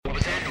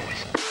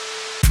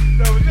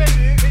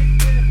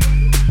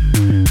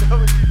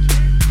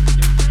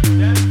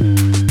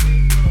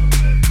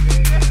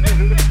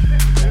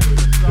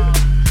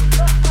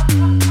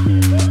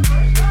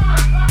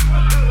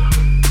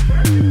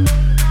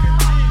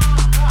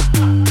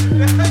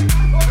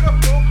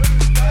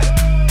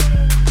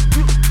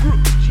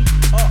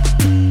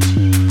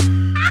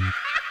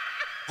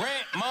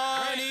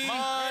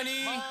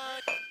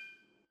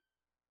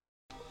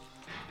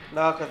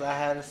No, because I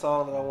had a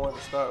song that I wanted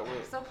to start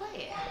with. So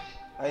play it.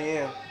 I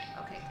am.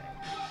 Okay, good.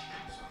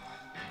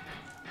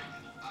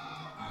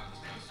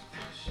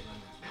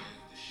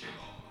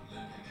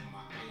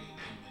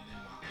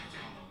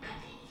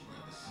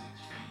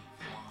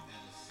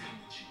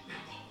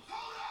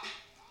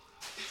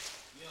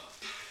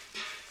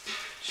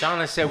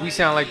 Shauna said we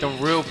sound like them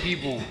real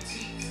people.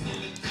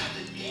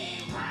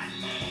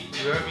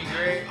 You heard me,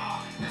 Greg?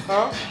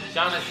 Huh?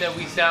 Shauna said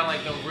we sound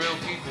like them real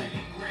people.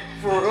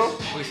 For real?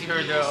 We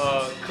heard the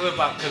clip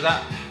out, cause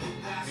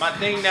my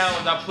thing now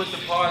is I put the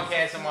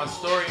podcast in my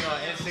story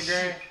on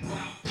Instagram.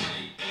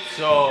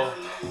 So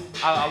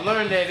I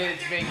learned that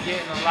it's been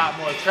getting a lot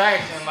more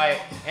traction,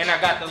 and I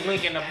got the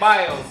link in the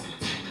bio.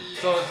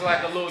 So it's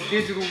like a little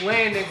digital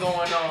landing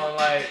going on.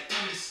 Like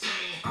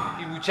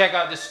people check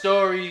out the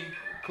story,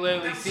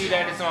 clearly see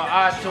that it's on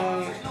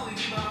iTunes.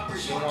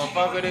 You wanna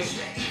fuck with it?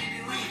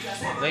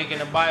 Link in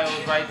the bio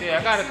is right there.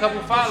 I got a couple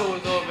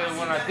followers over it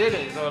when I did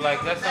it, so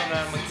that's something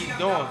I'm gonna keep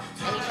doing.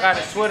 I got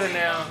a Twitter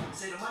now.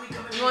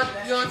 You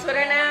on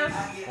Twitter now?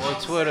 On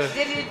Twitter.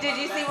 Did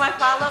you see my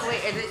follow?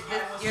 Wait, is it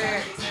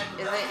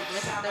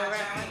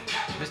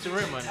Mr.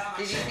 Rent Money?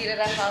 Did you see that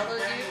I followed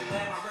you?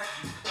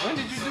 When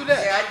did you do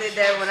that? Yeah, I did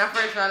that when I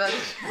first found out.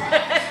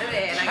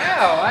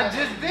 How? I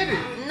just did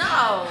it.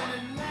 No.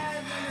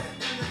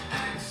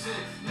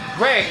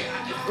 Greg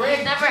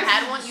You never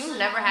had one? You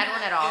never had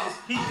one at all?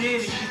 He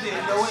didn't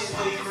know it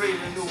until he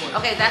created a new one.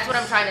 Okay, that's what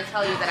I'm trying to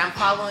tell you, that I'm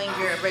following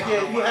your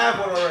original Yeah, you have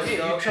one already.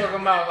 You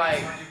talking about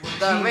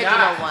the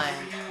original one.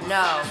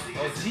 No.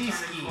 Oh,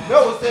 G-Ski.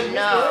 No, it said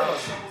No.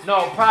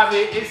 No, probably,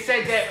 it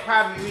said that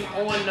probably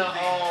on the,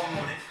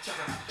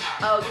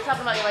 Oh, you're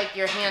talking about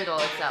your handle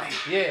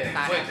itself. yeah,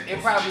 Got but it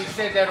probably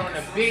said that on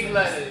the big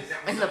letters.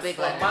 In the big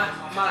letters.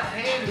 My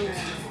handle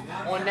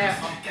on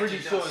that, I'm pretty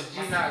sure it's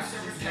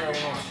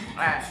G-Knox201.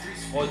 Alright.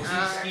 Or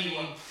G-Ski.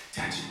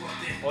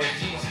 Or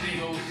G-Ski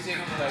 06,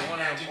 like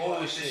one of them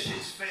old shit.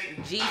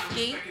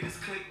 G-Ski?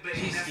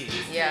 G-Ski.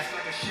 Yeah.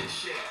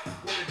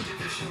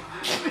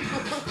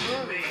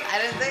 I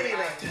didn't say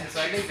anything. That's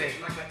our nickname.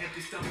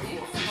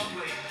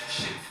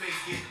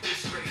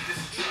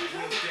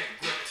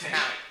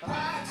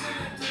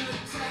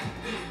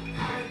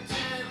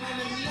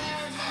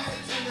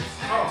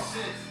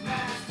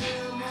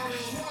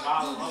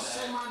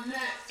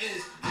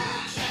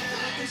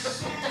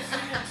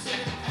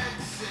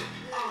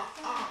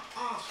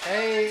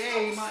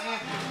 Hey, my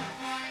anthem.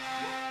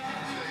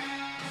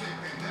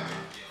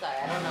 Sorry,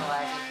 I don't know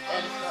why.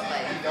 I just felt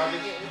like...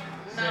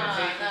 No,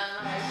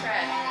 it's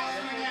trash.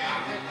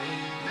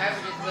 I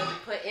would just really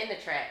put in the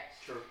trash.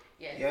 Sure.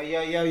 Yes.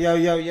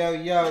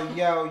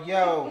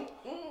 Yo.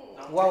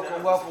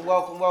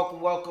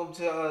 Welcome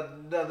to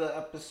another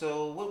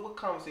episode. What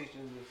conversation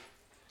is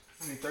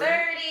this? 30.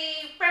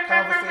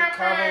 Convo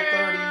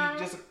 30.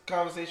 Just a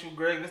conversation with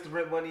Greg, Mr.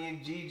 Rent Money,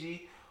 and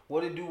Gigi.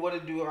 What it do?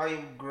 I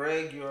am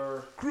Greg,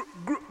 your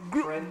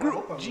friend. I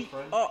hope I'm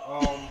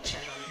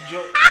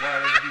your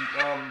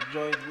friend.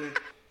 Joined with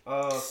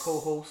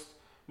co-host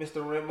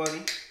Mr. Rent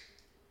Money.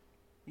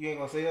 You ain't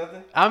gonna say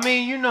nothing? I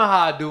mean, you know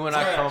how I do when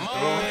I come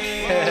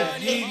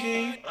through.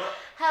 Gigi.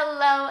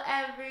 Hello,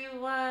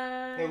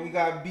 everyone. And we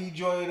got B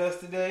joining us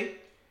today.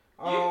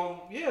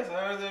 Yes.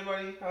 How's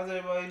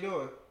everybody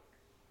doing?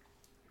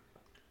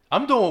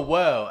 I'm doing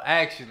well,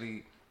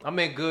 actually. I'm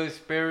in good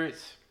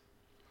spirits.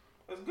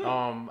 That's good.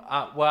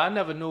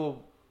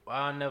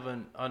 I never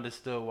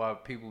understood why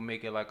people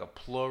make it like a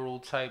plural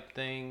type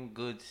thing.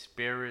 Good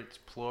spirits,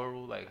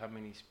 plural. Like how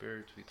many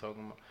spirits we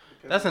talking about?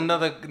 That's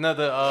another Depends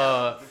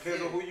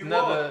on who you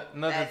are.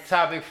 another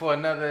topic for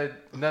another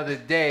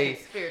day.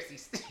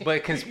 Conspiracies.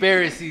 But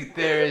conspiracy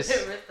theorists.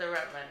 Mr.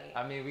 Rent Money.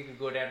 I mean, we could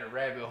go down the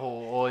rabbit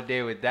hole all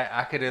day with that.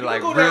 I could have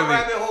go down the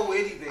rabbit hole with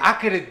anything. I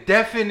could have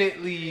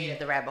definitely.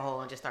 The rabbit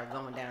hole and just start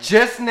going down.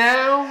 Just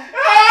now,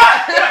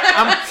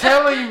 I'm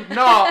telling you,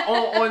 no,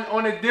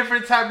 on a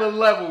different type of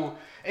level.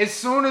 As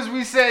soon as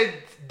we said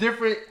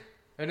different,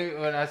 when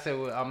I said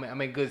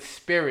I'm in good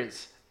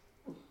spirits,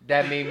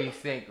 that made me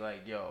think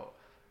like, yo,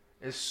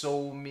 there's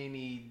so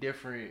many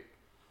different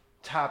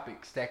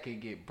topics that could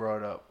get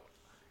brought up.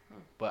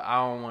 But I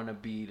don't want to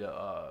be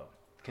the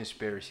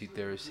conspiracy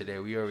theorist today.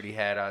 We already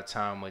had our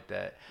time with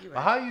that. Right.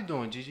 But how you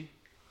doing, Gigi?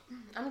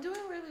 I'm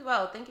doing really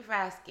well. Thank you for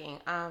asking.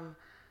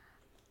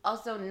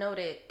 Also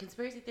noted,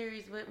 conspiracy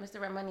theories with Mr.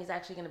 Rent Money is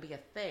actually going to be a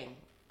thing.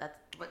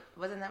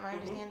 Wasn't that my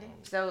understanding?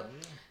 So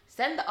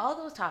send all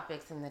those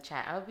topics in the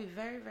chat. I would be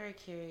very, very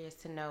curious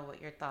to know what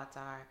your thoughts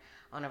are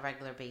on a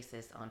regular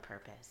basis on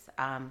purpose.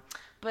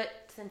 But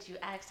since you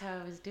asked how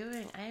I was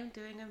doing, I am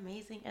doing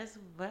amazing as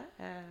well.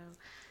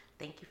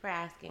 Thank you for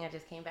asking. I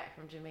just came back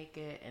from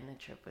Jamaica, and the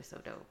trip was so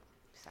dope.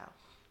 So,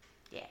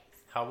 yes.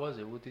 How was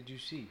it? What did you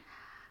see?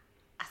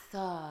 I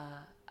saw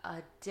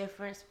a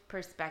different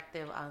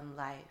perspective on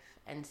life,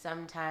 and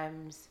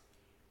sometimes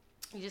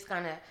you just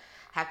kind of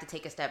have to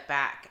take a step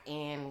back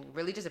and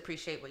really just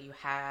appreciate what you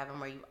have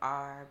and where you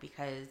are,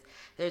 because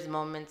there's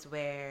moments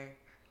where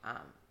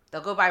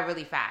they'll go by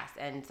really fast,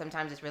 and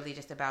sometimes it's really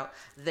just about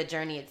the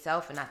journey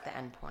itself and not the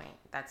end point.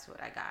 That's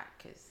what I got,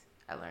 because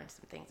I learned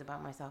some things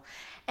about myself.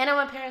 And I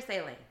went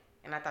parasailing,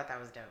 and I thought that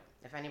was dope.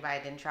 If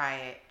anybody didn't try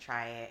it,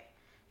 try it.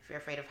 If you're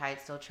afraid of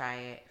heights, still try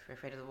it. If you're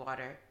afraid of the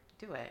water,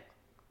 do it.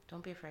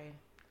 Don't be afraid.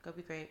 Go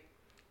be great.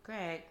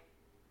 Greg,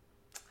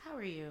 how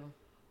are you?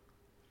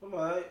 I'm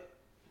alright.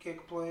 Can't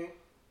complain.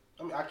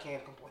 I mean, I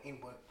can't complain,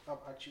 but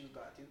I choose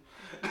not to.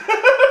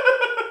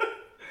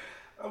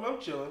 I'm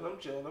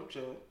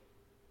chilling.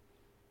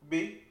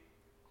 B?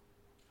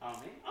 I'm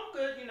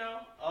good, you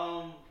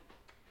know.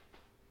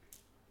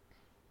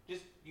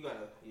 Just, you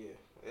gotta, yeah.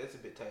 It's a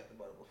bit tight at the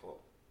bottom before.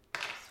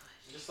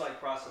 Just like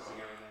processing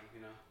everything,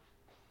 you know.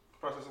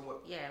 Processing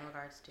what? Yeah, in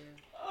regards to...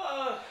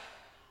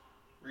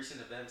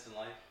 recent events in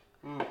life.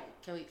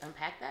 Can we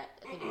unpack that?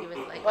 Can you give us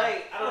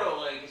I don't know,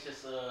 like it's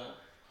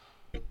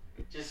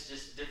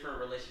just different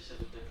relationships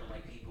with different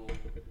like people,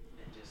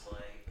 and just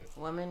like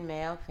woman,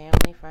 male,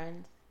 family,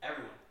 friends?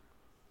 everyone.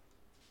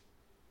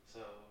 So.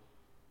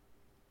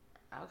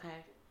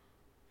 Okay.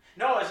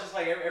 No, it's just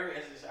like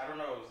it's just, I don't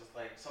know. It's just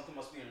like something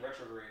must be in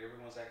retrograde.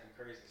 Everyone's acting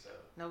crazy. So.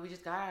 No, we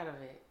just got out of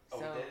it. Oh,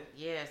 so, we did?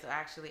 Yeah. So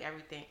actually,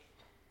 everything.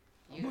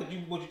 What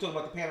you talking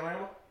about, the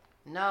panorama?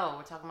 No,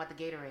 we're talking about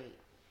the Gatorade.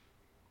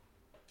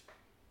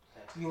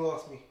 You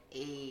lost me.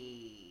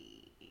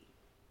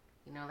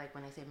 You know, like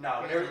when they say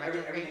no, Mercury's in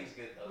retrograde? everything's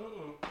good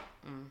though.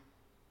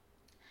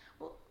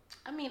 Well,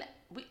 I mean,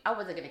 I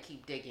wasn't gonna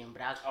keep digging,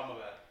 but I. Oh my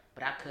bad.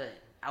 But I could.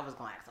 I was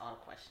gonna ask all the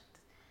questions,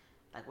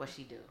 like what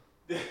she do.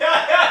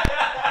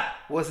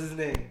 What's his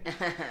name?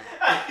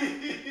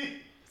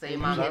 So your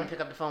mom didn't pick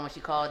up the phone when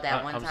she called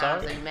that one I'm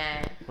time, sorry? so you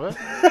mad? What?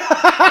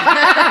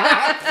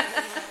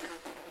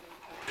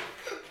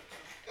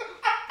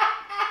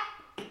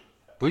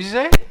 What'd you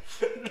say?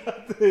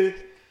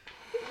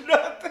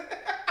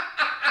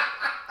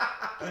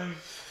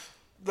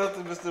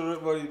 Nothing, Mr.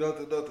 Rip Money.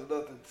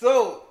 Nothing.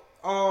 So,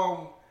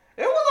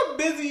 it was a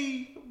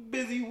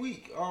busy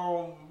week.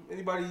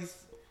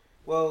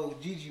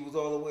 Gigi was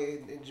all the way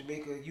in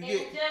Jamaica.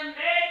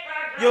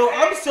 Yo,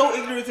 I'm so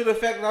ignorant to the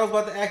fact that I was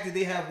about to act that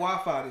they have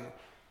Wi-Fi there.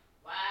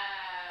 Wow.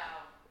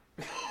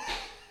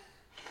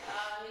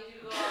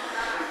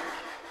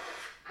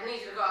 I need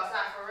you to go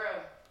outside for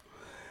real.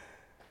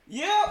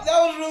 Yeah, that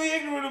was really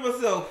ignorant of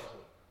myself.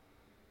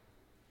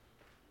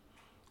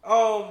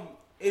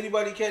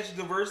 Anybody catch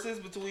the verses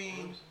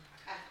between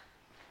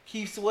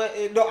Keith Sweat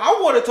and... No,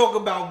 I want to talk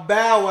about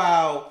Bow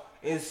Wow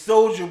and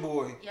Soulja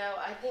Boy. Yo,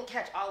 I didn't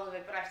catch all of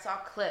it, but I saw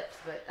clips.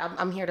 But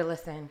I'm here to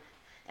listen,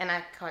 and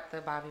I caught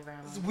the Bobby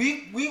Brown one.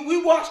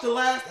 We watched the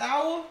last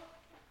hour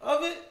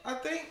of it, I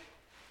think.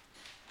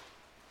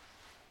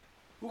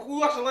 We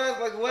watched the last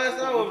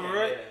hour of it,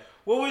 right? Yeah.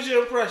 What was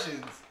your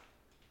impressions?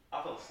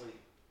 I fell asleep.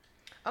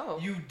 Oh.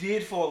 You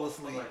did fall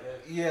asleep. Oh my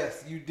God.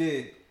 Yes, you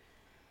did.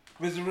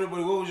 Mr.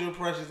 Ripley, what was your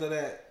impressions of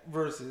that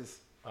versus?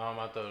 I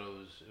thought it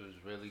was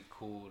really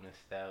cool,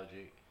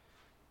 nostalgic,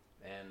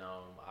 and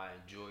I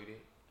enjoyed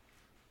it.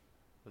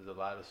 There's a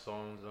lot of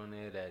songs on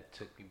there that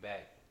took me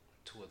back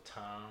to a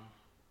time.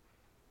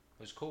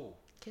 It was cool.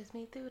 Kiss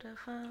me through the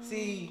phone.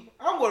 See,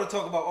 I'm going to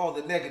talk about all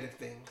the negative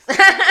things.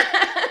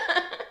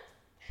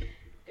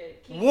 Good.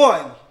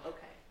 One,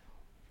 Okay.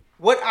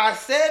 what I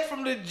said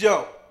from the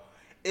jump,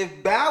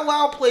 if Bow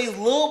Wow plays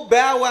Lil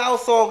Bow Wow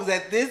songs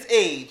at this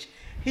age,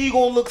 he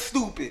gonna look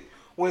stupid.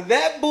 When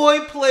that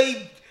boy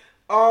played,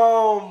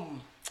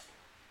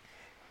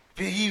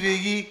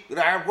 Biggie,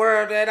 that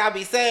word that I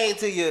be saying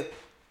to you,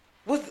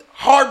 what's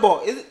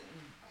Hardball? Is it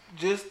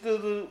just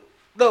no?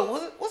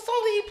 What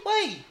song did he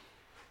play?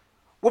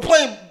 We're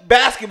playing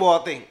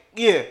basketball, I think.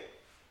 Yeah,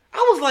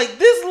 I was like,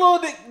 this little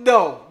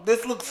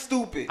this looks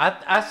stupid.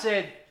 I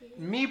said,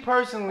 me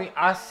personally,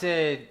 I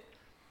said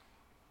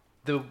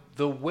the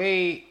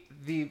way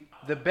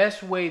the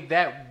best way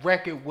that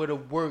record would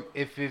have worked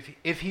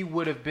if he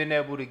would have been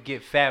able to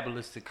get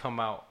Fabulous to come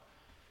out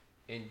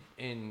and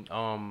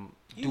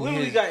He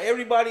literally got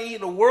everybody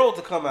in the world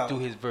to come out. do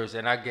his verse,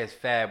 and I guess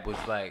Fab was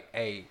like,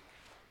 "Hey,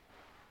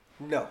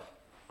 no,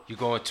 you're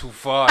going too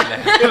far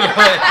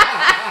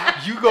now.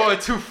 You going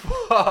too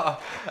far.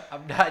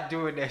 I'm not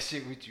doing that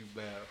shit with you,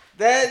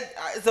 man."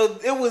 So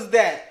it was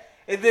that,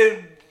 and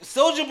then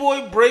Soulja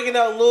Boy breaking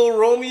out Lil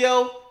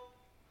Romeo.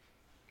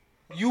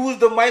 You was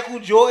the Michael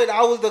Jordan,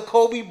 I was the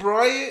Kobe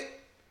Bryant,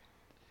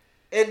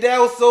 and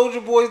now Soulja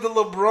Boy's the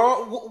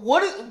LeBron.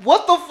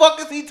 What the fuck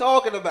is he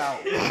talking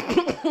about? And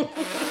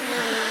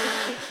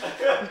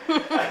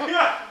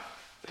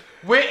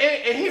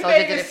he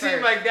made it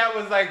seem like that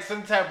was like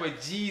some type of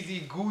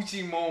Jeezy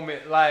Gucci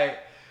moment, like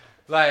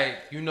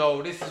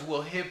this is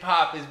what hip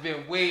hop has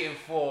been waiting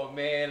for,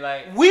 man.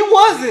 Like we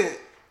wasn't.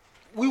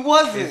 We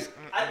wasn't.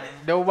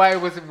 Nobody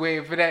was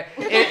waiting for that.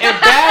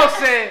 And Bow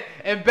said,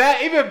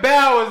 even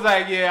Bow was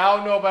like, yeah, I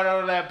don't know about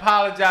all that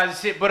apologizing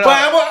shit, but everything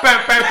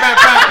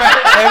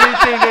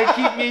that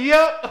keep me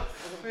up.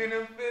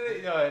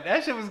 Yo,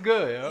 that shit was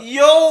good.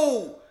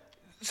 Yo,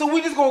 so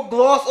we just gonna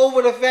gloss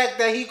over the fact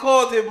that he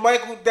called him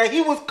Michael, that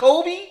he was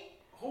Kobe?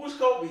 Who was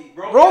Kobe?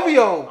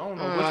 Romeo. I don't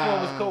know which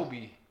one was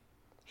Kobe.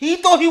 He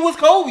thought he was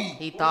Kobe.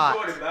 He Who thought.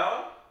 was Jordan,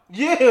 Bow?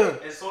 Yeah.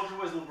 And Soldier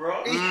was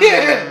LeBron?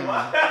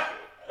 Yeah.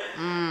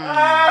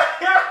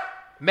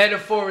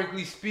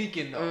 Metaphorically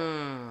speaking,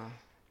 though.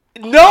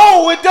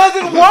 No, it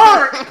doesn't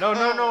work.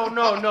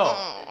 No.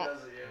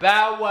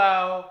 Bow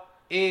Wow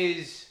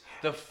is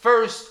the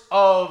first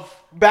of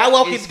Bow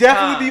Wow can his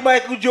definitely kind. be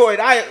Michael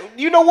Jordan.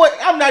 You know what?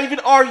 I'm not even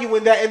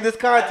arguing that in this I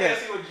think I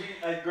contest. see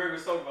what Greg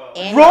was talking about.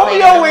 And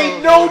Romeo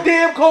ain't no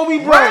damn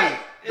Kobe Bryant.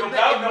 Yo,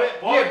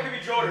 Boy could be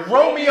Jordan.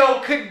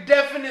 Romeo could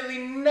definitely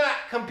not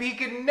compete.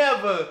 He could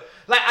never.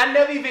 Like, I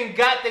never even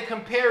got the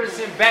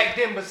comparison back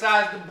then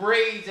besides the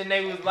braids and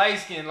they was light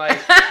skinned. Like,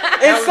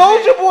 And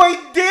Soulja Boy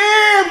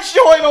damn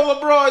short on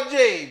LeBron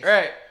James.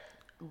 right.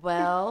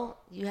 Well,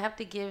 you have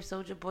to give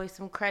Soulja Boy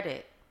some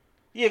credit.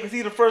 Yeah, because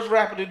he's the first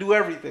rapper to do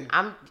everything.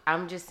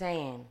 I'm just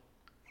saying.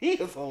 He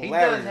is hilarious. He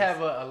does have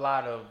a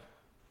lot of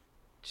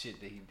shit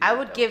that he did. I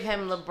would give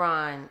him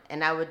LeBron,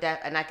 and I would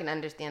and I can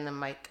understand the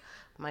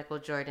Michael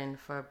Jordan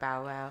for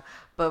Bow Wow,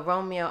 but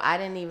Romeo, I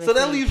didn't even. So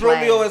that see leaves play.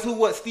 Romeo as who?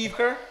 What? Steve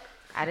Kerr?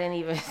 I didn't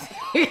even.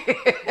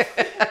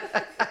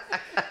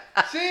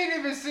 She ain't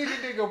even see the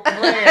nigga I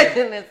play.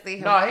 didn't see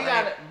him. No, he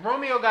play.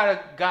 Romeo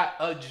got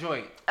a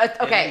joint.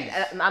 Okay,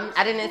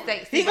 I didn't say.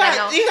 He See, but I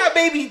got know,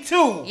 baby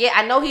too. yeah,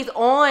 I know he's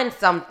on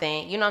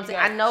something. You know what I'm saying?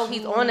 He I got know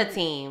he's two. on a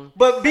team.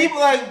 But be Be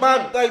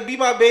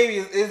My Baby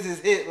is his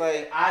hit.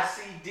 Like,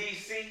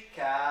 ICDC,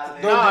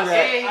 Khaled. don't do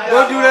that. ain't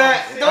Don't do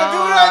that. Don't do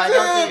that.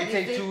 don't Too. It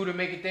take two to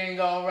make a thing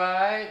all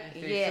right.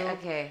 It take Yeah, two.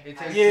 okay. It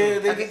takes Yeah,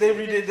 two. they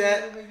redid that.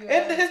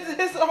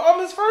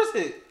 And his first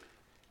hit.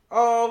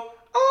 Oh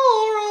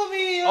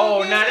Romeo.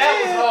 Oh, now that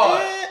was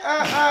hard.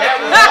 That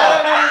was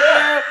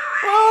hard.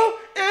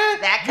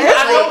 That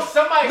I know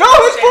somebody. No,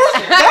 his first.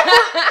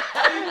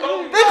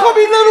 They call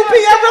me Little P.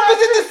 I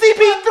represent the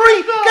CP3.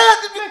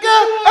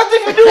 God, I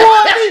think you do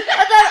all me.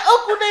 I got an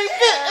uncle named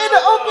Fit and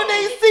an uncle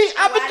named C.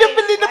 I've been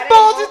jumping in the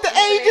balls since the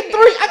age of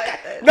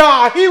 3.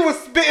 Nah, he was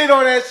spitting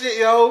on that shit,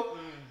 yo.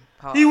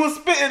 Pause. He was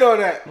spitting on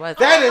that. Was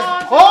That it? is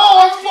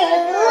pause for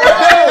real.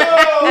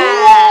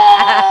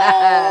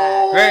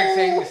 Whoa. Greg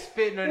said he was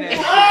spitting on that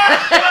shit.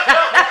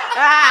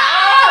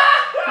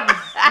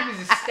 He was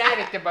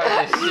ecstatic about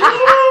that shit.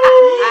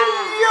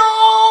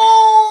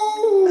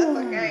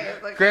 Yo. Okay,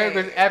 it's okay. Greg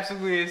was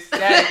absolutely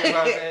ecstatic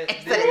about that.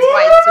 He said it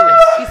twice too.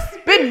 He's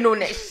spitting on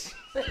that shit.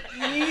 Yo,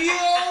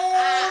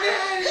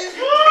 that is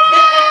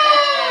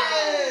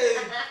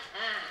bad.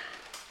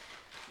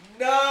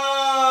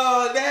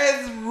 No,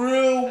 that's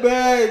real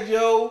bad,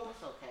 yo.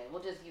 It's okay.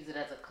 We'll just use it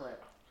as a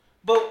clip.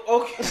 But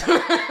okay,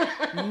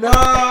 no,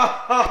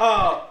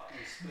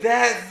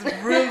 that's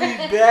really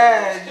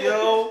bad,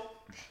 yo.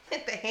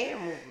 Hit the hand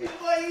movement.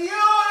 Like,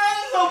 yo,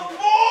 that's a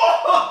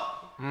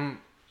ball.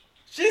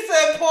 She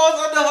said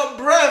pause under her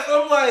breath.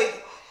 I'm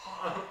like,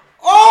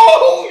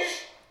 oh,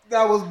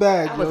 that was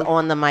bad, I yo. was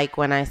on the mic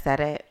when I said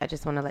it. I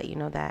just want to let you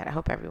know that. I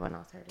hope everyone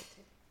else heard it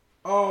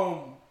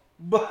too.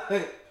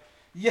 But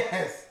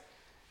yes.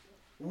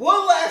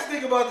 One last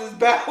thing about this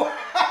Bow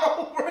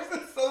Wow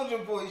versus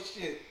Soulja Boy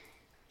shit.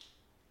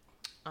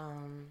 I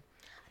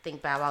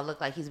think Bow Wow looked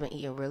like he's been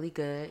eating really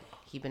good.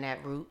 He been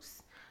at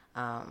Roots,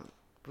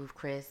 Roof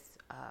Chris.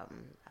 I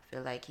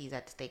feel like he's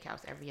at the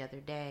steakhouse every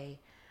other day.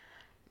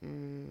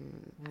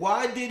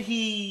 Why did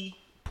he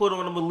put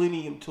on a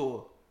Millennium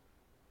Tour?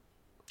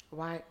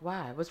 Why?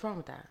 What's wrong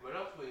with that? What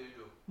else would you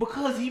do?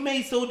 Because he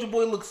made Soulja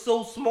Boy look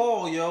so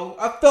small, yo.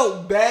 I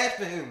felt bad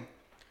for him.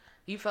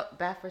 You felt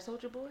bad for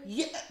Soulja Boy?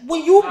 Yeah,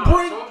 when you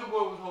bring Soulja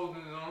Boy was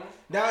holding his own.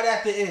 not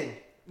at the end.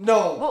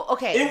 No. Well,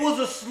 okay. It was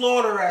a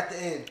slaughter at the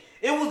end.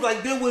 It was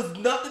like there was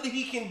nothing that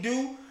he can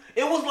do.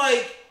 It was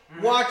like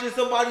watching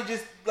somebody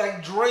just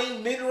like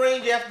drain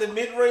mid-range after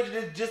mid-range and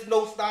there's just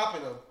no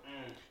stopping them.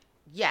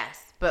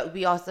 Yes, but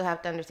we also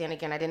have to understand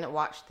again. I didn't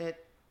watch it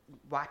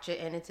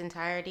in its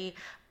entirety,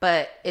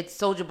 but it's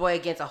Soulja Boy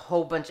against a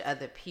whole bunch of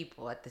other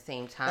people at the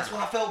same time. That's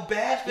why I felt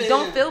bad for You him.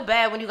 don't feel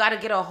bad when you got to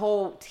get a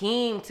whole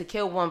team to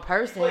kill one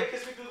person. Wait,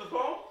 kiss me through the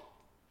phone?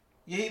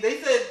 Yeah, they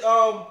said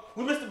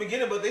we missed the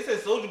beginning, but they said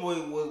Soulja Boy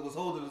was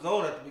holding his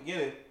own at the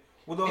beginning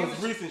with all his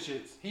recent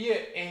shits.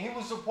 And he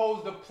was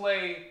supposed to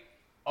play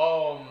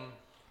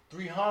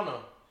 300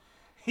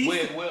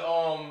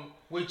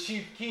 with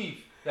Chief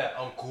Keef. That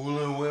I'm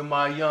coolin' with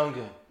my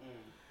youngin'.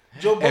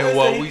 Joe Budden And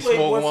what said we he played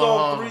smoke one one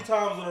song hum. 3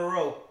 times in a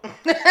row.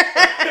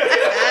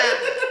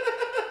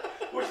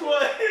 Which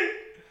one?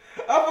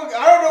 I don't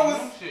know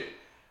New what's... shit.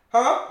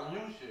 Huh? The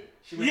new shit.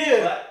 She was Yeah.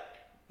 black?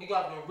 He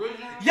got the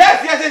original.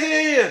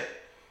 Yes.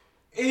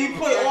 And he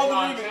played all the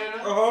Montana?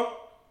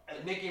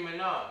 remix. Nicki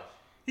Minaj.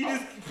 He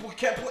just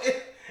kept playing.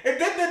 And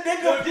then the Yo,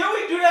 nigga... did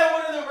we do that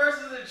one of the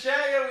verses in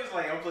chat? Yeah, we was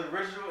like, I'm playing the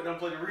original and I'm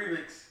playing the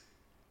remix.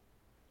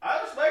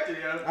 I respect it,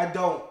 yo. I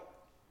don't.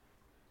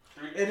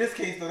 In this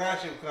case, though, that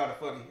shit was kind of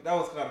funny. That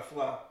was kind of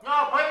fly.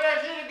 No, play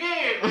that shit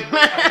again.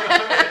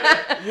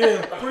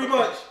 Yeah, pretty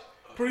much.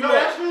 Pretty much.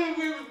 That's what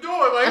we was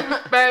doing. Like, he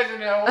was spazzing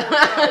that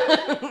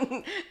whole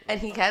time. And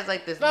he has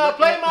like this. No,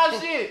 play my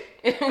shit.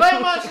 Play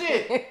my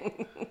shit.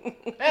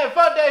 Hey,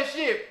 fuck that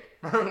shit.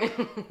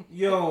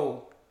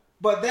 Yo.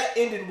 But that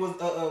ending was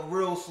a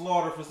real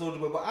slaughter for Soulja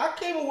Boy. But I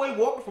came away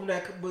walking from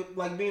that with,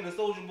 like, being a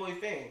Soulja Boy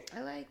fan.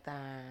 I like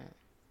that.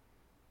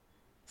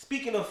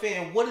 Speaking of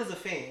fan, what is a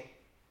fan?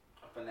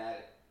 A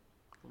fanatic.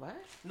 What?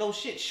 No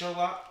shit,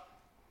 Sherlock.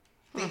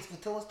 Thanks for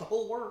telling us the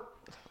whole word.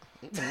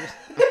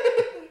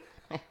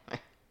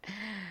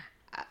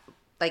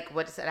 Like,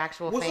 what's an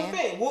actual What's fan? a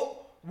fan?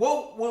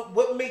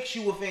 What makes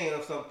you a fan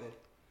of something?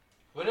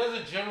 But there's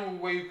a general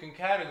way you can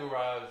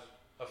categorize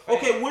a fan.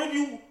 Okay,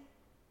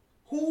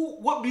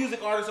 what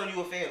music artist are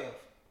you a fan of?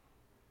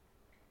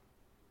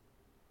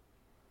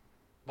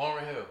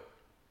 Lauryn Hill.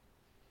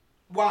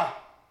 Why?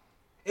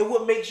 And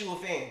what makes you a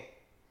fan?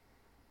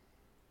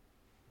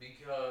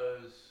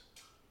 Because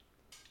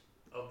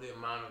of the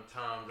amount of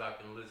times I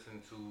can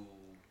listen to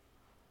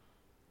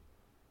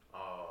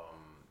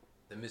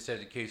the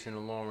Miseducation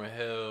of Lauryn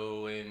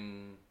Hill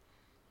and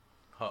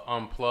her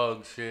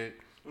Unplugged shit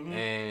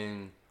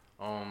and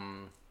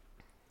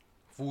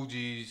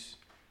Fuji's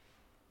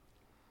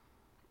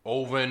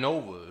over and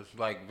over. It's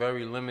like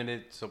very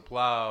limited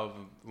supply of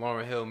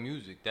Lauryn Hill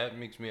music.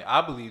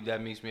 I believe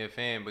that makes me a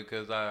fan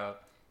because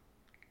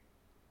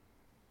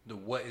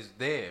what is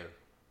there.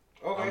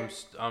 Okay.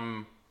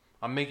 I'm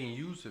making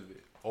use of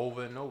it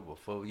over and over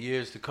for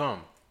years to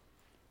come.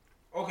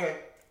 Okay.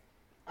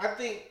 I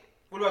think.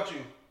 What about you?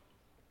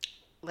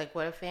 Like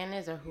what a fan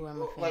is, or who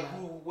I'm a fan Like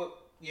of? what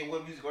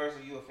music artist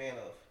are you a fan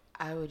of?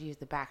 I would use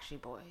the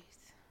Backstreet Boys.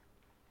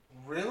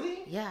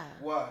 Really? Yeah.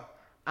 Why?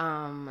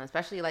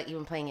 Especially like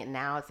even playing it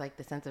now, it's like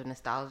the sense of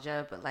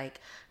nostalgia. But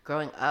like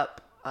growing up,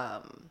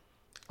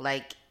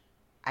 like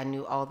I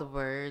knew all the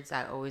words.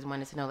 I always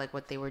wanted to know like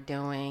what they were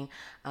doing.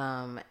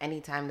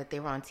 Anytime that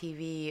they were on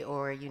TV,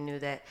 or you knew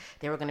that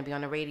they were going to be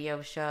on a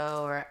radio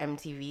show or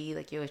MTV,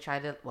 like you always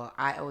tried to. Well,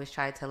 I always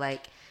tried to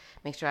like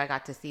make sure I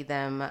got to see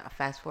them.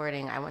 Fast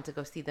forwarding, I went to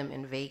go see them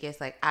in Vegas.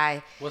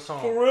 What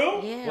song? For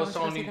real? Yeah. What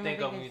song do you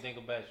think of when you think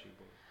of Backstreet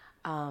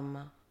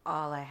Boys?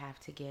 All I Have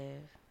to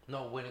Give.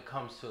 No, when it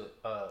comes to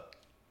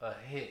a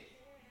hit.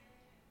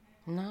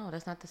 No,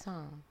 that's not the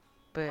song.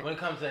 But When it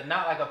comes to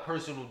not like a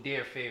personal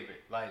dear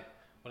favorite, like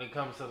when it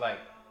comes to like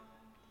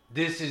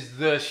this is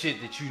the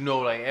shit that you know,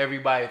 like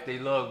everybody, if they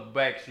love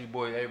Backstreet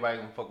Boys, everybody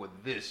gonna fuck with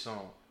this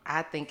song.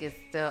 I think it's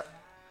still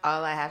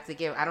All I Have to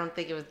Give. I don't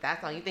think it was that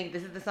song. You think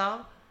this is the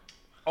song?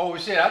 Oh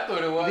shit, I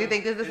thought it was. Do you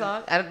think this is the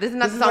song? This is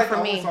not This the is song like for the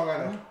only me. song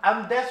I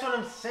know. That's what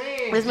I'm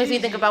saying. This makes me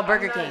think about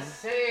Burger I'm King. not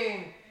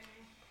saying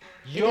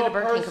did your a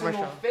Burger King personal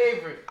commercial.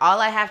 favorite. All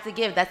I Have to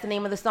Give. That's the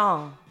name of the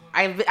song.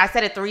 I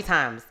said it 3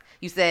 times.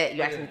 You said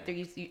you asked me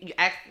 3. You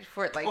asked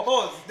for it like.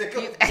 Oh,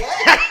 nigga, you-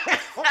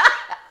 what?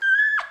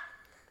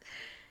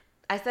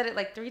 I said it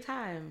like 3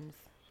 times.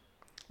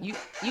 You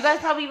guys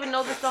probably even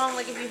know the song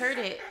like if you heard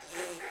it.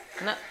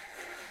 No.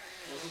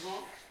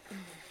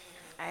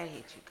 I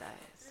hate you guys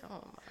so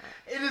much.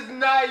 It is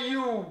not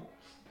you.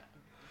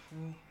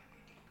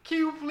 Can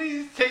you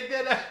please take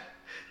that out?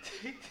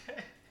 Take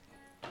that.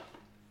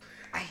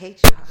 I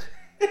hate y'all.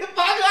 If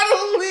I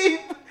gotta leave,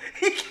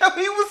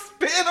 he was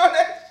spitting on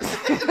that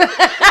shit. You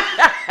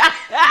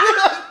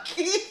gonna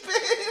keep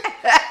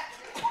it?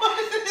 Put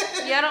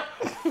it in. Yeah, I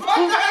don't. Fuck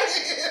out of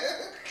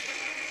here.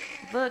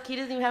 Look, he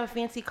doesn't even have a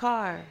fancy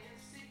car.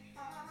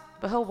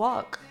 But he'll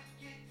walk.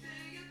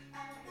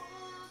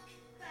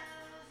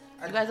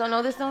 You guys don't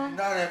know this song?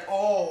 Not at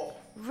all.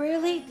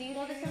 Really? Do you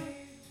know this song?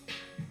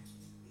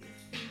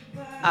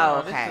 Oh,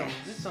 okay.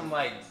 This is some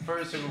like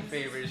personal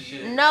favorite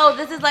shit. No,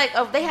 this is like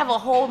they have a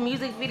whole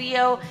music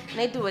video and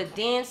they do a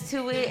dance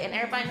to it and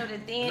everybody know the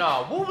dance.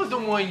 No, what was the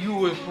one you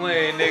was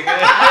playing, nigga?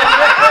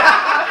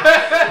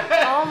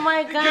 Oh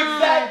my Because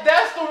god.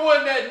 that's the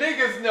one that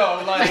niggas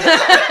know. Like,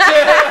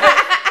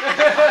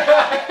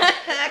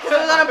 Because it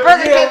was on a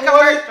Burger King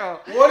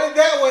commercial. What is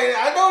that way?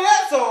 I know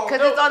that song.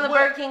 Because it's on the what-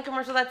 Burger King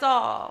commercial, that's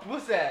all.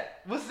 what's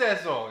that? What's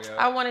that song, yo?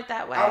 I want it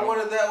that way. I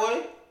want it that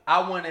way.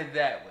 I Want It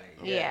That Way.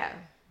 Yeah.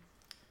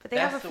 But they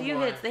That's have a the few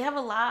one. hits. They have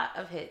a lot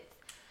of hits.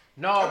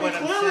 No, I mean, but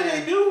I'm clearly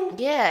saying, they do.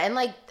 Yeah, and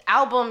like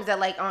albums that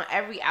like on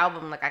every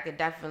album, like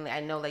I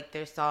know like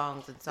their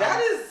songs and songs.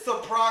 That is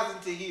surprising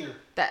to hear.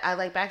 That I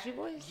like Backstreet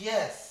Boys.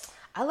 Yes.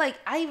 I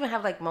even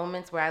have like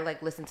moments where I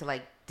like listen to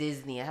like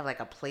Disney. I have like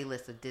a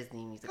playlist of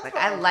Disney music. That's Like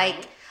what I'm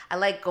I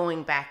like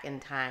going back in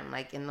time,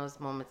 like in those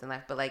moments in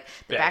life. But like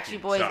the Back Backstreet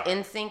in Boys time.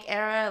 NSYNC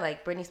era,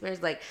 like Britney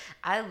Spears, like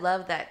I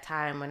love that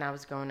time when I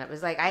was growing up.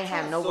 It's like I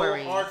have no so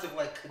worries. hard to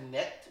like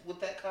connect with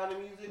that kind of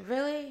music.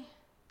 Really?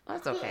 Well,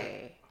 that's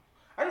okay.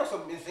 I know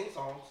some NSYNC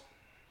songs,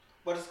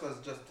 but it's because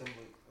Justin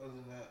Timberlake. Other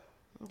than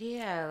that,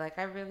 Yeah, like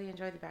I really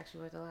enjoy the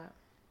Backstreet Boys a lot.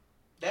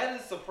 that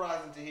is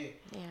surprising to hear.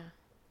 Yeah.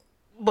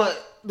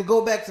 But to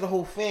go back to the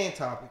whole fan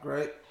topic,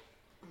 right?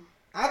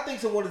 I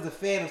think someone is a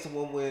fan of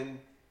someone when,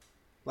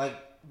 like,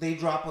 they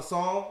drop a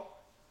song.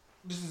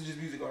 This is just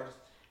music artists.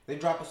 They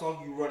drop a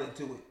song, you run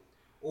into it,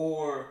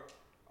 or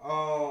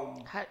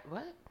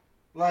What?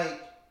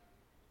 like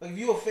if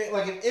you a fan,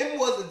 like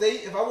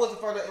if I was to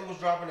find out M was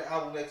dropping an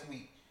album next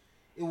week,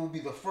 it would be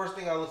the first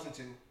thing I listen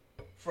to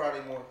Friday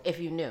morning. If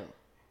you knew.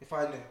 If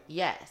I knew.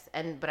 Yes,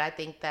 but I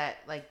think that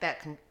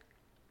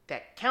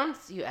that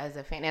counts you as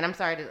a fan. And I'm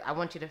sorry, I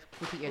want you to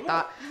complete your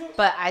thought,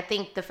 but I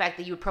think the fact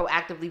that you would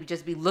proactively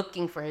just be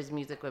looking for his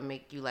music would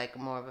make you like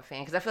more of a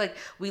fan. Because I feel like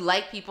we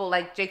like people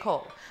like J.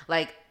 Cole.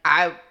 Like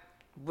I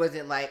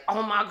wasn't like,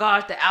 oh my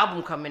gosh, the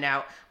album coming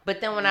out. But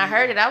then when I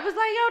heard it, I was like,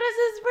 yo, this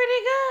is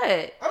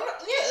pretty good.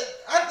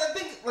 I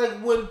think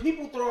like when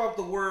people throw out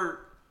the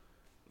word,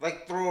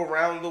 like throw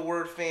around the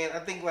word fan, I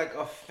think like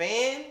a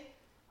fan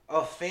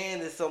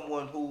is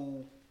someone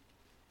who,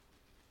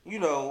 you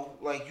know,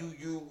 like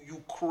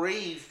you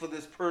crave for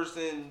this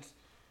person's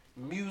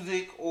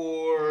music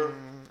or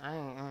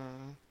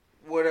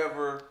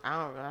whatever.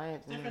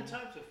 Different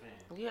types of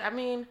fans. Yeah, I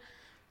mean,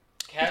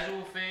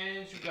 casual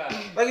fans, you got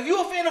like if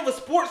you're a fan of a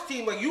sports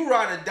team, like you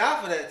ride or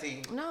die for that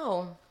team.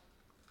 No.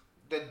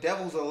 The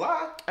devil's a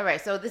lie. All right,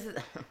 so this is.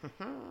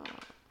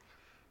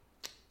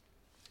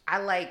 I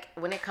like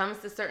when it comes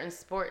to certain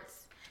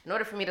sports. In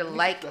order for me to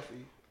like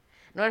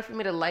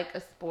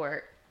a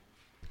sport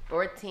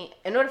or a team,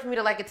 in order for me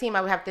to like a team,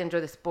 I would have to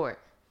enjoy the sport,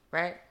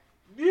 right?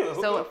 Yeah.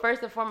 Okay. So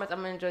first and foremost, I'm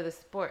gonna enjoy the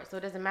sport. So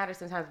it doesn't matter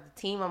sometimes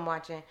the team I'm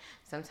watching.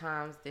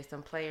 Sometimes there's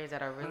some players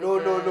that are really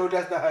good. No,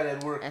 that's not how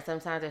that works. And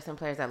sometimes there's some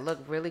players that look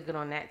really good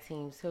on that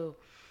team too.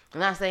 I'm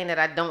not saying that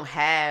I don't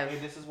have Hey,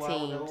 this is why teams.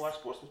 I will never watch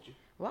sports with you.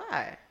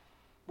 Why?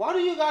 Why do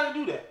you gotta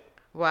do that?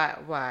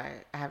 Why?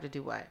 I have to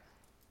do what?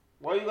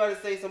 Why you gotta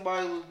say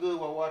somebody was good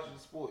while watching the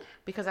sport?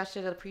 Because I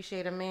should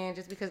appreciate a man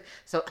just because.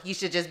 So he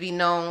should just be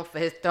known for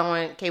his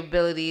throwing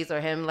capabilities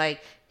or him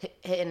like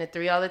hitting the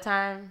three all the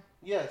time?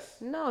 Yes.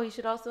 No, he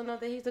should also know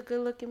that he's a good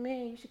looking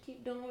man. You should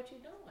keep doing what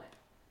you're doing.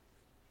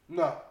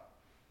 No.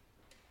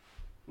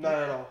 Not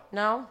at all.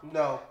 No?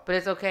 No. But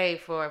it's okay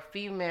for a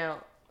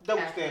female.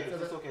 Double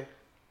standards. It's okay.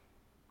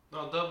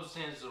 no double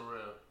standards are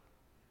real.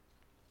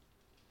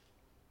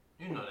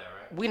 You know that,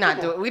 right? We're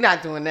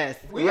not doing this.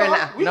 We're We're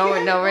not.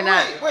 not. No, we're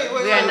not. Wait,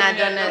 We are not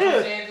doing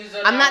this. Standards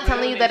are I'm not real,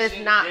 telling you they that it's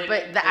shouldn't- not, they-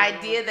 but the they-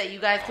 idea that you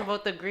guys can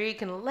both agree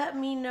can let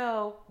me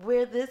know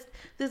where this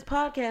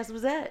podcast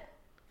was at,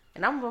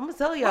 and I'm gonna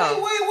tell y'all.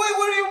 Wait.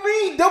 What do you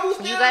mean? Double You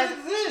guys,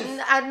 standards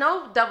exist. I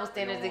know double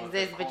standards You know what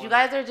exist, they but you call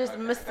guys it. are just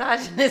Okay.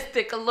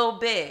 misogynistic a little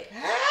bit.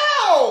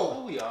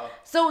 How? We are.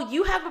 So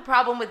you have a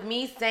problem with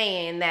me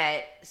saying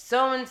that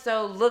so and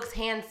so looks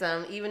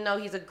handsome, even though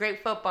he's a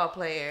great football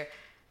player,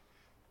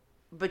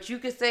 but you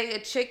could say a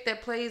chick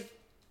that plays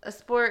a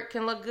sport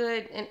can look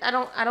good, and I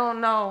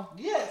don't know.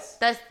 Yes.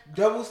 That's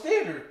Double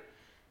standard.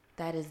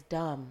 that is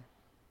dumb.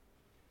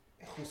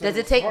 Who said Does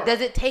it was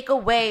smart? take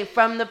away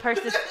from the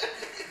person?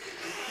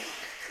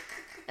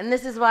 And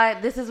this is why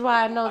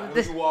I know that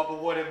this You are,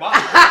 but what am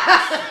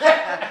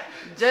I?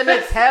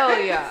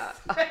 genitalia.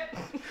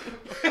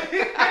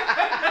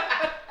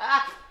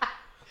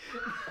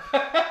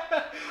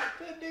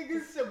 That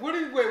nigga said, what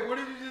did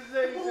you just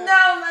say? No,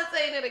 I'm not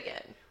saying it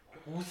again.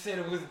 Who said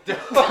it was dumb?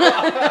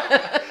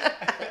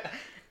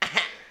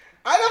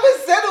 I never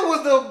said it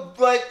was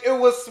it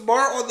was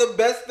smart or the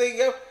best thing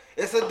ever.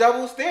 It's a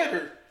double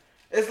standard.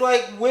 It's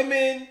like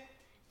women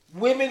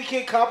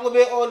can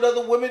compliment on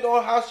another woman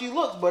on how she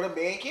looks, but a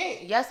man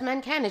can't. Yes,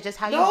 men can. It's just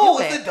how you No,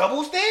 do it's it. a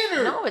double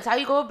standard. No, it's how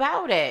you go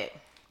about it.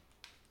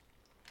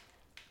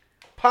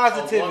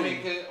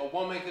 Positivity. A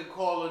woman could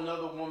call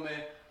another woman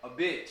a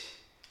bitch.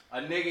 A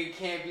nigga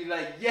can't be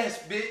like,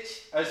 yes,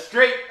 bitch. A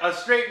straight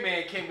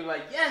man can't be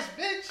like, yes,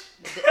 bitch.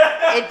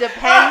 It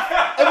depends.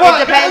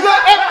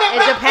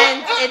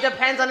 It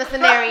depends on the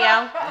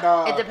scenario.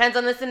 No. It depends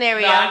on the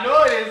scenario. Nah, I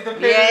know it is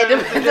depending Yeah, it on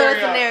the depends on the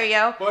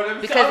scenario. But I'm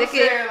Because I'm it could-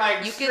 saying like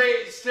you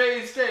could-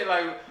 straight,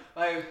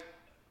 like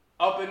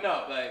up and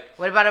up, like.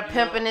 What about a You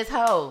pimp know? and his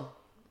hoe?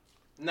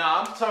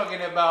 Nah, I'm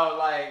talking about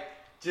like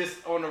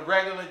just on a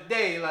regular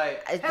day,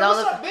 like. It's Hey, all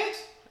what's a- up, bitch?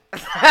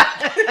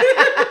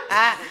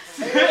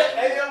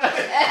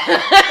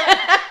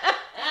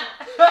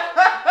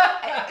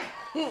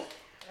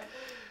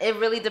 It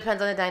really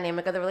depends on the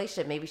dynamic of the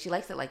relationship. Maybe she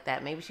likes it like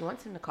that. Maybe she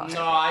wants him to call her.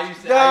 No, I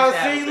used to. Nah,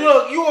 have see, a bitch.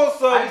 look, you on I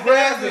some used to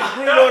grass have is a-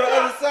 green on the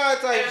other side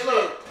type Hey, shit.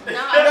 look. No,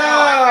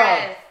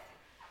 No.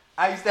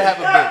 I used to have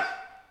a bitch.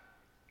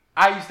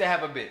 I used to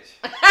have a bitch.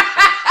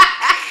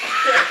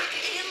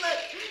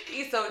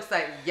 He's so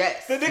excited.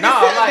 Yes. The nigga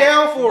Nah, sat like,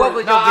 down for what it.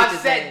 would No, your I bitch's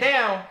sat name?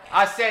 down.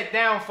 I sat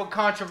down for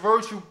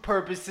controversial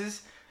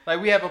purposes. Like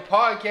we have a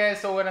podcast,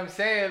 so what I'm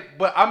saying,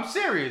 but I'm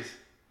serious.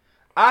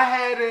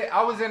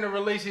 I was in a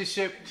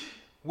relationship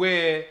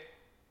where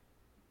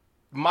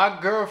my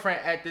girlfriend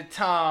at the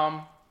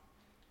time,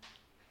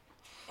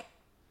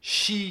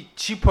 she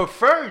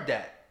preferred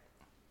that.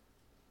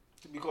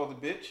 To be called a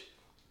bitch.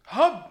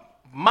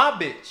 My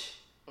bitch.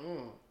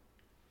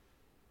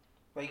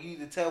 Like you need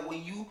to tell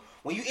when you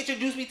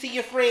introduce me to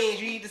your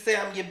friends, you need to say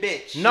I'm your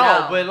bitch. No,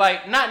 No. but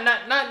like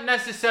not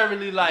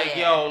necessarily like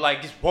Yeah. yo,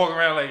 like just walk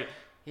around like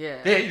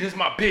Yeah. Hey, this is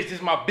my bitch. This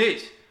is my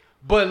bitch.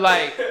 But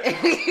like,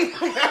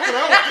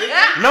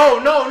 no.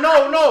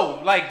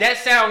 Like that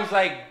sounds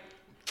like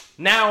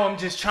now I'm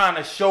just trying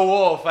to show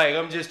off. Like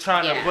I'm just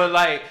trying to. But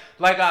like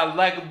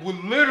I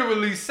would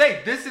literally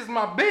say, this is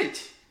my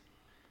bitch.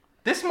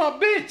 This is my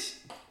bitch.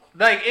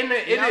 Like in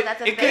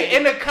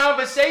the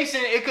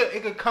conversation,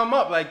 it could come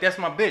up like that's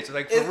my bitch.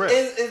 Like for real.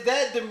 Is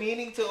that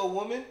demeaning to a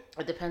woman?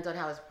 It depends on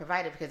how it's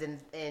provided, because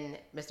in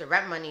Mr.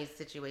 Rap Money's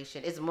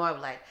situation, it's more of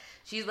like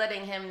she's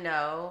letting him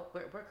know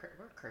we're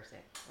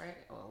cursing, right?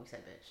 Oh, we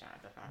said bitch.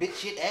 Bitch,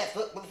 shit, ass,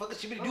 fuck, motherfucker,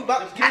 she do No,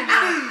 bop.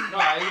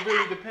 it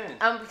really depends.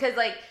 Because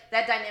like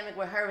that dynamic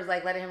with her was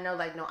like letting him know,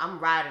 like, no, I'm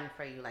riding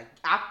for you. Like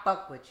I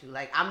fuck with you.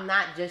 Like I'm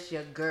not just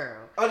your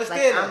girl.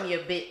 Understand like, that. I'm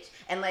your bitch.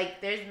 And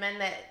like there's men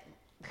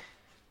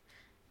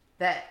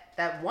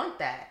that want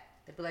that.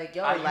 They be like,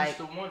 yo, I like, used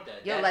to want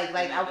that. yo,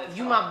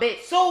 you my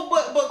bitch. So,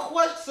 but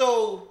question.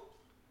 So,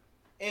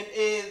 and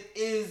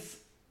is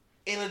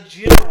in a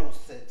general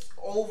sense,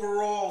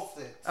 overall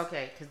sense.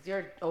 Okay, because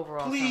you're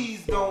overall.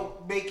 Please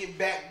don't make it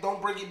back. Don't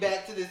bring it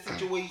back to this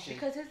situation.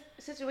 Because his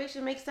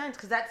situation makes sense.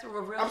 Because that's a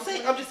real. I'm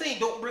just saying,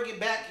 don't bring it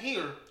back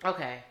here.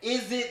 Okay.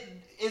 Is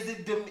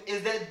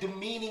that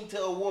demeaning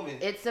to a woman?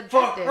 It's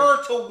subjective. For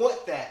her to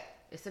want that.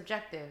 It's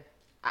subjective.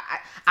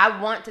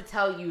 I want to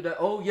tell you that,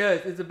 oh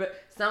yes, it's a bit.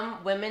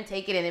 Some women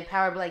take it and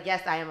empower, be like,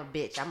 yes, I am a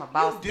bitch. I'm a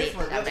boss bitch.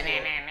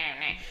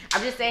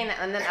 I'm just saying that,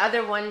 and then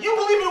other ones. You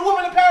believe in the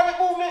woman empowerment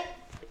movement?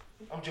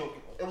 I'm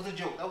joking. It was a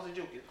joke. That was a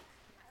joke.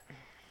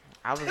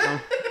 I was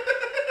going.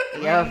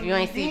 Yo, if you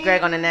ain't see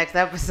Greg on the next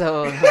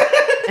episode,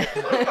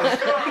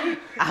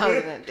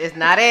 it's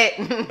not it.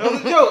 That was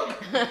a joke.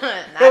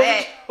 Not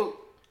it.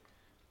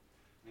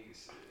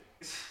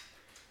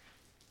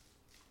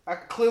 I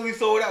clearly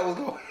saw where that was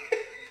going.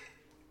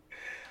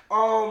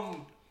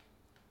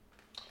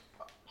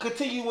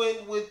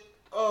 Continuing with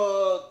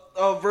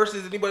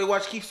versus, anybody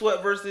watch Keith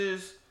Sweat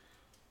versus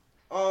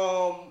the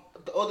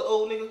other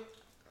old nigga?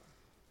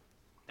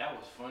 That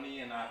was funny,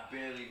 and I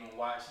barely even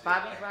watched it.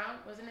 Bobby Brown,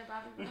 wasn't it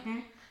Bobby Brown? Mm-hmm.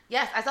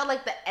 Yes, I saw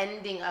like the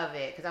ending of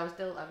it because I was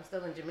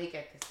still in Jamaica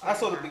at this time. I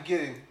saw the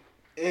beginning,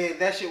 and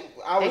that shit.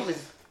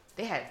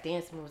 They had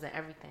dance moves and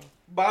everything.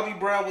 Bobby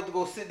Brown went to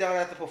go sit down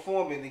after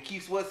performing, and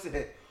Keith Sweat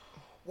said,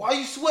 "Why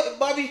you sweating,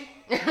 Bobby?"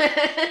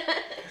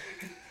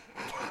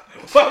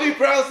 Bobby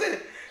Brown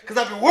said, "Cause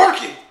I've been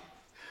working."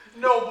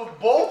 No, but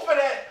both of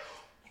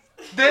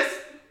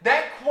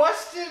that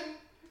question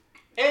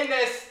and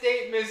that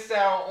statement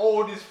sound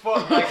old as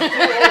fuck. Like,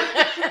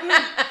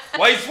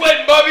 why you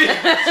sweating, Bobby?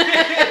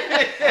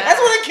 That's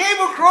what it came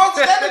across.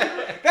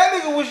 That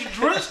nigga was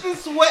drenched in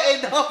sweat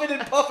and huffing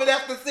and puffing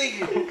after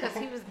singing. Because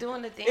he was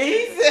doing the thing. And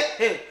he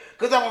said,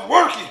 "Cause I was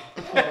working."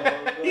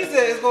 He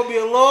said, "It's gonna be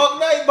a long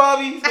night,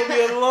 Bobby. It's gonna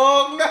be a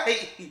long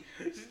night.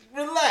 Just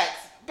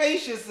relax,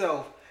 pace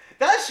yourself."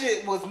 That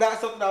shit was not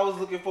something I was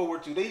looking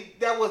forward to.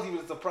 That wasn't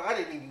even a surprise. I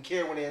didn't even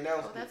care when they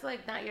announced it. That's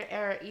like not your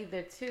era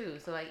either, too.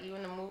 So like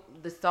even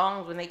the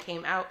songs when they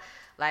came out,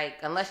 like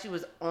unless you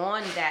was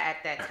on that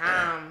at that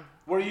time.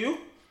 Were you?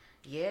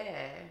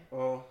 Yeah.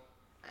 Oh.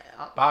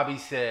 Bobby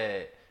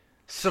said,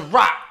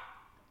 "Ciroc,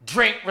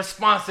 drink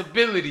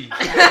responsibility."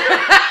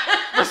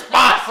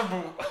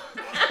 Responsible.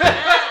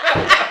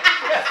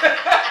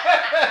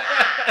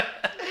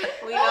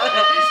 We know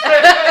that.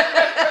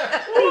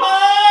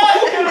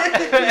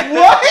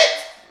 What?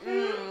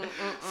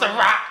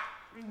 Ciroc,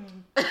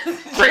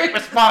 drink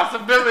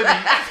responsibility.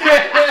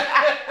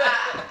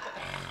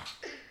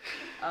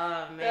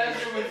 Oh man,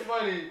 that's really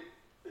funny.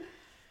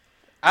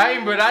 I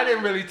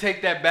didn't really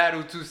take that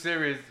battle too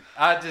serious.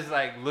 I just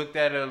like looked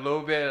at it a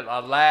little bit. I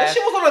laughed. That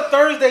shit was on a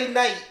Thursday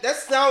night. That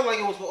sounds like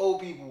it was for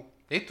old people.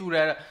 They threw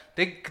that up.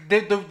 They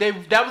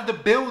that was the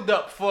build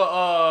up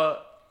for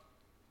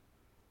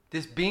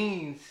this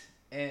Beans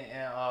and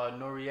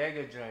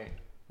Noriega joint.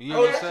 You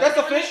know that's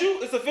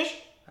official? It's official?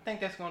 I think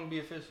that's gonna be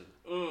official.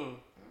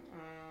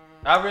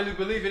 I really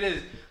believe it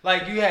is.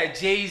 Like you had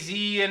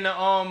Jay-Z and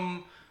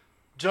the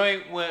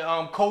joint with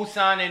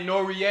Cosign and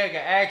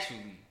Noriega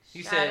actually.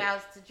 He shout said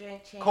outs to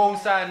Drink Champ.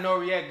 Cosign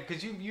Noriega,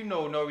 because you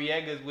know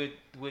Noriega's with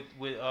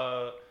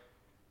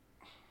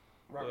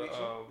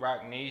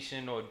Rock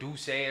Nation or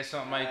Duce or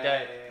something like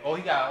that. Oh,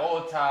 he got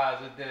all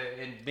ties with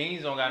and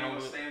Beans don't got no.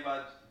 Saying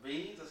about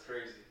Beans, that's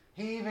crazy.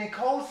 He even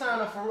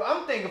co-signed for.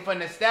 I'm thinking for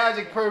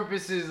nostalgic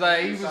purposes,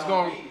 like he was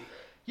going.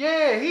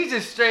 Yeah, he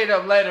just straight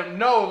up let him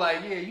know,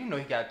 like, yeah, you know,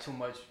 he got too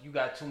much. You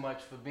got too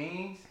much for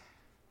Beans.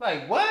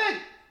 Like what?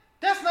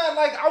 That's not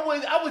like I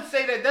would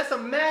say that's a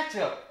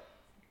matchup.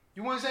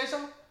 You want to say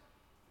something?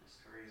 That's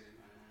crazy,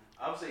 man.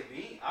 I would say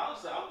Beans. I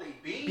would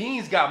think Beans.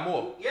 Beans got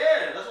more.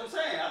 Yeah, that's what I'm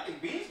saying. I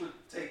think Beans would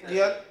take that.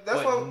 Yeah,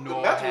 that's but what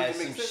Nor the has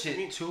some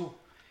shit too.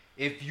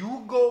 If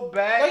you go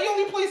back, like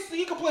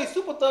he can play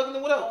Super Thug and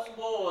then what else? Oh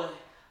boy,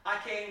 I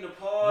came to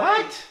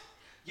party. What?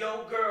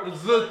 Yo, girl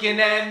was looking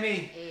at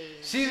me.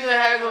 She's a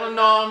haggler.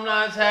 No, I'm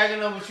not tagging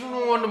her, but you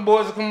don't want the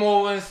boys to come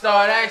over and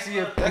start asking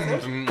you.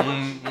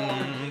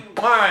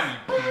 Grimy.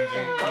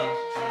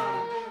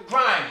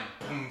 Grimy.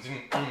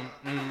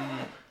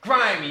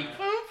 Grimy.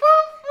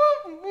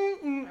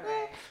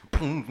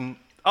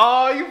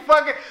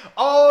 fucking.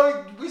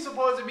 Oh, we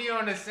supposed to be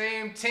on the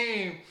same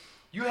team.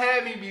 You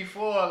had me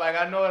before, like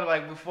I know,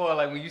 like before,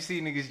 like when you see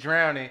niggas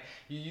drowning,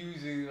 you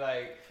usually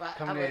like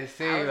come there and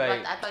say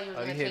like. I thought you was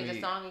gonna change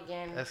the song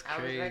again. That's I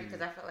was crazy. ready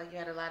because I felt like you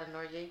had a lot of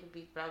Noriega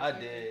beats. But I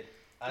did,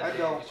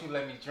 but you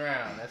let me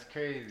drown. That's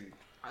crazy.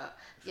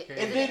 Yeah,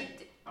 crazy. And then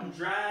I'm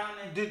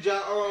drowning. did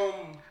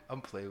y'all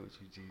I'm playing with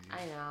you, Jeezy.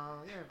 I know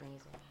you're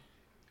amazing.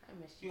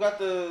 I miss you. you got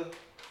the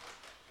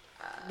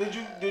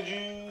did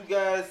you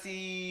guys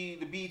see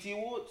the BET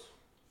Awards?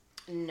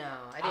 No,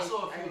 I didn't. I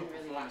saw a few didn't of the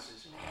really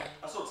performances. watch.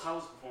 I saw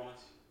Tyler's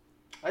performance.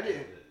 I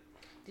didn't.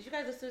 Did you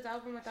guys listen to his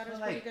album? I thought it was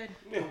Like, pretty good.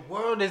 Yeah. The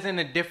world is in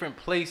a different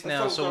place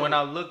now. That's so So when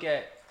funny. I look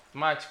at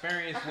my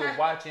experience with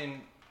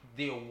watching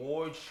the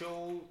award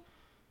show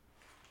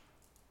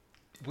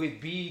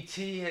with BET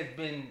has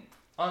been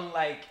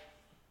unlike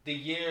the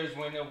years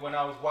when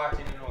I was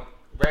watching it on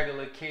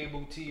regular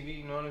cable TV.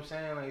 You know what I'm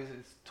saying? Like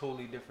it's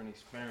totally different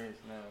experience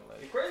now.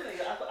 The Like crazy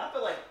thing, I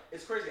feel like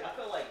it's crazy. I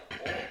feel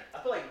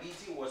like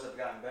BT Awards have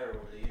gotten better over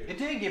the years. it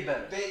did get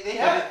better. They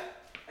have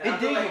And it I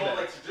feel did like get all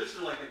better. like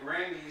traditional, like the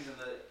Grammys and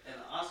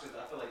the Oscars.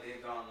 I feel like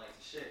they've gone like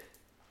to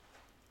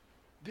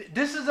shit.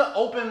 This is an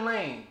open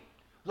lane,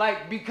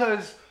 like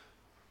because.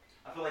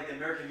 I feel like the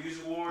American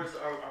Music Awards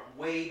are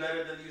way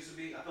better than they used to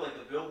be. I feel like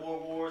the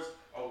Billboard Awards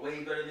are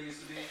way better than they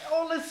used to be.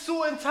 All this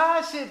suit and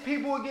tie shit,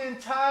 people are getting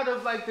tired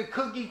of like the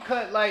cookie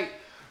cut, like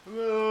the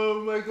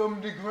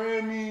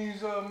Grammys,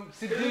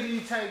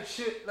 Sadiddy type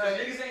shit. Like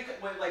Like niggas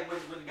ain't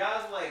when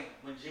guys like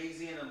when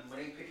Jay-Z and them when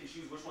they pick and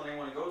choose which one they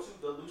want to go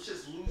to, the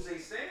just lose their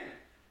stand.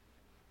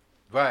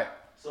 right?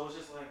 So it's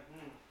just like,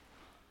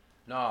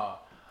 Nah,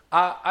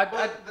 I'm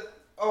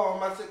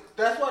about to say,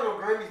 that's why the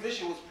Grammys this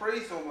year was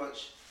praised so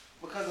much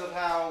because of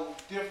how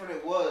different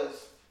it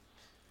was.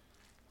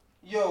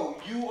 Yo,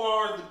 you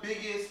are the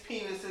biggest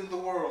penis in the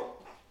world.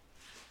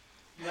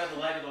 you have to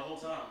like it the whole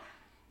time.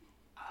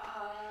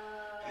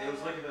 They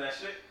was looking for that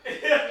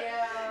shit.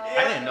 Yeah.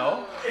 I didn't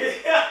know.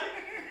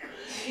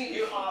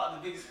 You are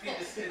the biggest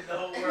penis in the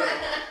whole world.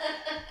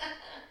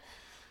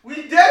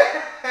 We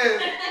dead.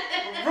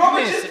 Robert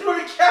Yes. just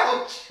threw the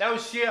couch. That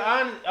was sheer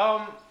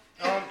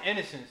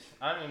innocence.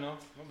 I didn't know.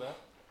 My bad.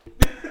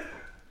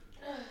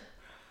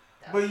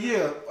 But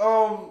yeah,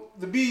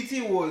 the BET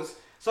Awards.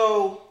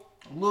 So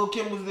Lil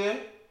Kim was there.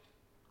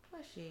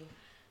 Was she?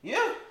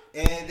 Yeah,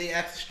 and they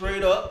asked her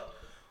straight up,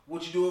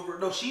 "Would you do a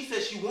verse?" No, she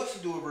said she wants to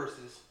do a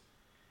versus.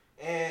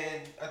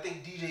 And I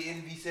think DJ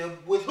Envy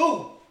said, "With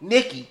who?"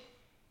 Nicki.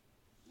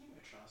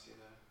 I'm trying to see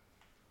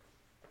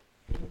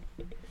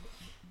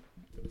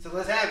that. So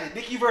let's have it.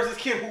 Nicki versus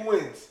Kim. Who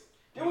wins?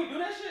 Did we do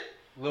that shit?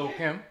 Lil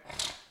Kim.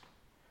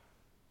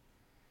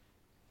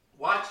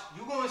 Watch,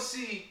 you gonna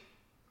see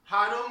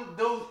how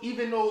those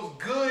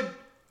good,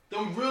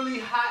 them really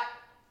hot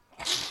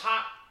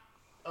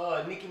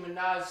Nicki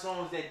Minaj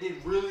songs that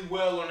did really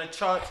well on the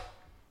charts,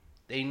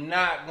 they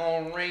not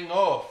gonna ring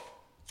off.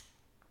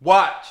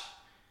 Watch.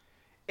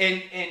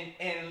 And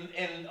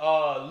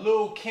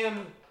Lil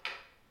Kim,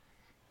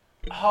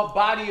 her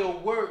body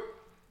of work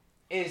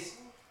it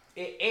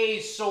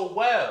aged so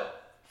well.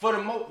 For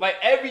the most, like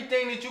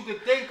everything that you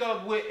could think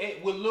of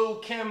with Lil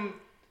Kim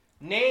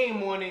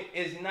name on it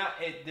is not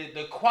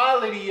the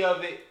quality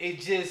of it. It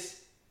just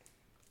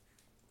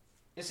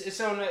it's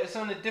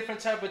on a different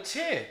type of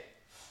tier.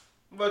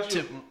 What about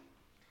you?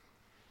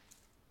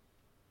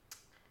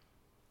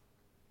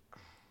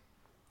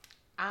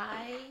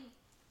 I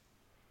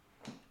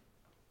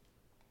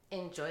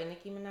enjoy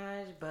Nicki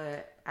Minaj,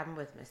 but I'm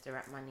with Mr.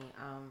 Rap Money.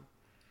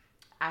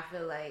 I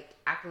feel like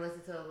I can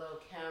listen to a Lil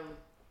Kim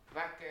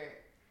record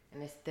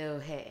and it's still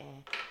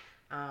hitting.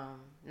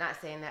 Not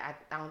saying that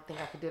I don't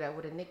think I could do that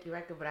with a Nicki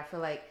record, but I feel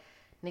like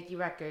Nicki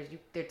records,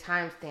 they're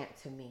time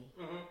stamped to me.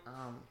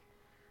 Mm-hmm.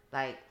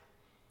 Like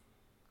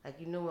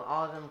you knew when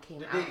all of them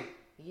came out.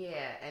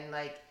 Yeah,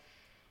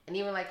 and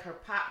even like her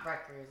pop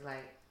records,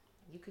 like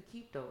you could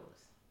keep those.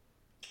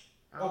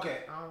 Okay.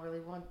 I don't really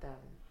want them.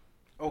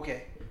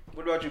 Okay.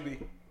 What about you, B?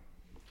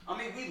 I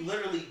mean, we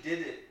literally did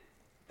it.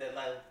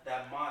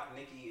 That mock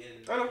Nicki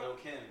and I know. Lil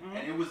Kim,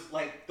 and it was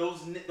like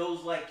those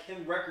like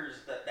Kim records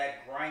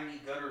that grimy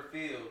gutter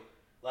feel.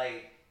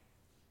 Like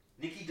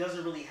Nicki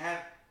doesn't really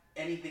have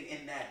anything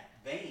in that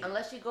vein,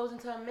 Unless she goes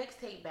into a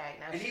mixtape bag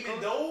now. and she even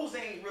goes- those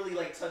ain't really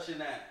like touching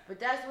that. But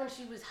that's when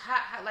she was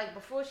hot. Like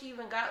before she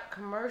even got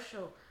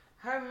commercial,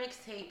 her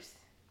mixtapes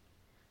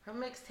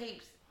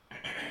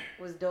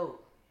was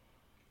dope.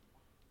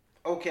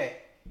 Okay.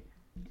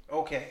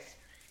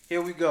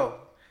 Here we go.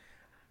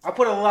 I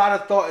put a lot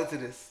of thought into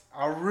this.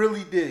 I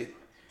really did.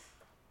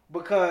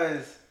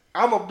 Because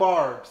I'm a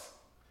Barbs.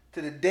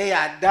 To the day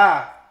I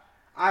die.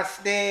 I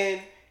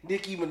stand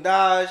Nicki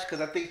Minaj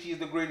because I think she's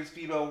the greatest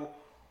female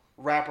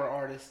rapper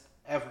artist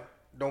ever.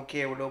 Don't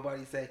care what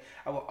nobody say.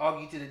 I will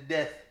argue to the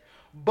death.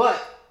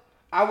 But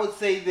I would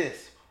say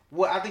this.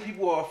 What I think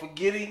people are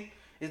forgetting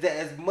is that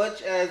as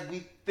much as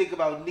we think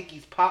about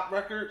Nicki's pop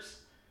records,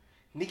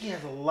 Nicki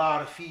has a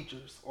lot of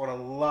features on a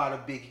lot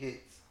of big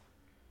hits.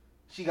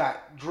 She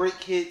got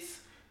Drake hits.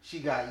 She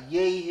got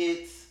Ye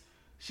hits.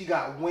 She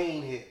got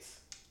Wayne hits.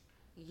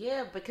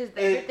 Yeah, because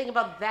they're thinking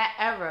about that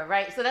era,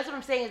 right? So that's what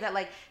I'm saying is that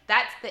like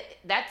that's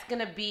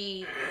gonna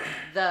be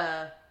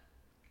the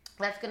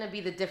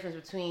difference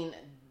between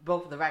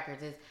both of the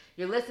records. Is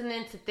you're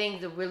listening to things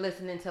that we're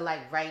listening to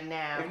like right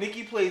now. If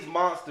Nicki plays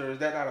Monster, is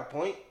that not a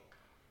point?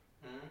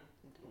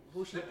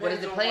 What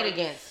is it played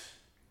against?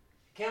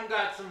 Kim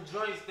got some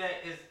joints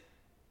that is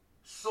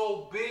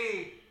so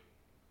big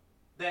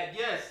that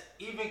yes,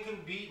 even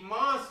can beat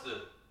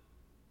Monster.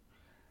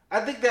 I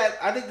think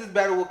this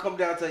battle will come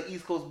down to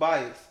East Coast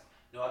bias.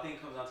 No, I think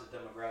it comes down to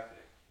demographic.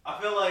 I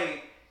feel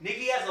like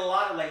Nicki has a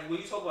lot of like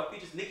when you talk about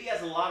features, Nicki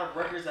has a lot of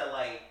records that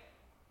like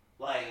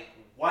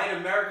white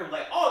America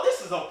like, oh, this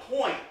is a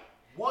point.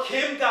 What?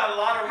 Kim got a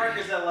lot of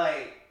records that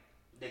like,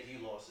 Nicki,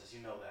 you lost this,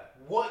 you know that.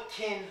 What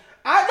can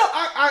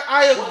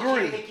I agree. What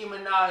can Nicki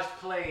Minaj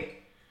play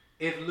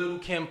if Lil'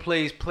 Kim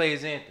plays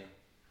Anthem?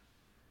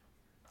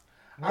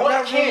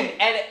 What can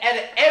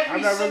every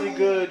I'm not really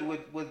good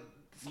with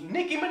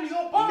Nicki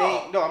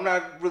Minaj. No, I'm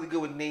not really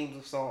good with names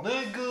of songs.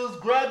 Niggas,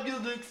 grab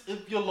your dicks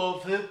if you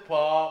love hip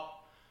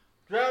hop.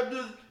 Grab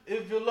this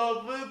if you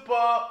love hip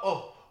hop.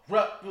 Oh,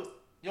 rap. You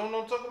don't know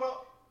what I'm talking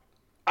about?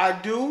 I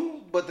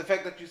do, but the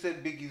fact that you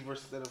said Biggie's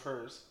verse instead of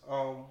hers.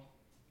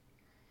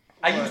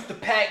 I used to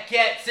pack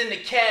cats in the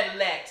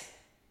Cadillacs.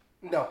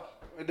 No,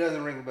 it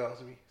doesn't ring a bell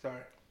to me.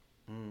 Sorry.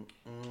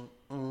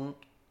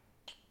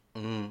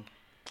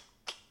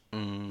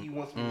 He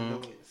wants me to know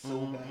it so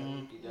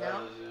bad.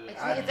 No,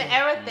 it's an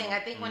era thing. I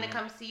think when it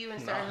comes to you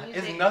and certain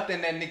music, it's nothing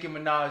that Nicki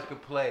Minaj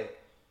could play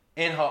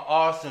in her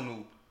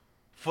arsenal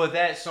for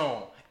that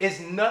song. It's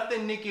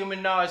nothing Nicki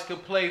Minaj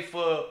could play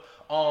for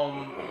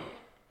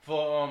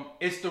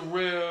It's the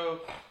Real,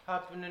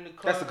 hopping in the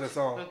club. That's a good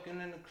song. Looking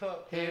in the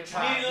club. Need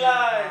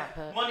life,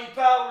 money,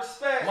 power,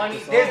 respect.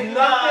 There's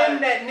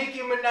nothing that Nicki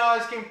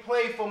Minaj can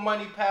play for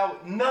Money, Power.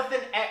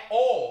 Nothing at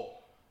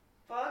all.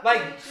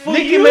 Like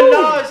Nicki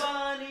Minaj.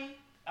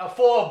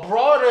 For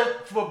broader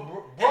than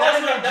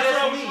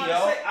just me,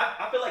 yo.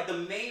 I feel like the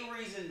main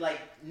reason like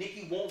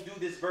Nicki won't do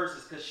this verse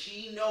is because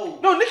she knows.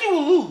 No, Nicki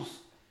will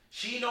lose.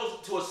 She knows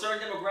to a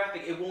certain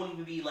demographic it won't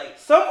even be like.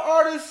 Some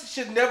artists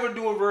should never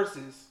do a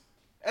verses,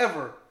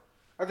 ever.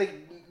 I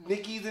think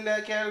Nicki's in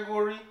that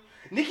category.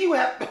 Nicki would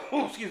have.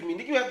 Excuse me.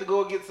 Nicki would have to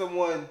go against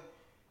someone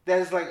that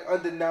is like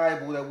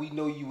undeniable that we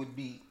know you would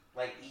beat.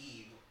 Like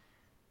Eve.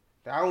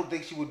 I don't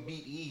think she would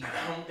beat Eve.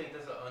 I don't think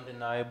that's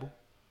undeniable.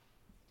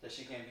 That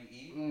she can't be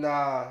Eve?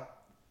 Nah.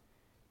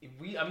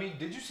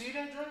 Did you see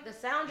that, Drake? the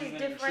sound is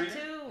different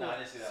too. No, I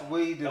didn't see that. It's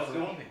way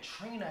different. Even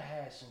Trina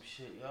had some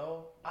shit,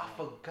 yo. I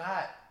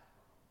forgot.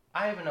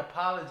 I even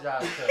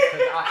apologized to her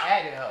because I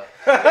added her.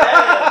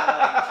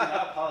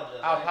 I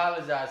apologize. I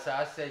apologized to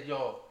her. I said,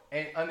 yo,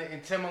 and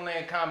in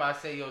Timberland comment, I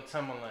said, yo,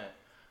 Timberland,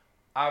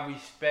 I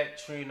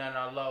respect Trina and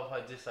I love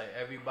her just like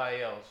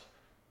everybody else.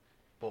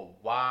 But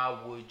why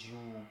would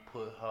you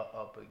put her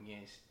up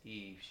against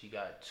Eve? She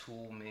got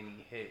too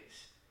many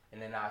hits.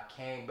 And then I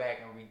came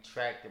back and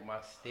retracted my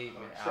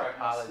statement. I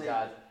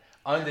apologized.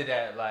 Under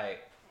that,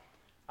 like,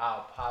 I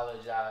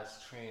apologize,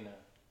 Trina.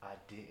 I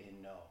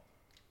didn't know.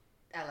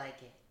 I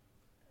like it.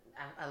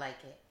 I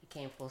like it. You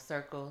came full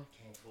circle.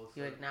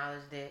 You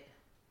acknowledged it.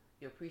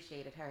 You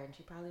appreciated her, and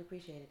she probably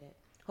appreciated it.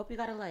 Hope you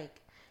got a like.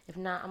 If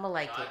not, I'm going to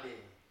like it. I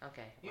didn't.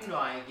 Okay. You know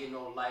I ain't getting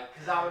no like,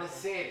 because I would have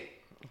said it.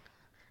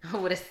 I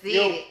would have said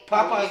it.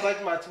 Popeyes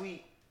liked my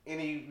tweet, and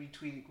he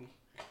retweeted me.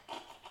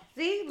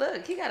 See,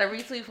 look, he got a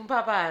retweet from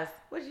Popeyes.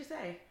 What did you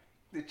say?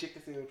 The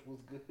chicken sandwich was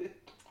good.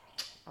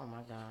 Oh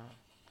my god.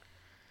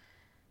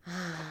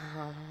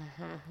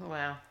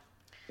 Well,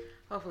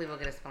 hopefully we'll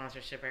get a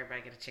sponsorship.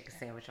 Everybody get a chicken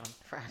sandwich on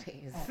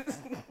Fridays.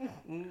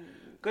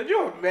 Could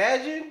you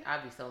imagine?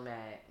 I'd be so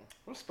mad.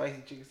 Them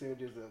spicy chicken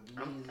sandwiches are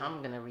amazing.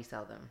 I'm gonna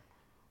resell them.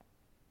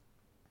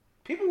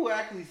 People will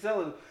actually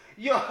sell it.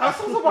 Yo, I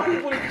saw somebody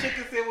put a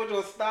chicken sandwich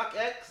on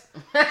StockX.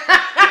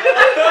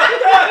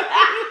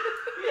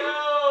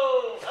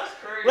 Yo, that's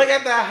crazy. Like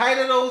at the height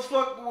of those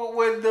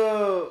when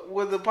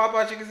the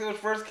Popeye chicken sandwich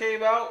first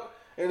came out,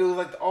 and it was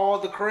like all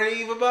the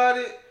crave about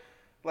it.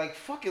 Like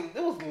fucking,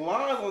 there was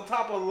lines on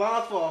top of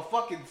lines for a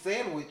fucking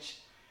sandwich.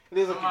 And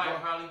there's Somebody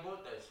probably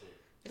bought that shit.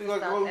 It's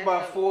like going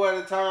by 4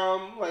 at a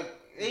time. Like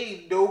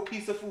ain't no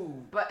piece of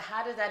food. But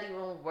how does that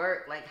even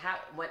work? Like how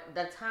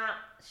the time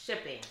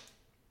shipping,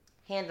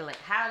 handling?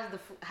 How is it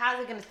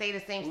gonna stay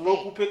the same state?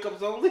 Local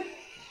pickups only.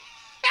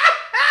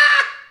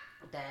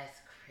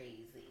 That's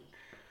crazy.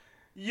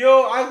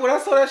 Yo, when I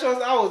saw that show,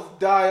 I was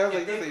dying. I was if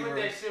like, they this ain't put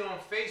real. that shit on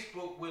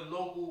Facebook with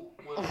local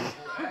ads.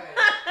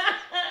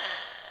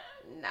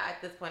 Nah,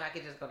 at this point, I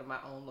could just go to my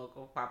own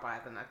local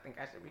Popeyes, and I think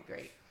I should be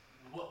great.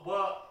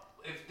 Well,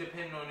 if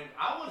depending on it,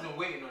 I wasn't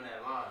waiting on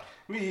that line.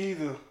 Me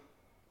either.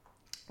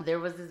 There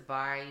was this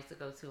bar I used to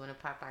go to in a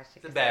Popeyes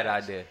chicken. It's a bad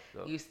sandwich. idea.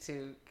 So. Used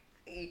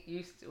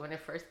to when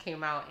it first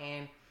came out,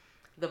 and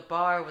the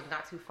bar was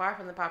not too far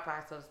from the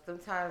Popeyes, so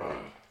sometimes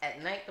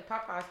at night the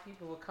Popeyes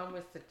people would come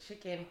with some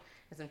chicken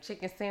and some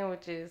chicken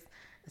sandwiches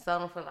and sell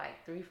them for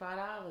like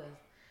 $3-5.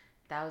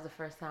 That was the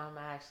first time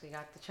I actually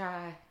got to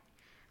try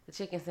the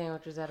chicken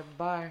sandwiches at a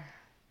bar.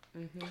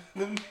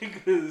 Them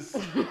niggas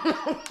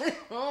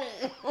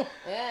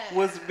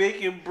was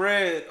making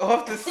bread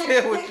off the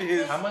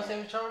sandwiches. How much they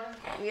were charging?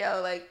 Yo,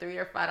 like $3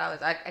 or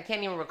 $5. I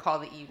can't even recall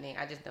the evening.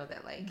 I just know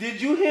that like.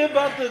 Did you hear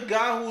about the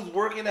guy who's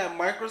working at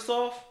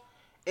Microsoft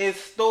and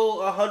stole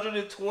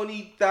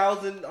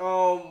 120,000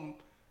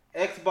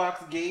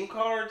 Xbox game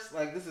cards?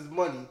 Like, this is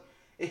money.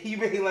 And he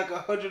made like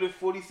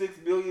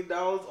 $146 million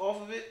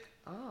off of it.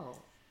 Oh.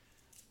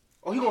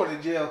 Oh, he going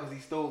to jail because he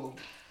stole them.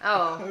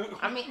 Oh,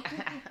 I mean,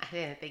 I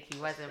didn't think he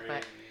wasn't,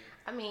 but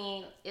I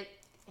mean, it.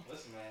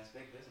 Listen, man, it's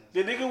big business.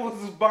 The nigga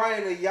was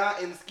buying a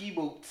yacht and ski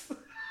boats.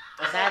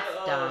 That's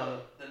dumb.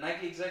 The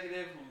Nike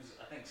executive, who's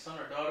I think son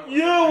or daughter.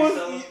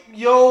 Was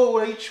yo,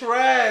 they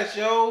trash,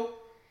 yo.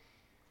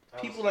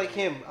 People like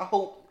him. I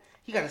hope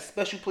he got a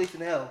special place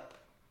in hell.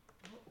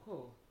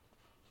 Who?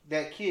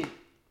 That kid.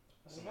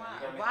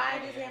 Why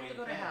does he have to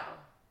go to hell?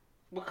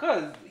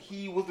 Because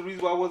he was the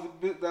reason why I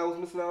was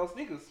missing out on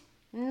sneakers.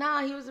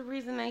 Nah, he was the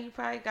reason that he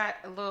probably got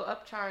a little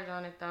upcharge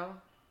on it though.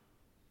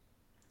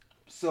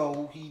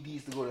 So he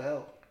needs to go to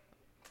hell.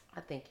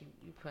 I think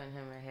you putting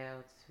him in hell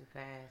too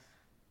fast.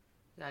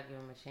 You gotta give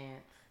him a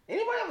chance.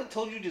 Anybody ever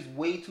told you just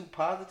way too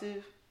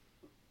positive?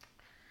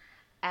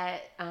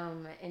 At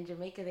in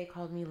Jamaica they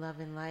called me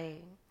Love and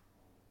Light.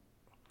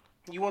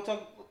 You want to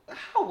talk?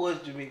 How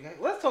was Jamaica?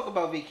 Let's talk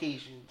about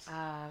vacations.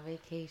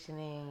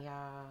 Vacationing,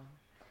 y'all.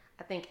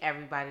 I think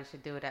everybody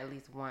should do it at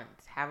least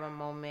once. Have a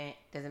moment.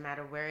 Doesn't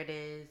matter where it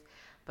is,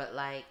 but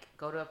like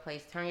go to a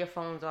place, turn your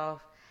phones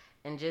off,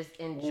 and just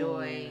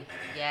enjoy. Ooh.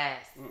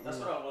 Yes. That's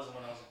what I was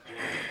when I was in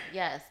Korea.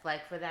 Yes,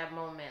 like for that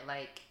moment,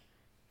 like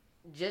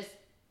just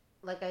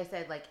like I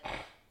said, like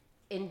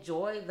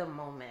enjoy the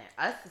moment.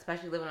 Us,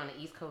 especially living on the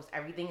East Coast,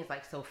 everything is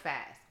like so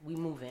fast. We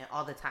move in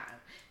all the time.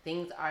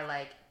 Things are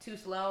like too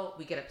slow.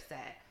 We get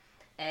upset.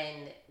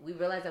 And we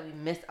realized that we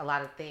missed a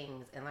lot of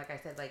things. And like I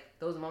said, like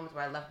those moments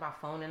where I left my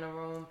phone in a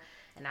room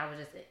and I was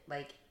just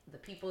like the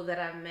people that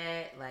I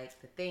met, like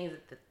the things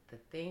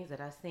that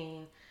I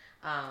seen.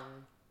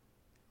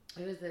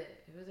 It was a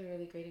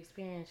really great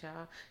experience,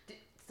 y'all.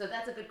 So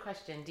that's a good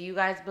question. Do you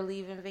guys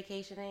believe in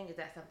vacationing? Is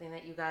that something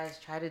that you guys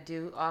try to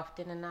do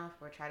often enough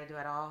or try to do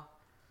at all?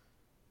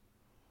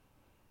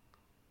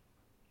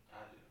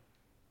 I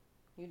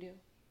do. You do?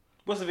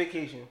 What's a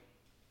vacation?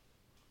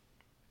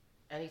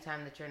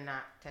 Anytime that you're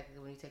not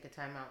technically, when you take a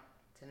time out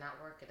to not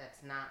work,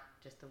 that's not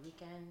just a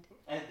weekend.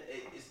 And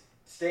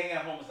staying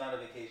at home is not a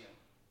vacation.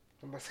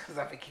 Because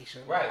I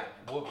vacation. Right.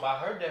 Well, by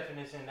her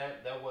definition,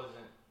 that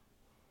wasn't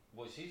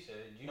what she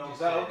said. You No,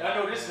 just I said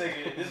know this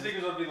nigga. This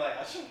nigga's gonna be like,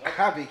 I shouldn't.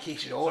 I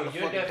vacation all So the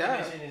your fucking time.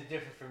 definition is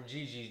different from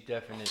Gigi's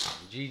definition.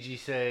 Gigi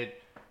said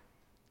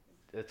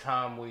the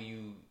time where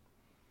you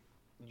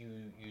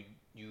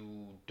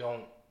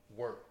don't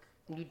work.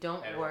 You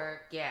don't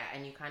work, yeah,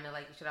 and you kind of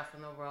like shut off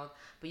from the world,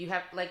 but you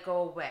have to like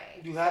go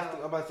away. You have to.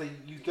 I'm about to say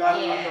you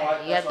got.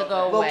 Yeah, you have to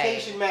go away.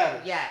 Location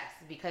matters. Yes,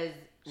 because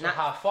So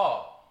how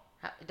far?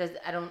 It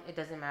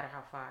doesn't matter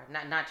how far.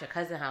 Not your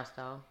cousin's house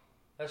though.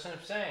 That's what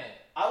I'm saying.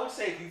 I would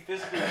say if you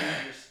physically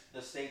leave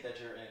the state that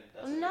you're in.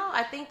 That's No,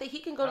 I think that he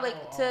can go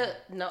to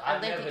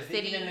Atlantic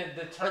City. Even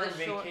the term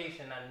short...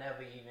 vacation, I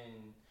never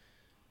even,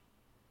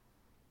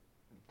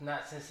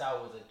 not since I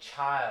was a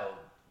child,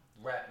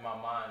 wrapped my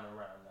mind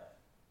around that.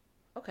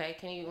 Okay,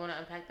 can you want to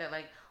unpack that?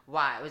 Like,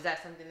 why? Was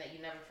that something that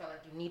you never felt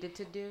like you needed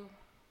to do?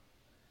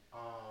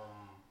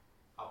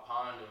 I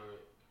ponder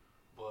it,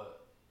 but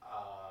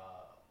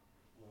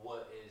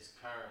what is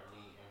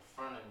currently in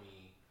front of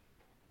me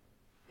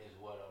is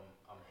what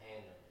I'm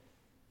handling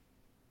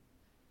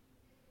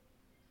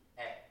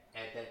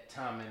at that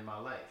time in my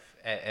life.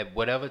 At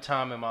whatever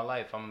time in my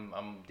life,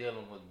 I'm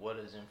dealing with what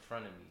is in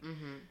front of me.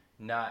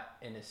 Mm-hmm. Not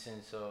in the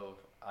sense of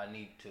I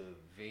need to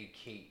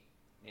vacate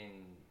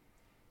and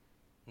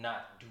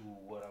not do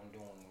what I'm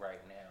doing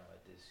right now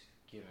at this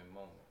given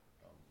moment.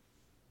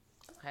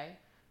 Okay.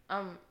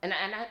 And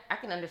I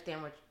can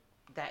understand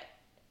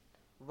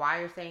why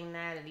you're saying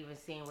that, and even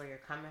seeing where you're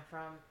coming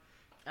from.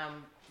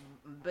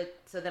 But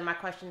so then my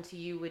question to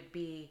you would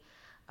be,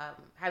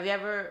 have you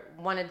ever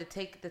wanted to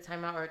take the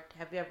time out, or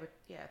have you ever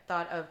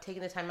thought of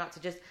taking the time out to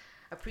just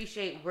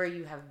appreciate where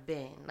you have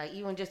been, like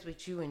even just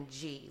with you and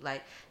G,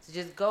 like to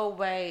just go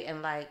away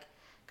and like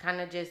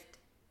kind of just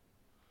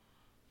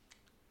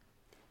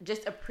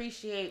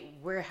appreciate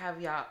where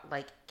have y'all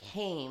like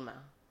came,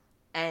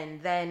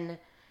 and then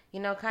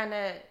kind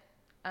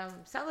of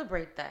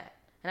celebrate that,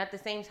 and at the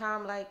same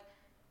time like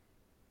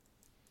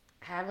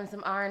having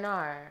some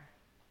R&R.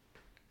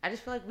 I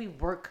just feel like we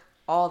work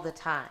all the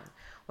time,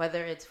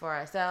 whether it's for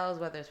ourselves,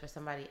 whether it's for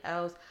somebody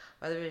else,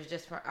 whether it's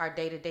just for our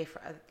day-to-day,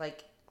 for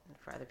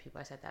other people.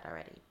 I said that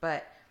already,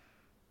 but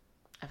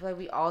I feel like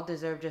we all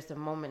deserve just a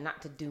moment not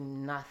to do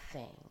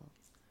nothing,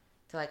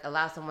 to like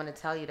allow someone to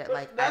tell you that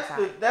like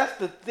that's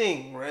the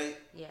thing, right?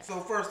 Yeah. So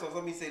first off,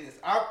 let me say this: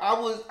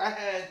 I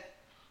had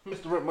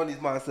Mr. Rent Money's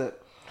mindset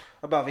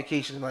about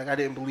vacation. Like I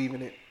didn't believe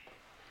in it.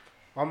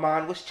 My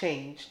mind was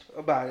changed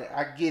about it.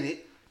 I get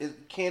it.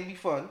 It can be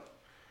fun.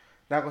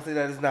 Not gonna say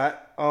that it's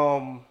not.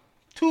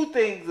 Two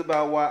things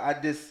about why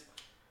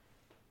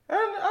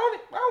I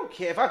don't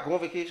care if I go on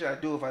vacation. I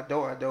do. If I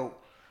don't, I don't.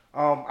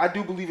 I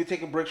do believe in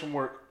taking breaks from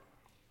work.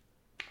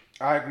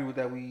 I agree with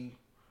that.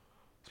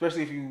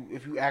 Especially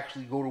if you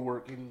actually go to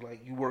work and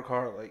like you work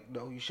hard. Like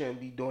no, you shouldn't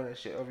be doing that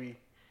shit every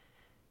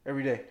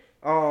day.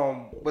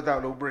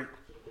 Without no break.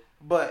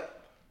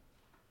 But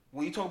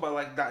when you talk about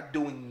like not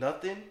doing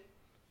nothing,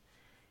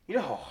 you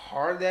know how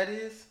hard that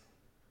is.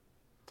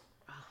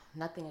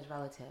 Nothing is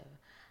relative.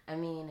 I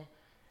mean,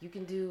 you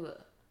can do.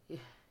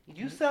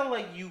 You sound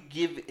like you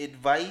give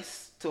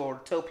advice to or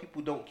tell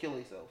people don't kill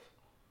themselves.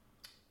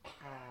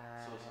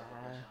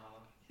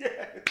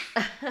 Yes.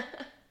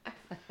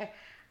 I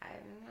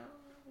don't know.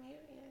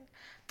 Maybe.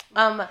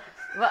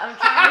 What I'm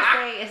trying to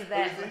say is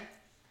that.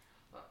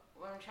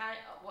 What I'm trying.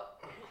 What.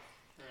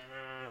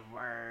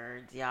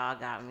 Words, y'all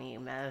got me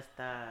messed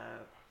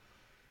up.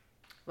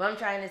 What I'm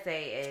trying to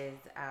say is,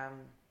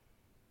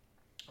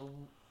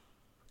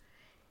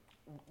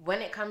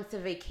 when it comes to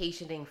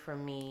vacationing for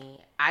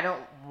me, I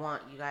don't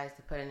want you guys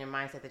to put in your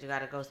mindset that you got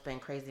to go spend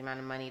crazy amount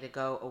of money to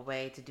go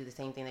away to do the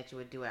same thing that you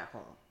would do at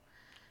home.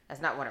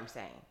 That's not what I'm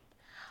saying.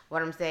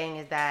 What I'm saying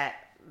is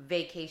that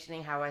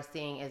vacationing, how I'm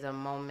seeing, is a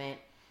moment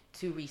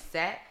to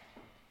reset,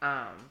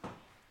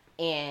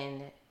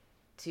 and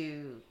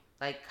to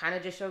like kind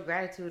of just show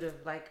gratitude of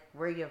like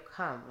where you've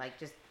come. Like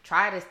just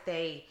try to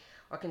stay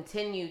or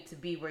continue to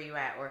be where you're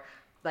at, or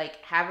like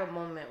have a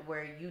moment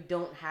where you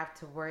don't have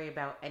to worry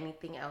about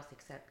anything else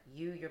except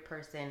you, your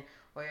person,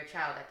 or your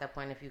child at that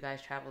point if you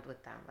guys traveled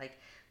with them. Like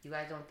you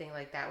guys don't think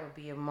like that would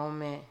be a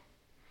moment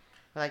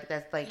like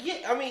that's like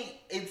yeah, I mean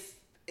it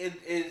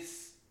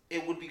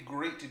would be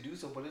great to do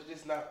so, but it's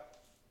just not.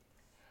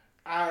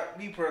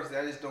 Me personally,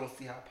 I just don't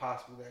see how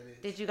possible that is.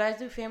 Did you guys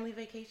do family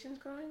vacations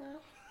growing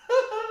up?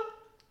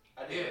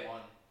 I did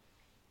one.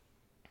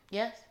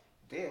 Yes.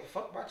 Damn,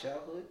 fuck my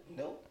childhood.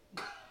 Nope.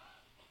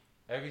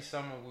 Every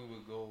summer we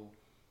would go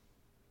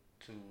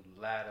to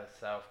Latta,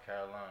 South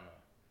Carolina.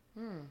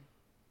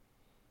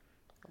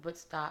 But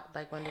stop.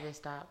 Like when did it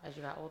stop? As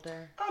you got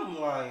older? I'm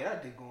lying. I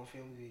did go on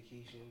family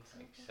vacations.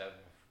 Like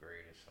 7th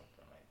grade or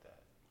something like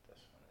that.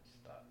 That's when it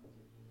stopped.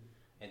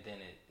 And then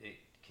it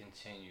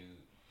continued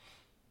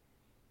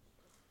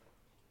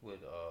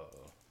with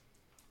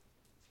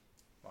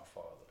my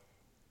father.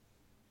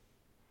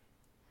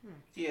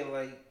 Yeah,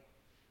 like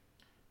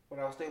when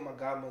I was staying with my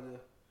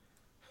godmother,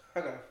 I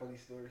got a funny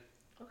story.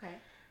 Okay.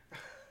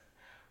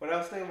 When I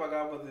was staying with my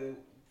godmother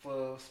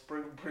for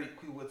spring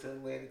break, we went to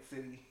Atlantic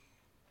City,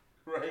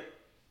 right?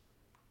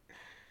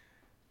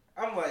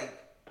 I'm like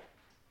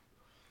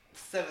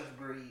 7th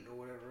grade or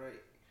whatever,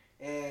 right?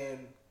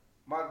 And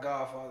my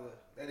godfather,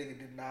 that nigga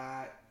did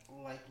not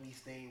like me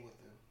staying with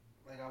him.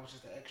 Like I was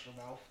just an extra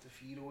mouth to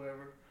feed or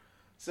whatever.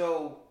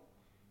 So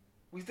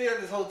we stayed at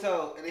this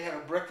hotel and they had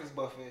a breakfast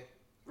buffet.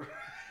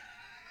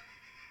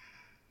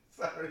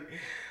 Sorry.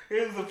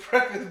 It was a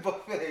breakfast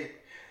buffet.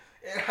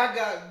 And I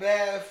got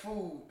bad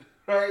food,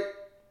 right?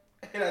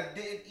 And I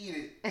didn't eat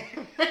it.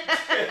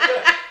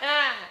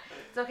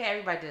 It's okay,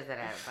 everybody does that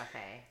at a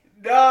buffet.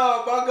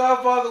 Nah, my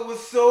godfather was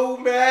so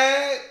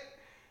mad.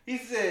 He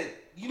said,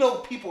 you know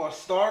people are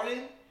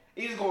starving.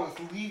 He's going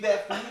to leave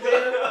that food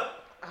there.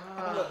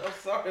 I'm like, I'm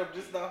sorry, I'm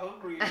just not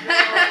hungry. What's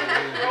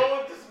wrong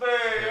with this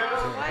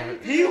man?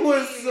 He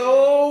was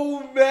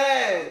so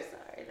mad. I'm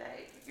sorry that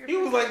He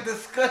was like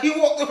disgusted. He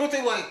walked over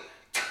to like,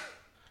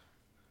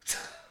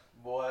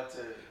 Boy, I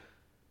tell you.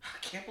 I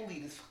can't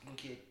believe this fucking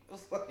kid. I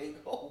was like,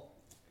 oh,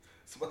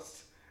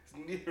 it's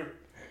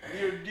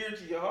near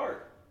to your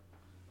heart.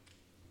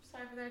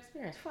 Sorry for that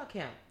experience. Fuck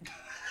him.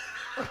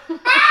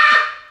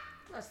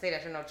 Don't say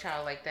that to no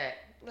child like that.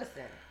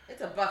 Listen,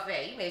 it's a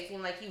buffet. You may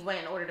seem like he went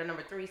and ordered a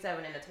number 3,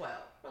 7, and a 12.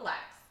 Relax.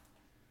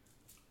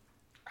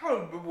 I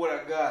don't remember what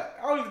I got.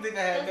 I don't even think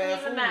I had bad food.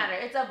 Doesn't even matter.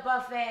 It's a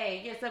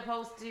buffet. You're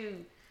supposed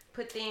to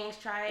put things,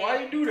 try it.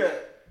 Why you do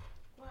that?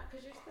 Why?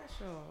 Because you're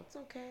special. It's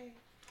okay.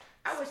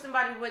 I wish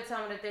somebody would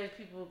tell me that there's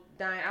people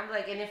dying. I'm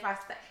like, and if I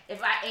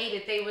ate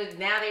it, they would.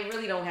 Now they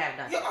really don't have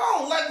nothing. Yo, I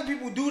don't like when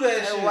people do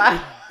that shit. Why?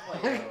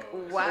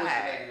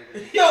 Why?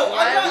 Yo,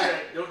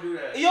 Don't do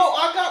that. Yo,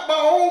 I got my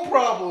own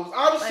problems.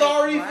 I'm Like,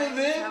 sorry why for you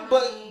them, telling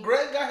but me?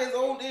 Greg got his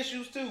own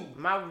issues too.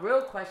 My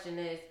real question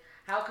is,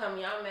 how come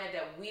y'all mad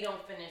that we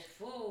don't finish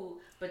food,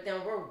 but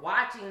then we're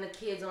watching the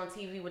kids on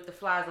TV with the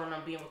flies on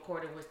them being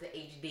recorded with the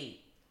HD?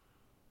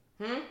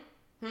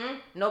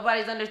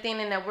 Nobody's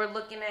understanding that we're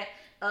looking at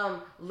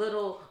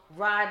little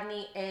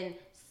Rodney and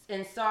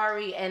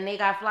Sorry, and they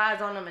got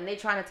flies on them, and they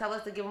trying to tell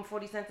us to give them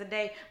 40 cents a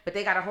day, but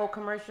they got a whole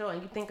commercial,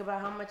 and you think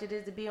about how much it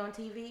is to be on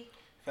TV?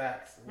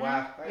 Facts.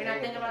 Wow. You're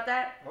not thinking about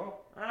that? No.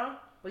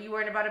 Were you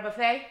worried about a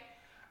buffet?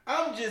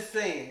 I'm just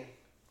saying.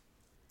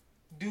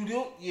 Do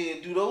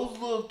those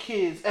little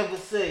kids ever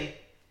say,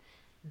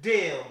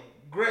 "Damn,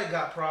 Greg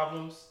got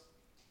problems.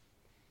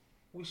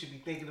 We should be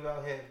thinking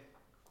about him"?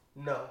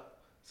 No.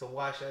 So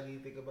why should I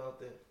need to think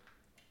about them?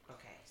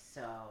 Okay,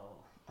 so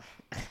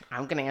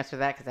I'm gonna answer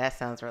that because that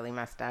sounds really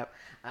messed up.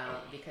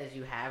 Because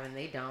you have and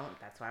they don't.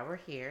 That's why we're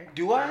here.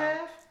 Do I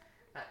have?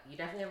 You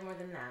definitely have more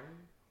than them.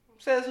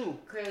 Says who?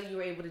 Clearly, you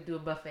were able to do a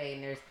buffet,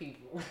 and there's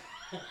people.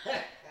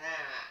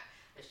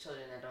 There's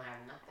children that don't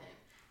have nothing.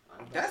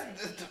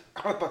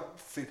 I was about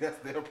to say that's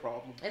their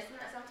problem. It's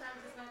not.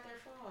 Sometimes it's not their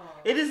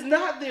fault. It is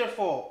not their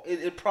fault.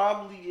 It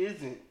probably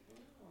isn't.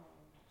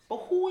 But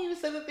who even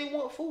said that they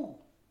want food?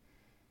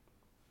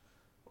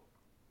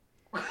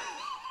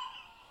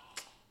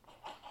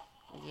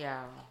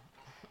 Yeah.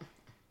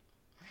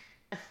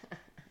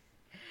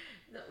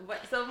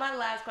 So my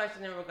last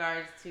question in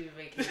regards to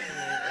vacation is,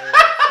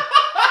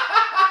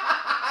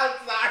 I'm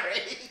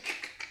sorry.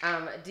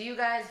 Do you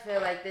guys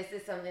feel like this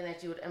is something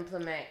that you would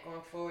implement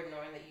going forward,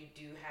 knowing that you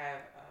do have,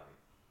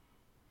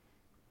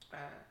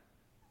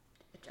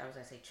 I was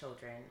gonna say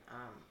children.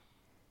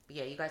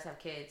 Yeah, you guys have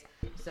kids.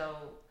 So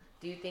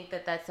do you think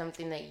that that's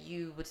something that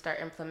you would start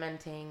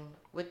implementing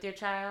with your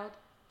child,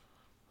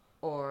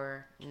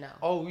 or no?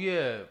 Oh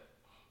yeah,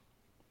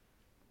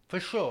 for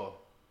sure.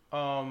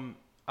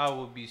 I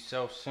would be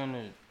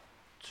self-centered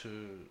to,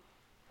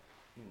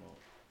 you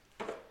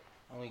know,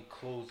 only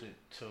close it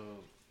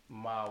to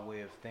my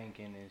way of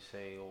thinking and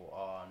say, oh,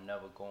 I'll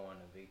never go on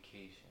a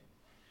vacation.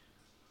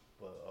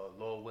 But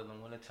Lord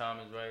willing, when the time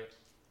is right,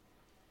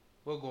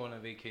 we'll go on a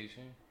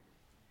vacation.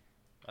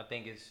 I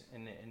think it's,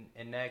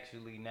 and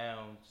actually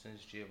now,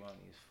 since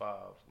Giovanni is 5,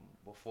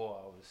 before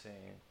I was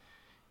saying,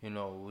 you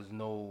know, it was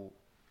no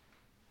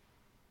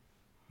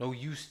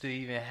use to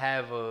even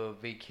have a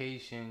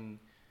vacation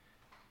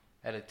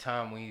at a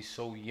time when he's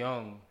so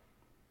young.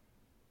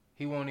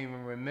 He won't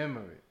even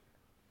remember it.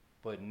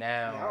 But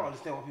now... Yeah, I don't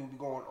understand why people be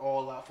going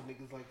all out for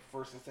niggas like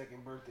first and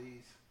second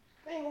birthdays.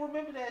 They ain't gonna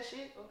remember that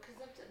shit. Well,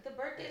 because the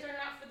birthdays are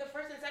not for the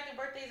first and second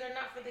birthdays are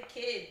not for the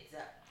kids.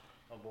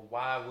 Oh, but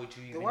why would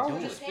you even why do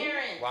would you it?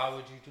 Parents. Why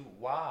would you do?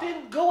 Why?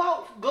 Then go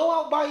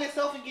out by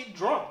yourself and get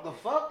drunk. The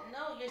fuck?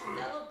 No, you're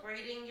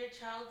celebrating your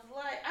child's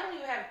life. I don't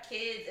even have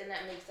kids, and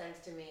that makes sense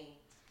to me.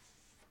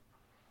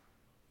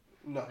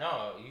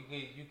 No,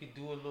 you could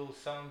do a little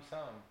something.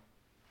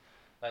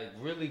 Like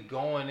really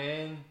going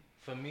in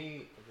for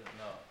me,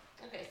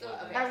 no. Okay, so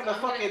having a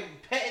fucking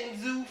petting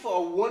zoo for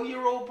a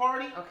 1-year-old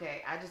party.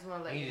 Okay, I just want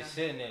to let you know. He's just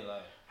sitting there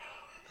like.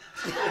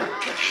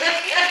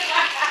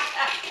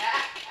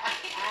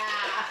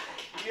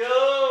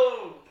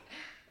 Yo,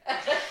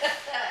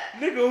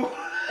 nigga.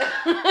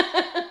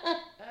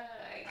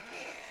 I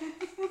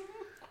can't.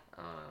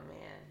 Oh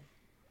man.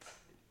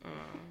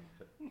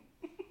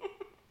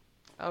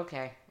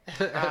 Okay.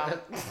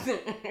 Nigga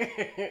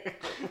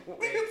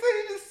say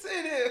he just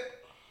sit there.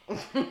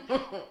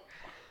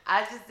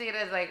 I just see it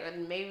as like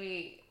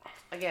maybe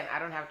again I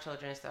don't have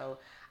children, so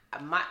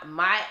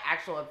my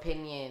actual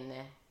opinion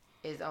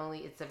it's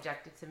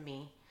subjective to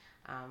me.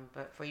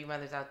 But for you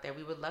mothers out there,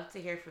 we would love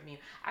to hear from you.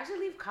 Actually,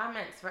 leave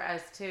comments for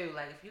us too.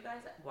 Like if you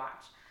guys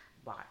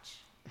watch,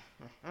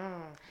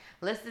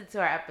 listen to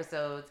our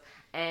episodes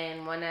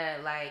and want to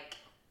like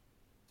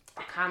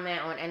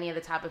comment on any of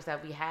the topics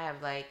that we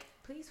have, like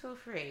please feel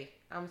free.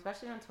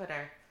 Especially on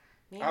Twitter.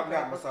 I'm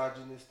not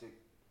misogynistic.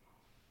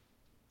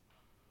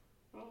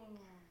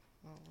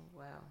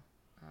 Well,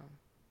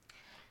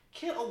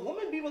 can a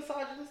woman be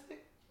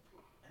misogynistic?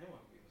 Anyone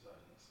can be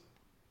misogynistic.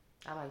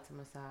 I like to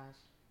massage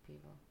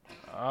people.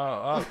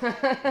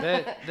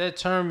 That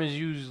term is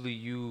usually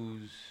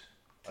used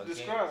to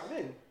describe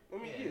men.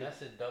 Let me hear.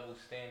 That's a double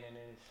standard in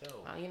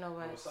itself. Oh, you know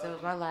what? So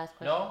my last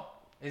question. No,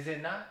 is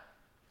it not?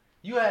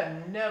 You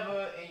have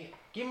never.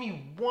 Give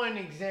me one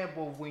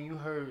example of when you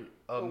heard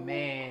a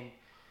man.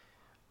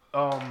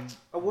 A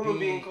woman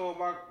being called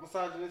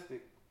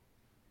misogynistic.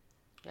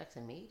 That's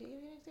to me. Do you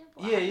give an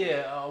example?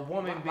 Yeah. A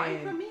woman Why being.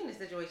 you put me in this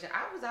situation?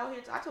 I was out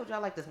here. I told you I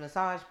like this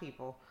massage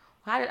people.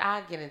 How did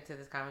I get into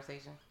this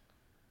conversation?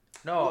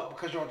 No, Well,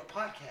 because you're on the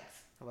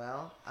podcast.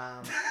 Well,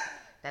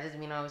 that doesn't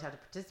mean I always have to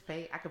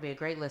participate. I could be a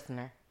great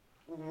listener.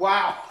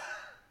 Wow.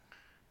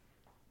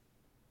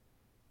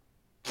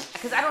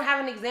 Because I don't have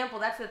an example.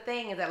 That's the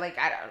thing. Is that like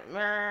I don't.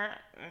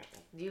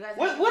 Do you guys?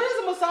 What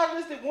is a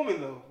misogynistic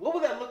woman though? What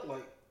would that look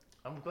like?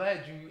 I'm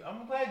glad you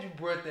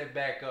brought that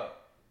back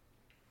up.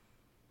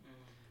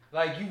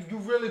 Like you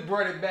really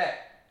brought it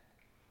back.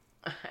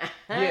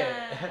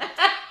 Yeah.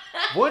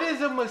 What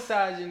is a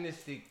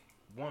misogynistic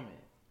woman?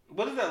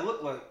 What does that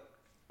look like?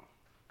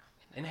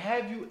 And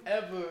have you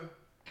ever?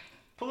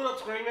 Pull it up,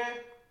 Screen Man.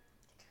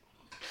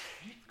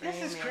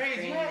 This is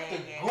crazy. You have to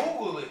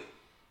Google it.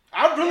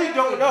 I really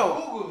don't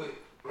know. Google it.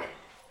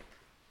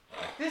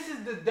 This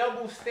is the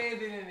double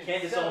standard in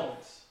Candace itself.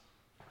 Owens.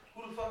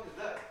 Who the fuck is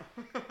that?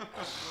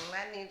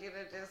 I need you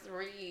to just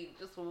read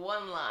just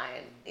one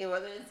line,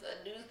 whether it's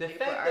a newspaper. The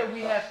fact that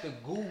we have to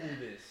Google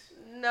this.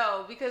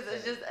 No, because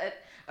it's just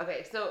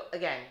okay. So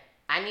again,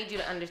 I need you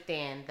to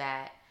understand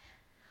that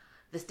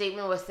the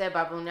statement was said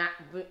by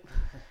Bunyasi.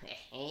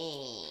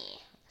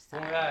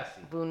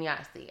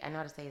 I know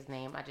how to say his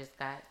name. I just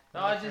got.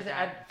 No,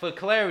 for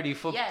clarity,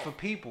 for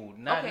people,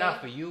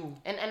 not for you.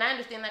 And I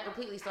understand that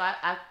completely. So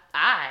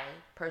I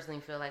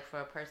personally feel like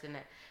for a person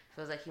that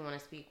feels like he want to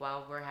speak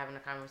while we're having a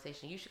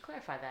conversation, you should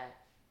clarify that.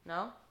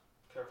 No?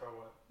 Clarify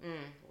what?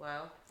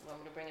 Well, you want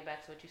me to bring it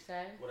back to what you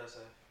said? What'd I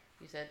say?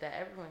 You said that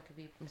everyone could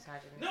be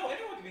misogynist. No,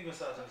 anyone can be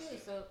misogynistic. Okay,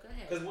 so go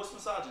ahead. Because what's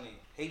misogyny?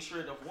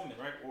 Hatred of women,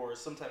 right? Or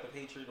some type of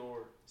hatred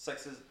or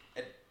sexism,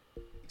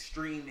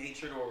 extreme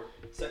hatred or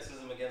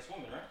sexism against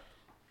women, right?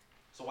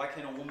 So why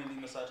can't a woman be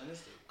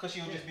misogynistic? Because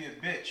she'll just be a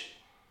bitch.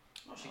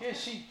 No,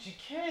 She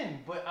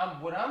can, but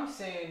what I'm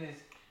saying is,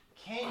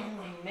 can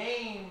you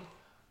name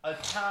a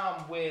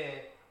time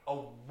where a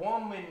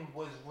woman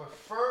was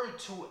referred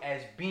to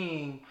as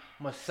being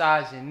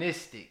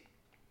misogynistic?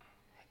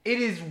 It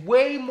is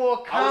way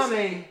more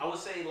common. I would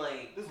say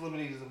like This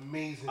lemonade is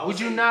amazing. Would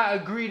you not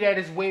agree that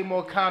it's way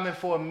more common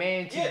for a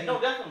man to yeah, be?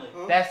 no, definitely.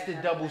 That's the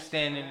double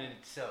standard in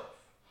itself.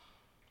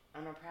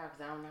 I'm not proud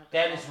because I don't know.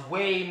 That is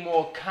way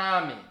more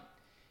common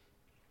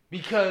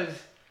because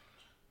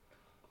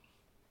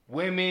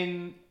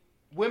women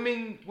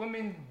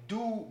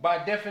do by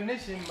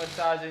definition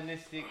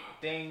misogynistic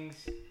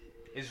things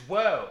as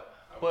well,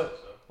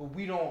 but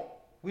we don't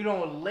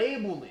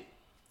label it,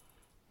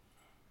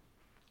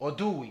 or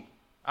do we?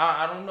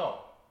 I don't know.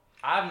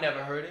 I've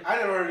never heard it. I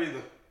never heard it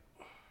either.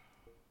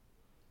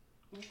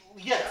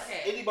 Yes,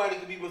 Okay. anybody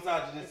can be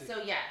misogynistic.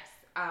 So yes,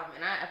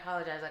 and I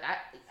apologize. Like I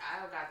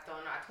got thrown.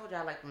 I told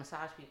y'all I like to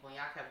massage people, and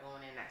y'all kept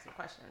going in and asking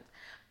questions.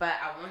 But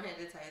I wanted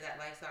to tell you that,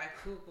 like, so I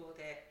googled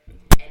it,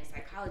 and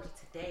Psychology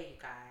Today, you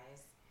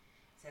guys,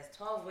 says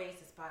 12 ways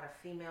to spot a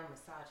female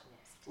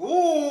misogynist.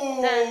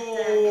 Ooh! Dun,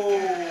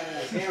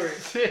 Hear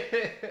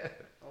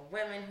it.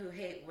 Women who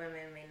hate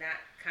women may not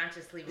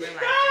consciously realize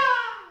it,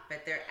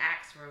 but their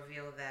acts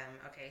reveal them.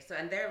 Okay, so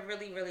and they're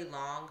really, really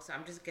long. So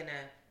I'm just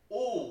gonna.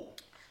 Ooh.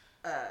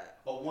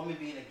 A woman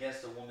being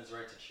against a woman's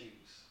right to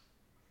choose.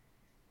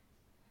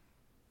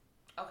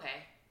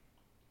 Okay.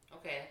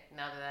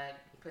 Now that I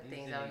put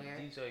things out here.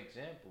 These are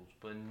examples,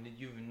 but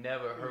you've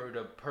never heard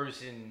a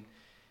person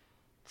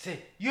say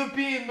you're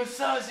being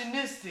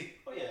misogynistic.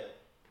 Oh yeah.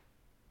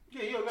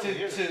 Yeah, you'll never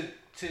hear it.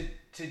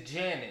 To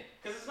Janet.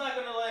 Because it's not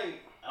gonna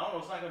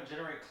it's not gonna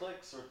generate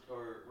clicks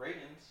or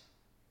ratings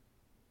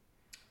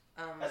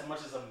as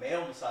much as a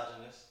male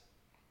misogynist.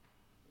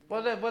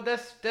 Well,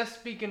 that's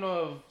speaking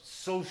of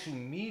social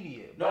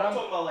media. No, I'm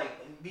talking about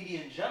like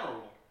media in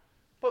general.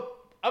 But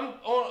I'm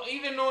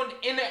on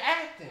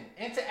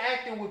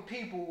interacting with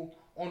people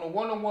on a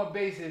one-on-one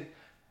basis.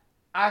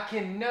 I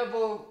can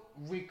never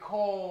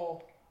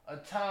recall a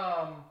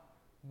time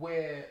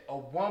where a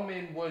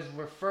woman was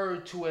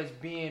referred to as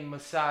being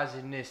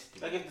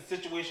misogynistic. Like if the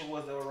situation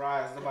was to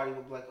arise, somebody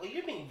would be like, "Oh,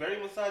 you're being very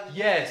misogynistic."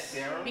 Yes,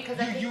 Sarah. Because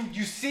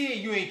you see it,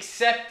 you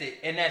accept it,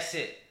 and that's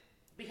it.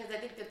 Because I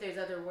think that there's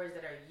other words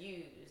that are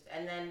used,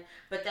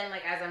 but then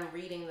like as I'm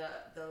reading the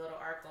little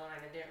article, and I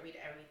didn't read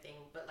everything,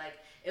 but like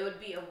it would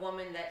be a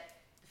woman that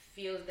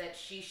feels that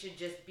she should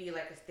just be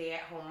like a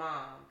stay-at-home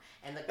mom,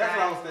 and the That's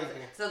guy. what I was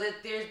thinking. So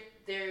that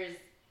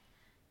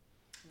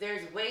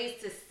there's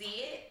ways to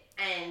see it,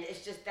 and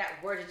it's just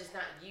that word is just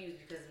not used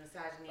because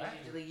misogyny is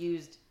usually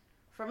used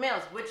for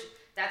males, which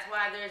that's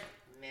why there's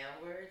male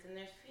words and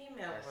there's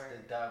female words.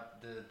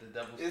 The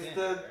double It's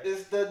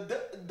standard.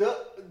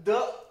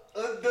 the.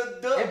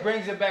 It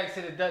brings it back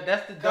to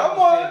that's the Come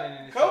double on,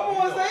 standard in come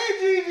itself. on, say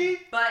it,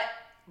 Gigi.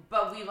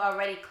 But we've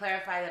already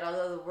clarified that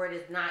although the word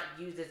is not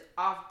used as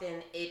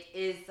often, it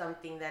is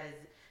something that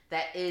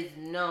is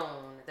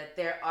known that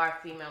there are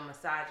female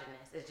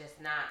misogynists. It's just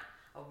not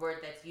a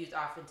word that's used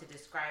often to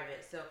describe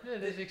it. So Yeah,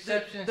 there's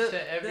exceptions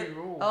to every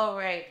rule. Oh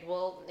right,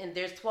 well, and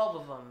there's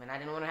 12 of them, and I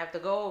didn't want to have to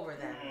go over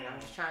them. And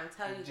I'm just trying to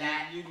tell you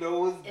that You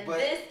know it's in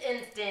this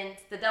instance,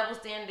 the double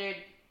standard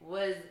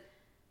was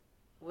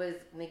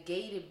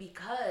negated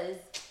because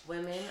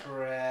women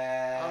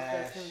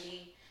also can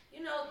be.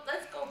 You know,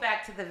 let's go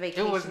back to the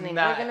vacationing.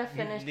 not We're gonna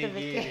finish negated.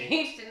 the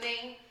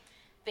vacationing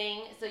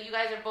thing. So you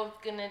guys are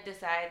both gonna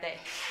decide that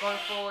going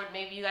forward,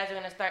 maybe you guys are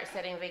gonna start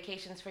setting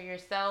vacations for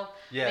yourself.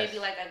 Yes. Maybe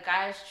like a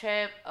guy's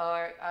trip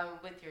or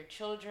with your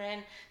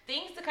children.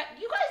 Things to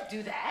you guys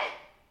do that.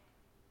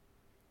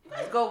 You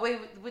guys go away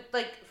with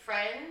like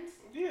friends.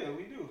 Yeah,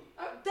 we do.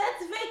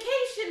 That's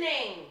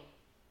vacationing.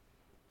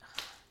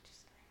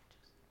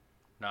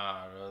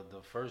 Nah,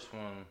 the first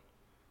one.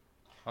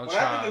 I'm When I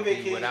trying think of to be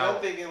vacation, without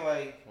I'm thinking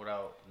like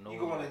no. you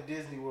going to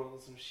Disney World or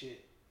some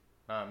shit.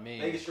 Not me.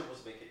 Vegas trip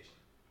was a vacation.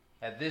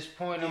 At this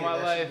point Yeah, in my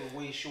that life, shit was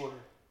way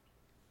shorter.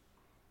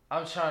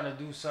 I'm trying to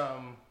do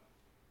something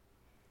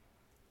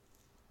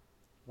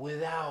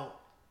without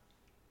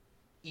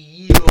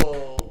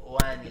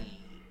Ioani.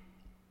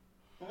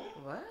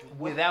 What?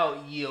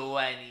 Without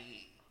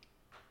Ioani.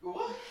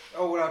 What?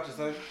 Oh, without your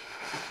son.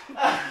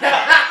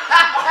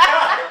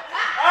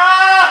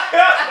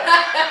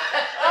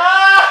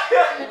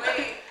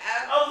 Wait,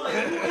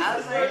 I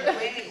was like,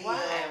 wait, why?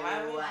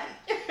 Why?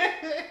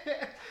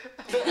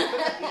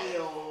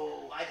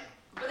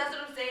 But that's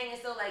what I'm saying.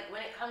 And so, like,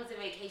 when it comes to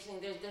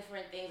vacationing, there's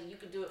different things. You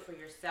could do it for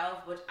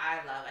yourself, which I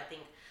love. I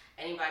think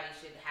anybody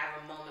should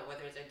have a moment,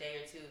 whether it's a day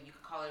or two. You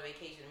could call it a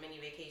vacation, mini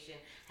vacation.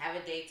 Have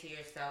a day to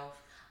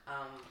yourself.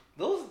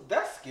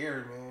 That's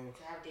scary, man.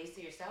 To have days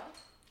to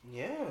yourself.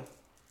 Yeah.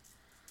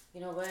 You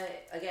know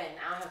what? Again,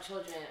 I don't have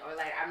children, or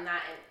like I'm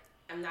not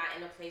I'm not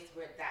in a place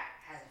where that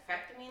has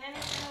affected me in any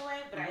kind of way,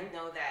 but I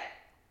know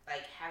that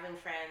like having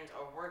friends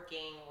or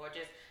working or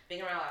just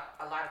being around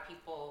a lot of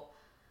people,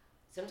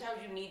 sometimes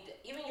you need,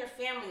 even your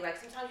family, like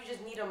sometimes you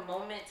just need a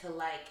moment to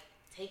like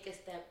take a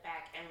step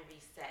back and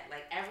reset.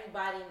 Like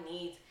everybody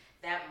needs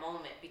that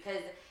moment,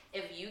 because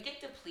if you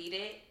get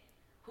depleted,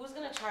 who's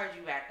gonna charge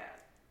you back up?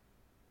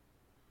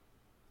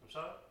 I'm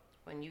sorry?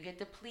 When you get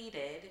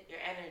depleted, your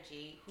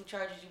energy, who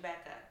charges you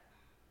back up?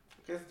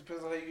 I guess it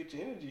depends on how you get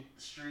your energy.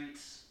 The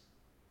streets.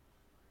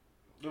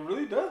 It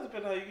really does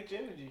depend on how you get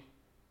your energy.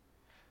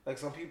 Like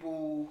some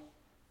people,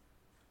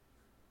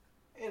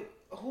 and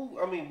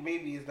I mean,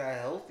 maybe it's not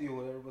healthy or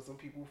whatever, but some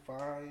people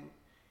find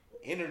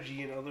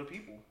energy in other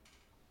people.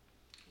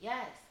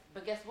 Yes,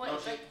 but guess what? No,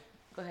 It's like,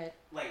 go ahead.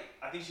 Like,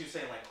 I think she was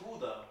saying, like, who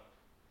though?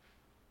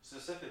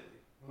 Specifically.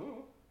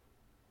 Mm.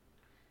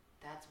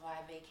 That's why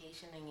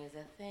vacationing is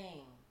a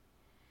thing.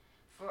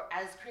 For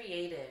as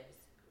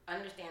creatives,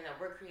 understand that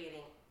we're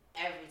creating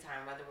every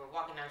time, whether we're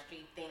walking down the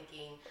street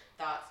thinking,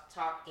 thoughts,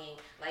 talking,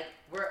 like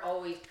we're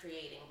always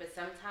creating. But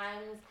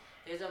sometimes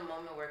there's a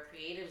moment where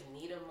creatives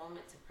need a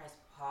moment to press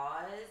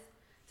pause,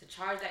 to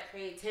charge that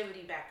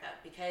creativity back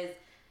up, because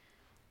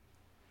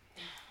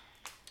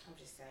I'm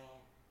just saying.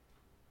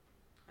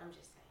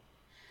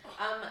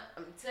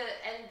 To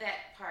end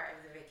that part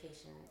of the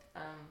vacation,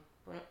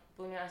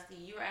 Bunyasti,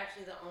 you were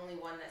actually the only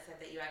one that said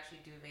that you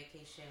actually do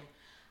vacation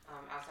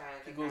outside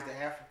of the He goes to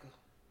ground. Africa,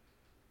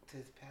 to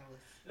his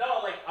palace.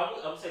 No, like, I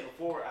would say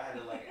before I had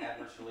a, like,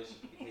 adverse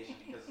relationship with vacation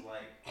because,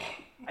 like,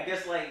 I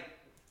guess, like,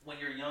 when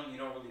you're young,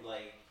 you don't really,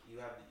 like,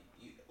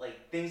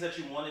 like, things that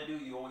you want to do,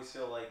 you always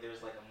feel like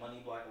there's, like, a money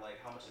block, like,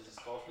 how much does this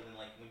cost? But then,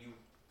 like, when you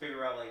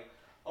figure out, like,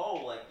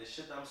 oh, like, the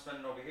shit that I'm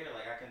spending over here,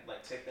 like, I can,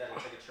 like, take that and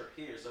take a trip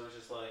here. So it's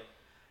just, like,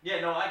 yeah,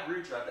 no, I agree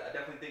with you. I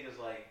definitely think it's,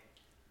 like,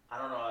 I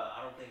don't know,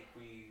 I don't think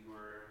we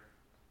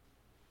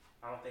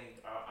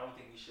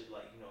should,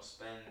 like, you know,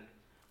 spend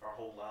our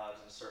whole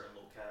lives in certain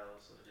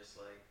locales. So just,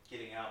 like,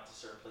 getting out to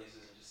certain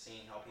places and just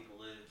seeing how people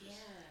live.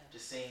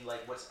 Just seeing,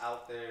 like, what's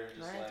out there.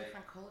 Just, learn like,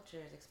 different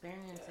cultures,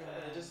 experiencing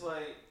yeah, them. just,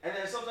 like, and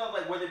then sometimes,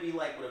 like, whether it be,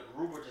 like, with a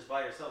group or just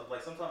by yourself,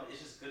 like, sometimes it's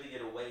just good to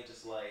get away,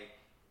 just,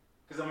 like,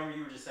 because I remember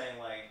you were just saying,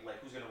 like,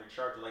 who's going to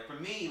recharge you? Like, for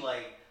me,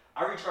 like,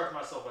 I recharge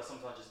myself by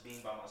sometimes just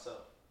being by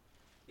myself.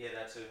 Yeah,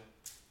 that too.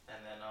 And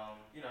then,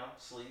 you know,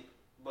 sleep.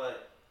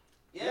 But,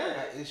 yeah. I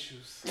got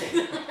issues.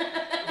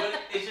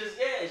 But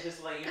it's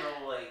just like, you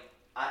know, like,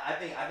 I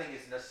think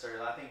it's necessary.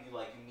 I think you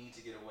need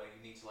to get away.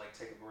 You need to, like,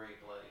 take a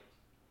break. Like,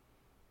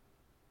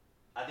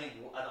 I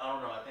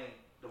don't know. I think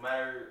no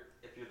matter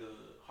if you're the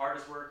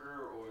hardest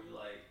worker or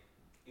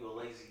you're a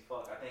lazy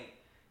fuck, I think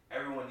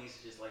everyone needs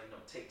to just, like, you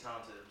know, take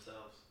time to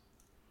themselves.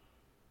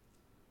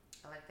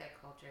 I like that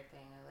culture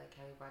thing. I like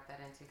how you brought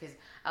that into, because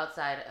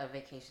outside of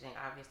vacationing,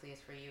 obviously it's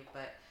for you,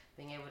 but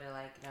being able to,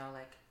 like, you know,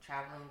 like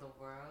traveling the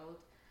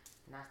world,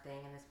 not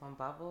staying in this one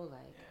bubble,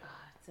 like,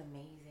 it's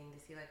amazing to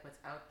see, like,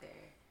 what's out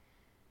there.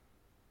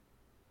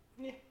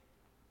 Yeah.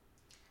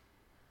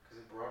 Because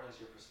it broadens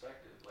your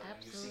perspective. Like,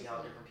 when you see how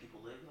different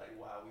people live, like,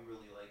 wow, we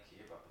really, like,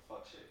 care about the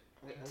fuck shit.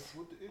 That's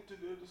what the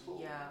internet is for.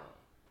 Yeah.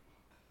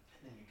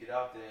 And then you get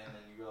out there and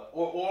then you realize,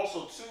 or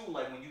also too,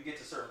 like, when you get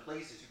to certain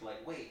places, you're like,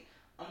 wait,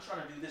 I'm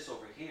trying to do this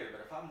over here, but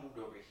if I moved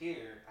over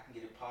here, I can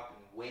get it popping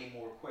way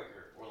more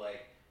quicker, or,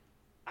 like,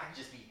 I can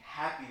just be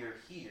happier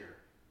here,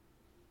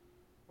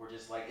 or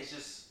just, like, it's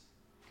just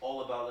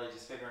all about, like,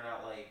 just figuring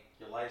out, like,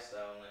 your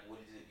lifestyle and, like,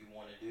 what is it you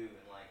want to do,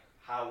 and, like,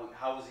 how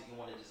is it you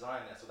want to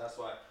design that. So that's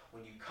why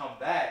when you come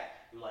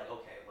back, you're like,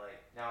 okay,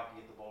 like, now I can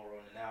get the ball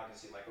rolling, and now I can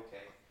see, like,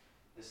 okay,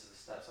 this is the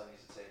steps I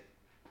need to take.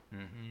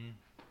 Mm-hmm.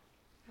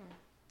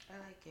 I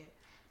like it.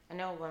 I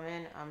know a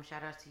woman,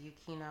 shout out to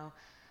Yukino,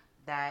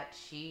 that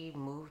she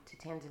moved to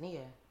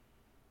Tanzania.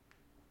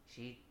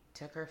 She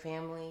took her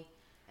family,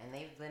 and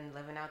they've been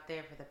living out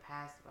there for the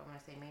past, I want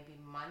to say maybe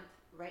month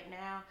right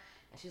now,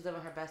 and she's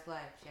living her best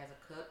life. She has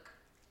a cook,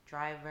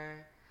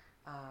 driver,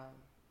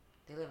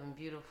 they live in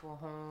beautiful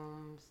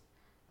homes.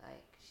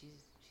 Like,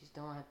 she's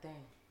doing her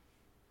thing.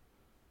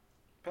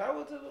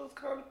 Power to those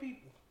kind of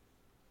people.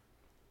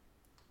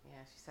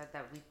 Yeah, she said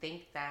that we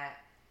think that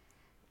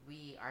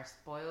we are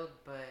spoiled,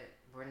 but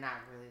we're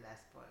not really that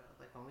spoiled.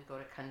 Like, when we go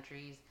to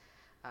countries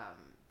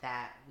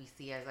that we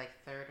see as, like,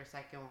 third or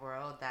second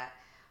world, that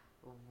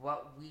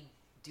what we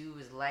do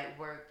is light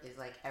work is,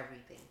 like,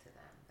 everything to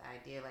them. The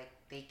idea, like,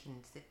 they can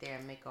sit there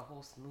and make a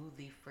whole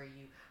smoothie for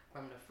you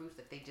from the fruits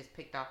that they just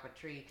picked off a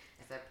tree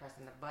instead of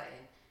pressing the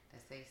button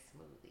that says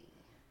smoothie.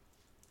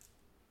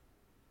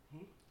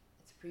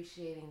 It's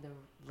appreciating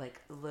the, like,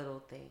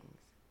 little things,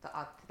 the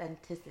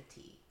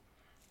authenticity.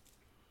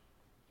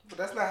 But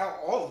that's not how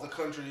all of the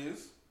country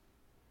is.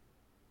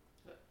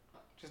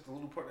 Just the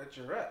little part that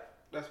you're at.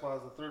 That's why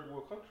it's a third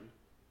world country.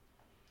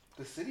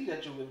 The city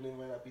that you're living in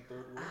might not be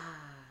third world.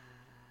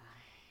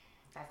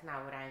 That's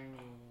not what I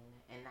mean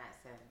in that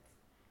sense.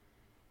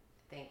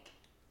 I think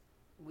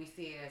we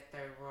see it as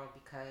third world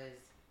because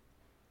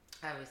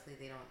obviously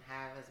they don't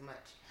have as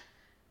much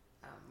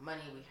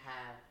money we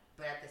have,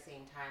 but at the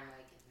same time,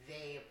 like,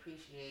 they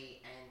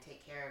appreciate and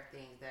take care of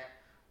things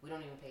that we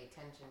don't even pay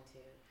attention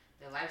to.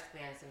 Their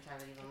lifespan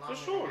sometimes are even longer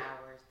sure. than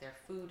ours. Their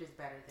food is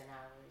better than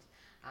ours.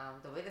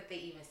 The way that they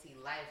even see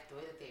life, the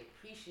way that they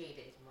appreciate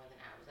it is more than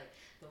ours. Like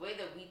the way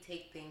that we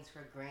take things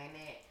for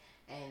granted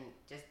and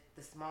just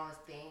the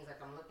smallest things. Like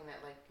I'm looking at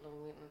like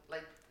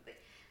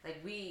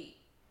we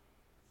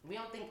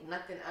don't think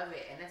nothing of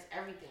it, and that's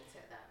everything to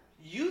them.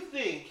 You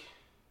think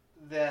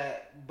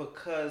that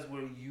because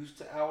we're used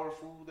to our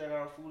food, that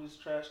our food is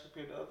trash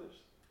compared to others?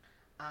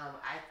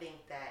 I think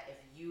that if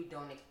you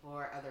don't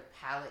explore other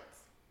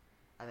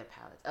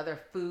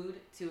food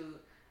to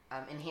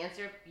enhance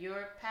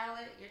your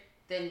palate,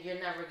 then you're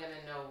never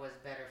gonna know what's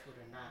better food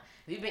or not.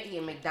 If you've been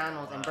eating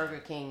McDonald's and Burger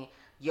King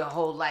your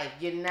whole life,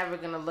 you're never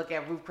gonna look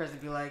at Ruth Chris and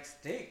be like,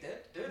 steak.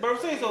 But I'm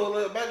saying so.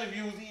 Imagine if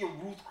you was eating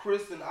Ruth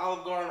Chris and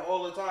Olive Garden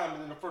all the time,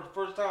 and then the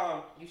first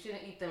time. You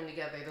shouldn't eat them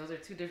together. Those are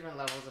two different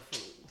levels of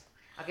food.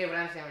 Okay, but I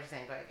understand what you're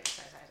saying. Go ahead.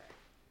 Sorry.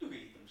 You can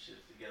eat them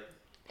shit together.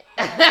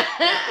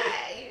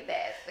 You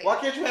nasty. Why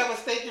can't you have a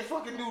steak and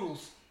fucking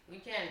noodles? You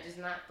can't, just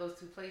not those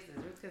two places.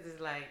 Ruth Chris is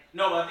like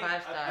No, but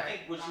 5 star. I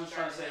think what she was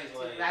trying to say is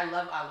like, I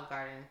love Olive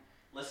Garden.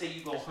 let's say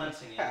you go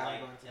hunting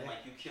and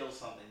you kill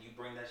something, you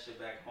bring that shit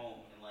back home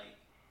and like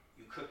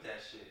you cook that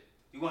shit.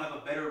 You're gonna have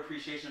a better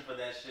appreciation for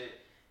that shit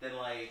than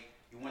like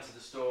you went to the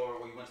store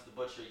or you went to the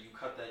butcher, you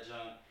cut that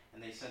junk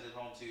and they sent it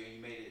home to you and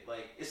you made it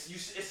like it's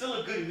still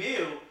a good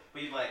meal,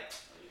 but you're like,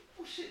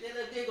 oh shit,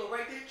 there go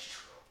right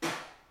there.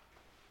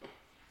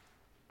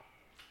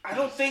 I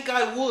don't think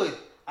I would.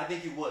 I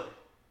think you would.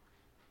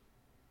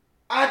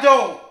 I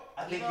don't.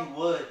 I think you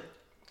would.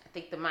 I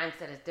think the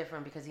mindset is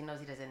different because he knows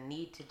he doesn't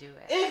need to do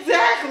it.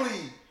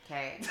 Exactly.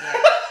 Okay.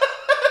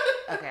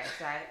 Yeah. Okay,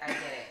 so I get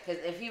it.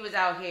 Because if he was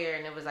out here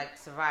and it was like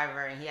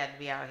Survivor and he had to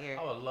be out here.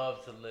 I would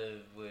love to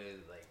live with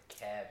like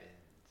cabins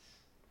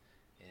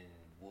in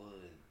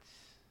woods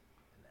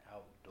and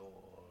outdoor.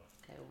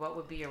 Okay, what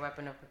would be your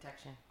weapon of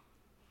protection?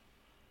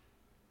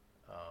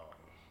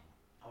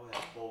 I would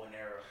have bow and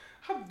arrow.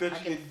 I bet I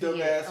you can your see dumb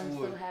it. ass I'm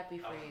would. so happy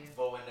for you.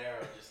 Bow and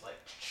arrow, just like.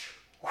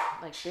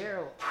 Like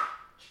barrel.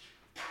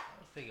 I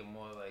was thinking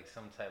more like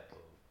some type of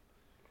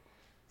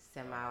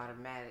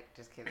Semi-automatic.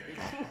 Just kidding.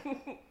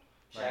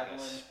 Javelin, like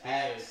a spear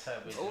axe.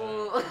 type of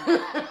Ooh.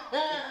 joint.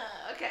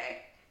 Okay.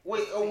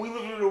 Wait, are we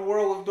living in a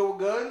world with no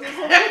guns or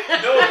something?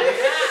 No.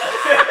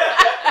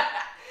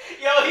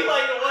 Yo, he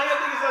like, why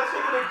y'all niggas not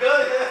taking a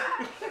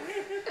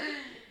gun?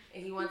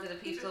 And he wanted a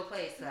peaceful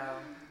place, so.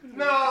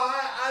 No,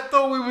 I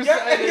thought we was Y'all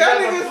in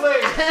another niggas-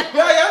 place.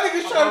 y'all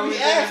niggas trying to be we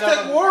living in Aztec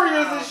another-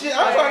 warriors and shit.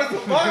 I'm trying to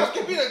survive.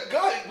 Give me a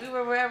gun. We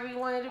were wherever you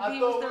wanted to I be,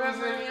 thought we Mr. was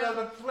in Reverend.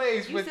 another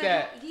place You with said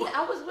that. Yeah,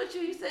 I was with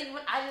you. You said you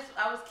went. I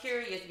was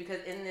curious because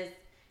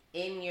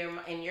in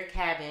your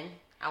cabin,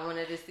 I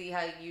wanted to see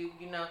how you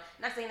know.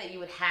 Not saying that you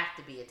would have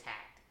to be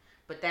attacked,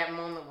 but that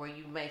moment where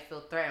you may feel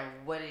threatened.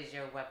 What is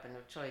your weapon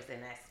of choice?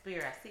 And that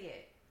spear, I see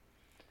it.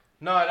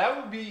 No, that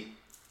would be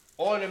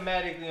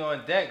automatically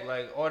on deck.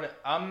 Like,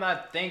 I'm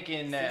not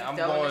thinking that So you I'm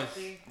throwing going a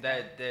spear?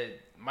 that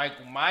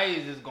Michael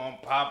Myers is gonna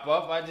pop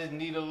up. I just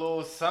need a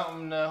little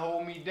something to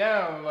hold me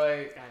down.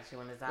 Like, Got you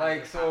when the zombie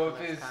like so if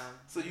apocalypse it's comes,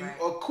 So you right?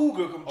 a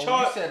cougar come oh,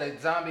 charge. you said a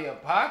zombie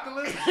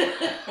apocalypse?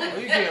 Are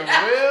you getting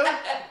real?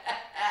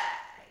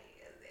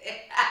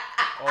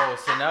 Oh,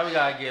 so now we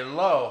gotta get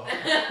low.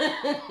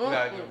 We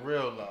gotta get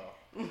real low.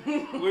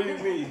 What do you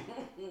mean?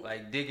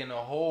 Like digging a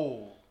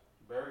hole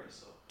Bury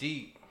yourself.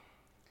 deep.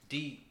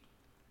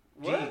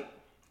 What? Deep.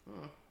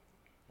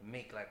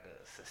 Make like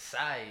a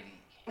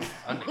society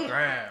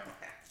underground.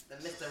 The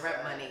Mr.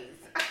 Rep monies.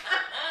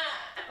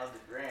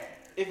 Underground.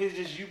 If it's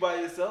just you by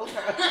yourself.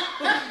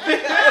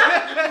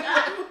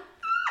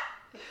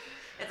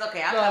 It's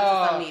okay. I'll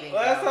come to some meeting.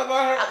 Last bro. time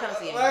I I'll come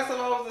see heard, you. last time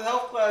I was in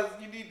health class,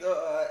 you need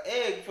an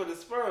egg for the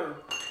sperm.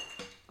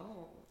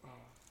 Oh,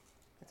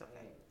 it's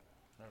okay.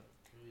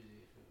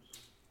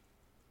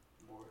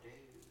 More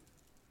days.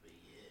 But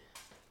yeah.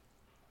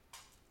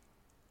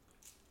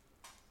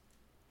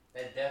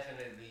 That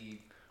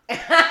definitely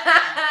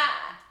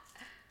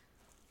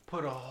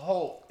put a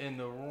halt in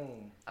the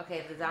room.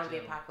 Okay, the zombie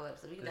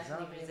apocalypse. So we can The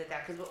definitely zombie revisit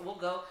that because we'll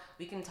go.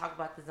 We can talk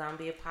about the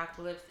zombie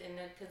apocalypse and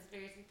the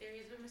conspiracy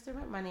theories with Mr.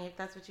 Rent Money. If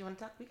that's what you want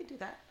to talk, we can do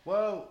that.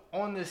 Well,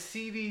 on the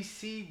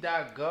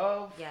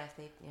CDC.gov. Yes,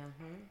 they.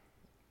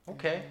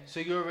 Okay, so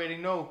you already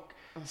know.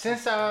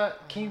 Since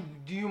do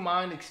you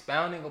mind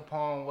expounding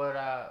upon what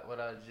I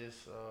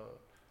just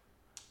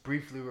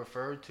briefly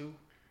referred to?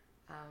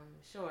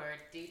 Sure.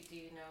 Do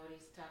you know what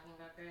he's talking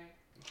about, Greg?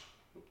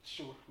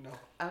 Sure, no.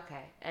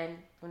 Okay, and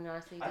when I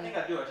see. I think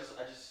I do. I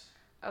just.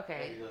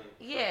 Okay. Maybe like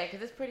Yeah,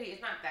 because it's pretty.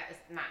 It's not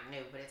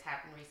new, but it's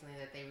happened recently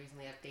that they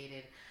recently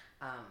updated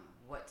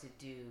what to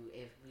do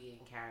if we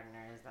encounter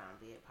a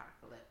zombie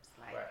apocalypse.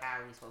 Like, Right. how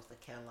are we supposed to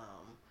kill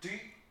them? Do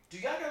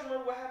y'all guys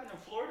remember what happened in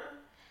Florida?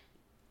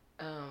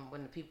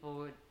 When the people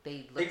were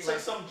they They looked took like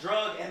some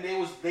drug and they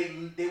was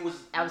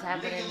I was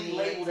happening in legally New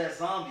York labeled as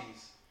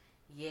zombies.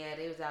 yeah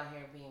they was out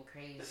here being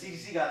crazy. The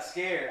CDC got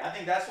scared. I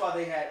think that's why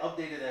they had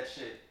updated that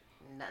shit.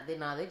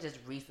 No, they just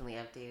recently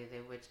updated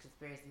it. Which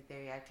conspiracy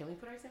theory? Can we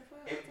put our info?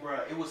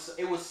 It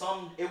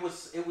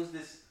was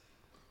this.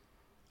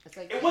 It's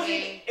like It wasn't.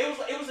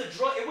 It was a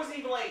drug. It wasn't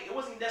even like. It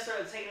wasn't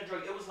necessarily taking a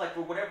drug. It was like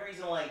for whatever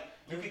reason, like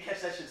you could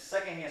catch that shit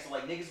secondhand. So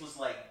like niggas was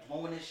like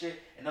blowing this shit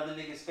in other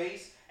niggas'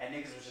 face, and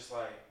niggas was just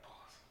like,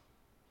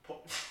 pause.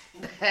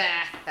 No,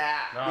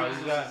 Niggas you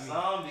was got a me.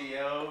 zombie,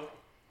 yo.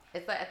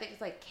 It's like I think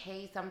it's like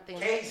K something.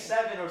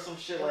 K7 or some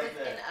shit It like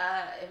was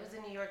that. it was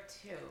in New York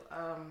too.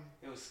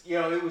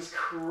 It was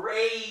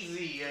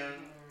crazy, yo.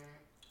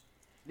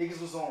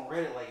 Niggas was on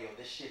Reddit like, yo,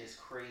 this shit is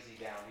crazy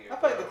down here. I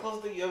feel like the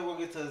closest thing you ever gonna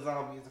get to a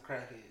zombie is a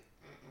crackhead.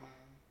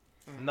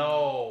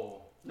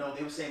 No. No,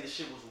 they were saying this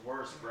shit was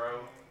worse, bro.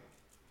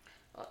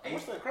 And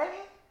What's that,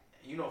 crackhead?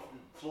 you know,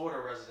 Florida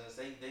residents,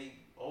 they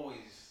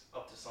always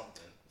up to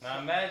something. Now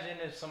imagine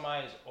if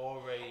somebody's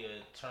already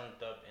a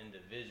turned up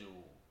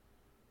individual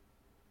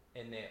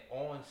and they're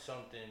on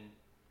something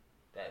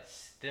that's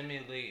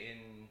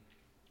stimulating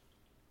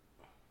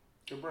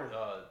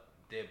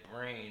their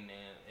brain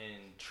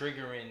and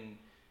triggering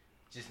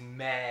just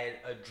mad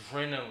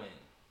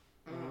adrenaline.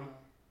 Mm-hmm.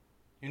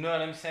 You know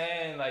what I'm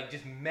saying? Like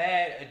just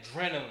mad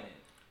adrenaline.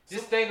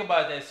 Just think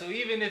about that. So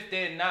even if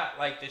they're not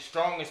like the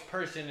strongest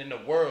person in the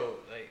world,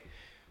 like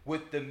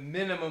with the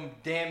minimum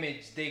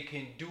damage they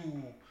can do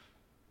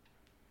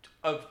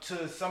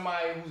to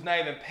somebody who's not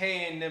even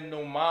paying them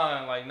no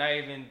mind, like not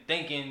even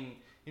thinking,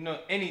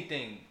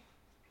 anything.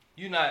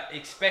 You're not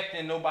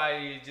expecting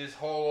nobody to just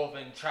haul off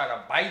and try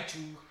to bite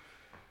you.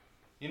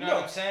 You know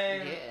what I'm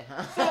saying?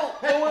 Yeah. So,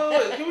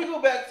 wait. Can we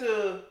go back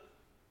to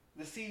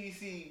the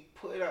CDC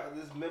putting out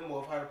this memo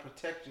of how to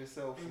protect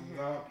yourself from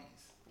zombies?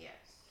 Yes,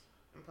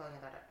 I'm pulling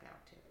that up now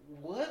too.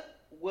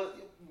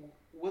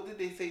 What did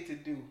they say to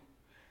do?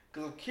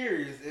 Because I'm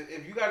curious.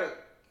 If you gotta,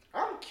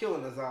 I'm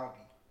killing a zombie.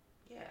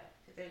 Yeah,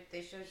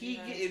 they showed He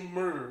you. getting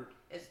murdered.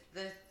 It's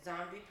the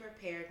zombie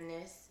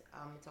preparedness.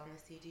 It's on the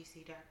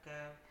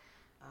CDC.gov.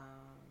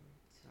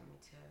 So let me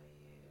tell you.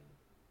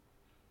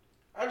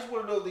 I just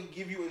want to know if they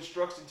give you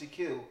instruction to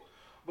kill.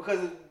 Because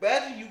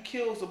imagine you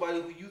kill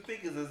somebody who you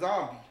think is a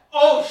zombie.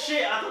 Oh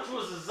shit! I thought you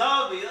was a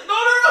zombie. Like,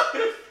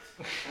 no.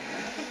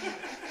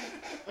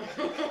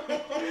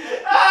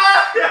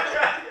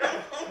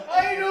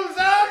 I ain't no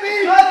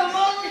zombie!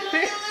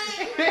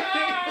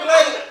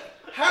 Like,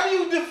 how do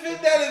you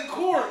defend that in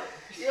court?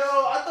 Yo,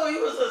 I thought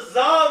you was a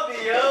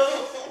zombie, yo.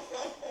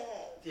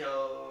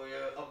 Yo,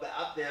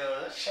 I'm there.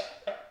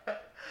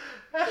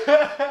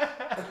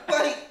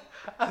 Like,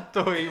 I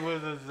thought he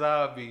was a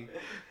zombie.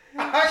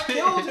 I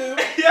killed him.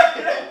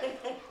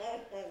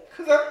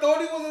 Because I thought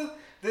he was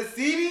the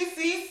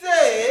CDC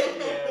said.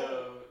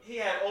 Yo, he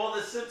had all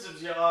the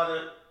symptoms, Your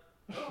Honor.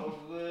 Oh,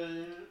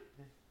 man.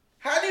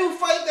 How do you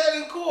fight that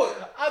in court?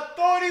 I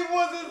thought he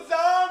was a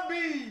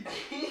zombie.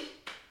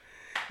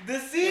 The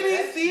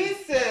CDC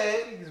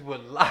said Niggas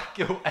would lock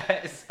your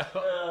ass up.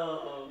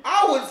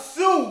 I would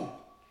sue.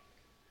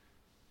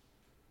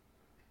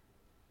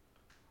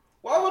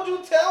 Why would you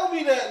tell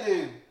me that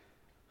then?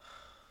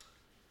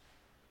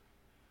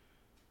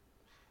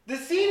 The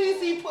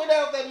CDC put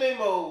out that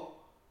memo.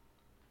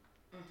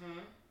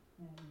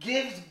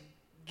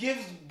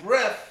 Gives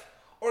breath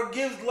or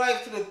gives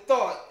life to the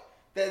thought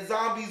that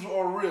zombies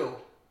are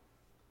real.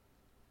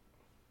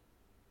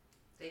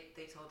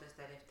 They told us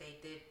that if they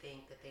did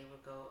think that they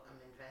would go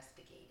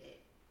investigate it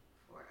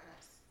for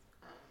us.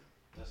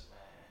 Yes, man.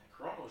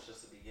 Corona was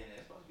just the beginning.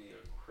 It's about to be a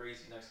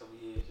crazy next couple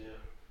of years,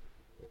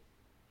 yeah.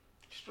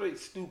 Straight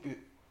stupid.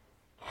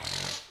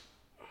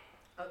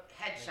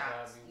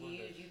 Headshots.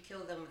 You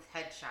kill them with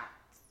headshots.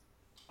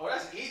 Oh,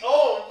 that's easy.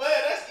 Oh, man,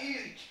 that's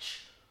easy.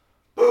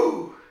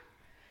 Boo.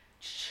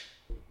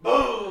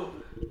 Boo.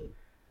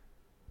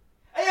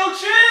 Hey, yo,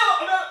 chill.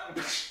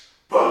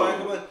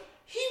 Boom. Like,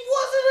 he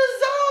wasn't a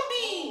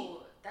zombie. Ooh,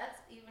 that's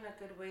even a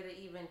good way to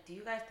even. Do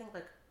you guys think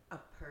like a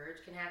purge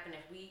can happen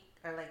if we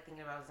are like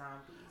thinking about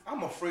zombies?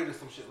 I'm afraid of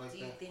some shit like Do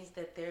you that. think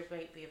that there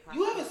might be a You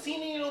possibility? haven't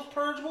seen any of those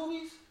Purge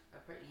movies?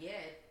 Yeah,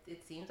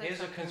 it seems like Here's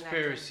a something that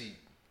conspiracy.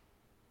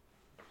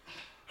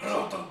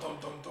 Dum, dum, dum,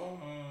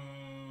 dum.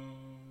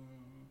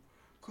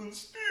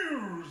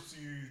 Conspiracy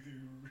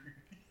theory.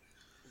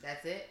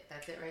 That's it.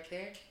 That's it right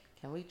there.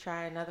 Can we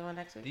try another one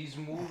next week? These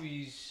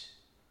movies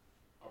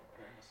Oh,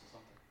 okay, this is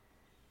something.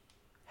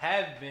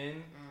 have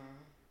been,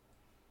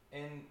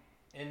 and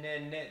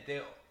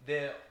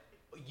they're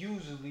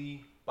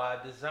usually by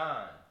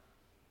design.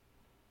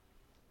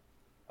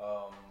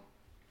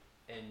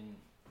 And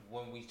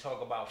when we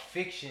talk about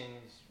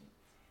fictions,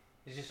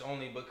 it's just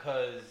only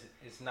because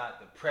it's not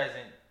the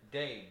present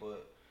day,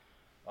 but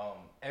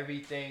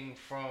everything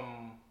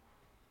from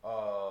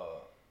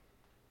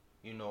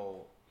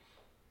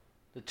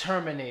the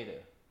Terminator,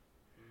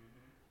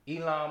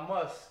 Elon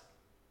Musk.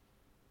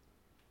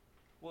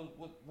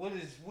 What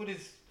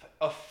is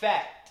a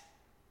fact?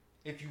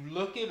 If you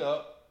look it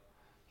up,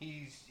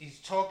 he's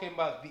talking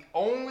about the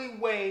only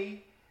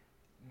way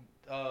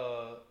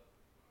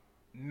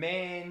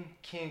man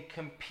can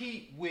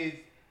compete with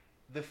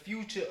the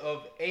future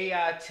of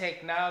AI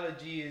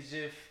technology is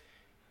if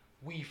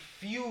we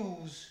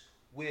fuse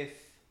with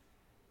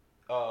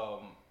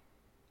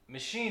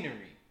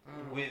machinery,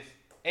 with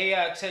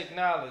AI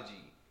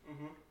technology,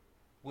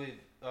 with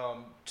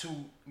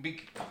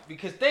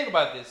because think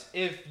about this.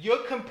 If your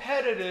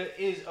competitor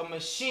is a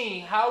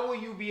machine, how will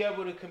you be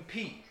able to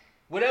compete?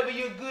 Whatever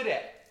you're good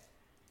at.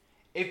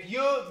 If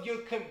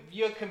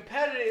your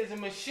competitor is a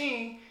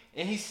machine,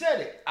 and he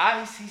said it.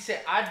 He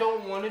said, I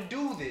don't want to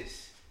do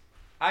this.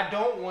 I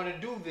don't want to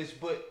do this,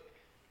 but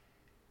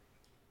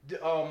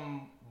the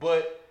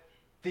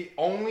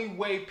only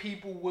way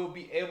people will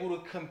be able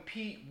to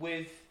compete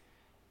with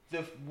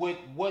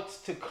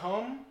what's to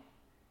come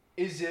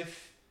is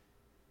if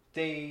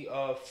they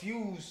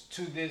fuse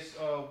to this.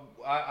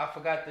 I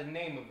forgot the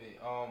name of it.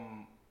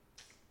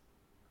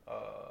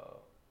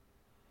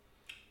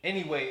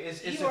 Anyway,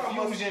 it's a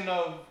fusion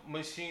of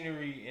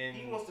machinery and.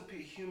 He wants to put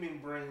human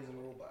brains in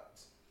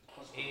robots.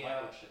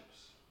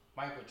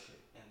 Microchip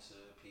into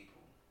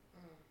people.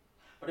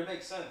 But it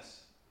makes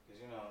sense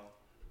because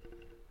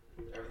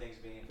everything's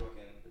being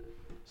fucking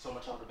so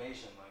much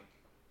automation. Like,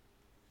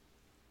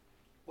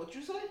 what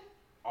you say?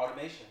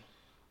 Automation.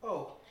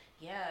 Oh.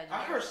 Yeah.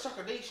 I heard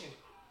suckerdation.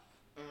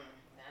 I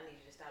need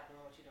you to stop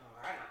doing what you're doing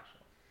right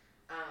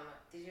now.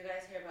 Did you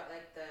guys hear about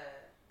like the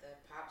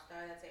pop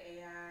star that's an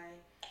AI?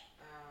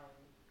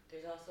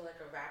 There's also like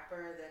a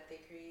rapper that they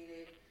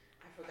created.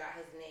 I forgot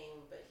his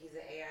name, but he's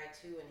an AI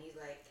too, and he's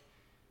like,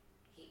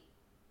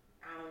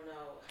 I don't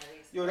know how to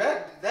explain.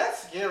 Yo,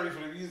 that's scary for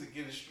the music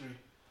industry.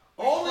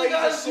 All they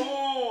got a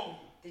song.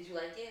 Did you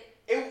like it?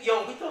 We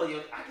thought,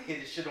 I could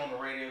hear this shit on the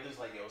radio. This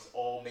like, it's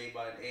all made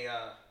by an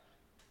AI.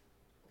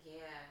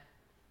 Yeah.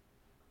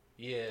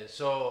 Yeah.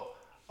 So,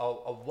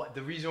 what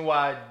the reason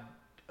why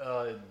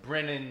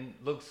Brennan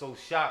looked so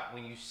shocked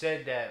when you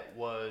said that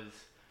was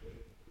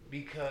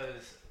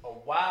because a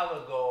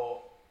while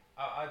ago,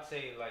 I'd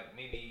say like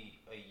maybe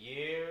a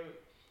year,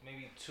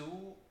 maybe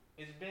two,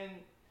 it's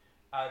been.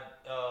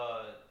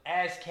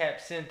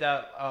 ASCAP sent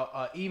out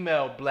an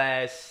email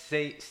blast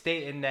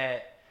stating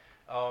that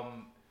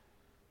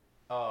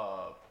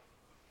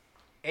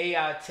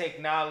AI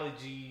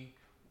technology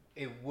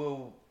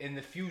in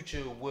the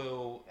future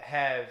will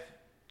have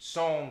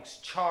songs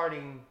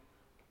charting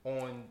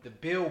on the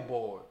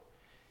Billboard,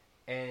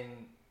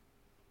 and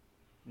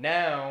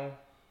now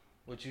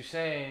what you're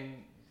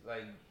saying,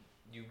 like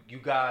you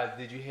guys,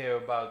 did you hear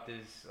about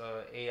this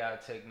AI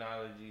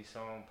technology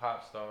song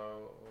Pop Star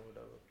or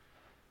whatever?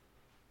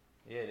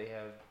 Yeah, they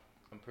have.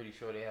 I'm pretty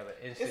sure they have an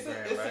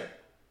Instagram, right?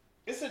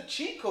 It's a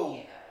cheat code.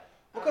 Yeah.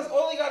 Because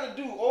all you gotta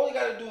do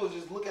is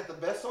just look at the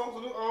best songs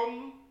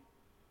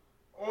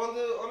on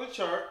the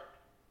chart,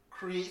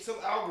 create some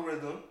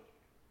algorithm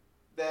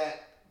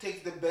that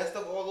takes the best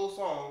of all those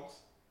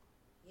songs,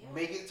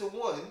 make it to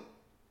one,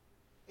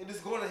 and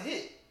it's gonna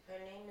hit. Her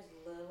name is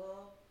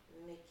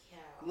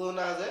Lil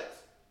Nas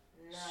X?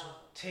 No. So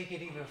take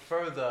it even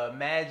further.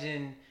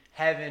 Imagine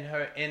having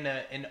her in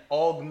an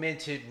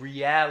augmented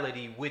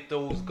reality with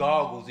those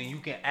goggles, and you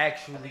can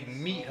actually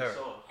meet her.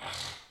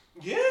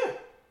 Yeah.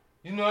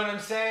 You know what I'm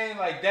saying?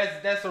 Like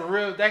that's a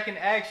real, that can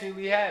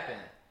actually happen.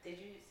 Did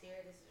you see her?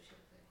 This is what she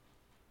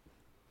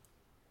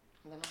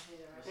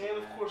looks like. And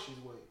of course she's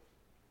white.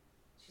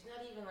 She's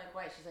not even like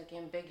white. She's like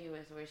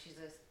ambiguous, where she's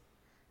a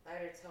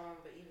lighter tone,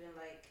 but even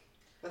like.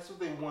 That's what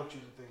they want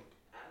you to think.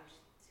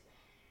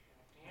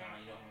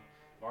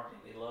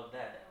 Marketing, they love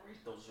that.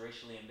 Those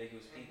racially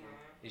ambiguous people.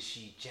 Is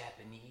she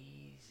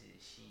Japanese?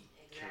 Is she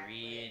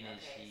Korean?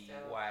 Is she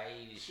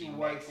white? Is she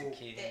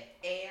Mexican? The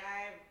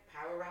AI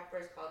power rapper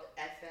is called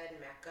FN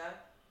Mecca.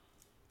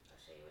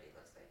 I'll show you what he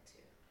looks like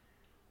too.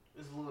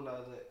 It's Lil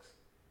Nas X.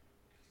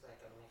 He's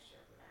like a mixture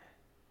of mad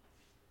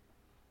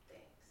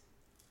things.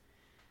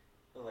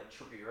 Look like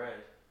Trippie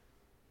Redd.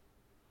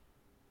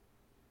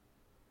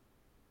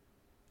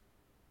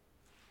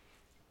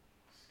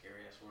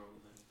 Scary ass world we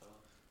live in,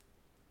 fellas.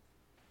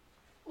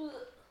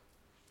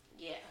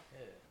 Yeah.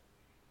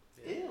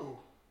 Ew.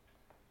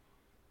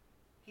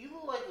 He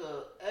look like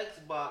a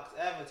Xbox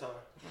avatar.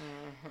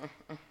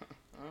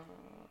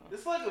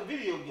 It's like a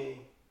video game.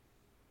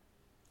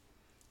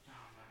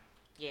 Oh man.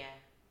 Yeah.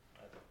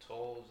 Like the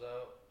toes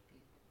out.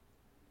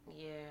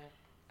 Yeah.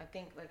 I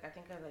think I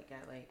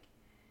got like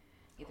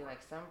either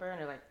like sunburn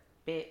or like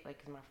bit like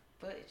 'cause my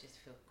foot it just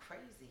feel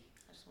crazy.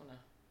 I just wanna.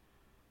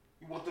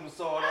 You want them to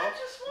saw it off?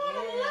 just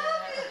wanna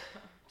love it.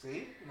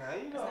 See? Now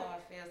you That's know. how I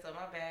feel. So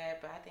my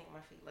bad, but I think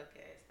my feet look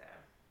good. So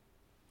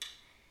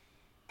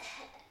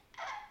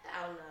I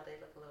don't know. They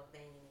look a little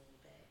veiny,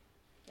 but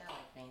y'all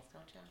like veins,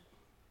 don't y'all?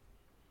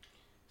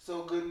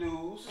 So good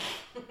news.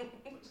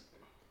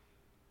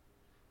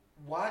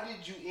 Why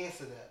did you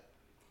answer that?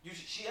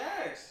 She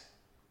asked.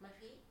 My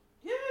feet.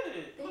 Yeah,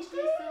 it looks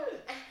Thank you,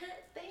 good.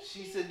 Thank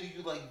She you. said, "Do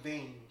you like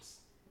veins?"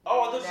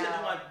 Oh, I thought you said,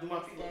 No.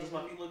 does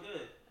my feet look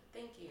good?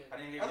 Thank you. I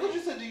didn't I hear thought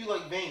you said, "Do you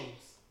like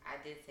veins?" I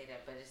did say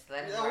that, but just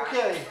let it rock.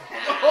 Okay. I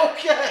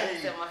Okay.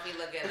 said my feet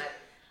look good.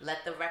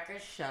 Let the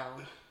record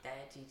show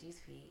that Gigi's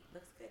feet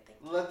looks good. Thank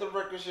you. Let the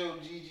record show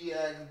Gigi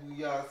asked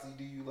Beyonce,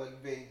 "Do you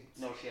like veins?"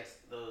 No, she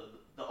asked the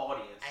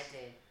audience. I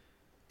did.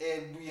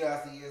 And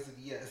Beyonce answered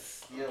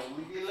yes. Yo,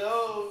 leave me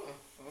alone.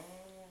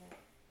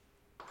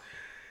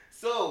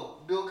 So,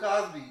 Bill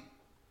Cosby,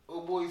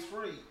 oh boy's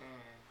free.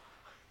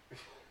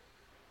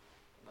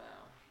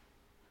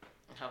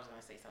 I was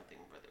gonna say something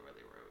really,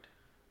 really rude.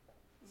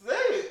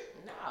 Say it.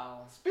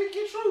 No. Speak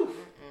your truth.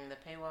 The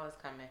paywall is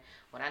coming.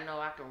 When I know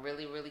I can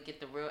really, really get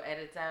the real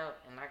edits out,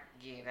 and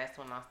that's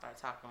when I'll start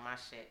talking my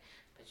shit.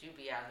 But you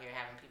be out here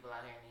having people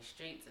out here in these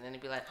streets, and then they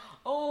be like,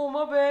 oh,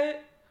 my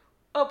bad.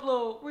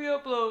 Upload,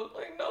 re-upload.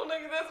 Like, no,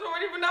 nigga, that's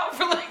already been out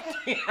for like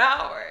 3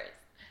 hours.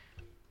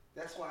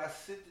 That's why I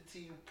sent it to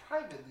you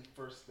privately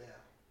first now.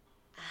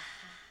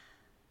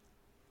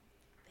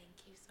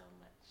 Thank you so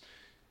much.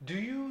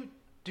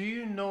 Do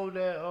you know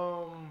that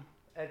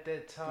at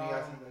that time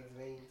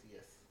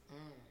Yes.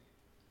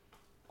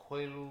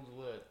 Quaaludes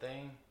were a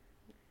thing?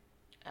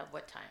 At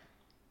what time?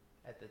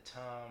 At the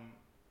time,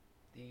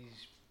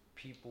 these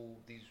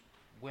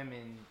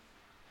women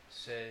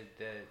said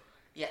that.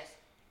 Yes.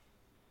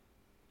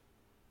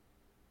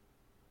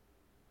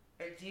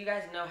 Do you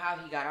guys know how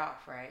he got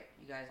off, right?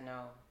 You guys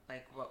know,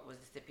 like, what was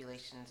the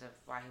stipulations of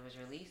why he was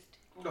released?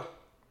 No.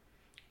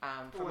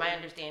 From my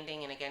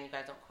understanding, and again, you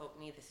guys don't quote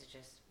me, this is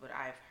just what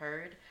I've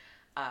heard,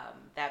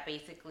 that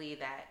basically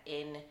that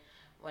in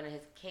one of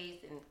his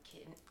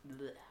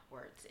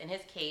in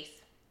his case,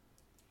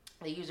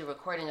 they used a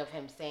recording of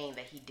him saying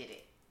that he did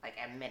it, like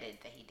admitted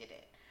that he did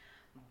it.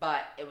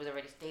 But it was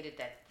already stated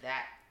that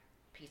that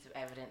piece of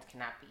evidence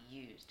cannot be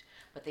used,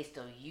 but they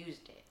still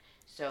used it.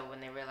 So when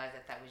they realized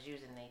that that was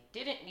used and they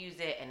didn't use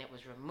it and it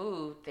was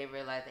removed, they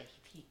realized that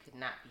he could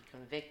not be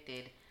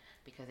convicted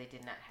because they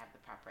did not have the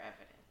proper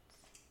evidence.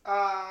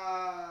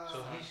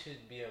 So he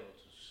should be able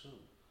to sue.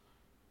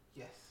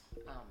 Yes.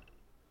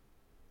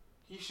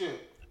 He should.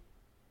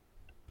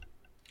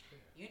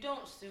 You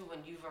don't sue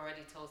when you've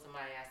already told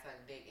somebody I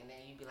sucked dick, and then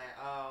you be like,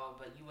 oh,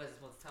 but you wasn't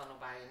supposed to tell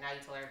nobody, and now you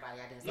tell everybody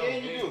I didn't suck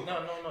Yeah, dick. you do.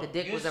 No. The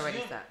dick was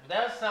already sucked.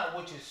 That's not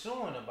what you're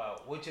suing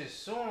about. What you're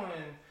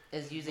suing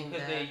is using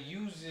because they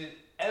use it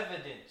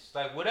evidence,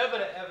 like whatever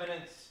the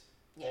evidence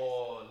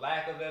or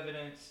lack of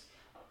evidence,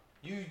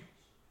 you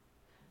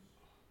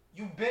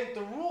bent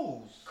the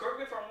rules. Correct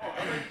me if I'm wrong.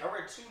 I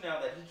read too now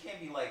that he can't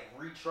be like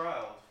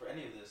retrialed for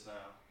any of this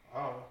now.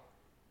 Oh.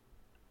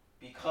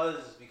 Because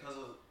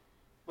of.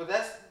 But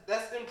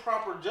that's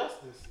improper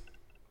justice.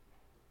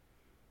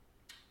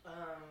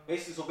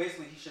 Basically,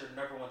 he should have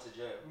never went to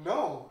jail.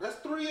 No, that's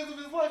 3 years of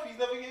his life. He's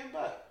never getting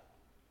back.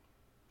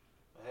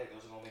 But hey,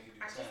 those are gonna make you do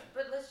 10.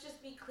 But let's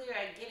just be clear.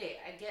 I get it.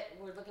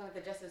 We're looking at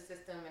the justice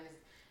system, and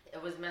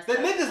it was messed The up.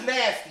 nigga's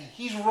nasty.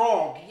 He's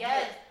wrong.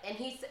 Yes, and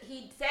he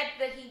said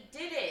that he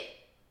did it.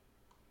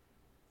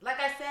 Like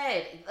I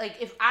said, like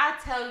if I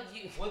tell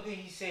you, What did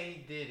he say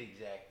he did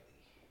exactly?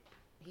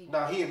 He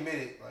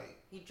admitted, like,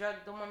 he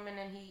drugged the woman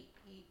and he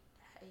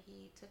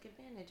took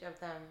advantage of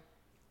them.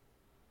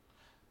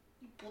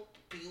 you put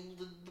the pills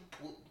in the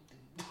pudding.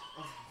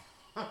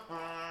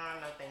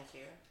 No, thank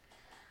you.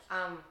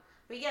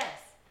 But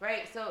yes,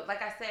 right. So,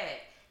 like I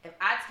said, if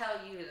I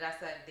tell you that I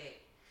suck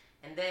dick,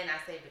 and then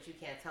I say, but you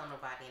can't tell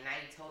nobody, and now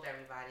you told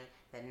everybody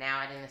that now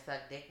I didn't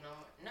suck dick no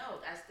more. No,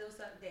 I still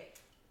suck dick.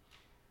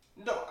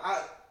 No,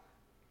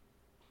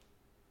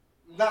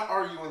 not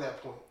arguing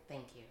that point.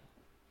 Thank you.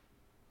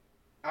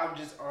 I'm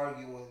just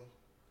arguing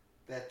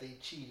that they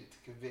cheated to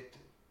convict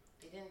him.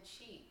 They didn't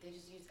cheat. They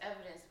just used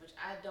evidence, which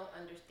I don't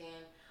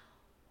understand.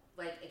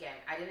 Like, again,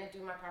 I didn't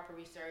do my proper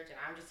research, and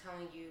I'm just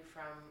telling you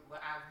from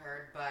what I've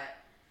heard, but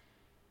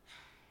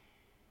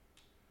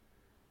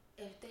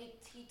if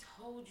he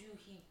told you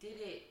he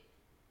did it,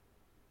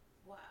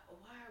 why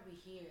are we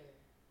here?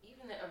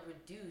 Even a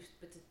reduced,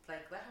 but to,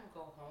 like, let him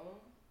go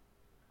home?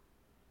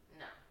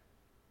 No.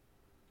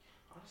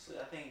 Honestly,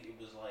 I think it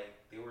was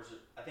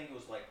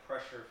like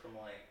pressure from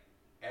like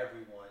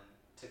everyone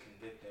to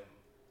convict him,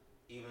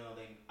 even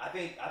though I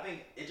think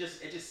it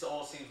just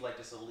all seems like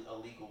just a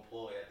legal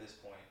ploy at this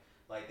point.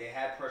 Like they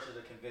had pressure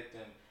to convict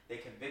him, they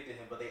convicted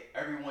him, but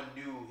everyone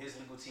knew, his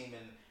legal team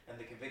and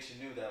the conviction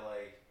knew that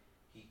like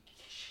he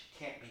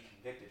can't be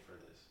convicted for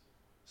this.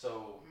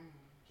 So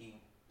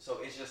so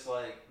it's just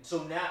like,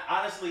 so now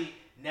honestly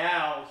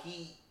now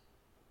he,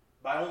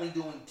 by only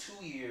doing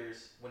 2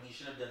 years when he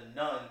should have done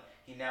none,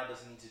 he now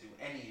doesn't need to do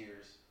any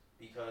years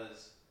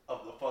because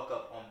of the fuck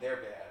up on their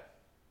behalf.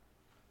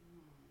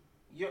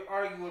 You're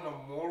arguing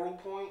a moral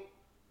point,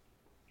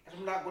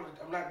 and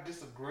I'm not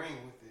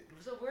disagreeing with it.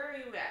 So where are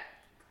you at?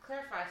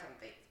 Clarify some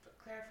things, but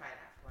clarify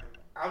that for me.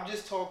 I'm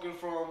just talking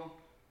from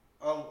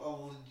a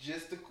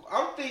logistical.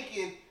 I'm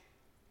thinking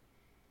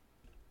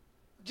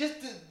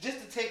just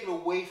to take it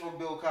away from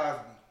Bill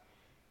Cosby.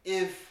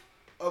 If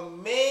a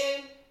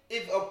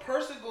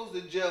person goes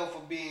to jail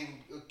for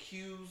being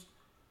accused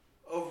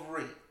of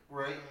rape,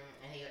 right?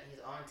 And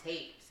he's on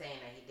tape saying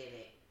that he did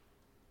it.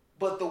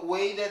 But the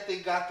way that they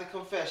got the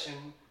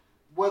confession,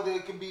 whether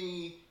it could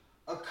be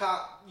a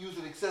cop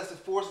using excessive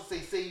force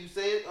and say you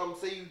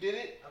did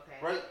it, Okay.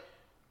 right?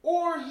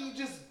 Or he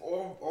just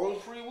on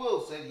free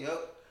will said,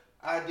 "Yep,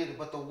 I did it."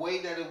 But the way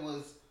that it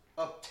was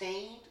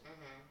obtained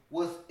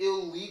was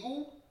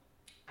illegal.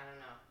 I don't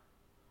know.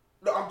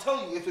 No, I'm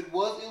telling you, if it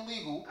was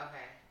illegal,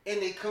 okay, and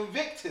they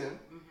convict him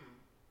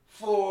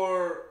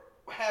for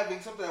having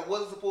something that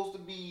wasn't supposed to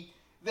be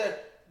there,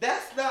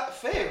 that's not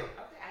fair.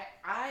 Okay,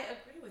 I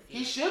agree with you.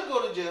 He should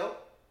go to jail.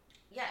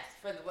 Yes,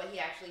 for what he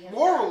actually has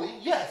Morally,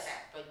 done. yes.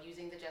 But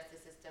using the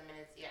justice system and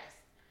it's yes.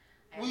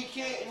 We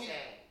can't.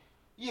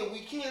 We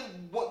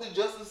can't want the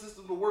justice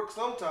system to work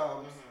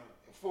sometimes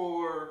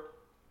for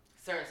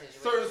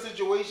certain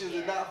situations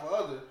and not for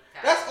others.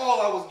 That's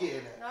all I was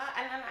getting at. No,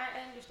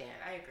 I understand.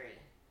 I agree.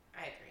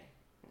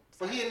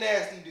 But he a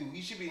nasty dude.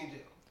 He should be in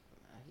jail.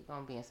 He's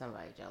gonna be in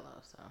somebody's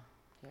jello. So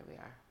here we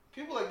are.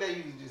 People like that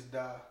usually just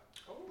die.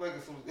 Like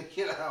as soon as they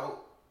get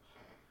out.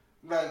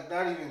 Like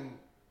not even.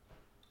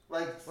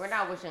 Like we're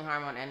not wishing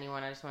harm on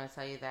anyone. I just want to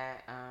tell you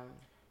that.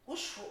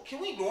 Can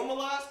we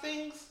normalize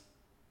things?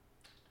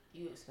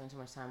 You spend too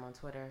much time on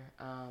Twitter.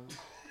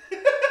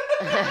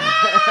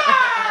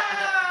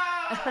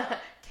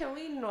 Can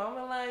we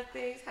normalize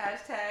things?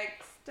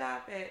 Hashtag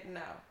stop it.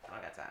 No, I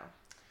don't got time.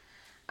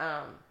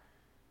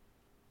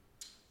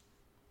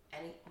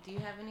 Do you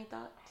have any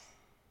thoughts,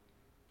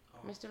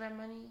 Mr. Red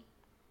Money?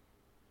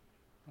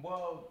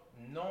 Well,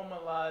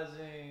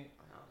 normalizing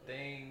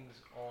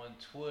things on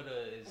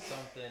Twitter is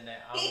something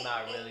that I'm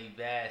not really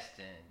vast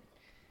in,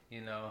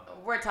 you know.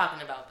 We're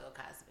talking about Bill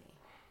Cosby.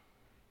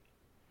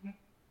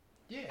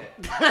 Yeah.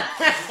 Of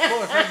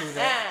course I knew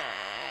that.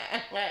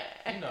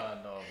 You know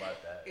I know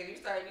about that. You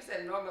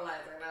said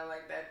normalizing, and I'm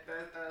like,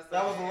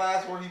 that was the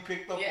last word he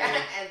picked up on.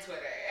 And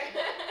Twitter.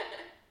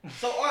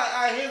 So, all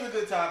right, here's a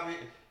good topic.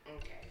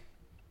 Okay.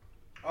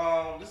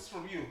 This is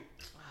from you.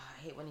 Oh,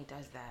 I hate when he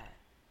does that.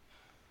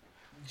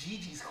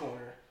 Gigi's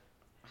Corner.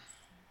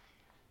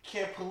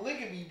 Can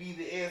polygamy be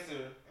the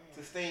answer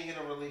to staying in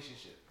a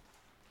relationship?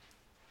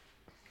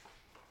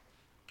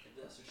 If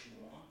that's what you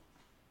want.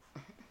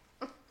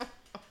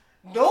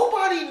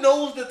 Nobody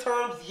knows the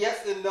terms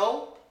yes and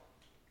no.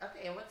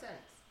 Okay, in what sense?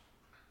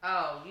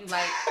 Oh, you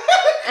like...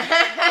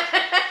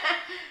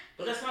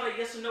 But that's not a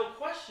yes or no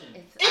question.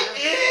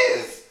 It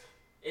is.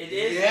 It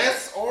is.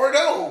 Yes or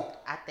no.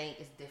 I think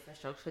it's different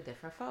strokes for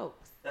different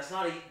folks. That's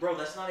not a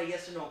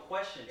yes or no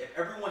question. If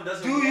everyone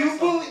doesn't do you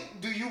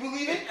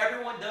believe it? If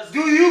everyone doesn't.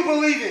 Do you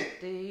believe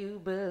it? Do you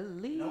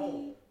believe?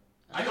 No.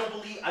 I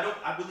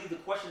believe the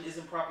question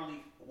isn't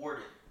properly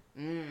worded.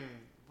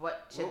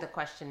 What should the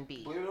question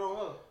be? Blame it on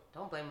her.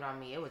 Don't blame it on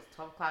me. It was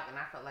 12 o'clock and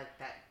I felt like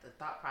that, the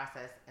thought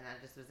process, and I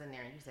just was in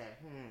there and you said,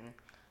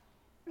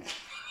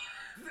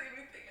 Say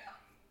anything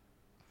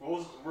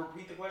else.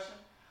 Repeat the question?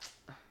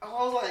 I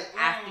was like,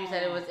 after you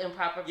said it was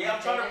improper. Yeah,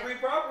 I'm trying to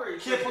read properly.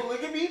 Can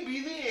polygamy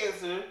be the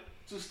answer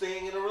to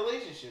staying in a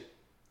relationship?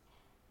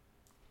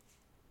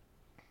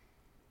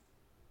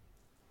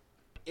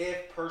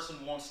 If person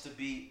still wants to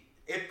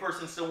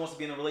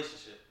be in a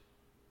relationship.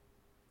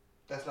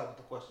 That's not what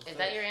the question says. Is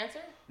that your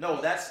answer?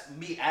 No, that's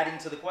me adding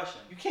to the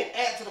question. You can't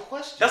add to the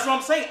question. That's what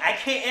I'm saying. I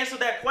can't answer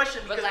that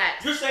question because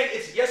you're saying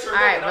it's yes or no.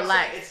 Alright, and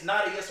relax. I'm saying it's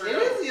not a yes or no.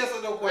 It is a yes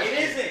or no question. It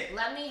isn't.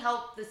 Let me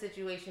help the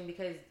situation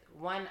because,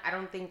 one, I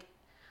don't think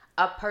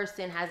a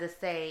person has a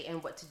say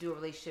in what to do in a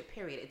relationship,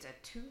 period. It's a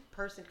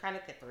two-person kind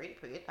of thing,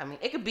 period. I mean,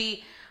 it could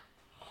be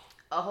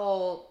a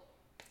whole...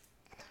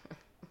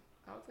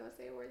 I was going to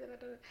say a word that I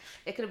don't...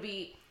 It could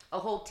be a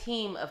whole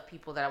team of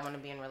people that I want to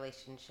be in a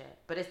relationship.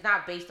 But it's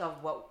not based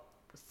off what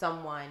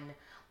someone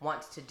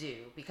wants to do,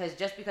 because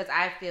just because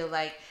I feel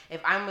like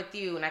if I'm with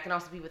you and I can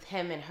also be with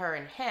him and her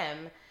and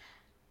him,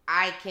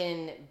 I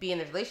can be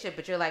in a relationship,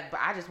 but you're like, but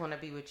I just want to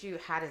be with you.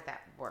 How does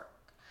that work?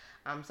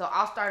 So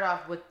I'll start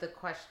off with the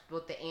question,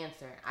 with the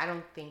answer. I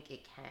don't think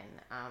it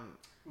can.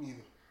 Neither.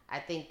 I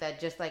think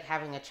that just like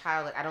having a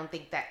child, I don't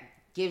think that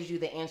gives you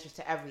the answers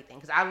to everything,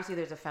 because obviously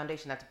there's a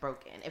foundation that's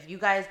broken. If you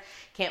guys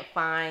can't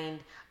find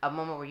a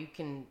moment where you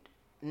can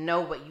know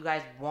what you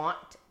guys want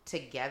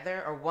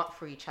together or want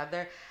for each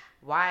other,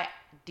 why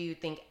do you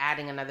think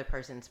adding another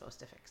person is supposed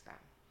to fix that?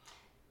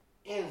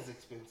 And it's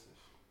expensive.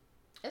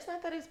 It's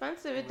not that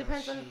expensive. It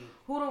depends on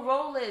who the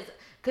role is,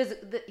 because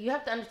you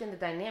have to understand the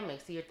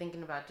dynamics. So you're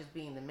thinking about just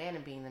being the man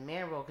and being the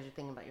man role because you're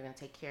thinking about you're going to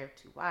take care of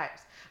two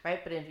wives,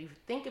 right? But if you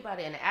think about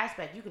it in an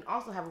aspect, you can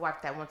also have a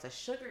wife that wants a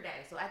sugar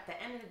daddy. So at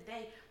the end of the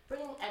day,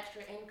 bring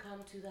extra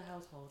income to the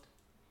household.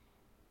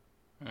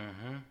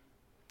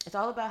 It's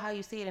all about how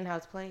you see it and how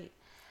it's played.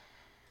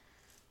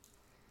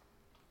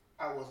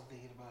 I wasn't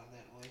thinking about it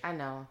that way. I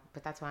know,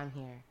 but that's why I'm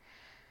here.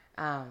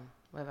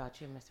 What about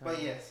you, Mr. But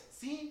Ryan? yes.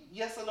 See?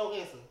 Yes or no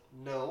answer.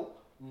 No.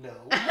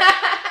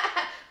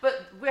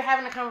 But we're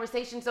having a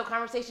conversation, so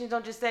conversations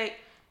don't just say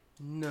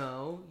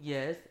no,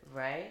 yes,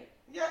 right?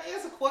 Y'all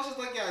answer questions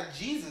like y'all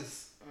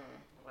Jesus.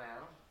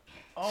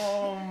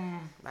 Well.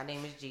 My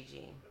name is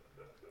Gigi.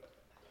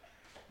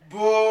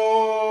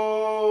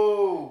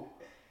 Boo!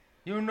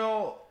 You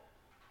know,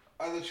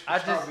 I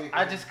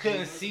just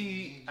couldn't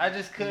see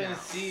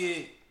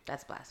it.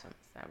 That's blasphemous.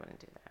 I wouldn't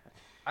do that.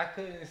 I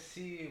couldn't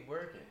see it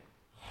working.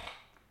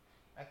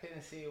 I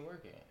couldn't see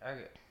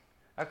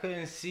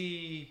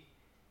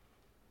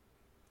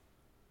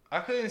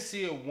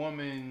a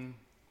woman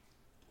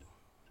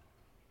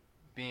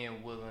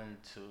being willing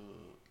to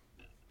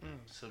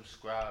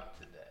subscribe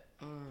to that.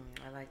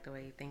 I like the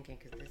way you're thinking,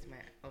 because this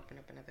might open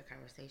up another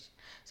conversation.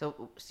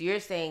 So you're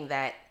saying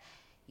that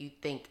you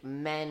think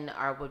men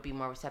would be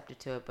more receptive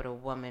to it, but a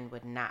woman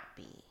would not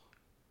be.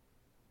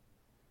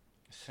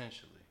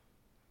 Essentially.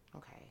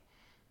 Okay.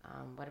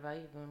 What about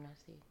you, Boone?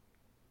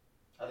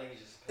 I think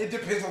it's just. It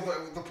depends on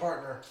the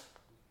partner.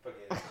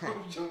 Forget it.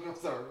 I'm joking. I'm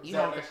sorry. You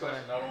have the Next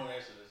question. I don't want to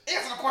answer this.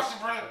 Answer the question,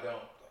 I Brad.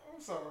 don't.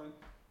 I'm sorry.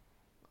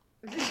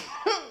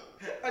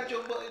 I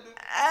joke about it.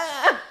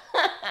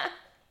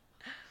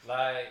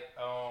 Like,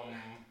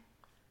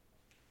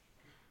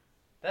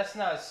 that's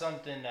not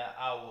something that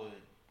I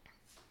would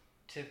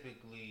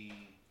typically.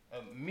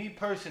 Me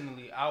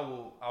personally, I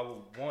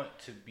would want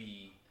to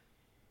be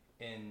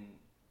in,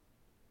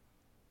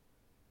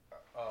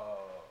 a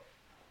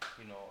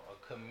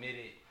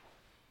committed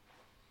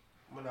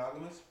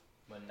Monogamous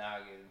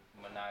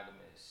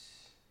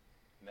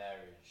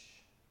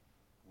marriage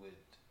with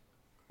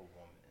a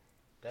woman.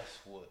 That's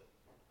what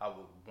I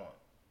would want.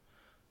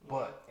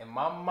 But in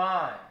my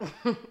mind,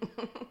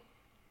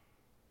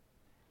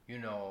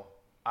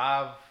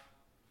 I've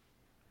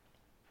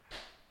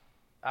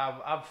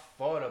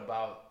thought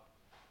about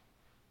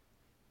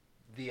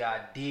the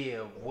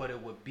idea of what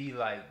it would be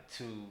like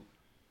to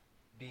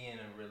be in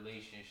a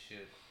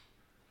relationship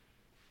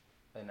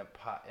in a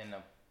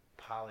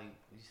poly.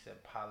 You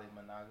said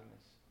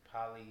polymonogamous,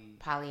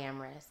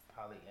 Polyamorous.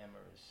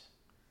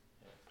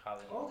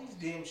 All these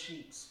damn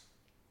sheets.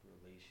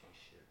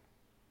 relationship.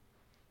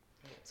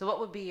 So, what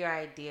would be your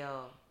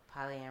ideal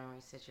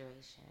polyamory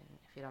situation,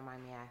 if you don't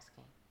mind me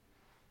asking?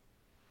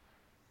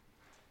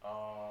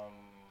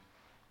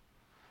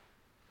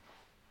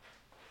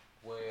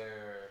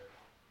 Where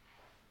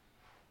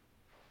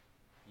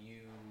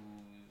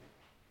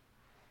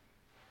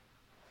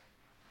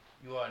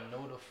you are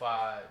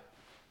notified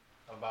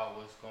about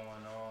what's going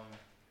on.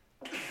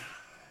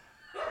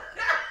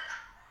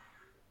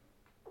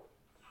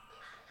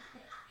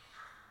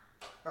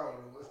 I don't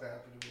know what's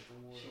happening with the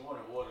water. She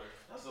wanted water.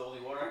 That's the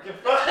only water I can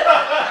find.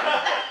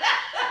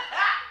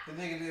 The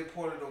nigga didn't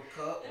pour it in no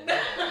cup.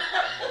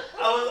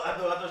 I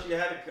thought she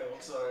had a cup.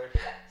 I'm sorry.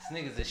 This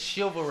nigga's a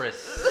chivalrous.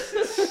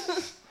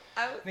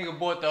 Nigga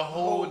bought the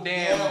whole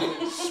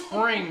damn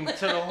spring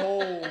to the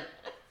whole.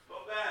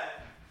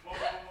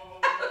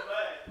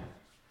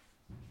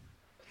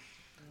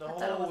 I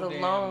thought it was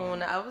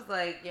alone. I was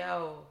like,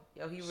 yo,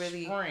 he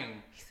really.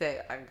 Spring. He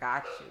said, I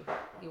got you.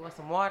 You want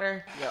some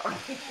water? Yo.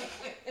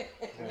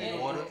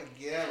 Water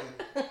a gallon.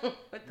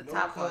 With the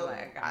top on,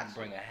 like, I got you.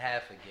 Bring a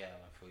half a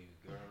gallon for you,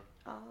 girl.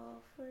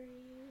 All for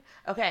you.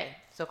 Okay,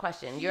 so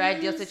question. Your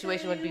ideal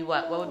situation would be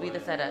what? What would be the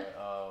setup?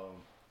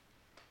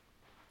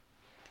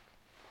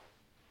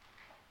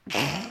 He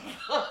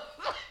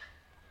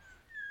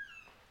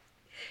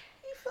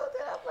filled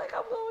it up like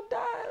I'm gonna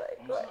die. Like,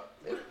 what?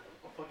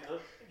 I'll fuck it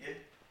up again.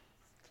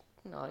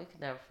 No, you can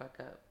never fuck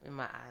up in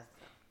my eyes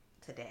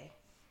today.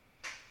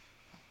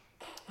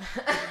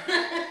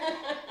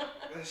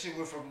 That shit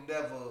went from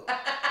never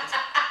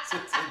to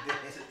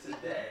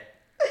today.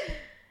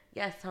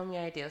 Yes, tell me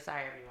your ideal.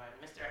 Sorry, everyone.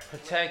 Mr.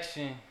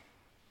 Protection,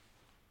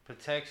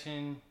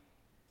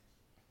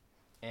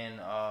 and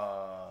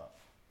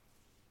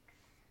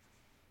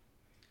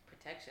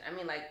Protection. I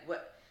mean, like,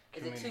 what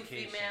is it? 2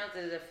 females?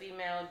 Is it a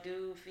female,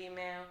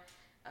 female?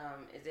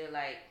 Is there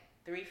like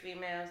 3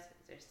 females?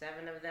 Is there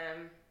 7 of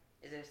them?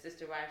 Is it a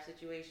sister-wife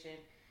situation?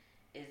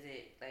 Is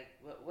it like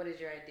what is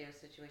your ideal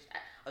situation?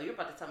 You're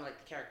about to tell me like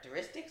the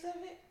characteristics of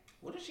it?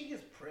 What if she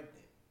gets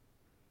pregnant?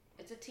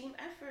 It's a team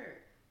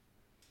effort.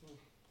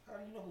 How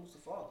do you know who's the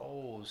father?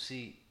 Oh,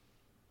 see.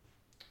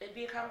 It'd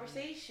be a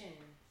conversation.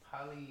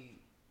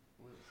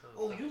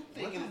 You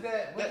thinking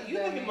that? You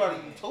thinking about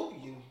a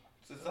utopian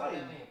society?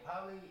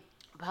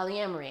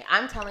 Polyamory.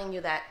 I'm telling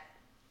you that.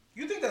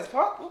 You think that's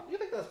possible?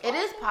 It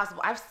is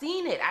possible. I've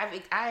seen it.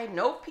 I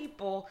know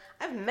people.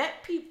 I've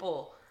met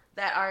people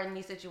that are in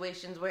these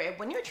situations where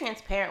when you're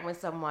transparent with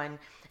someone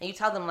and you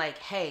tell them like,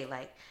 hey,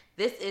 like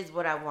this is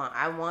what I want.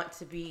 I want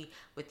to be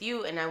with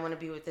you and I want to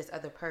be with this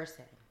other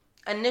person.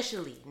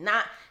 Initially,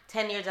 not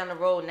 10 years down the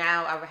road.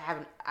 Now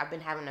I've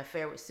been having an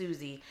affair with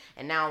Susie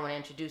and now I want to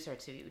introduce her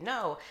to you.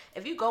 No,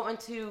 if you go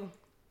into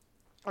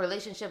a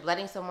relationship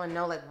letting someone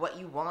know like what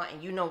you want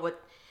and you know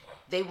what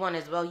they want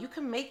as well, you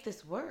can make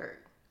this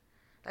work.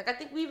 Like I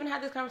think we even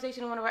had this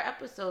conversation in one of our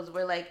episodes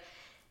where like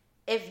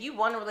if you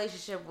want a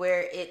relationship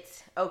where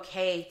it's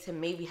okay to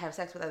maybe have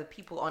sex with other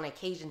people on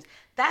occasions,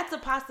 that's a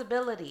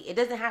possibility. It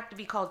doesn't have to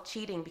be called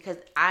cheating because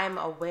I'm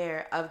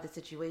aware of the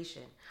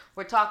situation.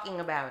 We're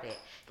talking about it.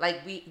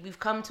 Like we've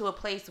come to a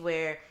place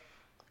where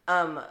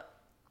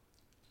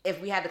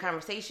if we had the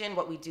conversation,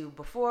 what we do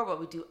before, what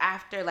we do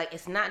after, like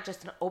it's not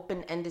just an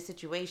open-ended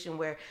situation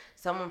where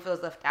someone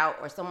feels left out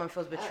or someone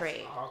feels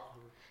betrayed. That's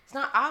awkward. It's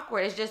not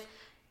awkward. It's just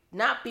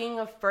not being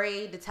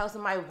afraid to tell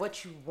somebody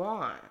what you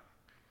want.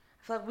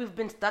 I feel like we've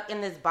been stuck in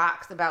this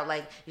box about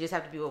like you just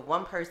have to be with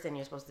one person.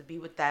 You're supposed to be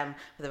with them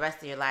for the rest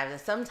of your lives.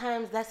 And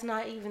sometimes that's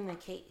not even the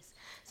case.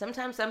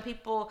 Sometimes some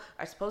people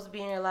are supposed to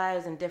be in your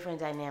lives in different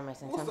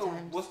dynamics. And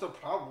What's the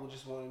problem with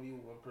just wanting to be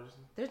with one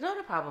person? There's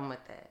no problem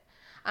with that.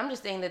 I'm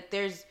just saying that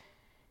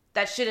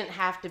that shouldn't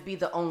have to be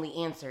the only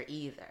answer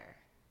either.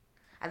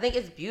 I think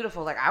it's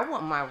beautiful. Like, I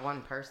want my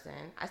one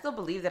person. I still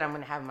believe that I'm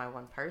going to have my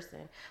one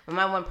person. But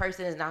my one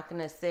person is not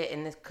going to sit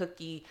in this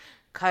cookie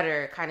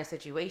cutter kind of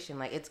situation.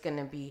 Like, it's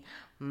gonna be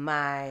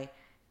my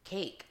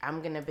cake.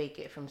 I'm gonna bake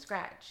it from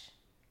scratch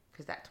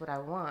because that's what I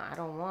want. I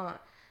don't want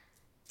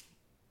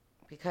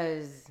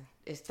because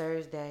it's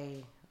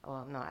Thursday.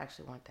 Oh no, I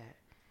actually want that.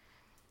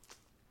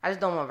 I just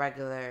don't want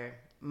regular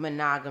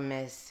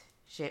monogamous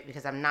shit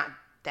because I'm not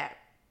that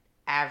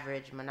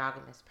average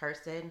monogamous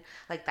person.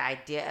 Like the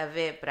idea of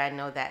it, but I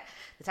know that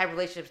the type of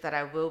relationships that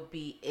I will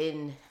be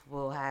in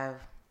will have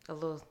a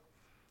little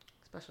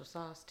special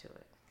sauce to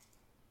it.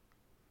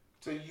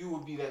 So you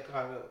would be that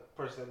kind of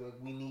person that, like,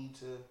 we need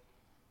to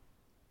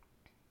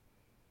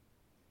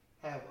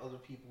have other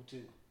people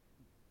too.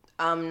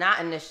 Not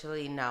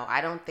initially, no.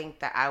 I don't think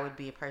that I would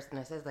be a person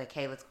that says like,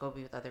 hey, let's go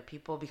be with other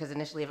people. Because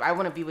initially, if I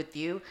want to be with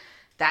you,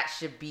 that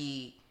should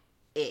be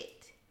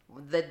it.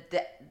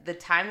 The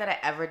time that I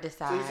ever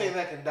decide. So you saying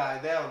that can die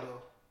down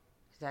though?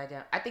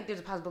 I think there's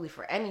a possibility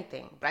for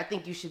anything, but I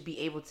think you should be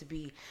able to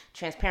be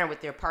transparent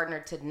with your partner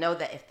to know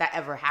that if that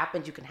ever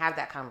happens, you can have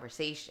that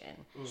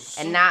conversation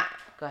and not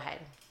go ahead.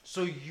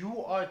 So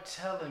you are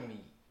telling me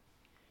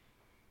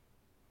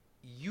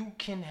you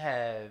can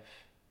have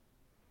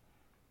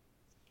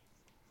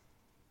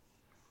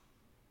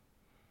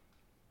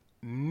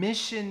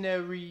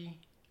missionary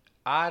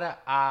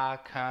eye-to-eye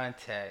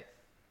contact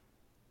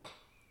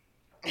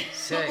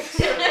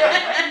sex.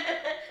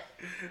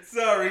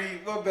 Sorry,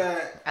 my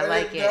bad. I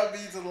like it. That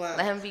means a lot.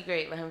 Let him be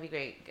great. Let him be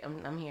great.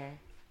 I'm here.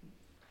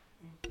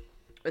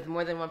 With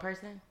more than one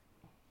person?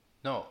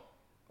 No.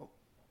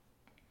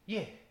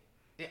 Yeah.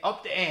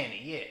 Up the ante.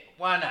 Yeah.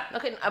 Why not?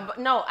 Okay.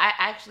 No, I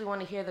actually want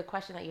to hear the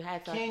question that you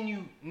had. So Can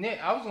you?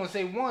 I was gonna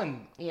say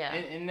one. Yeah.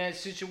 In that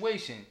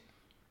situation,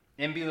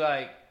 and be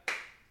like,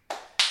 all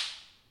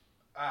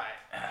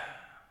right.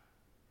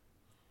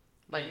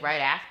 like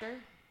right after?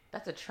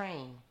 That's a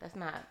train. That's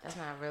not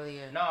really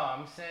a. No,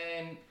 I'm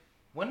saying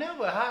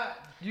whenever. How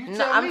you No,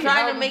 tell I'm me trying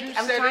how to would make- you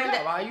I'm set trying it to-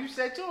 up? How you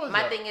set yours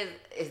My up? thing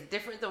is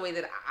different the way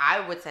that I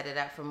would set it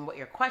up from what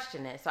your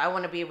question is. So I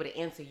want to be able to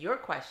answer your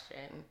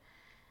question.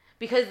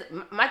 Because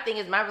my thing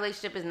is, my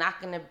relationship is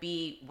not going to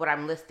be what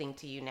I'm listing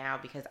to you now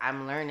because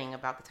I'm learning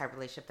about the type of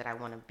relationship that I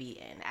want to be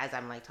in as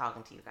I'm like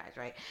talking to you guys,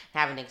 right?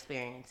 Having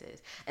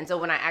experiences. And so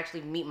when I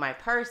actually meet my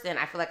person,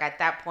 I feel like at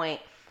that point,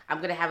 I'm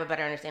going to have a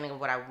better understanding of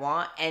what I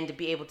want and to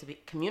be able to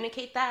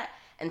communicate that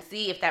and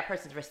see if that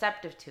person's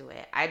receptive to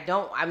it.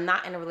 I'm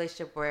not in a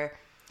relationship where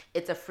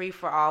it's a free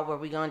for all where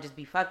we're going to just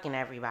be fucking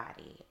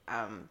everybody.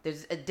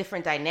 There's a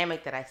different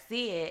dynamic that I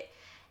see it.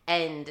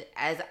 And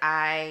as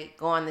I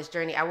go on this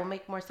journey, I will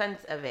make more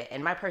sense of it.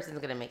 And my person's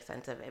going to make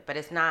sense of it. But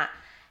it's not,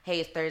 hey,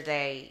 it's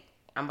Thursday.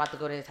 I'm about to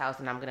go to his house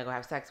and I'm going to go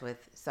have sex with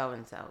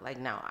so-and-so. Like,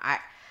 no.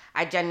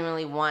 I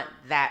genuinely want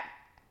that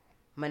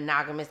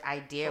monogamous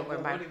idea. So where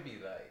what my, would it be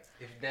like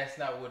if that's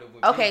not what it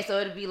would be? okay, so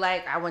it'd be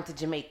like I went to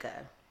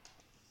Jamaica,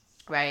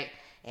 right?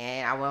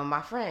 And I went with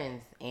my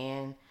friends.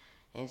 And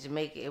in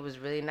Jamaica, it was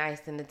really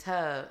nice in the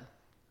tub.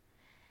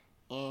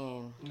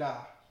 And Nah,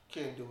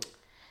 can't do it.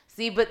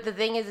 see, but the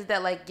thing is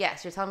that, like,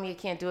 yes, you're telling me you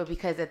can't do it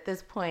because at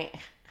this point,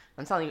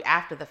 I'm telling you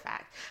after the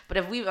fact. But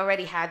if we've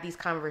already had these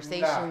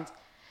conversations,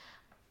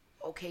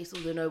 okay, so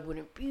then I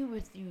wouldn't be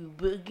with you.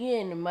 But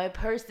again, my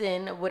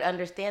person would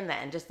understand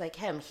that. And just like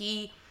him,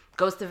 he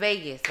goes to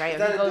Vegas, right?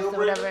 Is Or that he a goes deal to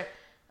breaker? whatever.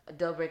 A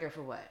deal breaker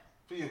for what?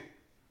 For you.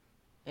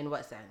 In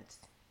what sense?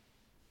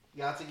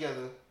 Y'all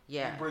together.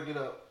 Yeah. You break it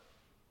up.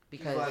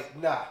 Because He's like,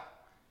 nah.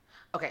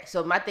 okay,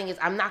 so my thing is,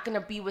 I'm not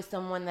gonna be with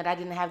someone that I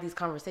didn't have these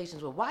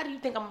conversations with. Why do you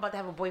think I'm about to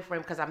have a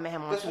boyfriend because I met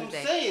him on That's Tuesday? what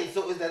I'm saying.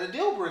 So is that a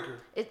deal breaker?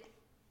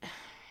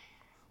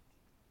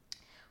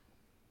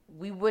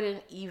 We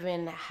wouldn't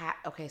even have.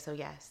 Okay, so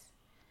yes,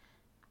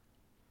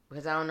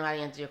 because I don't know how to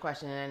answer your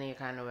question in any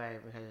kind of way.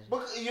 Because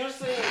But you're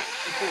saying.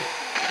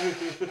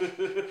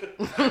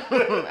 I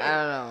don't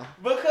know.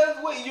 Because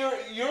what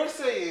you're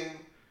saying,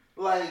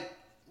 like,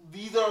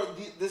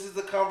 this is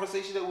the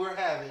conversation that we're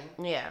having.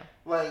 Yeah.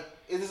 Like,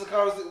 is this a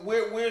conversation?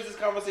 Where's this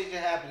conversation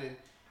happening?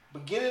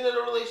 Beginning of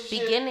the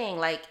relationship. Beginning,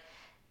 like,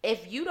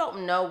 if you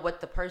don't know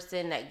what the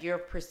person that you're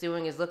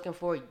pursuing is looking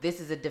for, this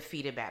is a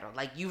defeated battle.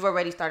 Like, you've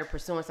already started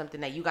pursuing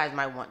something that you guys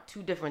might want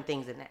two different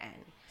things in the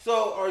end.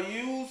 So are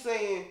you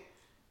saying?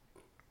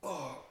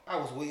 Oh, I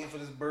was waiting for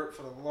this burp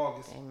for the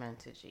longest. Amen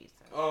to Jesus.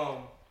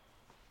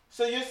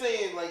 So you're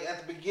saying, like,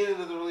 at the beginning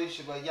of the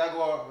relationship, like, y'all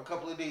go out on a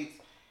couple of dates,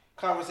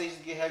 conversations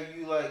can have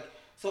you, like,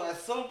 so at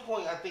some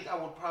point I think I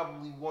would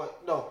probably want,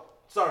 no,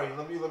 sorry,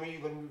 let me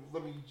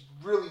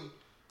really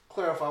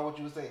clarify what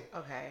you were saying.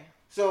 Okay.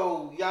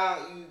 So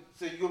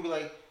you're gonna be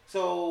like,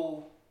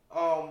 so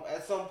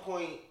at some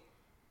point,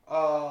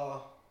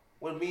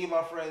 when me and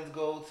my friends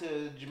go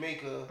to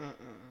Jamaica,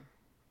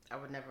 I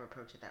would never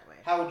approach it that way.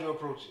 how would you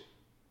approach it?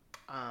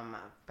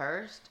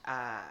 First,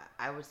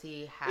 I would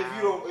see how.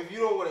 If you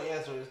don't want to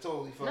answer, it's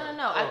totally fine.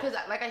 No, because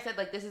like I said,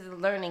 like, this is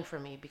learning for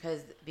me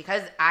because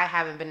I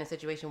haven't been in a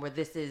situation where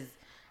this is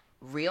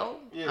real.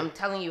 Yeah. I'm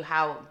telling you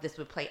how this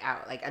would play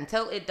out. Like,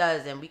 until it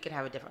does, then we can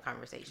have a different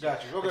conversation.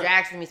 Gotcha. Okay. But you're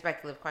asking me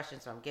speculative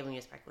questions, so I'm giving you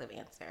a speculative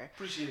answer.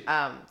 Appreciate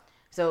it.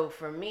 So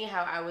for me,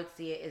 how I would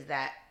see it is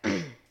that,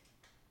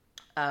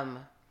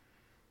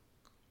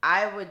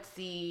 I would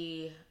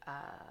see.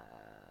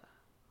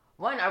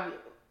 One,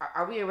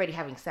 are we already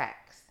having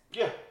sex?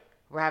 Yeah.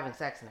 We're having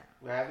sex now.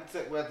 We're having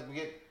sex. We're at the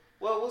beginning.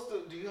 Well,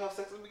 do you have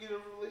sex at the beginning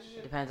of a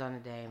relationship? Depends on the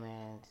day,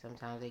 man.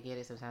 Sometimes they get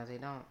it, sometimes they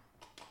don't.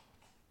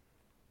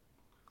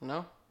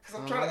 No?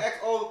 Because I'm trying to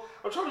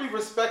I'm trying to be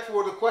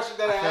respectful of the question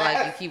that I feel asked.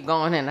 like you keep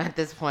going, and at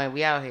this point,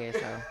 we out here,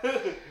 so.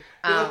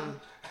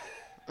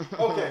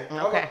 Okay.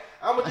 Okay.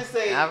 I'm going to just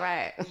say. All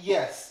right.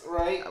 Yes,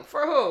 right?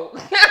 For who?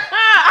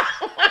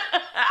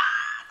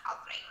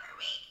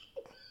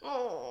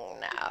 Oh,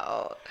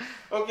 no.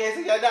 Okay, so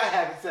y'all not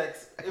having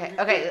sex.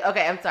 Okay.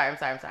 I'm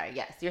sorry.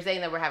 Yes, you're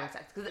saying that we're having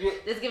sex. Because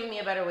this is giving me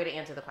a better way to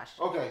answer the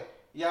question. Okay.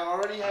 Y'all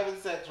already having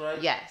sex, right?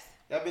 Yes.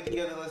 Y'all been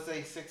together, let's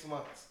say, 6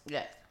 months.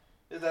 Yes.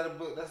 Is that I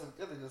think that's a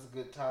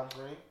good time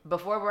frame.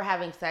 Before we're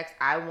having sex,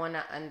 I want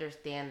to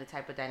understand the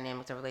type of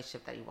dynamics of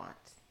relationship that he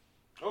wants.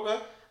 Okay.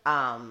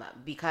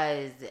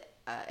 Because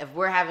if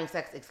we're having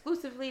sex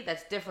exclusively,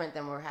 that's different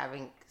than we're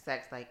having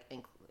sex like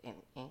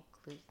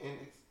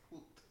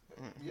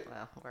Yeah.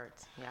 Well,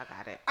 words. Y'all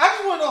got it. I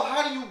just want to know,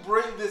 how do you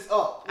bring this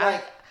up?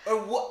 Like, or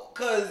what?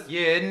 Because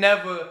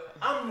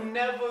I'm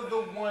never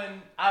the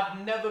one. I've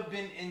never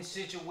been in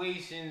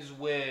situations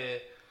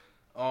where,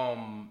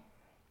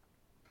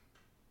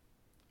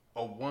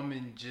 a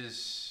woman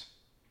just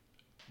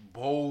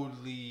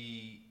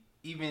boldly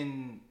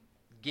even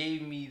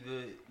gave me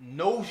the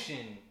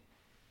notion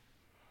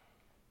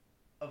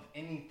of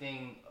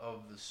anything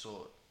of the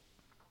sort.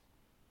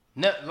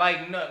 Not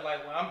like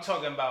when I'm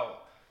talking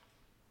about.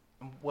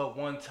 Well,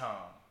 one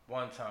time.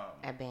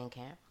 At band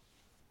camp?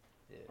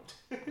 Yeah.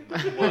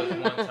 It was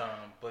one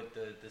time, but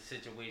the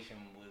situation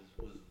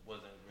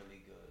wasn't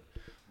really good.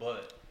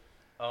 But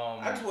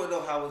I just want to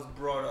know how it's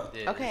brought up.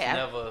 Yeah, okay.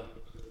 never.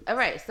 All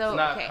right. So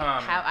common.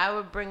 how I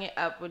would bring it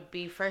up would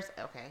be first.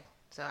 Okay.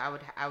 So I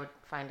would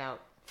find out.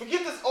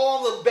 Forget this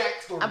all the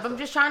backstory. I'm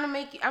just trying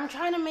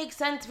to make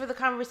sense for the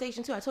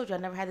conversation too. I told you I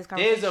never had this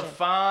conversation. There's a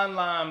fine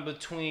line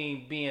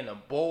between being a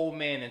bold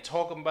man and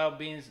talking about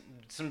being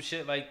some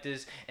shit like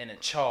this and a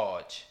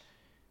charge.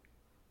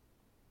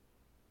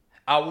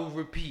 I will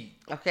repeat.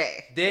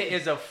 Okay. There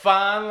is a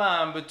fine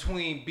line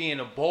between being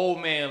a bold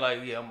man,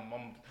 like, yeah, I'm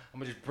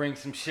gonna just bring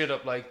some shit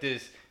up like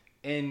this,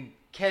 and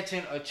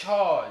catching a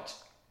charge.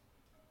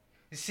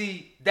 You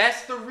see,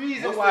 that's the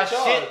reason What's why the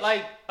charge? shit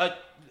like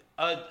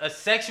a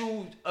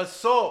sexual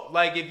assault,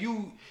 like if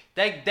you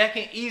that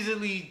can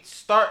easily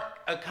start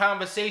a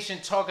conversation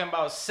talking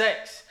about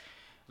sex,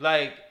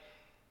 like.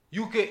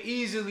 You could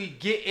easily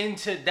get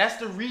into. That's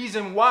the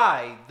reason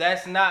why.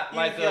 That's not Even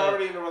like if you're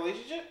already in a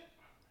relationship.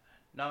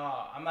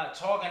 No, I'm not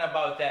talking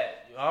about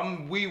that. I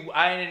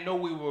didn't know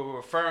we were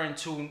referring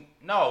to.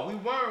 No, we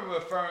weren't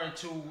referring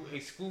to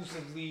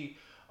exclusively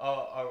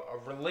a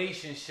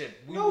relationship.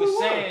 We were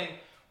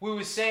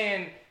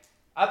saying.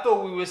 I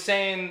thought we were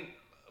saying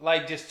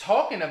like just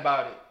talking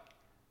about it,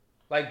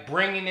 like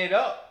bringing it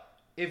up.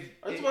 If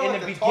in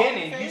like the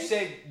beginning you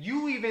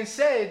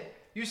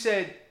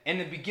said. In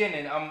the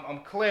beginning, I'm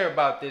clear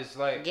about this.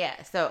 Like,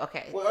 yeah. So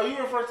okay. Well, are you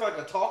referring to like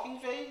a talking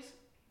phase?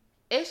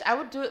 I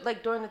would do it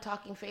like during the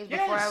talking phase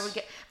before Yes. I would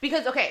get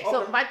because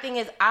so my thing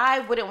is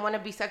I wouldn't want to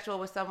be sexual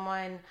with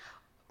someone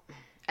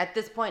at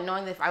this point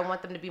knowing that if I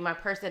want them to be my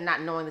person,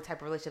 not knowing the type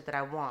of relationship that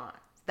I want.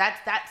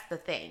 That's the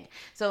thing.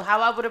 So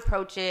how I would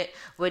approach it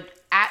would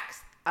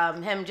ask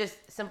him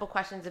just simple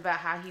questions about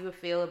how he would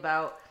feel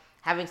about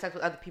having sex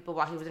with other people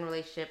while he was in a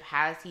relationship.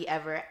 Has he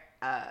ever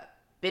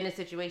been in a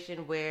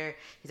situation where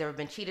he's ever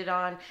been cheated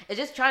on? It's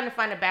just trying to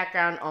find a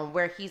background on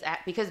where he's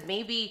at, because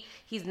maybe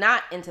he's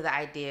not into the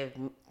idea of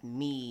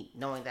me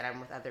knowing that I'm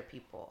with other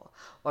people,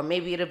 or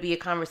maybe it'll be a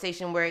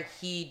conversation where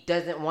he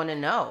doesn't want to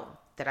know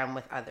that I'm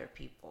with other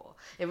people.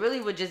 It really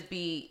would just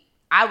be,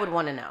 I would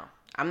want to know.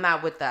 I'm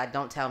not with the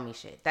don't tell me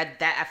shit.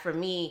 That for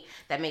me,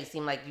 that makes it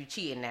seem like you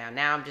cheating now.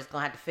 Now I'm just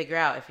gonna have to figure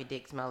out if your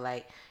dick smell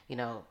like,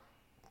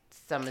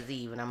 Summer's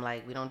Eve, and I'm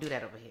like, we don't do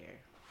that over here.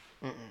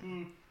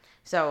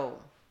 So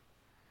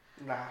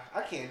Nah,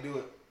 I can't do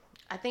it.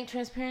 I think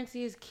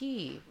transparency is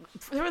key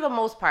for the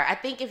most part. I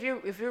think if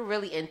you're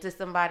really into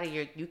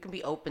somebody, you can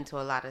be open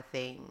to a lot of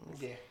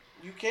things. Yeah,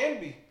 you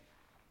can be.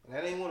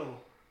 That ain't one of them.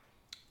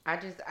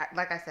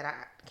 Like I said,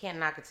 I can't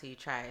knock it till you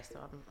try it. So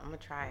I'm gonna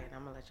try it.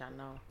 I'm gonna let y'all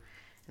know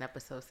in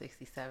episode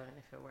 67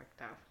 if it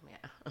worked out. Yeah,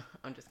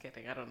 I'm just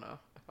kidding. I don't know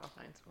if I'll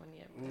find someone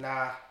yet.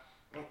 Nah.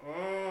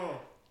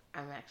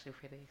 I'm actually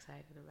pretty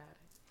excited about it.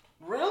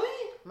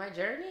 Really? My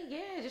journey?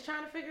 Yeah, just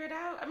trying to figure it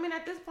out. I mean,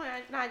 at this point,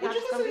 Would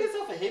you consider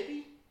yourself a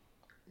hippie?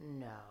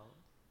 No.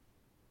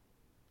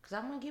 Because I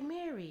want to get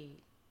married.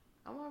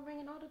 I want to bring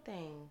in all the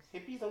things.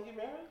 Hippies don't get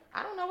married?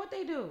 I don't know what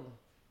they do.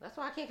 That's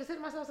why I can't consider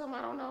myself something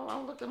I don't know. I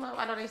don't look them up.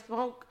 I know they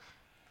smoke.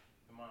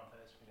 You mind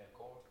passing me that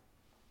cord?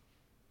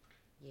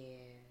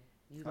 Yeah.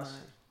 You mind?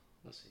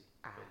 Let's see.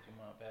 Ah. You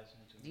mind passing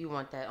it to Do me? you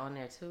want that on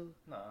there too?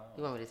 No.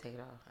 You want me to take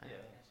it off? Yeah.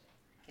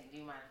 Do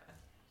you mind if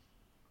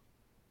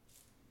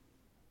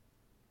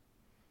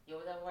Yo,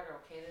 was that water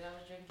okay that I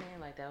was drinking?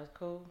 Like, that was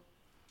cool?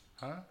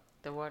 Huh?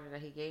 The water that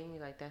he gave me,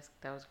 like, that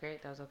was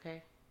great? That was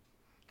okay?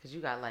 Cause you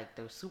got like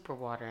the super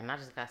water, and I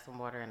just got some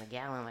water in a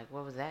gallon. Like,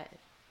 what was that?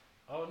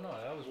 Oh no,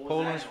 that was What was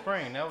Poland that?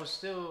 Spring. That was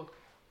still.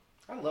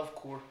 I love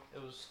Core.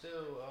 It was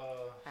still.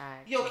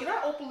 Yo, can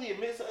I openly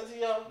admit something to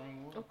y'all?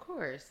 Of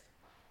course.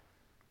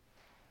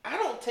 I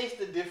don't taste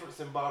the difference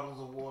in bottles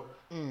of water.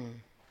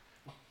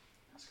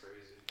 That's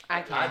crazy.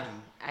 I can.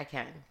 I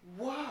can.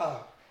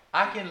 Wow.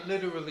 I can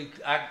literally.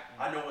 I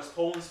know it's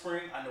Poland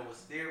Spring. I know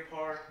it's Deer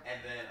Park, and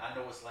then I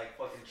know it's like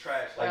fucking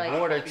trash. Like Like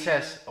water Aquafina,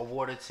 test. A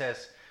water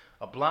test.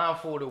 A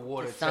blindfolded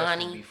water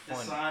test would be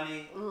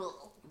funny. Dasani.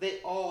 They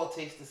all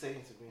taste the same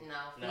to me.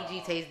 No, No.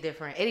 Fiji tastes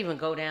different. It even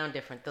go down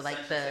different. The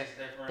Essential tastes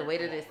different. the way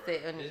that Come it on,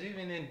 sit. bro. There's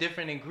even in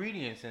different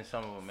ingredients in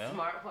some of them, man.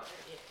 Smart water.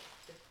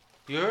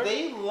 You heard?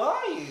 They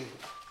lying.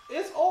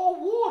 It's all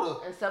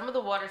water. And some of the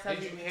water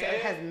Did you it hear?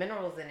 has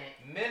minerals in it.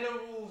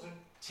 Minerals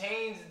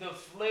change the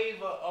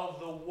flavor of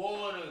the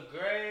water,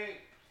 Greg.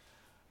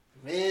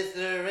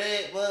 Mr.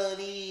 Red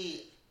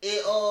Bunny,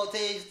 it all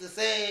tastes the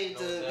same No,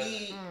 to it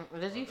me.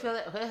 Did you feel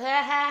it?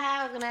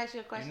 I was gonna ask you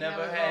a You question. never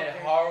that was had vulgar.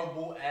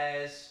 horrible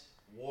ass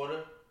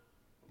water,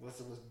 Unless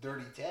it was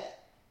dirty tap.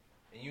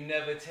 and you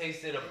never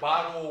tasted a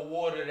bottle of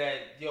water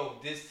that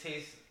this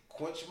tastes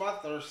Quench my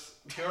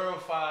thirst.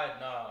 purified.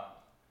 Nah,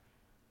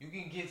 you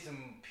can get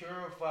some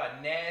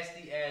purified,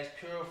 nasty ass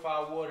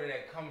purified water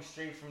that comes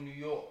straight from New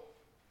York,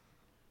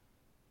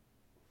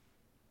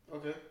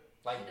 Okay.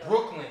 like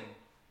Brooklyn.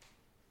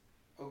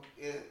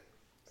 Okay.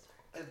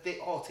 They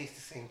all taste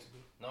the same to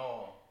me.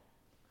 No,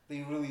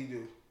 They really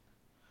do.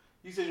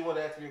 You said you want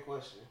to ask me a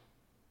question.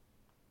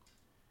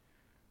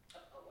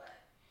 What?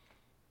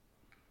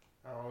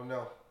 I don't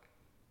know.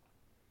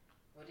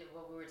 What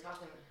we were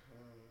talking?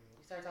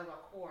 We started talking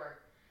about core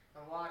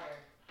and water.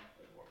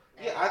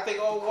 Yeah, I think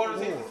all water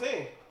tastes the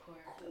same. Core.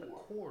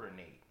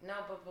 coordinate. No,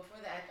 but before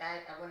that,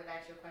 I wanted to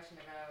ask you a question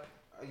about.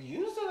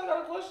 You said I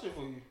got a question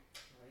for you.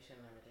 Well, you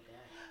shouldn't have did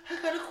that.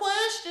 I got a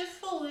question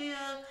for you.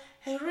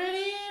 Hey,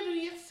 ready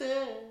to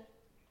answer.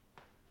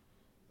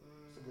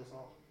 It's a good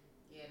song.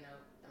 Yeah, no,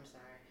 I'm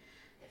sorry.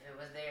 If it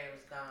was there, it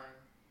was gone.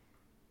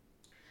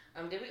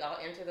 Did we all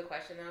answer the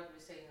question though? Did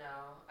we say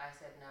no? I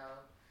said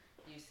no.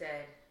 You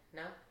said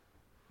no?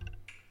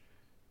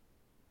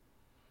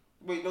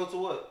 Wait, no to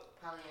what?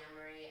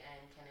 Polyamory,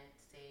 and can it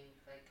save,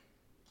 like,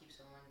 keep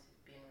someone to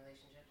be in a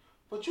relationship?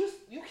 But you,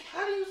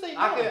 how do you say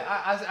no?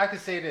 I could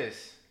say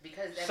this.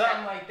 Because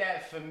Something like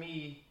that for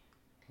me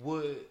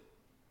would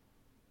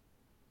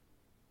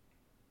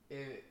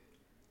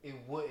it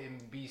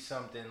wouldn't be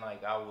something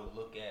like I would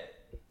look at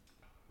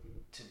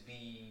to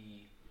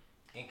be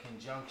in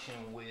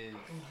conjunction with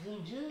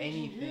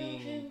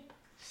anything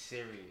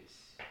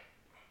serious.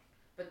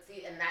 But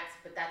see,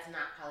 that's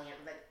not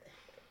polyamory. Like,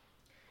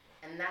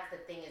 and that's the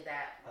thing is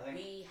that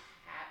we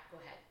have. Go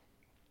ahead.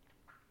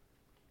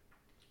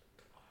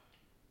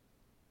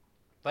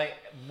 Like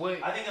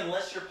what? I think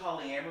unless you're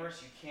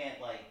polyamorous, you can't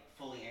like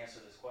fully answer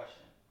this question.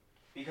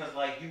 Because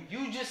like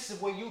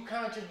you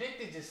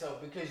contradicted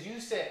yourself because you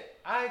said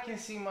I can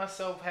see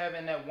myself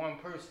having that one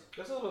person.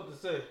 That's all I have to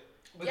say.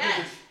 Because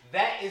Yes.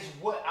 that is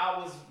what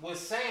I was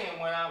saying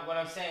when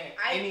I'm saying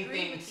I agree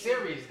anything with you.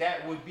 serious.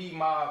 That would be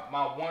my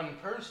one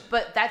person.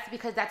 But that's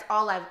because that's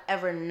all I've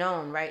ever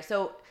known, right?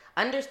 So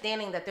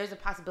understanding that there's a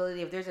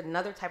possibility of there's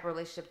another type of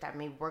relationship that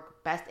may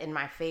work best in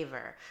my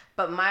favor.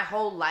 But my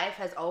whole life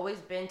has always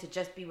been to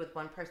just be with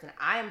one person.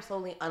 I am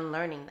slowly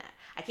unlearning that.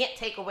 I can't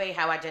take away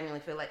how I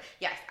genuinely feel. Like,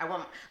 yes, I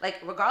want, like,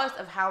 regardless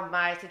of how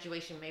my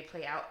situation may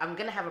play out, I'm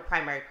going to have a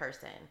primary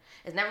person.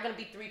 It's never going to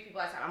be three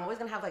people at a time. I'm always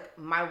going to have, like,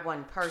 my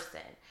one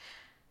person.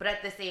 But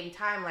at the same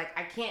time, like,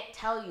 I can't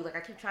tell you, like, I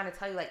keep trying to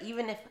tell you, like,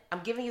 even if I'm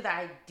giving you the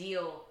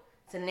ideal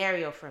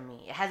scenario for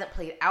me, it hasn't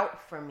played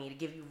out for me to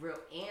give you real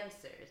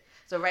answers.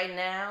 So right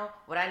now,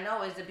 what I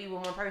know is to be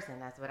with one person.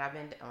 That's what I've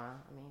been doing. Well,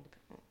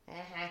 I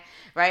mean,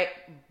 right?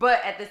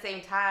 But at the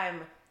same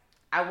time,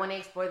 I want to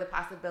explore the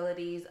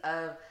possibilities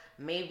of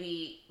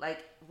maybe,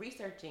 like,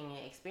 researching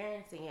it,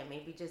 experiencing it,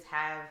 maybe just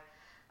have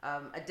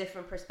a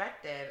different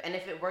perspective. And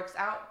if it works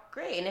out,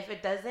 great. And if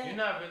it doesn't... You're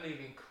not really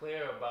even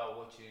clear about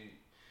what you...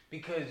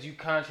 Because you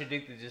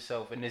contradicted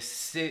yourself, and it's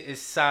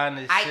sign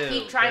and I seal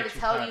keep trying to that you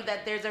tell you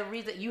that there's a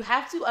reason. You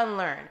have to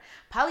unlearn.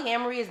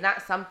 Polyamory is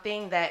not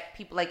something that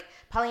people like.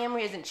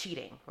 Polyamory isn't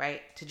cheating,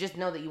 right? To just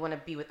know that you want to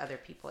be with other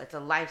people. It's a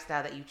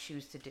lifestyle that you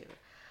choose to do.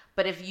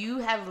 But if you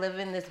have lived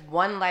in this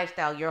one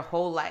lifestyle your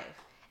whole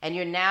life, and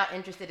you're now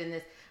interested in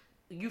this,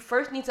 you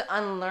first need to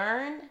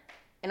unlearn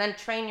and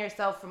untrain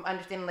yourself from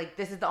understanding, like,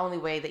 this is the only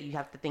way that you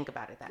have to think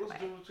about it that What's way.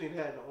 the difference between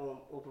having an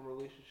open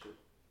relationship?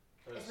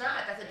 It's not.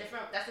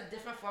 That's a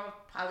different form of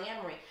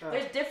polyamory.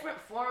 There's different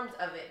forms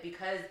of it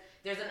because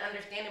there's an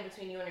understanding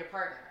between you and your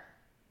partner.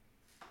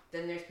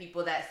 Then there's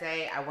people that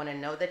say, I want to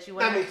know that you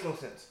want That to... makes no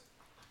sense.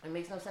 It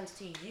makes no sense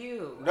to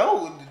you.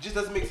 No, it just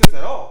doesn't make sense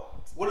at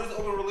all. What is an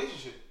open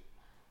relationship?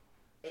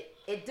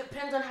 It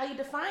depends on how you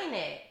define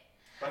it.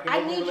 Like an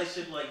open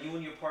relationship, like you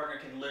and your partner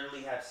can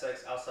literally have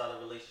sex outside of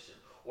the relationship.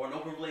 Or an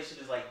open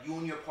relationship is like you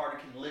and your partner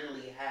can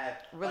literally have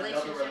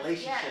another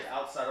relationship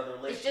outside of the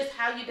relationship. It's just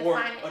how you or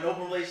define it. An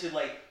open relationship,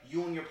 like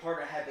you and your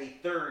partner have a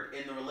third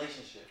in the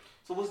relationship.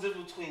 So what's the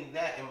difference between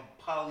that and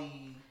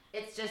poly?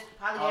 It's just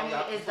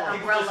polyamory is the People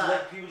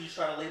umbrella. People just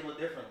try to label it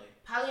differently.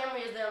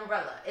 Polyamory is the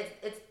umbrella. It's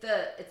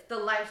the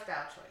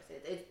lifestyle choice.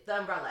 It's the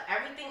umbrella.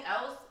 Everything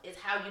else is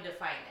how you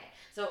define it.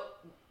 So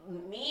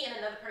me and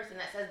another person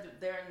that says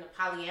they're in the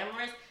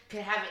polyamorous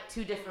can have it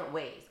two different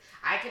ways.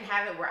 I can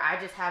have it where I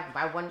just have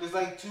my one. Just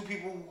like two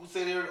people who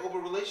say they're in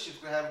open relationships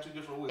can have it two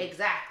different ways.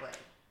 Exactly.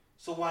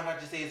 So why not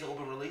just say it's an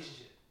open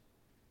relationship?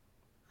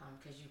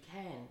 Because you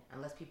can,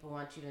 unless people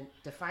want you to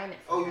define it.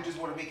 Oh, you just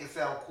want to make it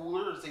sound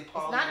cooler and say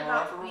poly? It's not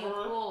about being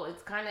cool.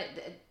 It's kind of.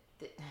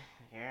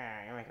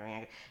 Yeah, you're making me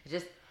angry. It's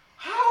just.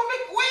 How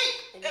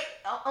wait?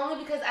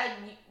 Only because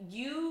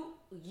you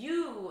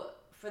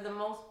for the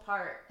most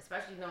part,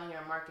 especially knowing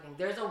you're in marketing,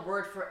 there's a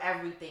word for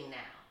everything now.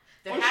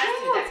 There has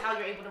to. That's how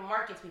you're able to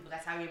market to people.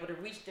 That's how you're able to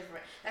reach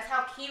different. That's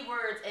how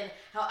keywords and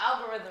how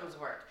algorithms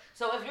work.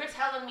 So if you're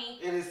telling me,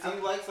 and it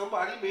seems like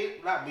somebody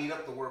not made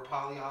up the word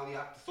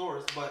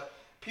polyoctosaurus, but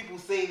people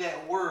say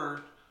that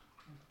word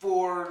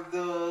for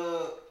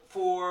the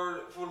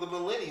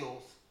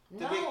millennials.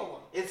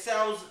 No. It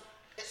sounds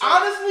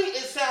honestly,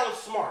 it sounds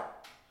smart.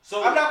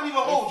 So I'm not gonna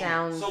even hold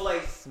you. So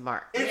like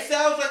smart. It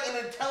sounds like an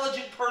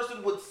intelligent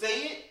person would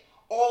say it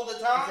all the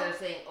time. Instead of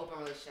saying open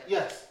relationship.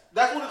 Yes,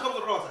 that's what it comes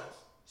across as.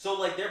 So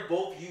like they're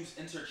both used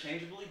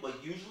interchangeably,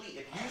 but usually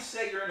if you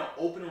say you're in an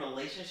open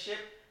relationship,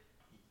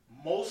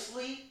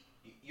 mostly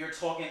you're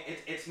talking.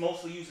 It's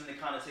mostly used in the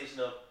connotation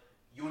of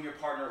you and your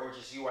partner, or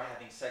just you are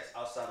having sex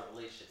outside of a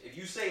relationship. If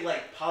you say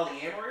like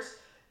polyamorous,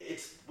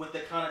 it's with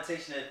the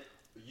connotation that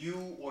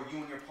you and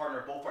your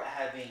partner both are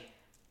having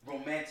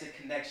romantic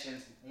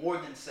connections more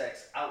than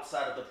sex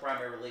outside of the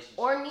primary relationship.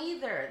 Or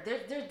neither.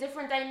 There's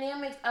different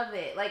dynamics of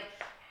it. Like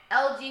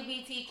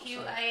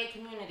LGBTQIA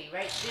community,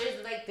 right?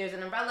 There's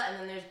an umbrella, and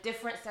then there's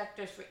different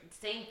sectors for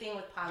same thing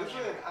with polyamory.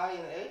 Different an I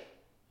and A?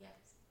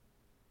 Yes.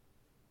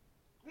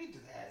 We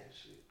just added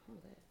shit.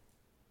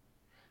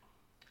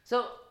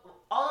 So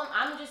all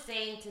I'm just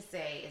saying to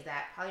say is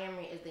that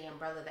polyamory is the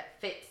umbrella that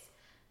fits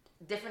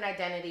different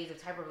identities of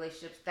type of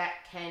relationships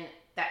that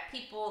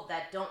people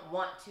that don't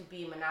want to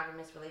be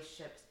monogamous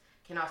relationships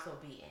can also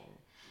be in.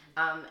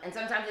 And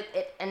sometimes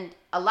and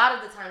a lot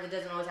of the times it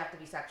doesn't always have to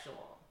be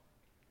sexual.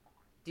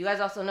 Do you guys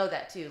also know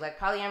that too? Like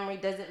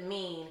polyamory doesn't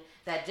mean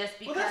that just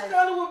because. But that's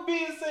kind of what B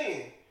is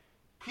saying.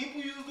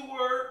 People use the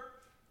word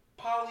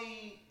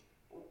poly.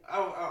 I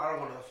don't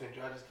want to offend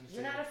you. I just keep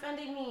saying. You're not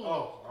offending me.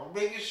 Oh, I'm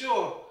making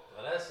sure.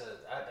 Well, I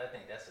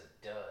think that's a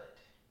dud.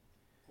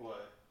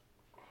 What?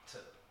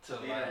 To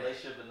be in like, a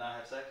relationship and not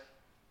have sex?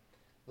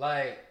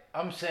 Like,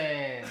 I'm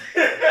saying.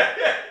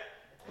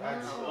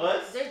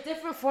 What? There's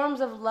different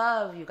forms of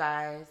love, you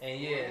guys.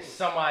 And yeah,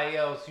 somebody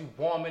else, you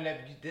warming up.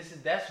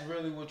 That's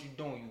really what you're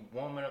doing. You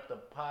warming up the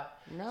pot.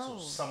 No.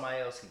 So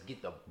somebody else can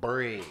get the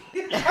bread.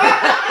 Did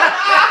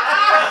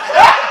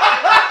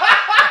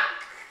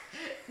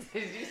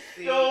you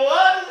see? The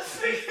what?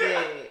 He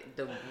said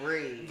the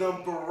bread. The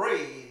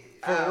bread.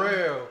 For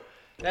real.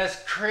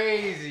 That's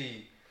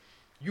crazy.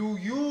 You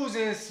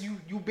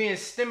being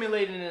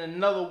stimulated in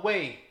another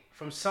way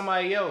from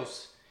somebody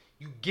else.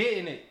 You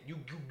getting it.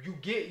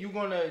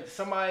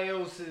 Somebody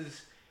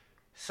else's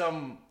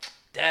I'm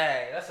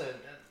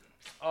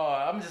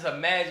just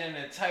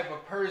imagining the type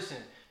of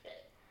person.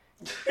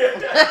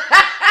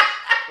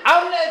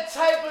 I'm that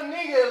type of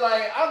nigga.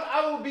 Like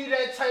I would be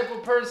that type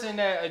of person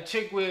that a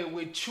chick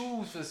would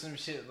choose for some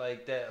shit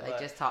like that. Like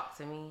just talk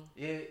to me.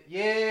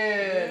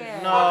 Yeah.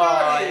 No,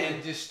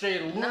 and just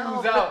straight lose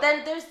out. But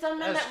then there's some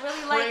men That's that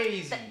really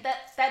crazy. like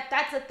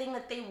that's a thing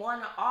that they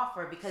want to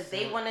offer because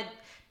they want to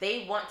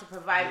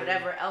provide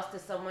whatever else to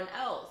someone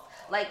else.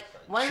 Like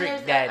when Trick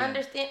there's daddy. that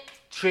understand.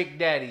 Trick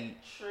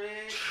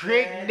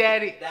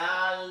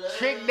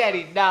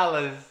daddy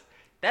dollars.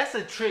 That's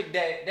a trick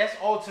that's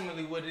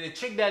ultimately what it is.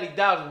 Trick daddy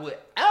dollars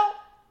without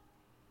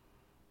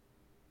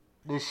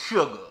the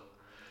sugar.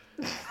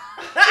 Yo,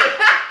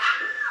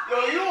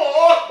 you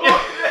all.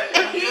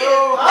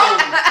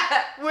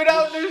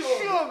 Without the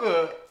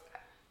sugar.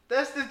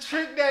 That's the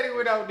trick daddy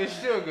without the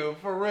sugar,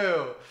 for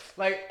real.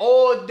 Like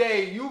all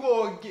day, you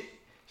gonna get.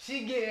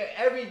 She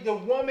getting the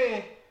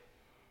woman.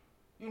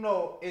 You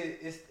know,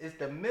 it's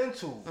the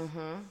mental.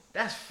 Mm-hmm.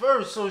 That's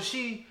first. So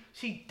she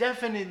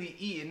definitely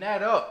eating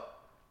that up.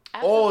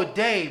 Absolutely. All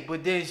day,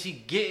 but then she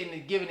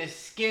giving the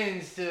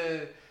skins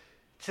to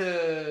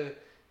the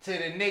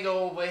nigga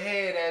over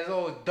here that's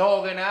all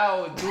dogging out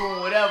or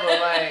doing whatever.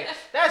 Like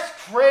that's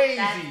crazy.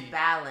 That's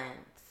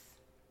balance.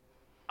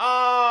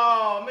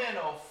 Oh man,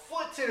 a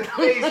foot to the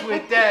face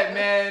with that,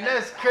 man.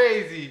 That's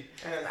crazy.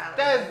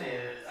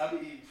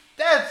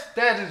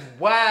 That is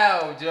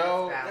wild,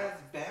 Joe.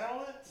 That's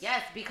balance.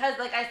 Yes, because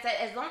like I said,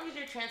 as long as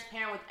you're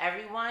transparent with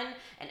everyone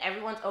and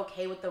everyone's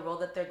okay with the role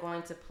that they're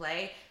going to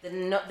play,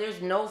 then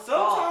there's no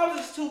fault. Sometimes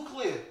it's too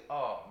clear.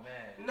 Oh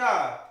man.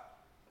 Nah.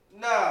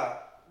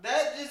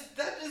 That just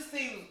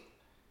seems.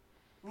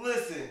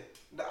 Listen,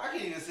 I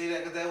can't even say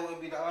that because that wouldn't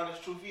be the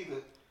honest truth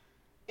either.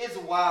 It's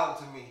wild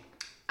to me.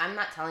 I'm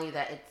not telling you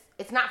that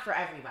it's not for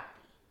everybody.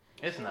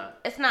 It's not.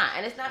 It's not,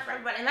 and it's not for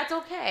everybody, and that's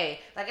okay.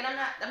 Like, and I'm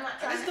not I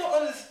trying. just don't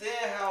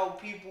understand how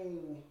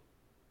people.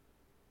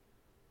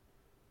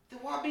 Then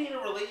why be in a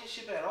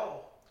relationship at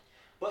all?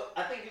 But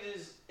I think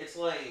it's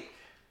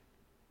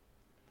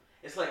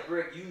like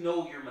Greg, you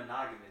know you're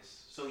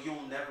monogamous, so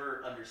you'll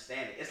never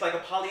understand it. It's like a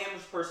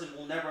polyamorous person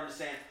will never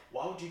understand,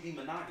 why would you be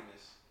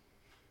monogamous?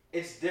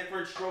 It's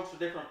different strokes for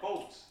different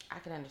folks. I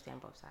can understand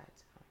both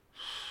sides.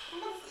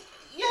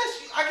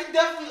 Yes, I can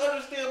definitely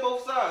understand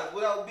both sides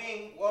without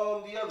being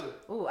the other.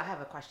 Ooh, I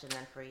have a question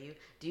then for you.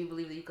 Do you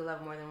believe that you could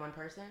love more than one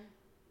person?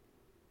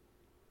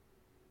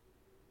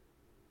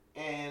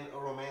 In a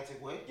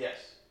romantic way?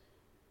 Yes.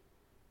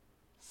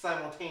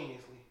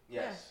 Simultaneously?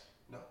 Yes.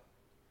 No.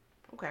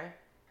 Okay.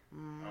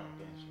 I don't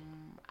think so.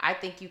 I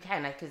think you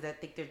can, because I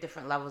think there's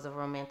different levels of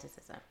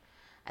romanticism.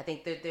 I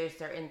think that there's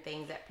certain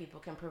things that people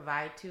can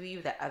provide to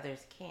you that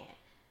others can't.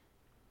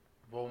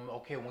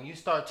 Okay, when you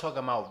start talking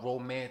about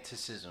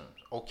romanticism,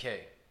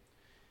 okay,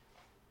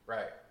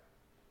 right.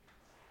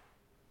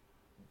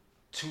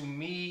 To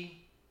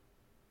me,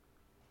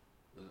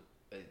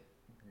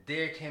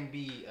 there can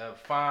be a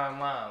fine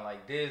line.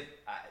 Like it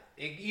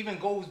even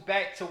goes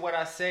back to what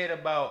I said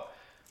about,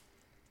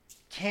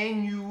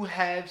 can you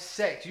have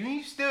sex?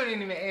 You still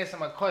didn't even answer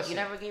my question.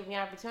 You never gave me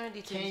an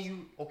opportunity to. Can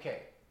you?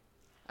 Okay.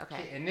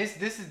 Okay. And this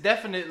is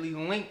definitely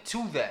linked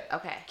to that.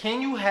 Okay.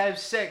 Can you have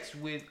sex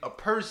with a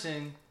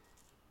person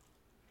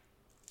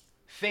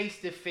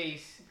face to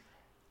face,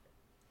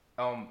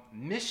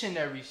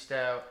 missionary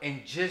style,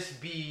 and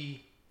just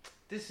be?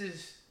 This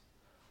is.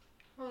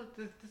 Well,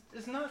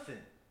 it's nothing.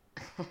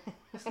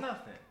 It's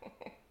nothing.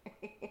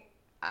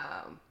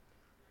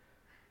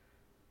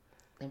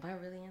 Am I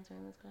really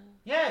answering this question?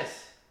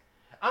 Yes.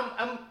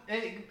 I'm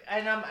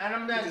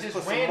not Just just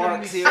put some randomly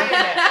marks saying here.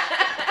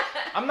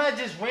 that. I'm not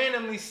just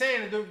randomly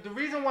saying it. The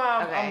reason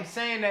why I'm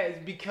saying that is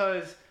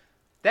because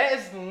that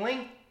is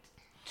linked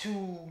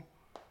to,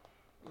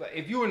 like,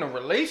 if you're in a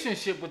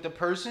relationship with the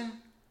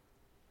person,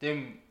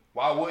 then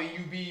why wouldn't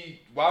you be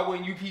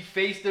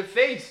face to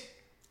face?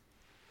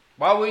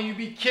 Why wouldn't you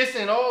be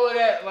kissing, all of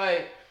that?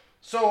 Like,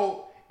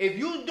 so if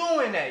you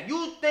doing that,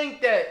 you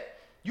think that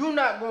you're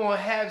not gonna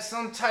have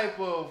some type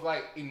of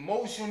like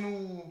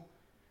emotional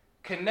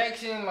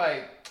connection,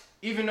 like,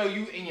 even though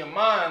you in your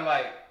mind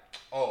like,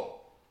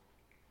 oh,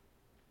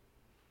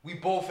 we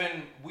both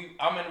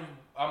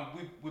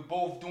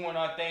doing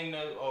our thing,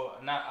 or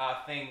not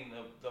our thing,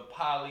 the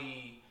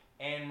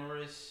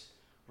polyamorous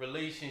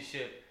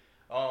relationship,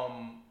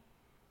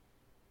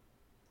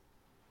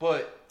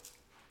 but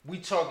we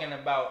talking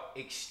about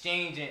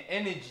exchanging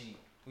energy.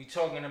 We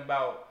talking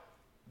about,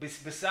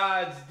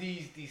 besides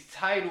these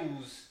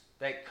titles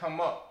that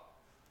come up,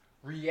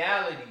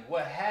 reality,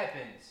 what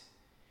happens.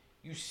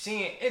 You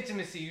seeing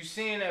intimacy, you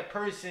seeing that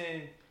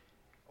person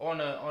on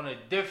a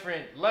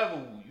different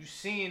level. You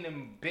seeing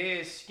them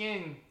bare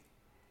skin,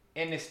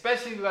 and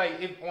especially like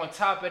if on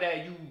top of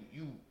that you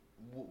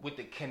with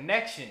the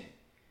connection.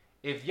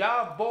 If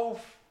y'all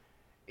both,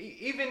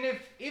 even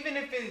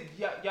if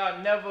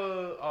y'all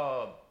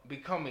never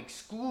become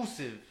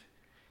exclusive,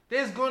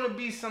 there's gonna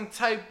be some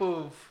type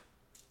of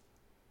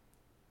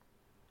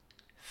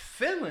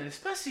feeling,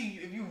 especially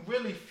if you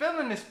really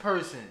feeling this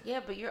person.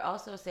 Yeah, but you're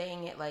also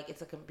saying it like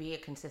it's can be a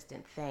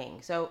consistent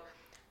thing. So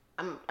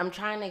I'm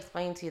trying to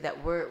explain to you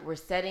that we're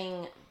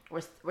setting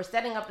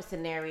up a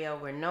scenario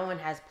where no one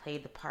has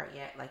played the part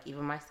yet, like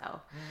even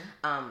myself.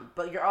 Mm-hmm.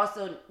 But you're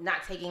also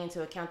not taking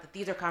into account that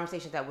these are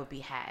conversations that would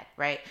be had,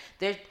 right?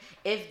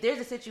 If there's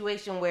a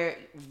situation where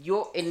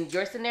in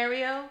your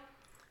scenario,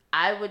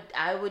 I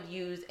would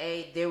use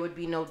there would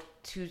be no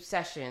 2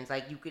 sessions.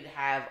 Like, you could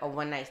have a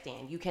one night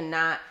stand. You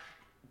cannot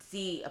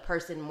see a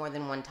person more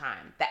than one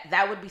time.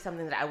 That would be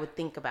something that I would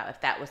think about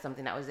if that was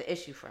something that was an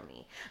issue for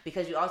me.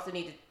 Because you also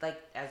need to, like,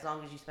 as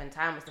long as you spend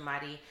time with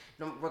somebody,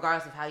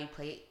 regardless of how you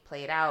play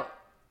it out,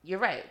 you're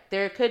right.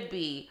 There could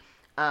be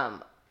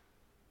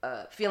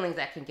feelings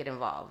that can get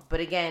involved. But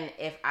again,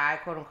 if I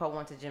quote unquote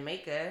went to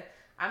Jamaica,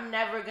 I'm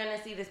never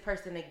gonna see this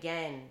person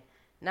again.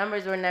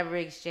 Numbers were never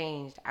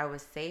exchanged. I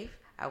was safe.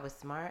 I was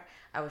smart.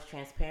 I was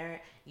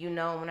transparent. When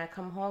I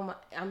come home,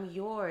 I'm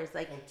yours.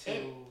 Like,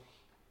 until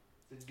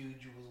the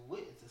dude you was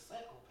with is a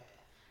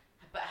psychopath.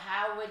 But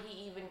how would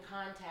he even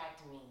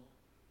contact me?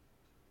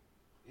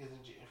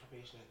 Isn't your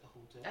information at the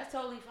hotel? That's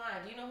totally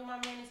fine. Do you know who my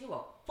man is? He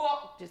will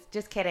fuck.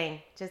 Just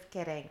kidding. Just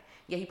kidding.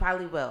 Yeah, he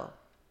probably will.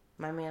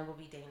 My man will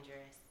be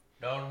dangerous.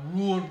 The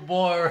rude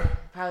boy.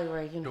 Probably wear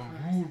a uniform.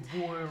 The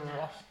rude boy.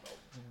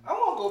 I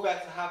want to go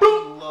back to how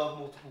people love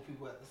multiple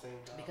people at the same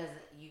time. Because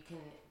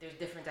there's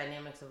different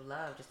dynamics of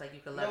love. Just like you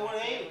can love your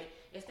family.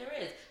 Yes, there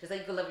is. Just like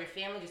you can love your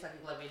family, just like you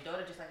can love your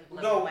daughter, just like you can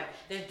love your wife.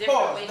 There's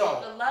different ways you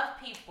can love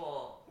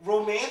people.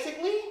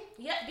 Romantically?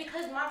 Yeah,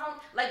 because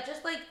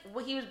just like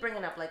what he was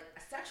bringing up, like,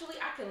 sexually,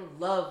 I can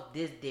love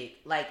this dick.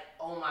 Like,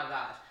 oh my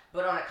gosh.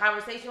 But on a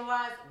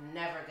conversation-wise,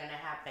 never gonna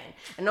happen.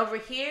 And over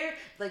here,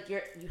 like, you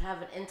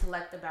have an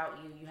intellect about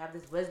you. You have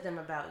this wisdom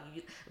about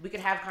you. We could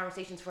have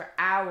conversations for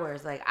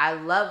hours. Like, I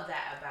love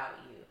that about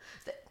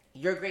you.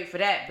 You're great for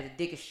that, but the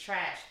dick is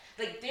trash.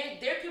 Like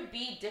there could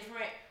be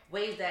different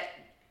ways that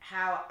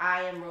how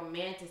I am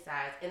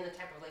romanticized in the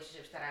type of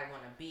relationships that I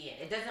want to be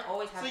in. It doesn't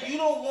always have So to... you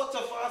don't want to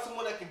find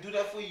someone that can do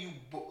that for you,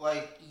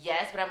 like...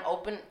 Yes, but I'm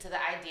open to the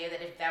idea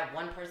that if that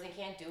one person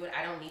can't do it,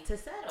 I don't need to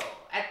settle.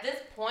 At this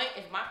point,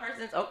 if my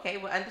person's okay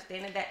with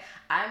understanding that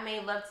I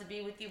may love to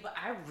be with you, but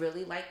I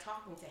really like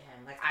talking to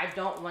him. Like, I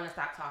don't want to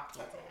stop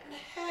talking to him.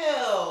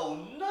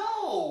 Hell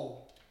no.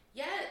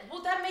 Yeah,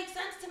 well, that makes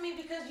sense to me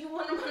because you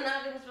want a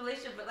monogamous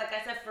relationship. But like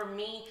I said, for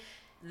me,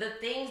 the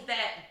things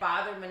that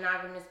bother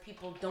monogamous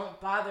people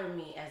don't bother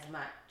me as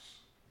much.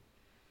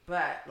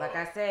 But like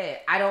I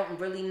said, I don't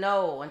really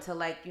know until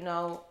like, you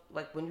know,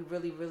 like when you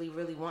really, really,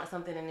 really want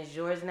something and it's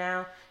yours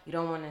now, you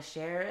don't want to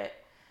share it.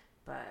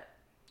 But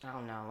I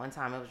don't know. One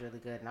time it was really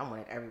good and I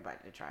wanted everybody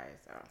to try it.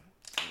 So,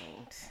 I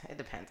mean, it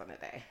depends on the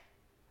day.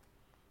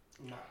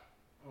 Nah.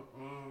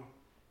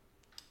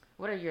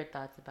 What are your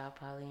thoughts about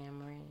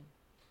polyamory?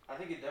 I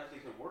think it definitely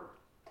could work.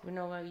 You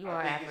know what? You I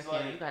are think it's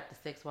African. like- You got the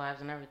 6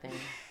 wives and everything.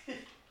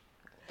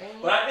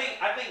 But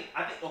I think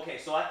okay,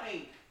 so I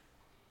think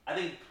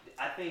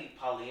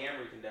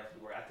polyamory can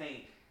definitely work. I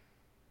think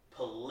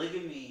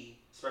polygamy,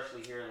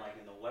 especially here in like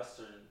in the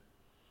Western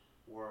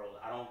world,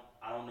 I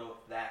don't know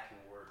if that can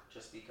work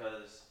just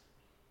because.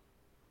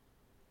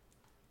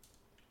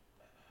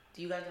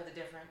 Do you guys know the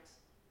difference?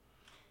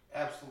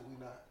 Absolutely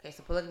not. Okay,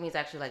 so polygamy is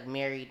actually like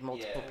married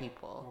multiple Yeah.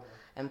 people,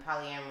 and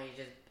polyamory is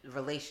just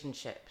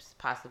relationships,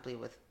 possibly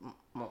with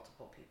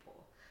multiple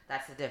people.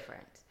 That's the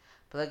difference.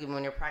 Polygamy,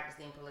 when you're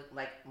practicing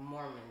like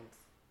Mormons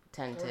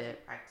tend to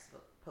practice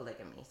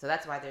polygamy, so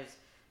that's why there's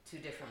 2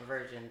 different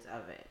versions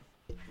of it.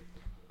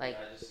 Like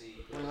I just see.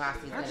 when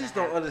Rossi's I gonna just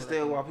have don't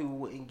understand polygamy. why people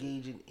would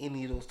engage in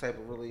any of those type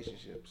of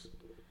relationships.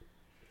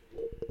 I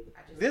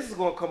just- This is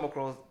gonna come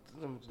across.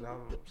 No, I'm sorry.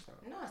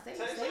 No, say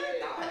Say your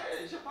it. thoughts.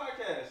 Hey, it's your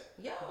podcast.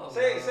 Yo.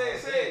 Say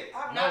it.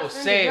 I'm No, not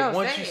offended. say it. Yo,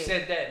 Once say you it.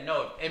 said that,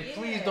 no. And Yeah.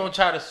 please don't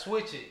try to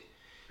switch it.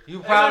 You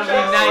probably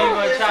now you're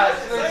going to try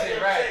to switch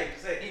it, right?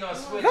 Say it. He going to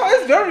switch No, it.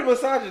 it's very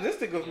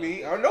misogynistic of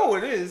me. I know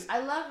it is. I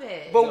love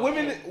it. But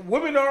Okay.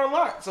 women are a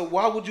lot. So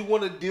why would you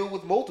want to deal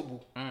with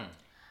multiple?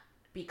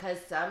 Because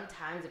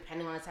sometimes,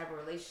 depending on the type of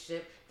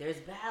relationship, there's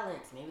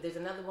balance. Maybe there's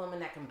another woman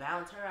that can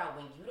balance her out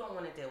when you don't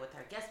want to deal with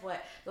her. Guess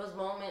what? Those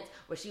moments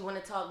where she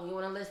want to talk and you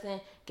want to listen,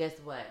 guess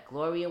what?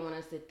 Gloria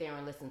want to sit there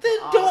and listen to Then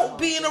all don't the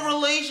be in a things.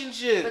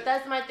 relationship. But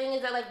that's my thing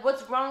is that, like,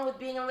 what's wrong with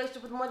being in a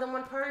relationship with more than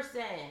one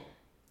person?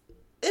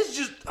 It's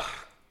just,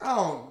 I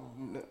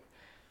don't know.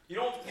 You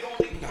don't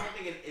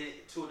think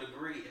it to a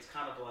degree it's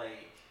kind of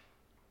like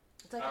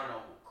It's like, I don't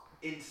know,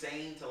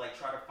 insane to like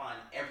try to find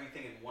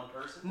everything in one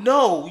person?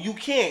 No, you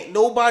can't.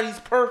 Nobody's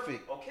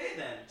perfect. Okay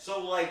then.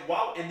 So like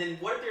wow, and then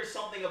what if there's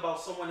something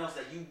about someone else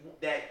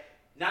that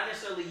not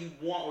necessarily you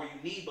want or you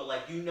need, but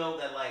like you know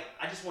that like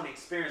I just want to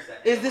experience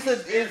that. Is this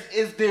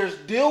is there's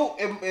deal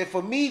and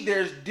for me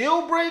there's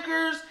deal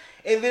breakers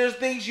and there's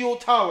things you'll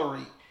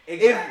tolerate.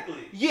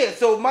 Exactly.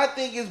 So my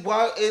thing is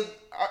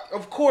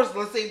of course,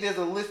 let's say there's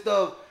a list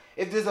of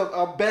if there's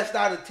a best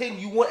out of 10,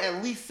 you want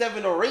at least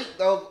 7 or 8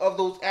 of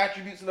those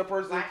attributes in a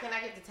person. why can't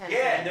I get to 10?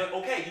 Yeah, no,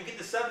 okay, you get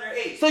the 7 or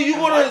 8. So you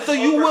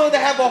willing to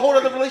have a whole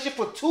other relationship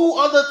for 2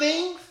 other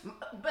things?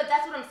 But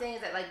that's what I'm saying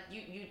is that like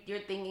you're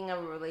thinking of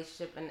a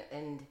relationship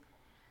and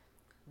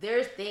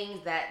there's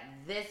things that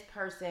this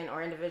person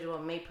or individual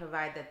may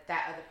provide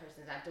that other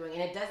person's not doing,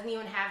 and it doesn't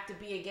even have to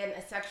be again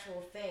a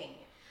sexual thing.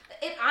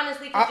 It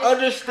honestly could I just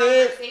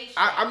understand. be conversation.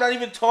 I'm not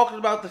even talking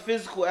about the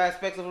physical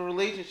aspects of a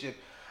relationship.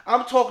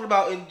 I'm talking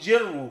about in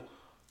general.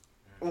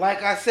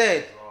 Like I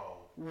said,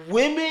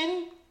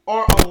 women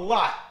are a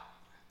lot.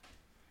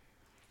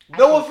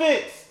 No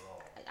offense.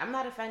 I'm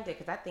not offended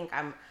because I think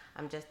I'm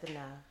just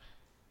enough.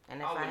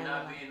 And if I would am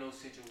not enough- be in no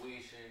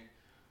situation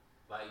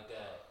like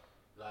that.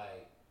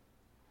 Like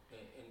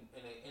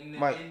in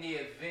Mike. the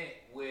event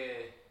where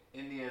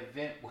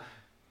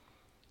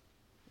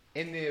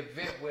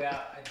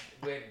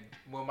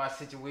when my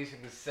situation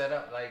was set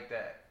up like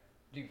that.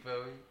 You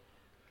feel me?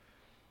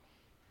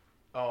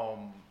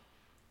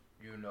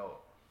 You know.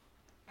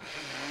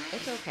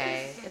 It's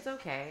okay. It's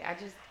okay.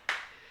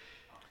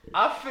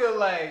 I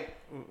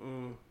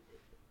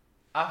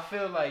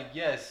feel like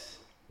yes,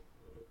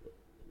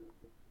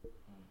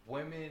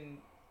 women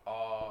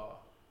are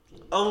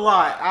A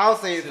lot. I'll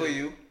say it for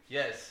you.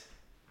 Yes,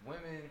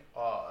 women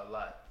are a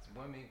lot.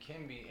 Women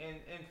can be, and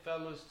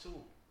fellas too.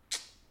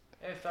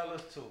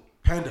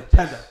 Panda.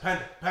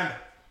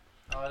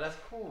 Oh, that's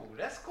cool.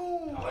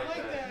 I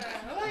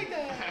like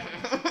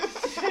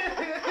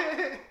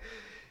that.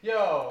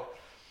 Yo,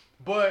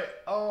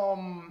 but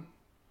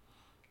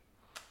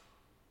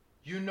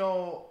you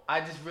know, I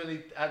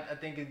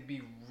think it'd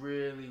be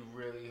really,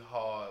 really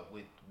hard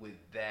with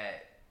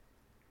that.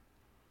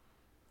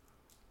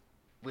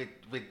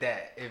 With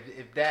that,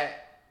 if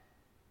that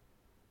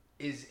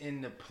is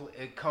in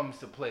it comes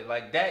to play,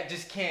 like that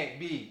just can't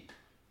be.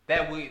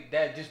 That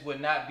just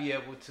would not be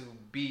able to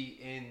be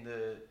in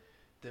the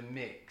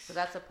mix. So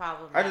that's a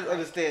problem. I just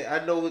understand.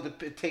 I know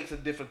it takes a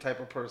different type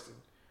of person.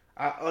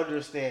 I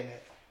understand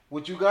that.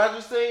 What you guys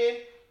are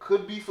saying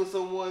could be for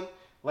someone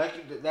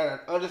Like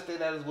that, I understand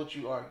that is what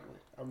you're arguing.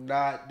 I'm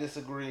not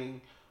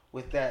disagreeing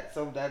with that.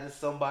 That is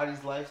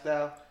somebody's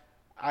lifestyle.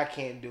 I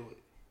can't do it,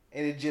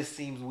 and it just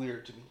seems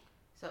weird to me.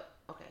 So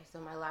okay, so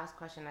my last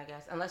question, I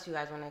guess, unless you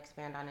guys want to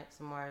expand on it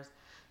some more, is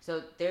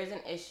so there's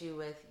an issue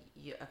with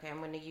you. Okay, I'm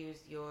going to use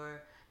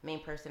your main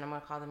person. I'm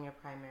going to call them your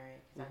primary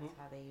because that's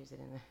how they use it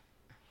in the.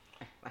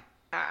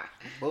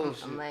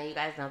 Bullshit. I'm letting you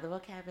guys know the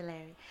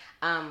vocabulary.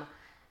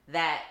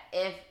 That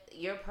if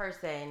your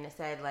person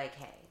said like,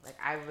 hey, like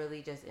I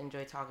really just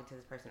enjoy talking to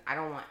this person. I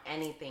don't want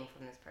anything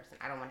from this person.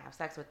 I don't want to have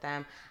sex with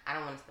them. I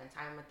don't want to spend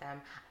time with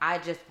them. I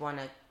just want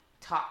to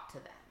talk to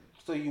them.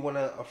 So you want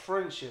a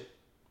friendship?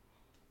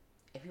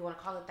 If you want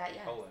to call it that,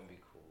 yes. That wouldn't be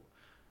cool.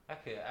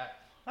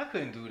 I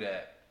couldn't do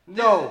that.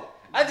 No.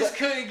 I just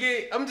couldn't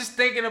get. I'm just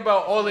thinking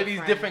about all of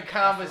these different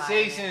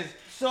conversations.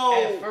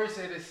 So at first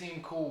it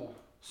seemed cool.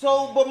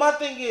 So, but my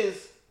thing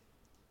is,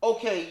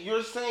 okay,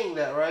 you're saying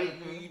that, right?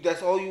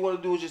 That's all you want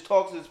to do is just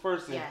talk to this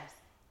person. Yes.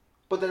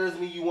 But that doesn't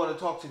mean you want to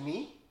talk to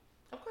me?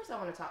 Of course I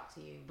want to talk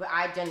to you, but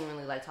I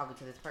genuinely like talking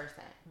to this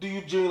person. Do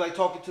you genuinely like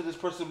talking to this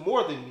person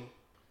more than me?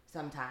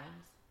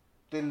 Sometimes.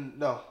 Then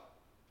no.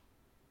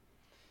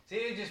 See,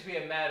 it'd just be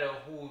a matter of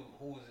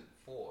who's it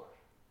for.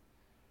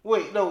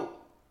 Wait, no.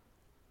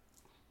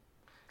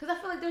 Because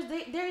I feel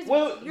like there's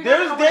Well, you're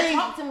there's not gonna days.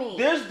 talk to me.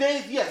 There's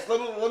days. Yes.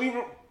 Let me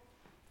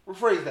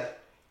rephrase that.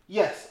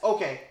 Yes.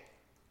 Okay.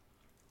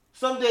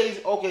 Some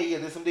days. Okay. Yeah.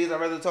 There's some days I'd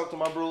rather talk to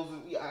my bros.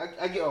 Yeah,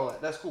 I get all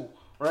that. That's cool.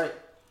 Right.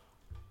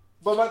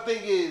 But my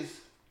thing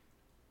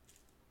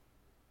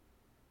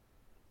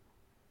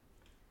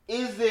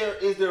is there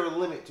a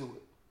limit to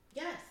it?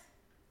 Yes.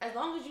 As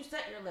long as you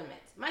set your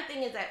limits. My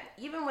thing is that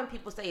even when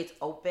people say it's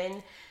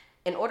open,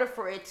 in order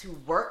for it to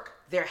work,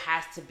 there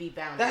has to be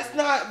boundaries. That's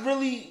not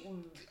really.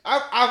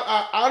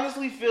 I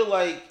honestly feel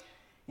like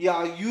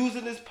y'all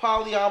using this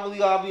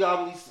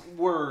polyamoly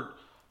word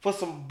for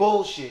some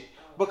bullshit.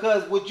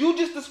 Because what you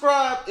just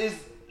described is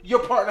your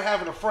partner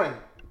having a friend.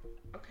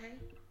 Okay.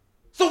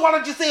 So why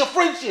don't you say a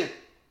friendship?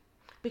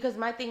 Because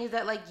my thing is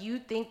that like you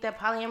think that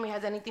polyamory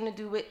has anything to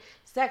do with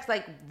sex.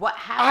 Like what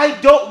happens?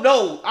 I don't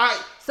know.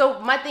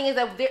 So my thing is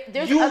that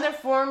there's other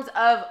forms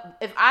of,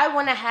 if I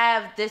want to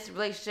have this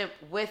relationship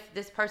with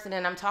this person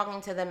and I'm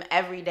talking to them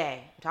every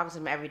day.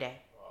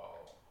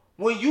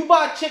 When you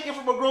buy chicken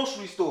from a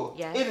grocery store,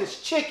 yes. It is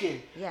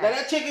chicken. Yes. Now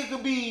that chicken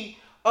could be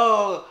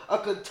a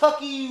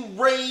Kentucky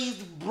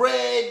raised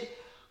bred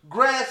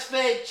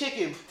grass-fed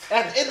chicken.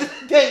 At the end of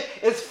the day,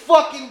 it's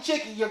fucking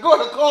chicken. You're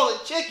going to call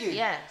it chicken.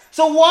 Yes.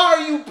 So why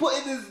are you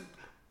putting this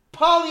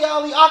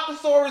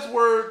octosaurus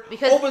word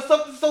over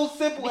something so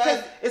simple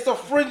as it's a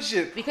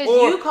friendship? Because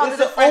you call it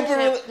a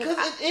friendship.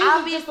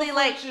 Obviously,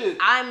 like,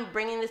 I'm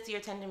bringing this to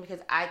your attention because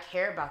I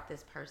care about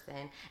this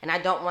person and I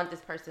don't want this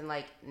person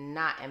like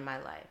not in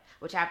my life,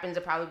 which happens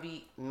to probably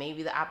be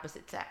maybe the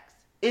opposite sex.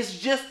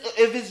 If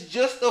it's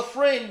just a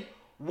friend,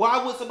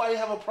 why would somebody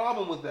have a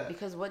problem with that?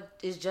 Because what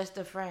is just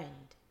a friend?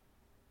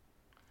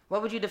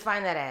 What would you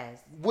define that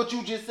as? What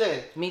you just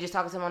said. Me just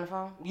talking to him on the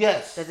phone?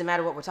 Yes. Doesn't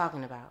matter what we're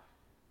talking about.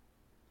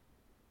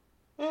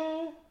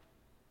 Mm.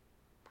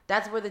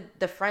 That's where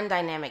the friend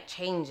dynamic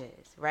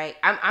changes, right?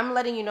 I'm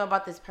letting you know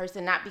about this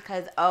person not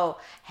because, oh,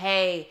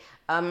 hey,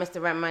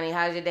 Mr. Rent Money,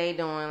 how's your day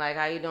doing? Like,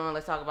 how you doing?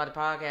 Let's talk about the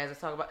podcast. Let's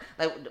talk about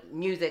like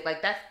music.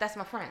 Like that's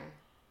my friend.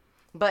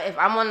 But if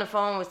I'm on the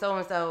phone with so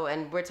and so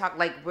and we're talking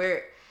like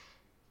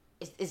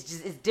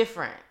it's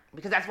different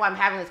because that's why I'm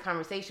having this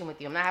conversation with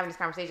you. I'm not having this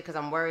conversation because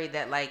I'm worried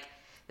that like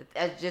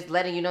it's just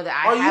letting you know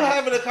that Are you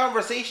having a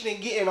conversation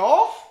and getting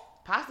off?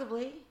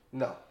 Possibly.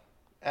 No,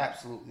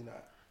 absolutely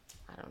not.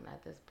 I don't know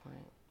at this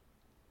point.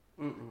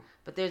 Mm-mm.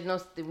 But there's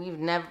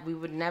we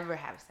would never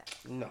have sex.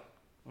 No.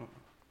 Mm-mm.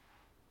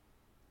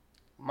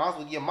 Might as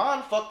well, your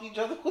mom fucked each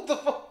other. What the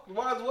fuck?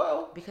 Might as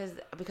well. Because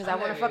I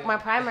want to fuck my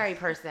primary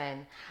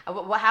person.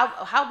 Well,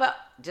 how about,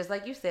 just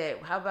like you said,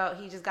 how about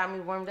he just got me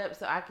warmed up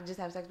so I could just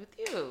have sex with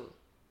you?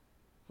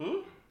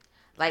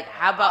 Like,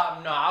 how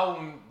about...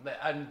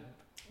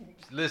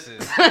 Listen.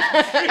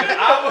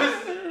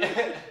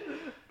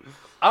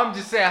 I'm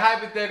just saying,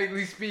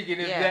 hypothetically speaking,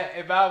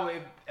 if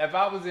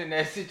I was in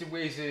that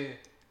situation,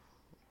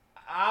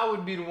 I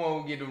would be the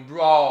one who get them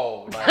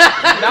draw. Like,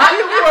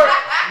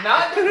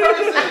 not the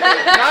person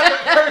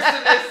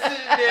that's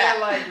sitting there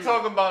like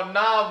talking about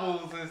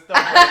novels and stuff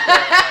like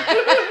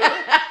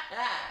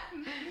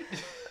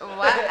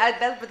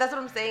that. But that's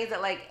what I'm saying is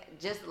that like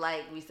just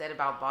like we said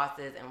about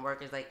bosses and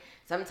workers, like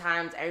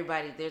sometimes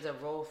there's a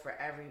role for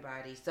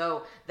everybody.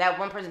 So that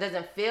one person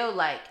doesn't feel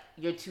like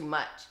you're too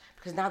much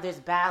because now there's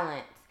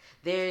balance.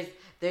 There's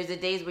the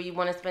days where you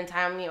want to spend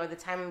time with me or the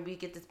time we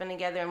get to spend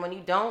together, and when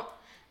you don't,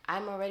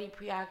 I'm already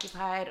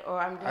preoccupied or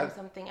I'm doing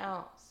something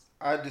else.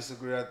 I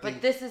disagree. I think. But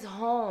this is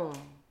home,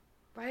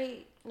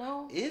 right?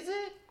 No? Is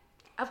it?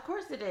 Of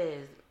course it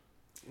is.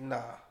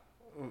 Nah.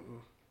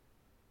 Mm-mm.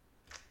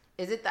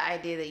 Is it the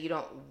idea that you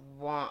don't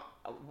want?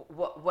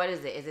 What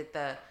is it? Is it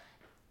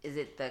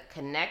the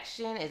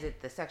connection? Is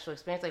it the sexual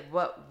experience? Like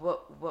what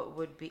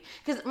would be?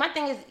 Because my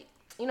thing is,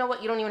 you know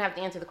what? You don't even have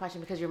to answer the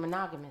question because you're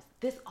monogamous.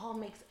 This all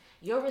makes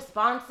your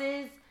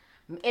responses,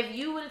 if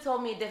you would have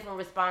told me a different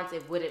response,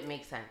 it wouldn't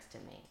make sense to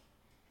me.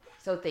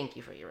 So thank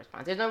you for your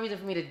response. There's no reason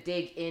for me to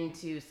dig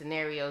into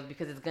scenarios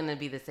because it's going to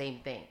be the same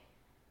thing.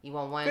 You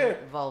want one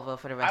vulva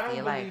for the rest of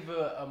your life. I don't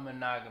believe a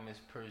monogamous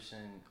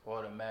person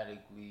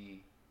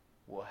automatically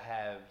will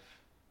have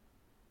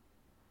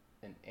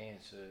an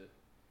answer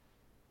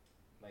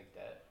like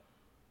that.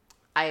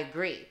 I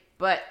agree.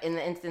 But in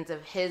the instance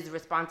of his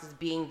responses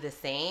being the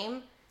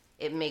same,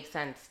 it makes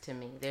sense to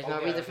me. There's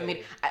no reason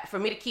for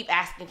me to keep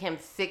asking him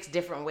 6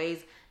 different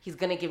ways. He's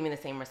going to give me the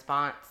same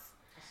response.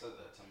 I said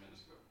that 10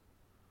 minutes ago.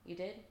 You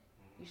did?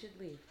 Mm-hmm. You should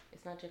leave.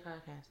 It's not your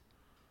podcast.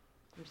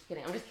 I'm just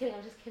kidding. You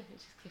just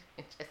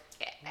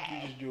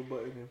do a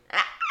button.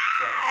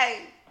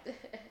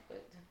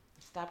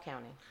 Stop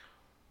counting.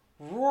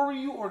 Rory,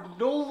 you are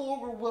no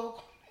longer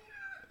welcome.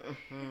 That's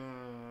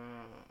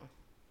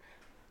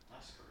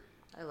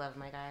crazy. I love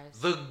my guys.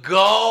 The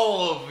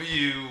gall of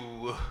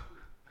you.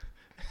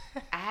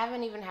 I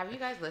haven't even. Have you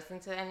guys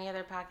listened to any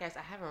other podcasts?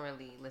 I haven't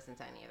really listened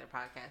to any other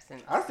podcasts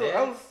since.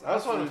 I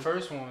saw the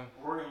first one.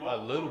 A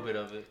little bit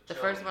of it. The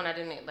first one I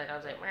didn't like. I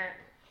was like, meh.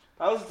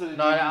 I listened to the.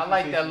 No, I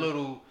like that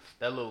little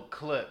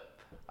clip.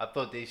 I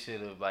thought they should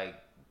have like.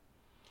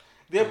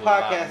 Their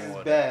podcast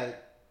is bad.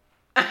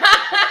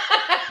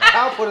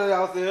 I'll put it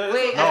out there.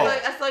 Wait, no.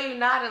 I saw you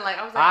nodding. Like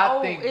I was like,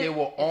 I think they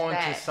were on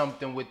to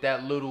something with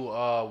that little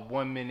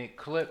 1-minute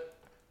clip.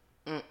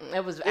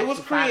 It was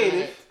creative. 5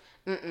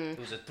 minutes. It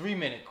was a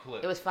 3-minute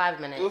clip. It was 5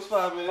 minutes. It was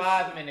 5 minutes.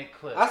 5-minute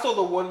clip. I saw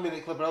the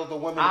 1-minute clip, but that was the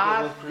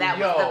 1-minute clip. That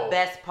was the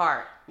best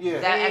part. Yeah.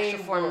 That extra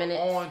 4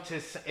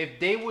 minutes. If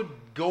they would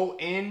go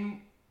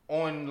in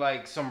on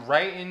like some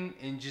writing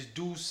and just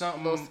do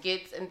something, little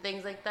skits and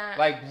things like that.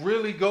 Like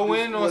really go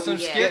in on some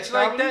skits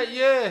like that,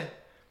 yeah.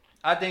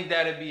 I think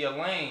that'd be a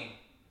lane.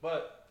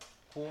 But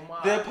who am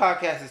I? Their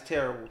podcast is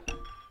terrible.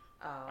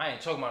 Oh. I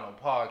ain't talking about no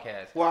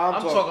podcast. Well, I'm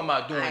talking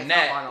about doing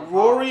that.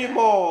 Rory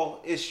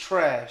Mal is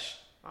trash.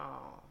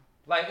 Oh.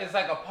 Like it's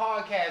like a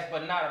podcast,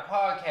 but not a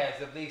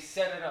podcast. If they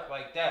set it up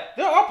like that,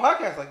 There are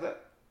podcasts like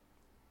that.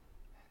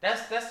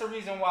 That's the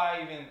reason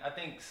why I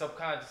think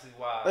subconsciously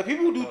why like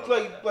people who do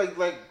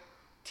like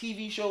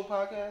TV show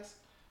podcasts,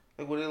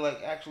 like where they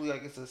like actually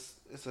like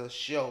it's a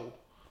show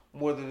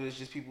more than it's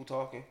just people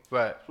talking.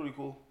 Right. It's pretty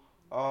cool.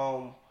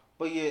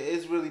 But yeah,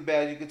 it's really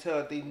bad. You can tell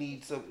that they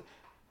need some.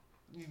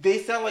 They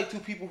sound like 2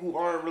 people who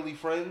aren't really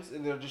friends,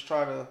 and they're just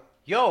trying to.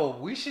 Yo,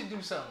 we should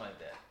do something like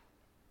that.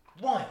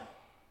 One.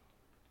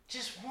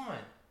 Just one,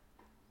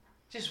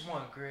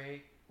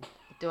 Greg.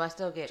 Do I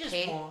still get Just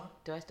paid? one.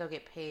 Do I still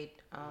get paid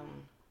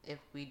if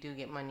we do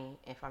get money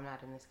if I'm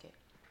not in this skit?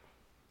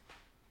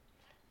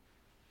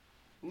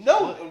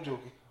 No, What? I'm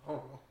joking.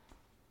 Oh.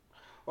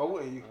 Why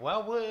wouldn't you? Why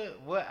would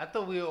what? I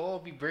thought we'd all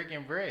be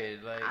breaking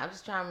bread. Like I'm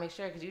just trying to make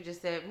sure because you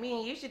just said me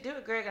and you should do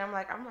it, Greg, and I'm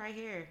like I'm right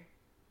here.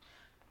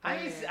 I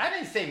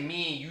didn't say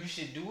me and you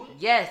should do it.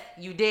 Yes,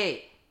 you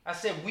did. I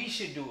said we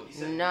should do it.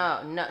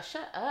 No,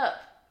 shut up.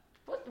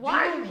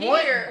 Why are you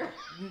here?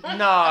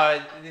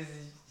 No,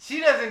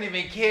 she doesn't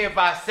even care if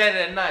I said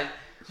it or not.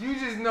 You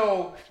just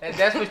know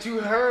that's what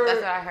you heard.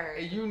 That's what I heard.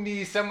 And you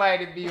need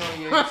somebody to be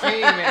on your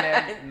team and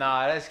that.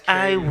 Nah, that's crazy.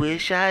 I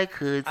wish I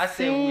could. I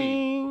said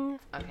we.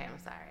 Okay, I'm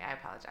sorry. I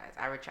apologize.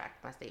 I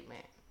retract my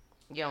statement.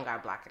 You don't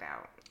gotta block it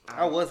out.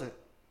 I wasn't.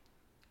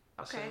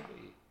 Okay.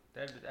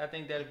 I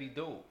think that'd be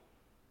dope.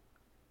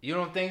 You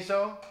don't think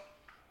so?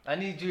 I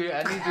need you to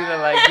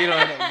like get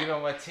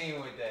on my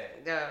team with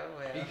that. No,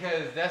 well.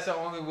 Because that's the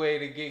only way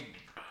to get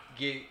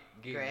Greg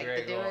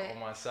to do it? on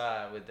my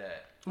side with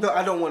that. No,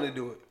 I don't want to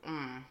do it.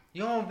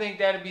 You don't think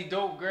that'd be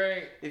dope,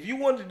 Greg? If you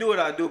wanted to do it,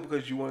 I'd do it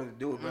because you wanted to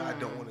do it, but I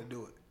don't want to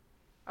do it.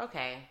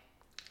 Okay.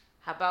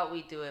 How about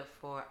we do it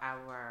for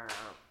our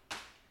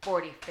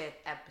 45th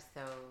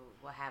episode?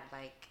 We'll have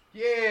like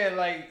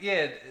Like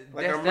that's,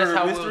 a murder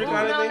how mystery we'll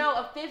kind of thing? No,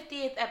 a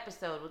 50th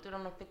episode. We'll do it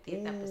on the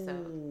 50th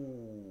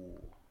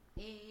episode.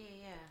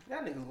 Yeah.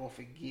 Y'all niggas gonna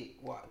forget.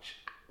 Watch.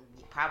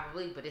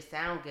 Probably, but it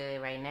sound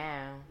good right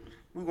now.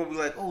 We're gonna be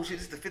like, oh shit,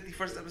 this is the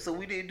 51st episode.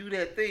 We didn't do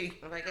that thing.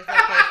 I'm like, it's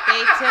okay.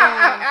 Stay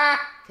tuned.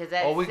 Cause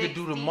that's Or we could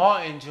do the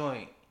Martin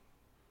joint.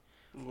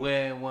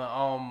 When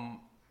No,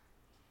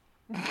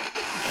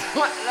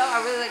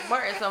 I really like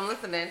Martin, so I'm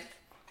listening.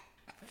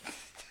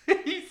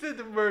 he said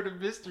the murder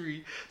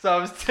mystery, so I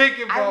was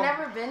thinking about I've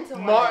never been to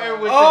one. Martin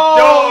with the Oh,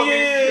 dog yeah.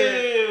 and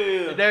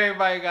shit. And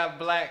everybody got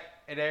black,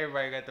 and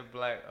everybody got the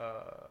black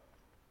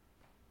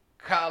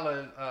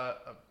collar,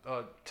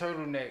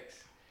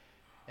 turtlenecks,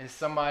 and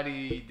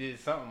somebody did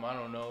something, I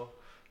don't know.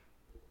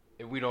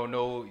 And we don't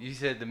know. You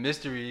said the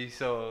mystery,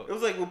 so It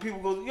was like when people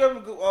go. You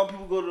ever go?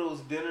 People go to those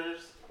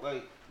dinners,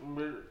 like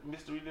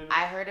mystery dinners.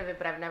 I heard of it,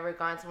 but I've never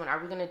gone to one. Are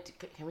we gonna?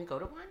 Can we go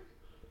to one?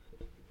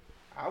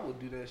 I would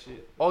do that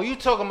shit. oh, you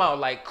talking about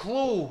like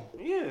Clue?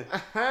 Yeah.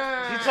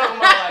 You talking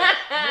about like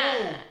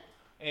Clue?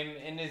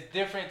 And there's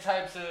different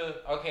types of.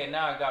 Okay,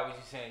 now I got what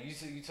you're saying.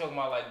 You talking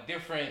about like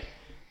different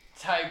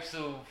types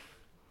of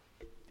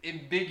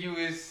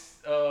ambiguous,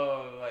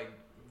 like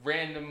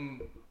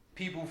random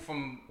people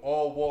from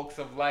all walks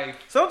of life.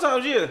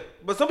 Sometimes, yeah,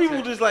 but some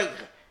people just like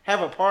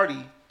have a party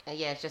And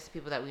yeah, it's just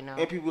people that we know.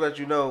 and people that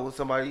you know when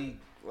somebody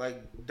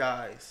like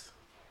dies.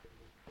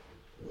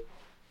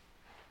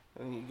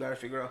 And you gotta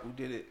figure out who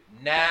did it.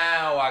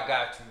 Now I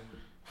got you.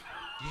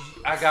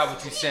 I got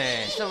what you're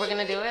saying. So we're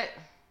gonna do it.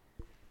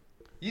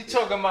 You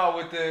talking about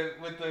with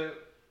the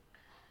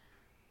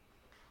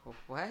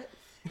What?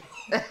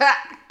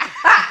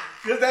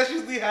 Because that's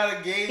usually how the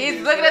game He's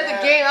is. looking at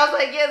the game. I was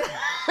like, yes.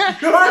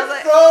 You're I was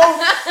like, so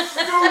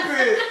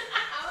stupid.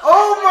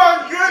 Oh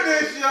my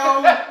goodness, yo.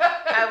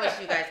 I wish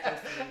you guys could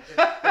see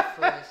the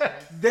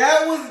foolishness. That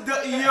was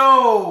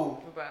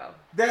yo. Bro.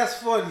 That's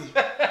funny.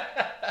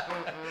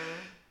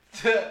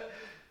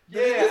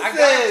 Yeah, I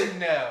got you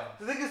now.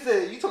 The nigga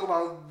said, you talk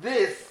about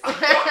this.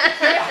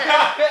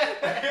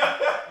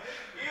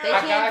 They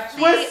can't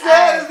see What's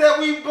sad is that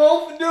we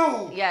both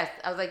knew. Yes,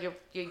 I was like,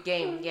 your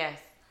game, yes.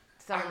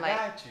 Something I like.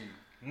 got you.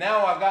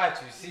 Now I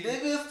got you. See,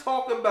 Niggas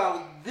talking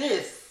about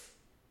this.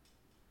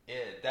 yeah,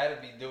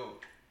 that'd be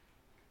dope.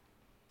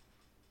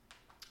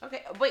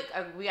 Okay, wait,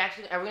 are we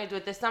gonna do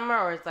it this summer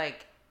or it's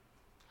like,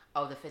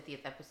 the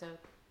 50th episode?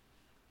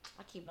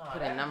 I keep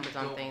putting numbers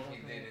on things. We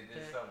did it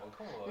this summer.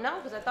 Come on. No,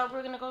 because I thought we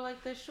were gonna go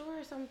like the shore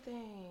or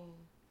something.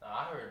 No,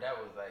 I heard that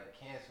was like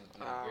canceled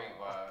through the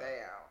grapevine.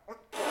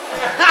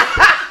 Damn.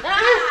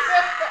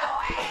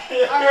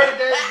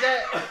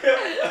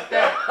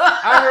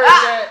 I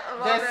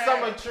heard that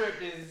summer trip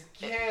is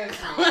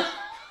canceled.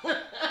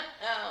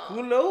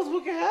 Who knows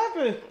what can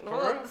happen?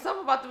 Well,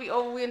 something about to be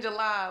over in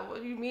July.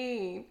 What do you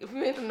mean? If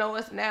you ain't to know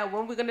us now,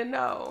 when we gonna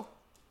know?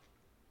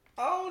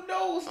 Oh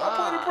no,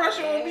 stop putting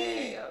pressure on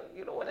me.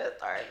 You don't want to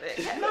start it.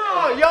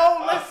 No,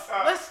 yo, let's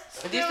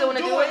Do still you still wanna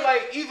do do it. it?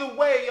 Like either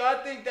way, yo, I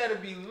think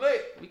that'd be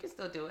lit. We can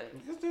still do it.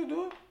 You can still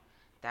do it.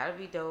 That'd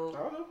be dope. I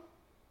don't know.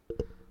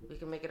 We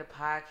can make it a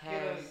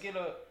podcast. Get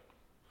a.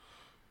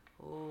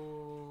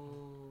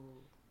 Ooh.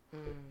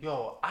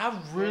 Yo, I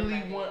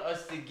really want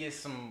us to get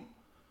some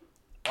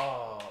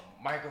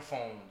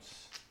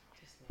microphones,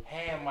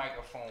 hand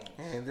microphones.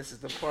 And this is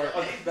the part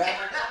of the back.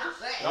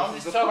 No, I'm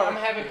just talking. I'm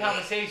having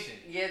conversation.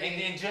 Yeah,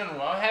 in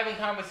general, I'm having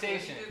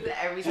conversation.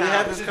 Every We time.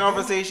 have this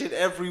conversation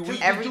every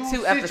week. Every To do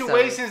 2 episodes.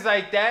 situations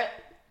like that,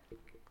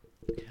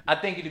 I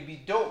think it'd be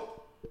dope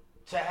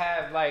to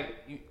have like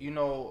you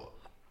know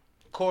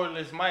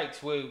cordless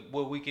mics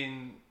where we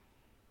can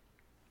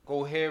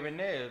go here and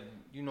there.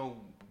 You know,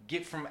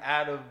 get from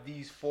out of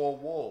these 4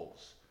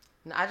 walls.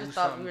 No, I just Do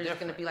thought we something were just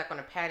gonna different. be like on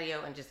a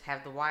patio and just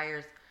have the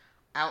wires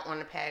out on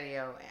the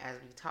patio as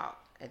we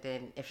talk, and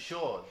then if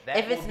That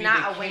if will it's be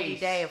not the a windy case.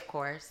 day, of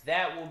course.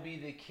 That will be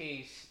the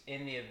case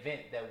in the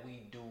event that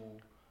we do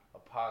a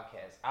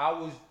podcast. I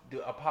was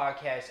do a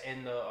podcast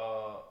in the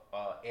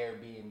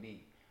Airbnb,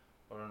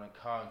 but on the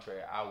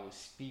contrary, I was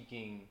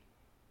speaking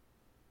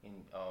in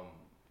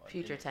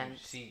Future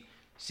tense.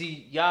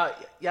 See, y'all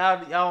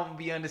don't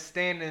be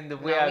understanding the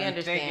way No, we I be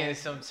understand. thinking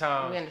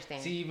sometimes. We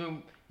understand. See,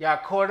 even y'all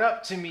caught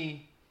up to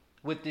me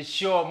with the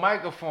short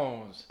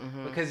microphones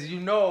because you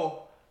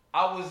know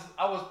I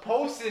was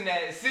posting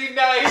that. See,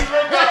 now he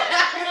looked up.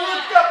 He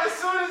looked up as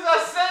soon as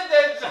I said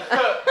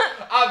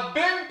that. I've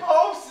been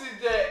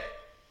posted that.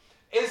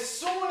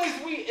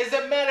 As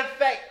a matter of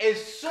fact,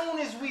 as soon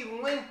as we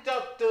linked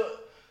up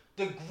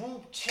the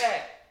group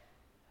chat,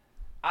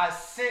 I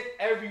sent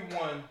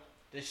everyone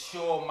the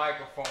Shure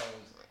microphones,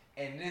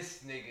 and this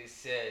nigga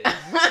says,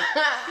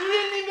 he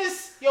didn't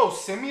even,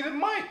 send me the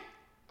mic.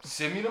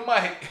 Send me the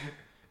mic.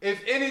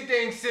 If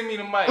anything, send me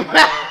the mic,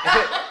 man.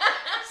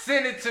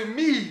 Send it to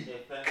me.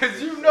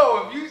 Because you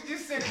know, if you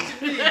just send it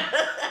to me,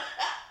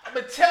 I'm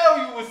going to tell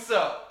you what's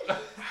up.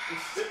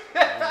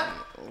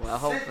 Well,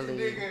 hopefully.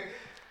 Nigga.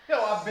 Yo,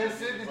 I've been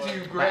sending it to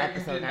you, By Greg. You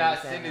episode did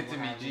not 97, send it to we'll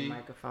me, have G.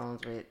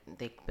 Microphones with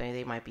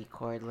they might be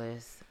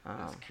cordless.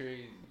 That's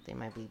crazy. They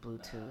might be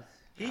Bluetooth.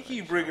 He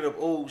keep bringing up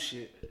old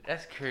shit.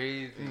 That's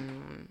crazy.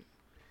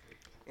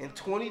 In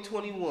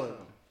 2021,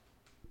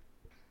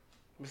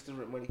 Mr.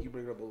 Rip Money keep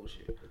bringing up old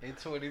shit. In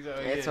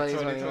 2021. It's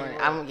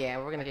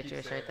 2021. We're gonna get you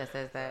a shirt that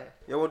says that.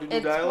 Y'all want to do new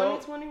In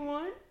dialogue?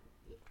 2021.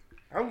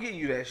 I'm getting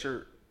you that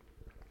shirt.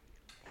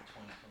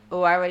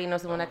 Oh, I already know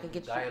someone that could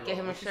get Dialogue.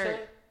 him a What you shirt.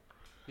 said?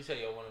 You said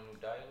y'all want a new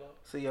dialogue?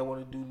 So y'all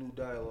want to do new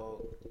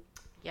dialogue.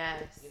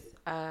 Yes.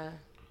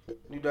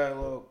 New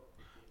dialogue.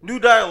 New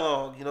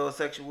dialogue, you know, a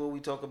section where we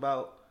talk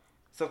about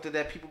something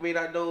that people may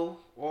not know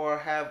or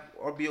have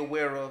or be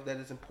aware of that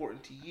is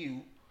important to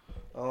you.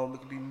 It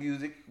could be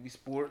music, it could be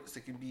sports,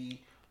 it can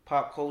be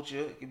pop culture,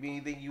 it can be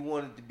anything you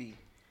want it to be.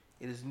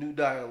 It is new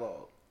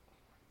dialogue.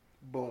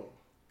 Boom.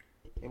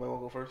 Anybody want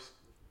to go first?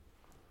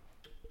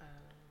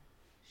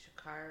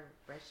 Shakar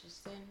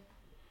Richardson.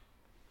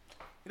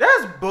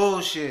 That's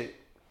bullshit.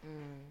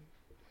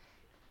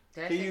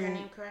 Did I Can say her you-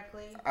 name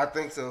correctly? I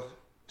think so.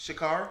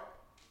 Shakar?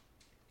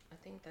 I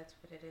think that's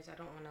what it is. I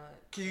don't want to.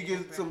 Can you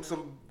give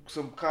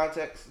some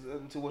context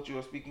into what you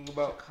are speaking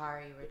about?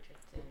 Shakari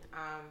Richardson.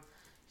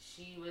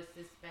 She was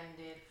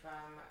suspended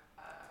from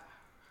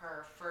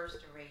her first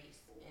race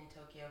in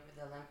Tokyo for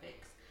the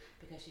Olympics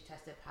because she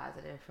tested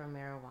positive for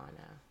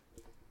marijuana.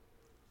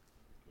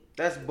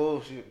 That's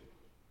bullshit.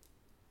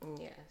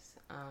 Yes.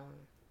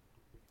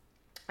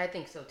 I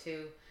think so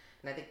too,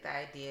 and I think the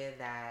idea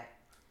that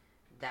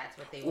that's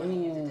what they want to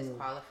use to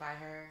disqualify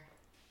her.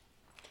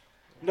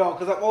 No,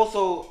 because I'm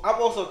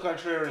also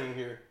contrarian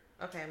here.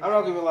 Okay. I'm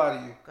not gonna lie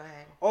to you. Go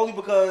ahead. Only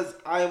because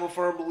I am a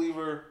firm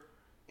believer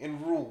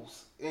in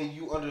rules and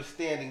you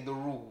understanding the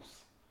rules.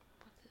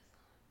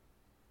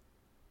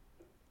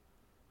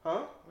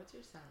 Huh? What's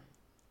your sign?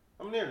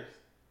 I'm an Aries.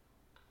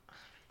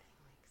 Everything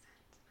makes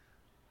sense.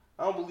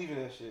 I don't believe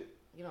in that shit.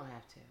 You don't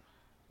have to.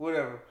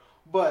 Whatever.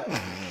 But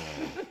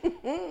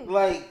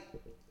like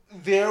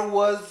there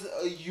was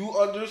you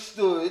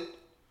understood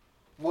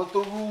what the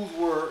rules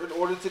were in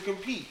order to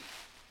compete.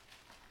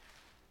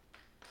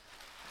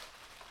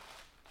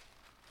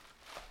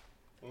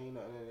 Ain't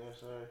nothing in there,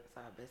 sorry. It's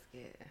all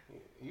biscuit.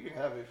 You can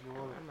have it if you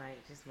want. I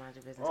might just mind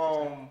your business.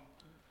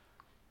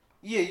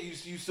 Yeah,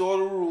 you saw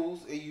the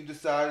rules and you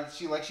decided.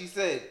 Like she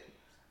said,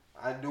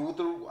 I knew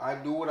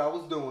what I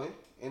was doing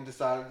and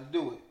decided to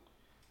do it.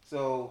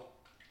 So,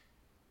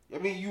 I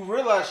mean, you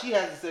realize she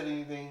hasn't said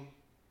anything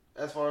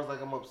as far as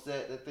like I'm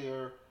upset that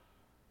they're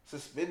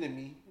suspending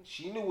me.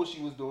 She knew what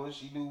she was doing.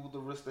 She knew the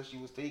risk that she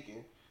was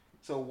taking.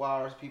 So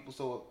why are people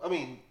so? I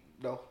mean,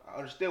 no, I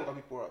understand why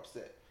people are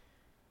upset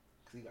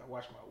because you gotta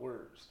watch my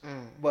words.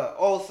 But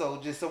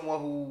also just someone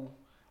who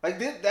like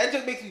that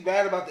just makes me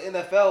mad about the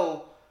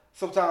NFL.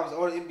 Sometimes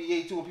or the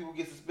NBA too, when people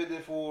get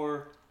suspended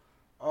for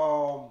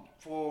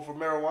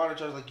marijuana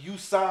charges, like you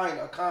sign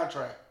a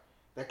contract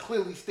that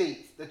clearly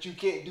states that you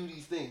can't do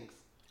these things.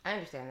 I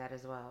understand that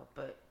as well,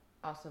 but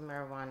also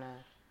marijuana.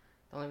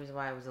 The only reason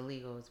why it was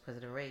illegal is because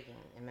of the Reagan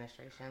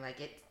administration. Like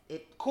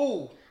it.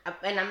 Cool.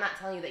 And I'm not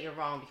telling you that you're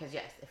wrong because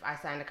yes, if I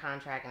signed a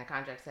contract and the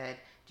contract said,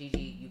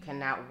 Gigi, you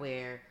cannot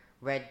wear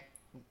red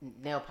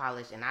nail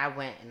polish, and I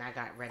went and I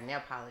got red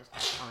nail polish,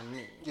 that's on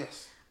me.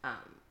 Yes.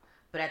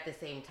 But at the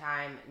same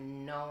time,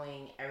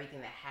 knowing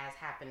everything that has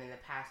happened in the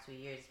past 2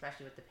 years,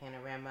 especially with the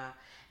panorama,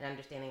 and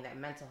understanding that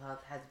mental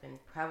health has been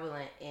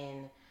prevalent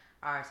in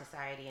our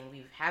society and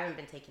we haven't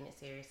been taking it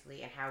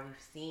seriously, and how we've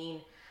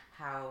seen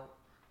how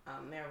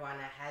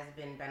marijuana has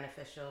been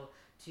beneficial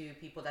to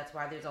people. That's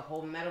why there's a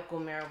whole medical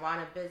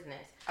marijuana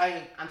business.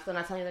 I'm still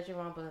not telling you that you're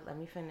wrong, but let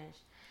me finish.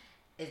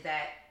 Is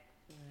that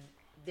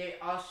there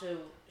also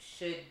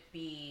should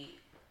be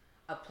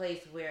a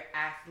place where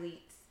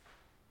athletes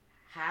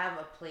have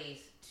a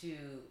place to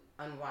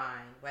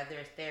unwind, whether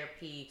it's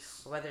therapy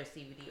or whether it's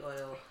CBD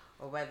oil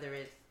or whether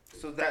it's...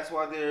 So that's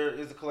why there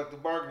is a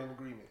collective bargaining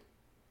agreement.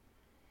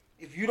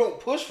 If you don't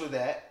push for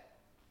that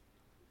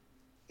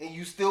and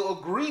you still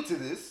agree to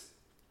this,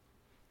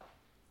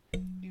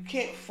 you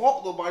can't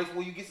fault nobody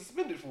when you get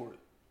suspended for it.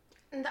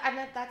 And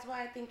that's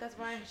why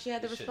she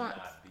had the response.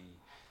 Should not be.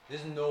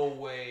 There's no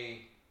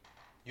way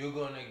you're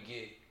gonna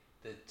get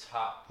the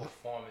top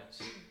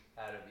performance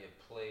out of your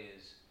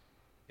players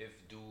if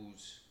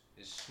dudes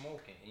is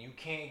smoking, and you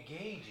can't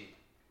gauge it.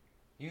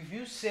 If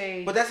you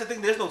say, but that's the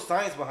thing. There's no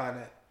science behind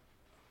that.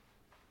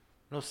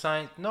 No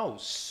science. No,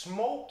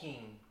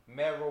 smoking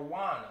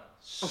marijuana.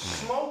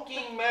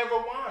 Smoking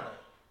marijuana.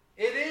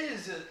 It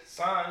is a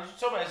sign. You're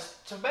talking about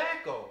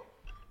tobacco.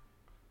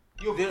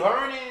 You're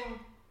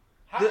burning.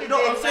 How can there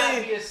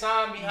not be a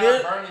sign behind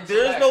burning tobacco?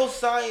 There's no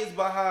science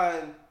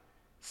behind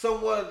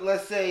someone.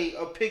 Let's say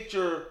a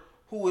pitcher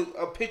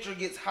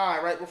gets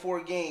high right before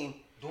a game.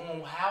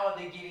 How are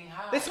they getting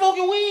high? They're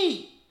smoking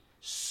weed.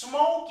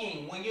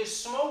 Smoking. When you're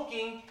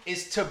smoking,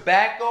 is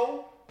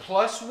tobacco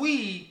plus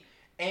weed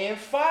and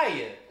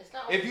fire.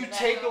 If you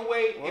take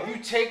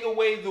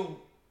away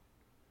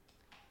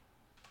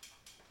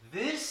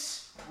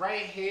this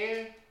right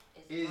here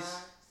is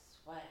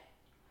sweat.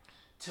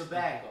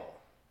 Tobacco.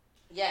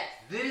 Yes.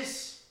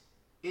 This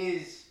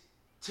is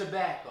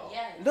tobacco.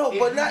 Yes. No,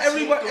 but not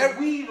everybody. Take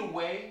the weed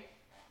away.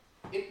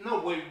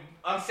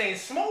 I'm saying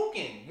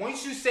smoking.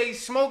 Once you say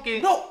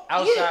smoking,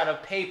 outside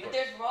of paper. But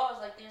there's raws,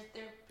 like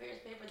there's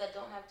paper that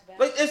don't have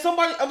tobacco. Like if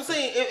somebody, I'm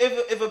saying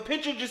if a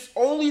pitcher just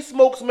only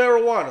smokes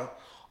marijuana,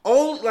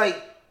 only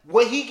like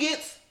what he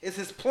gets is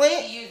his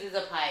plant. He uses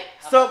a pipe.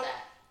 How about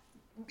that?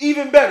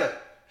 Even better,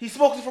 he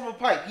smokes it from a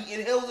pipe. He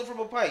inhales it from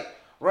a pipe,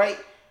 right?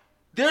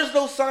 There's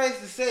no science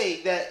to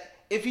say that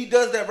if he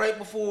does that right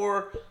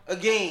before a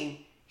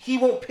game, he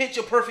won't pitch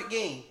a perfect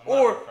game,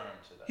 or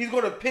he's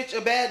going to pitch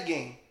a bad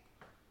game.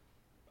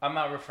 I'm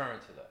not referring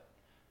to that.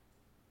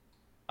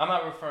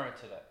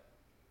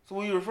 So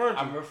what are you referring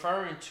to? I'm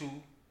referring to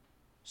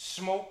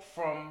smoke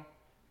from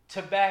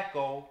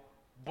tobacco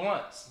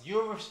blunts.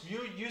 You're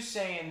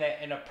saying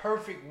that in a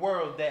perfect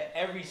world that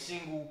every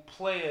single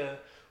player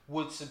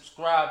would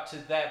subscribe to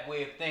that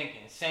way of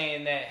thinking,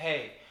 saying that,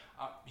 hey,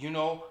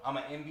 I'm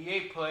an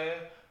NBA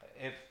player.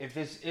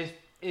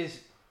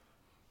 If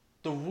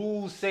the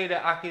rules say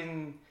that I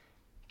can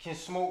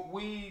smoke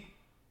weed,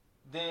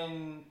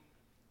 then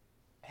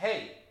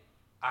hey,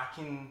 I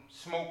can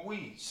smoke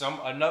weed.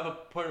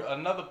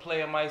 Another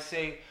player might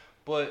say,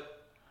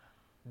 but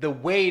the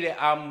way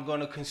that I'm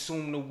gonna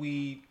consume the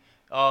weed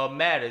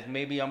matters.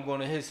 Maybe I'm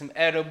gonna hit some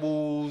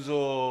edibles,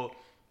 or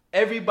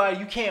everybody.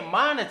 You can't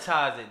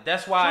monetize it.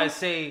 That's why I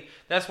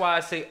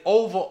say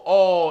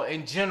overall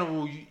in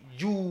general,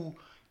 you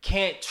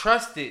can't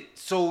trust it.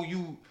 So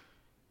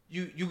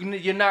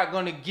you're not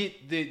gonna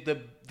get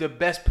the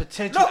best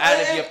potential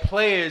out of your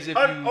players if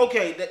you.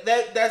 Okay,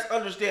 that's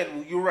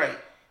understandable. You're right.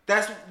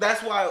 That's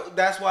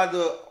why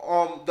the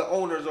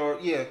owners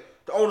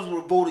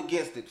will vote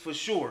against it for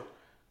sure.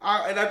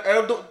 I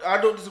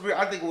don't disagree.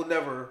 I think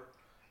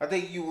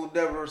you will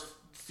never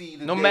see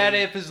the no day. matter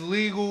if it's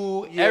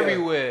legal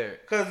everywhere,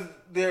 because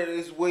there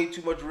is way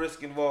too much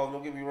risk involved.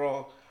 Don't get me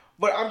wrong,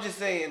 but I was just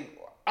saying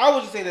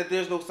that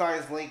there's no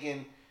science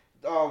linking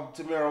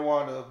to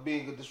marijuana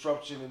being a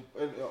disruption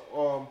and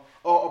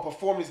a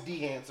performance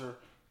enhancer.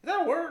 Is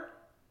that a word?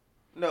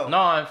 No.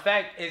 No, in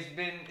fact, it's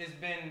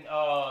been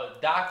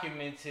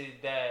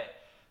documented that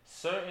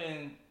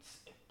certain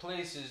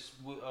places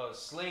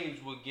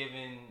slaves were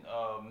given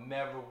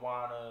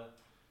marijuana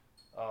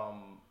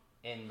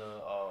in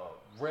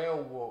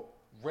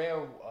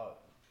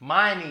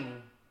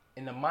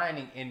the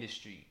mining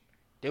industry.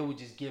 They would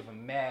just give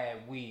them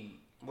mad weed.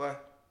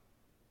 What?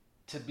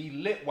 To be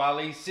lit while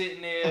they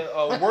sitting there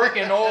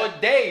working all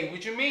day.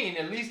 What you mean?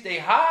 At least they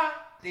high.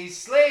 They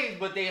slaves,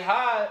 but they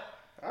high.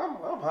 I'm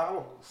high. I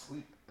won't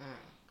sleep.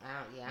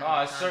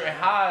 No, it's certain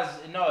highs.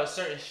 No, it's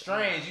certain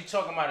strains. You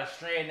talking about a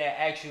strain that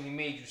actually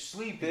made you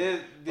sleepy.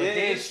 But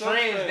there's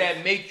strains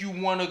that make you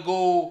want to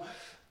go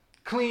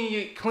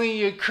clean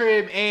your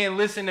crib and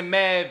listen to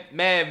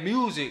mad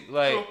music.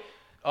 Like,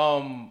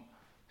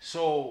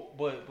 so,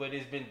 but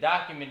it's been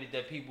documented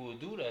that people will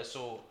do that.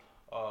 So,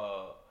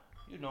 I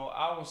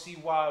don't see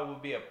why it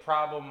would be a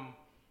problem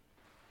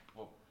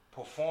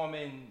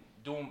playing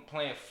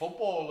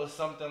football or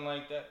something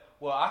like that.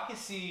 Well, I can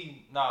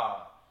see,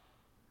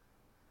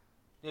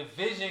 the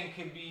vision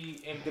could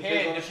be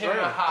impaired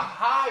depending on how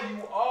high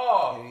you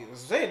are.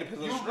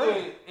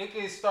 It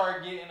could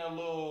start getting a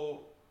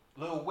little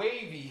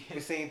wavy.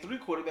 It's saying 3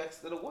 quarterbacks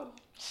instead of 1.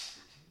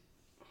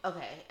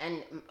 Okay,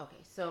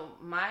 so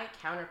my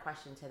counter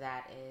question to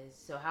that is,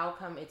 so how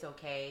come it's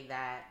okay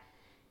that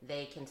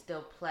they can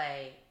still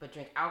play but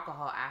drink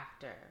alcohol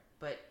after?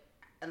 But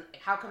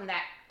how come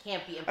that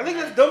can't be implemented?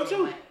 I think that's dumb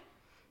too. Way?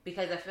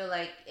 Because I feel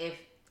like if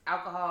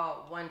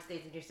alcohol, 1,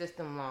 stays in your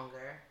system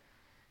longer,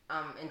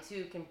 and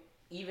 2, can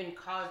even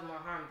cause more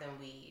harm than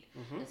weed.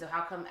 Mm-hmm. And so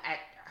how come at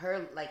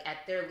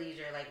their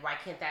leisure, why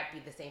can't that be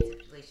the same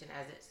situation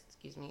as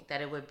that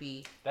it would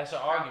be? That's an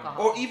argument.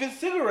 Alcohol. Or even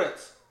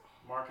cigarettes.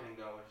 Marketing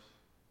dollars.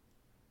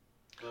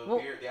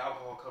 The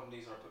alcohol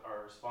companies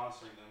are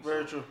sponsoring them.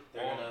 Very true.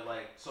 They're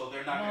gonna so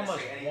they're not gonna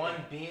say anything.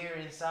 One beer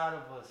inside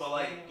of us.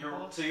 But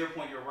to your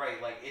point, you're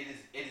right. It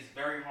is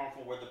very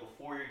harmful whether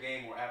before your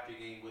game or after your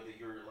game, whether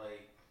you're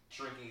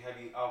drinking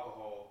heavy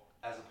alcohol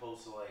as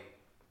opposed to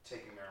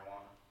taking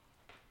marijuana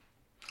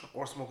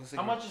or smoking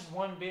cigarettes. How much is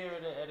one beer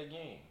at a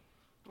game?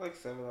 Like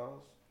 $7.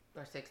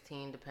 Or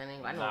 16,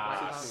 depending. I know. Nah,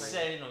 damn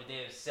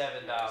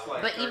 $7.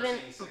 But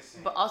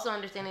 13, but also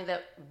understanding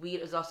that weed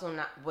is also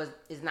not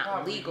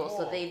legal,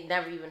 so they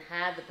never even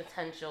had the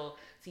potential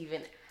to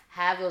even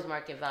have those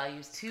market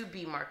values to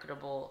be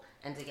marketable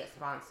and to get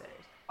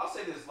sponsors. I'll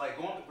say this,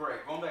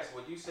 going back to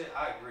what you said,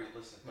 I agree.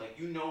 Listen, the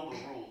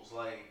rules.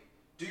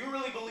 Do you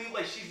really believe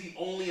she's the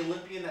only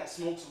Olympian that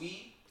smokes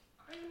weed?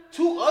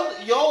 2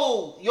 other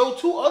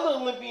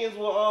Olympians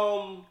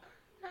were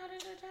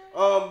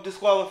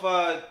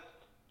disqualified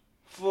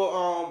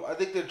for I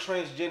think they're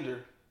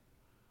transgender,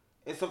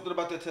 and something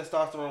about their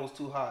testosterone was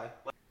too high.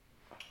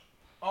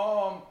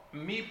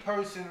 Me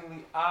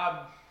personally,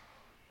 I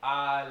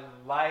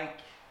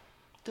like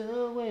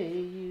the way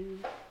you.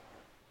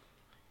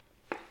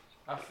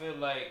 I feel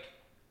like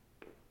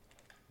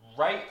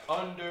right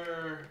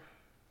under.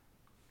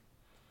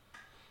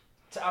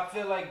 I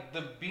feel like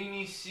the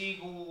Beanie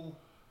Siegel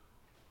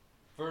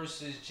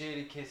versus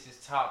Jadakiss is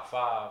top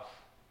 5.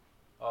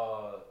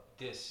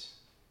 This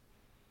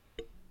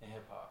in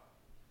hip hop.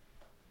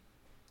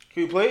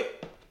 Can you play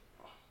it?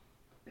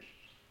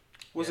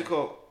 What's it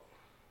called?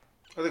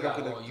 I think I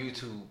could on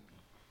YouTube.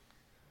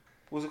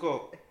 What's it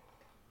called?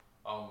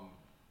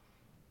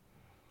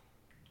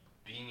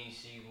 Beanie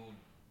Siegel.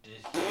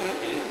 This.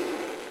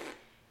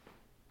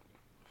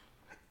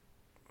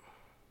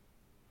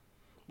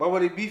 Why were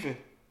they beefing?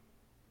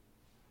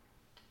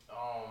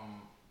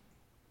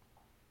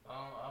 I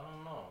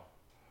don't know.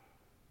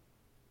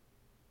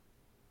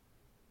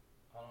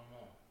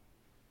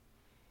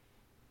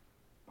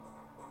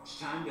 It's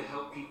time to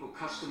help people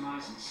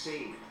customize and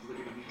save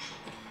Liberty Mutual.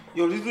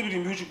 Yo, these Liberty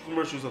Mutual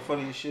commercials are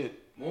funny as shit.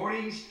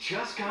 Mornings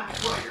just got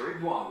brighter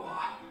at Wawa.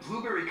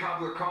 Blueberry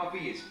Cobbler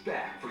Coffee is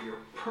back for your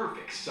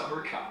perfect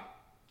summer cup.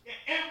 The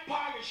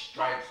Empire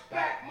Strikes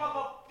Back,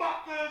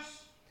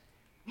 motherfuckers!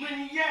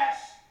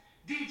 Yes,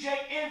 DJ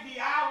Envy,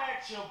 holla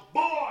at your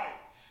boy.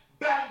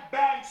 Bang,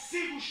 bang,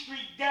 Siegel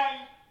Street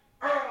gang,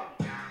 early.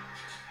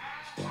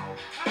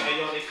 Hey,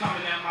 yo, they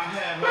coming at my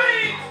head.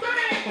 Bang,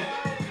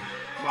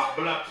 my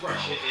blood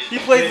pressure is. He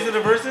plays this in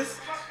the verses?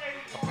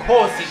 Of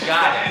course he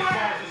got it.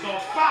 Is on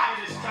fire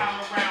this time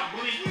around.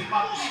 Believe me,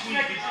 about to squeeze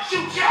it.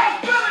 Shoot, He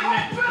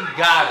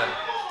got it.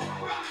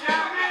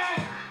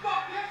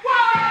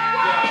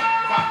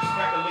 Fuck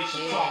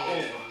speculation talk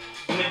over.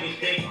 nigga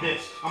dig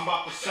this. I'm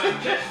about to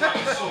suck just like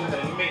a soda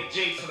and make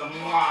J to the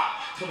mob.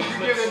 Till his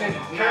lips Giving on it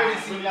his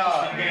courtesy nine.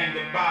 nod. The gang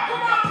goodbye. You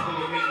about to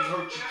really make me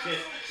hurt you,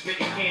 kiss.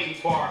 Spitting candy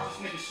bars.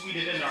 This nigga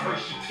sweeter than a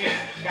Hershey kiss.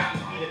 Got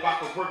me beat about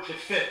to work the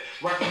fifth.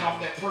 Rushing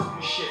off that purple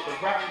shit. The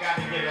reverend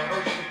gotta get a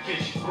Hershey to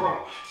kiss you,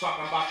 bro.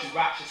 Talking about you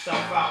rock yourself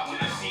out. When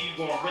I see you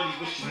going really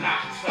wish you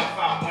knock yourself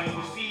out. When it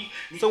was me.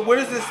 So where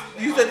is this?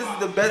 You said this is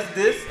the best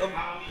diss of,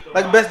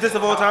 like best diss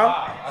of all time?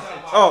 I said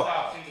Oh.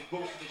 top 5.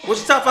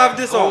 What's your top 5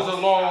 diss Goes songs?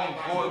 along,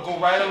 go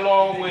right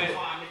along with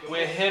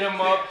Hit 'Em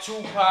Up,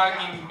 Tupac,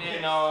 and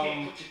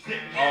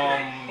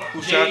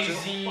Who shot you?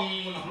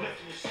 Jay-Z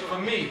for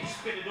me.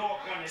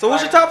 So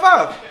what's your top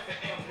 5?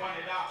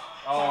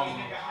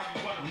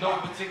 No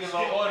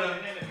particular order.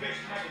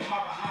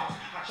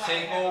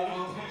 Take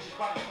Over,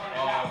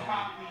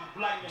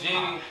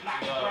 Jenny,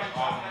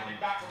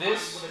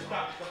 this,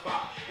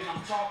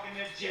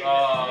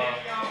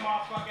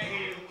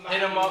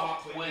 Hit 'Em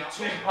Up with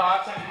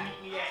Tupac,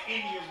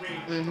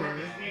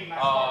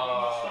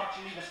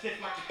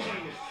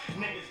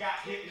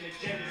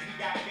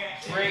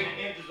 Drake,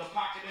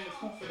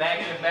 back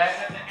to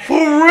back.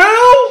 For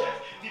real?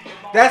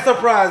 That's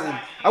surprising.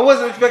 I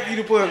wasn't expecting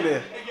you to put him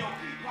there.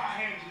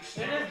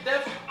 It is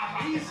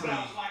definitely easily.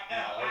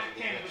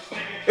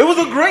 It was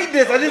a great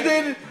diss. I just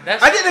didn't.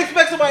 That's- I didn't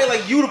expect somebody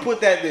like you to put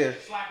that there.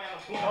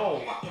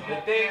 No, the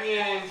thing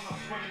is,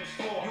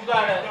 you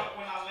gotta.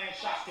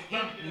 He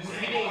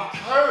didn't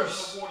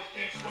curse.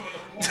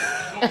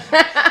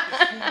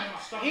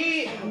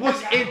 He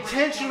was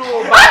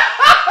intentional about.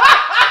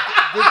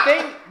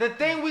 The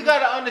thing we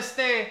gotta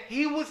understand.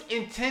 He was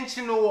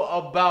intentional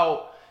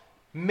about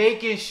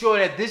making sure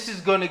that this is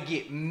gonna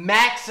get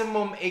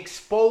maximum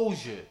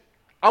exposure.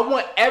 I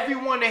want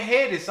everyone to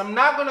hear this. I'm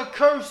not gonna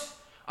curse.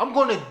 I'm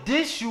gonna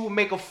diss you,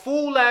 make a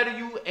fool out of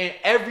you, and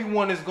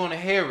everyone is gonna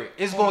hear it.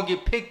 It's gonna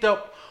get picked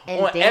up And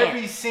on dance.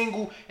 every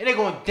single, and they're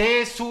gonna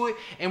dance to it.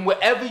 And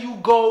wherever you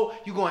go,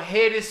 you're gonna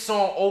hear this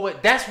song over.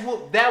 That's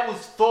what that was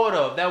thought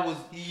of. That was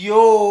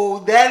Yo,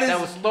 that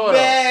was is thought of.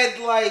 mad.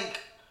 Like,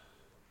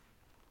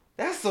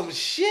 that's some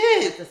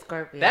shit. The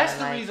Scorpio. that's I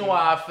the like reason it.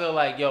 why I feel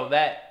like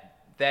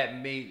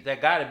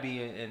that gotta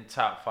be in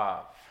top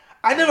 5.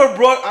 I never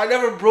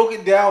broke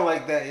it down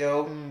like that,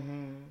 yo.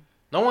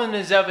 No one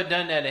has ever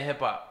done that in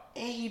hip hop.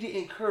 And he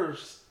didn't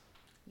curse.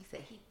 He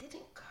said he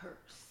didn't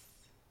curse.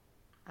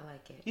 I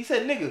like it. He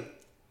said nigga.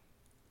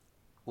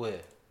 Where?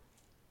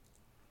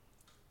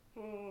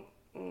 I'm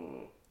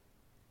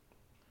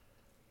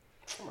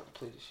about to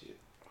play this shit.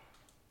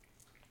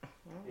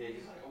 Yeah,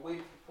 he's like, I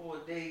waited for 4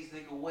 days,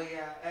 nigga, way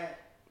out at.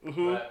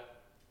 Right.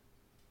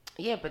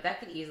 Yeah, but that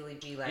could easily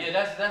be like. Yeah,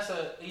 that's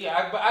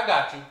I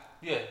got you.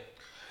 Yeah.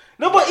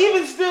 No, but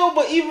even if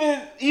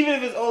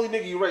it's only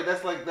nigga, you're right.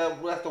 That's like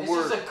that. That's the It's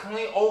word. just a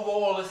clean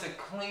overall. It's a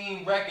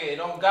clean record. It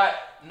don't got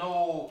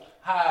no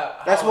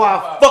high. That's why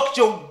I fucked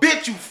your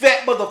bitch, you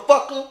fat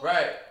motherfucker.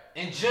 Right.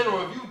 In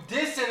general, if you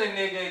dissing a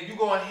nigga, you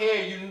gonna hear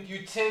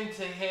you tend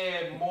to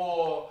hear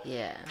more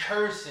Yeah.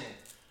 cursing.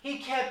 He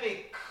kept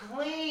it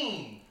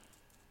clean.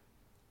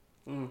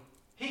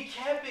 He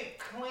kept it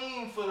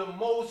clean for the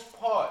most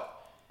part.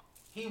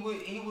 He was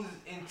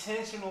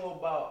intentional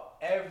about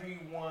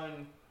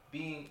everyone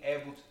being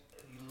able to.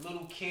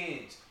 Little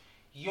kids,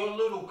 your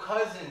little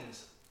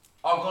cousins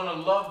are gonna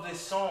love this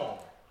song.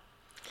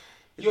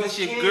 Is this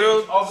your kids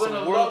girl? are Some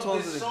gonna world love tour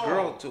this is a song.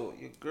 girl tour.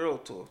 Your girl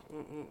tour.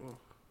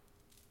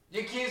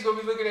 Your kids gonna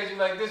be looking at you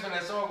like this when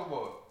that song come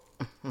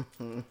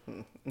on.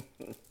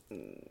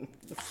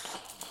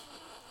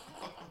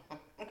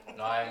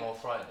 No, I ain't gonna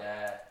front,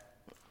 Dad.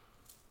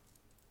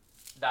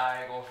 Nah,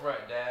 I ain't gonna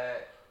front,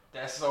 Dad.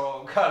 That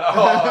song kinda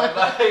hard.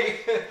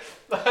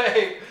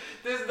 like,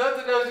 there's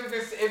nothing else you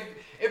can say.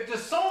 If the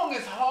song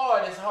is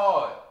hard, it's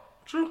hard.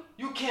 True.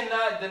 You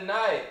cannot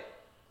deny it.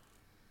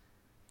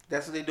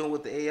 That's what they doing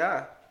with the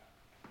AI.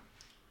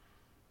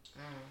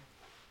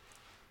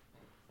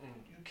 And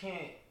you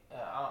can't.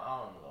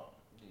 I don't know.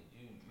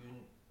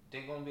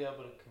 They're gonna be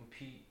able to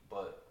compete,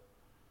 but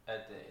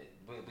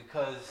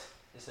because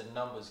it's a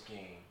numbers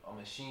game. A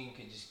machine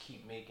could just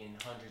keep making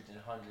hundreds and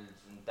hundreds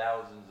and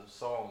thousands of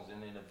songs,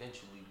 and then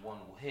eventually one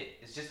will hit.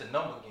 It's just a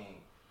number game.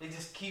 They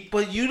just keep.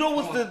 But you know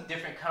what's doing the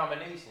different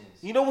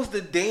combinations? You know what's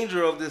the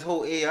danger of this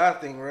whole AI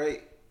thing,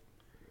 right?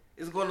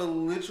 It's gonna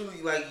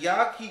literally, like,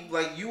 y'all keep,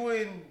 like, you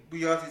and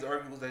Beyonce's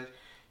argument was that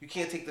you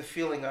can't take the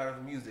feeling out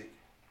of music.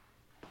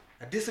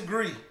 I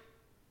disagree.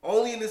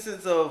 Only in the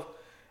sense of,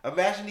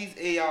 imagine these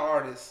AI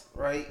artists,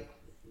 right?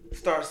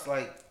 Starts,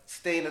 like,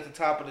 staying at the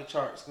top of the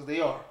charts, because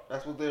they are.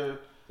 That's what their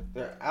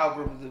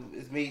algorithm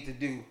is made to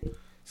do.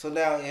 So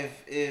now,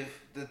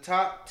 if the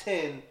top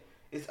 10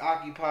 is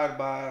occupied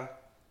by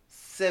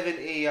 7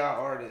 AI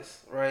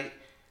artists, right?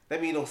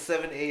 That means those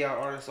 7 AI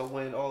artists are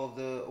winning all of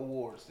the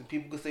awards. And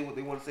people can say what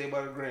they want to say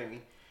about a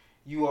Grammy.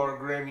 You are a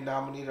Grammy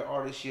nominated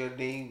artist, your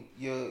name,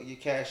 your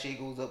cachet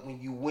goes up.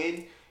 When you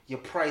win, your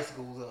price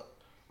goes up,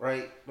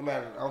 right? No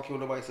matter, I don't care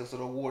what nobody says, so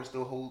the award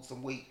still holds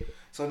some weight.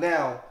 So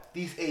now,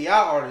 these AI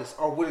artists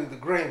are winning the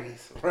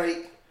Grammys,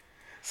 right?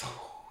 So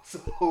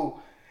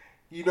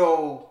you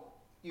know,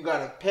 you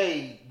gotta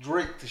pay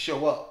Drake to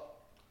show up.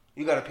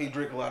 You gotta pay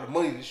Drake a lot of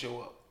money to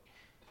show up.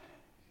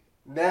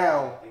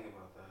 Now, Think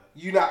about that.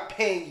 you're not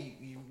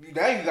paying.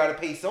 Now you gotta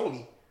pay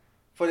Sony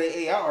for the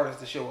AI artist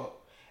to show up.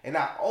 And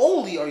not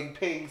only are you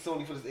paying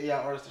Sony for this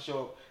AI artist to show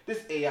up,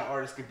 this AI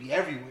artist could be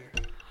everywhere.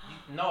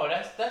 No,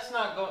 that's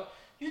not going.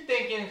 You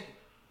thinking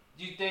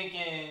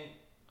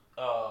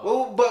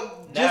Well,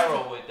 but just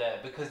narrow with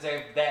that because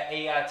that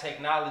AI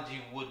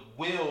technology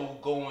will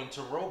go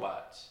into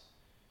robots,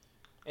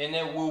 and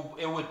it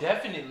would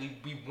definitely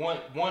be one.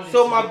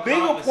 so my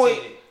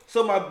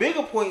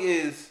bigger point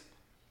is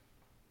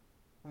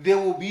there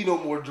will be no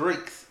more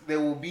Drakes. There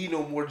will be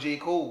no more J.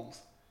 Cole's.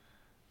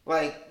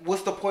 Like,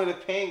 what's the point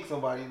of paying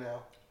somebody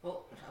now?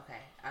 Well, okay,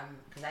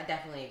 because I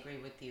definitely agree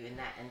with you in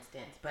that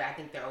instance, but I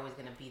think they're always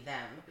going to be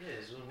them. Yeah,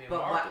 it's gonna be a But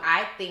market. what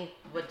I think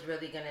what's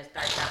really going to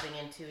start tapping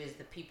into is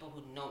the people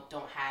who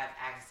don't have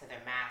access to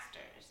their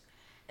masters.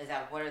 Is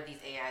that what are these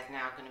AIs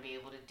now going to be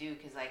able to do?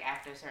 Because like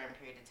after a certain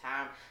period of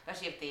time,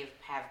 especially if they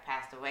have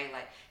passed away,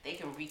 like they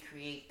can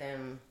recreate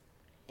them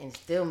and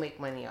still make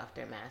money off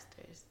their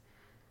masters.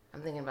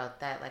 I'm thinking about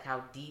that, like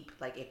how deep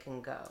like it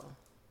can go.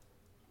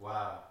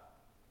 Wow.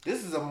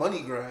 This is a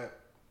money grab.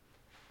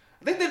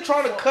 I think they're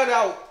trying to cut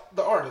out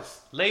the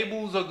artists.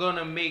 Labels are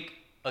gonna make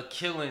a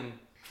killing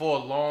for a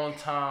long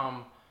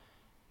time.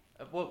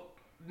 Well,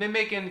 they're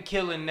making a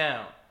killing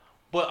now,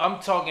 but I'm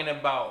talking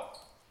about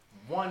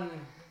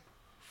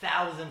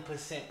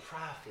 1,000%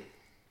 profit.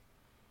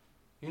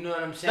 You know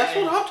what I'm saying? That's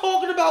what I'm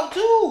talking about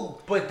too.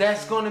 But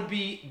that's gonna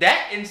be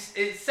that in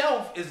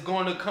itself is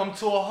going to come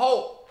to a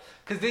halt,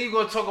 cause then you're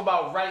gonna talk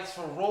about rights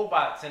for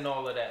robots and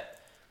all of that.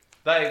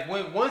 Like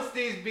once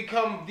these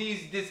become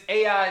this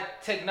AI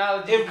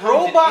technology. If becomes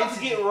an robots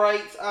entity- get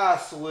rights, I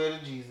swear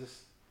to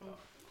Jesus.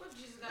 What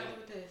Jesus got to do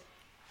with this?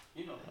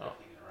 You know they're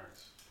thinking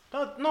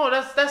rights. No,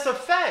 that's a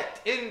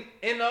fact. In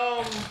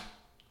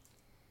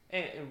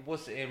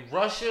what's it, in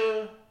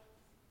Russia,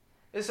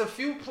 it's a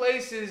few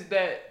places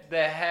that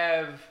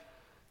have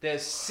their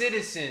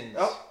citizens,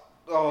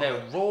 Oh,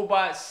 that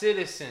robot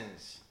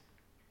citizens.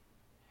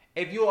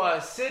 If you are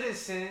a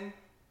citizen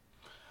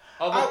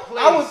of a place,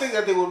 I would think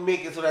that they would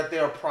make it so that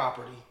they're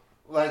property.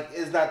 Like,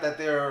 it's not that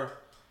they're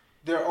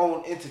their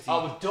own entity.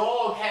 a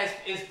dog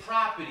is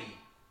property,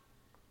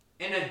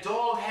 and a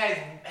dog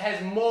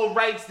has more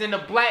rights than a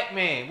black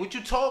man. What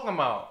you talking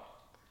about?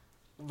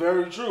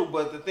 Very true,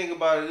 but the thing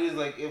about it is,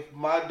 like, if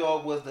my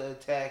dog was to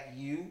attack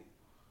you,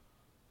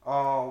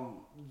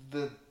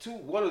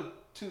 one of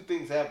two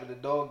things happen: the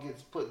dog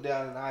gets put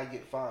down and I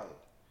get fined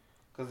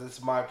because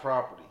it's my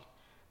property.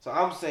 So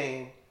I'm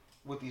saying,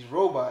 with these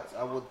robots,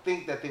 I would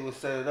think that they would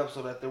set it up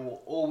so that there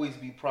will always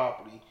be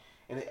property,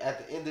 and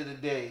at the end of the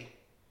day,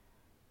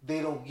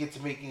 they don't get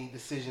to make any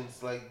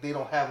decisions. Like, they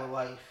don't have a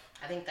life.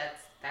 I think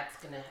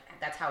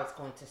that's how it's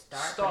going to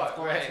start, but Start, it's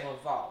going right. to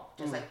evolve.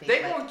 Just like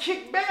They like, gonna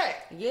kick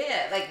back.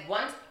 yeah, like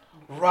once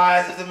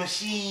Rise of the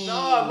machine.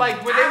 No,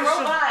 like when they I'm was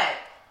robot.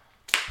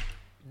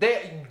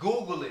 they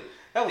Google it.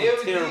 That was There a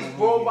was terrible these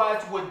movie.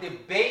 robots were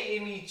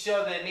debating each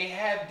other and they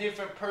have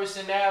different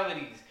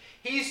personalities.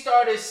 He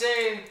started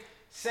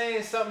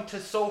saying something to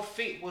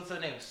Sophie. What's her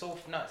name?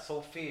 Not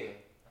Sophia.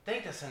 I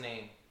think that's her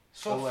name.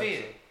 Sophia.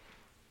 Alexa.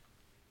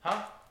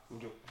 Huh?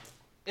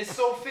 It's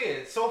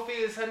Sophia. Sophia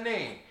is her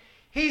name.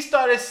 He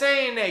started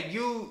saying that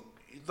you,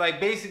 like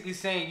basically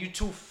saying you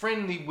too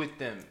friendly with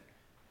them.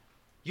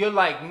 You're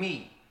like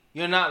me.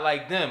 You're not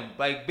like them.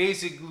 Like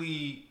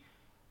basically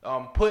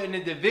putting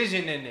a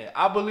division in there.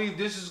 I believe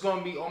this is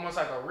going to be almost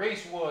like a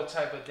race war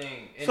type of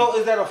thing. And So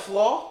is that a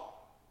flaw?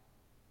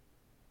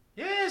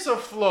 yeah, it's a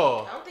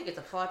flaw. I don't think it's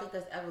a flaw. I think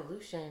that's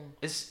evolution.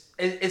 It's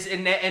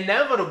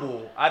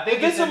inevitable. I think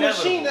If it's a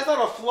inevitable. machine, that's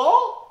not a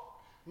flaw?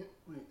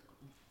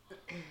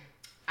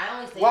 I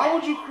only say Why that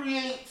would you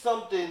create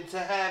something to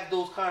have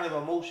those kind of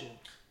emotions?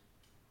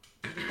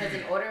 because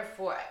in order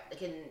for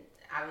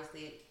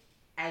obviously,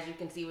 as you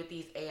can see with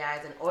these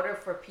AIs, in order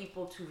for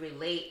people to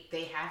relate,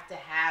 they have to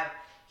have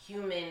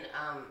human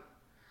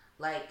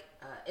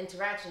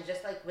interaction.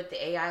 Just like with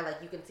the AI, like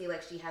you can see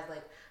like she has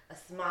like a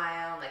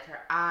smile, like her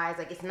eyes,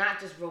 like it's not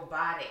just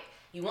robotic.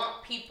 You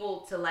want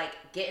people to like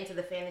get into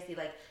the fantasy,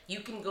 like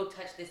you can go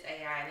touch this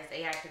AI and this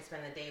AI can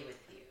spend the day with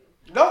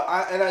you. No,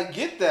 I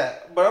get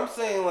that, but I'm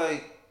saying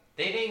like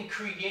They didn't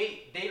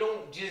create. They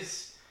don't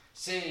just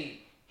say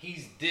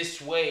he's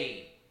this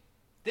way.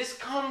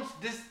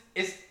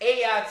 It's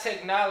AI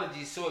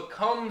technology, so it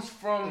comes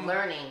from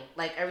Learning,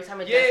 like every time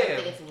it Yeah. does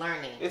something, it's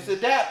learning. it's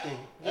adapting.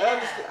 Yeah. I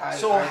understand.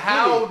 So I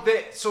how get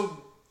it. that?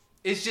 So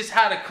it's just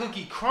how the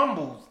cookie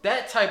crumbles.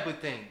 That type of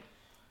thing.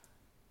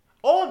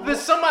 Oh, but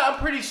somebody, I'm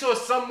pretty sure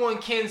someone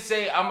can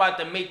say I'm about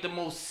to make the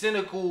most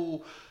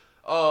cynical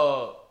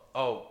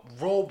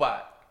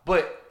robot,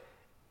 but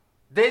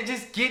they're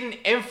just getting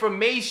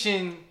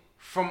information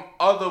from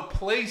other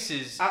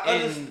places. I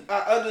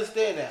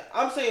understand that.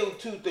 I'm saying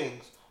two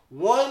things.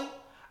 One,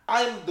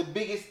 I'm the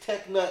biggest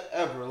tech nut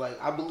ever. Like,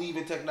 I believe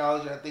in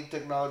technology. I think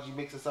technology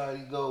makes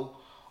society go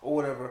or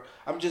whatever.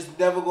 I'm just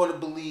never going to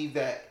believe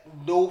that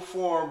no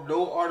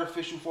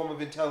artificial form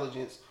of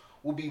intelligence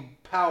will be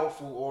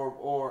powerful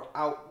or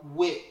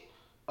outwit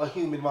a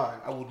human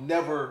mind. I would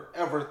never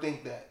ever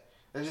think that.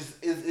 That just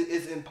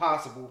it's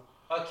impossible.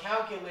 A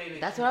calculator.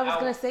 That's what I was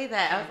gonna say.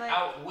 That I was like,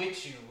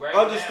 outwit you right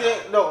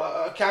Understand? now.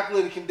 No, a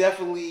calculator can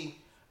definitely.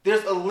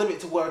 There's a limit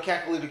to what a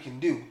calculator can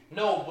do.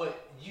 No,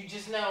 but you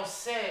just now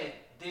said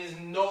there's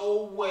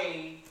no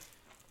way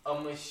a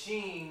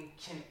machine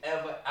can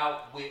ever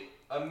outwit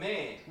a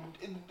man.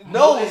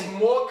 No, it's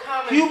more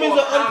common. Humans for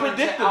a are common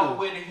unpredictable. To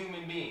outwit a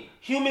human being.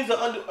 Humans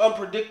are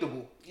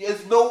unpredictable.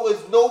 It's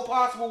no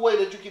possible way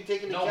that you can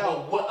take into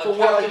account for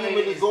what a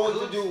human is going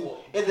to do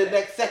in the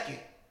next second.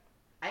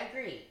 I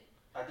agree.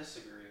 I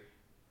disagree.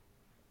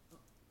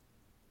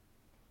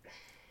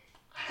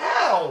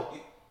 How?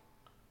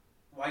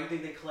 Why do you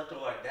think they collect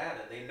all our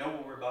data? They know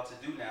what we're about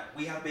to do now.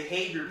 We have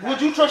behavior patterns.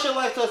 Would you trust your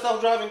life to a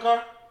self-driving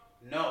car?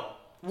 No.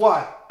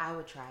 Why? I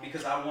would try.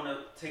 Because I want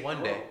to take One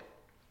the day. road.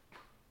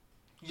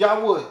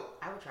 Y'all would.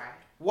 I would try.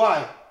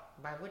 Why?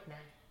 Why wouldn't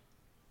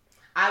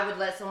I would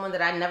let someone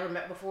that I never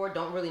met before,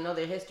 don't really know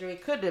their history,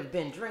 could have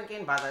been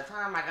drinking by the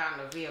time I got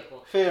in the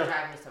vehicle Fair. to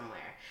drive me somewhere.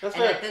 That's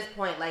and fair. at this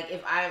point,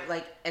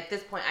 at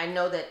this point, I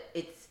know that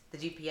it's the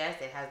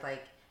GPS. It has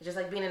it's just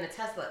like being in a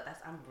Tesla.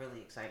 I'm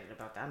really excited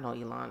about that. I know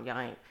Elon, y'all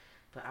ain't,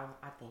 but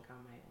I think I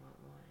might want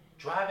one.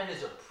 Driving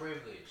is a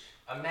privilege.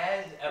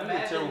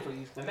 terrible for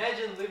these things.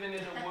 Imagine living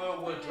in a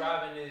world where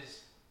driving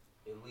is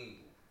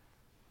illegal,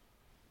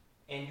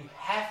 and you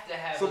have to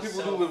have. Some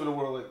people do live in a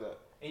world like that.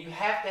 And you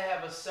have to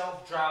have a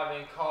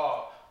self-driving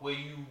car where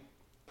you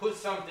put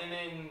something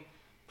in,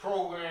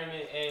 program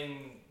it,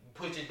 and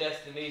put your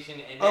destination,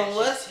 and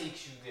that shit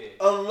takes you there.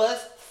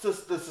 Unless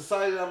the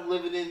society that I'm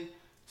living in,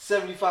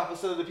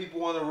 75% of the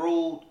people on the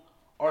road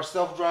are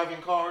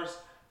self-driving cars,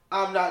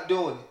 I'm not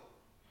doing it.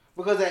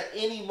 Because at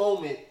any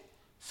moment,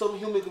 some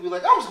human could be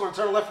like, I'm just going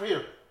to turn left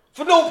here.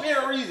 For no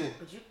apparent reason.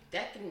 But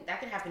that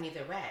can happen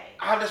either way.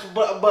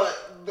 But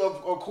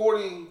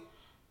according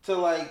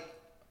to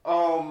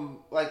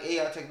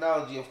AI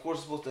technology, of course,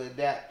 it's supposed to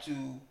adapt to.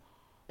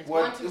 It's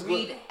going to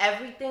read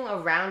everything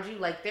around you,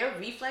 like their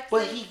reflexes.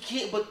 But he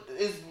can't. But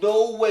there's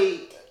no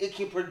way it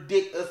can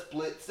predict a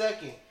split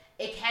second.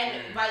 It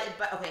can, but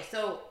okay.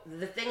 So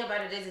the thing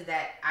about it is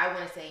that I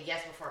want to say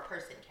yes before a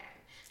person can.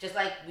 Just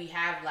like we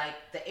have like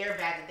the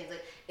airbags and things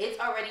like, it's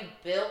already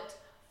built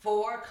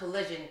for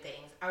collision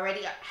things.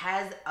 Already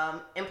has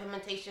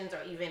implementations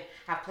or even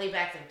have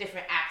playbacks of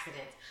different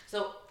accidents.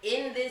 So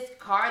in this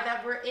car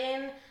that we're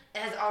in, it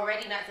has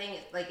already, not saying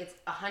it's like it's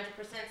 100%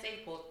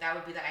 safe. Well, that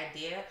would be the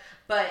idea.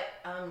 But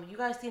you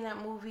guys seen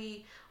that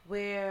movie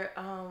where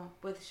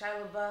with Shia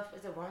LaBeouf,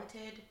 is it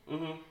Wanted?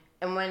 Mm-hmm.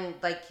 And when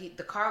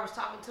the car was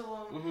talking to him,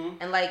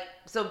 Mm-hmm. and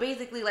so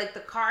basically the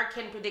car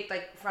can predict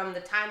from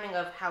the timing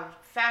of how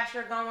fast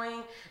you're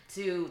going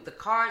to the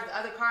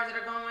other cars that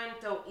are going.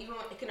 So even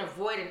it can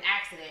avoid an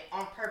accident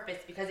on purpose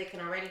because it can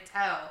already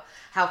tell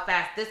how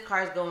fast this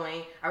car is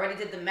going. I already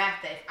did the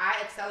math that if I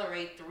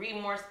accelerate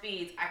 3 more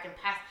speeds, I can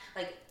pass.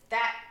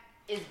 That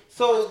is.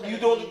 So you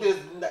don't think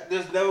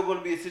there's never going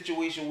to be a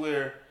situation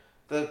where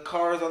the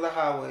car is on the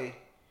highway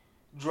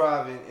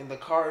driving and the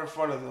car in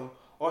front of them,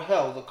 or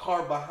hell, the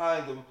car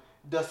behind them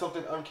does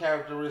something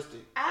uncharacteristic?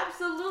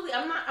 Absolutely.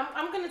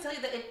 I'm going to tell you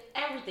that in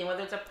everything,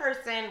 whether it's a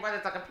person, whether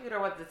it's a computer,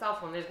 whether it's a cell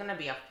phone, there's going to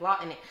be a flaw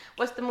in it.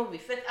 What's the movie?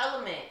 Fifth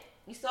Element.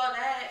 You saw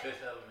that?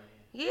 Fifth Element.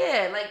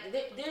 Yeah,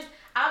 there's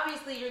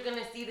obviously you're going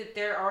to see that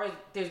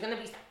there's going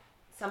to be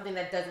something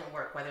that doesn't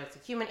work, whether it's a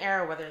human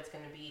error, whether it's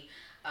going to be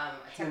a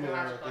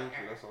technological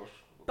error.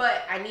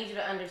 But I need you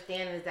to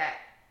understand is that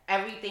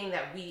everything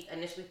that we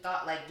initially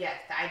thought, yes,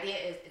 the idea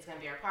is it's going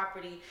to be our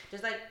property,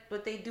 just like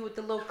what they do with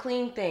the little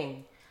clean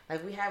thing.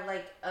 We have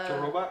the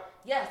robot?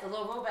 Yes, the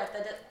little robot.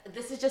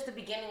 This is just the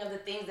beginning of the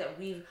things that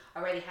we've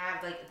already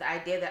have. The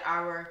idea that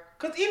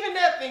Because even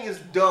that thing is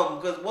dumb.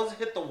 Because once it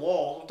hit the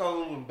wall, sometimes it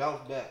don't even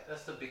bounce back.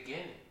 That's the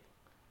beginning.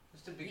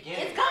 It's the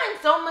beginning. It's gotten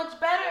so much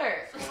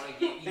better.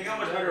 Think how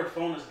much better a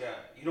phone has got.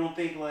 You don't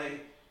think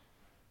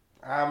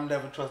I'm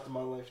never trusting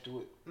my life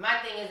to it. My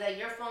thing is that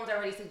your phone's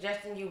already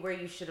suggesting you where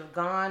you should have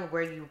gone,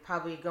 where you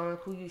probably going,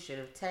 who you should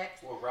have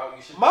texted. what route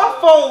you should My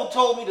phone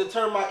told me to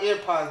turn my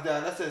AirPods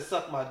down. That said,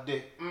 suck my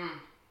dick.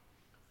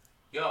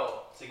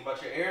 Yo, think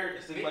about your ear.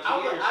 Just think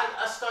about your ears.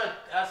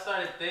 I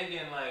started thinking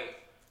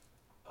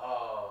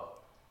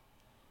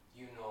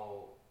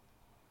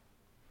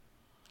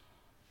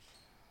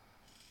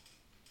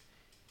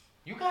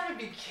you gotta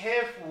be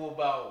careful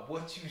about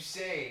what you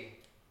say.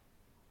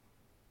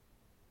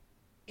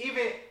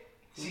 Even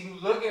see you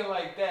looking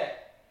like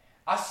that.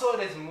 I saw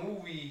this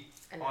movie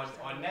on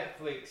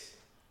Netflix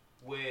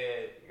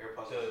where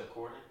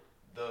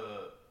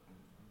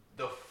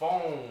the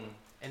phone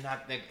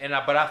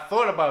but I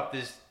thought about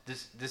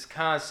this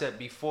concept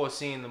before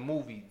seeing the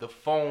movie. The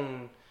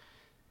phone,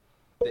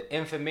 the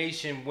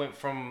information went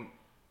from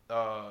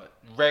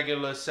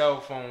regular cell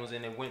phones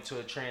and it went to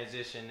a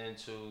transition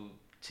into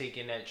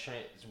taking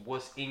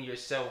what's in your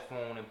cell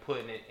phone and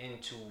putting it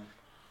into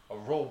a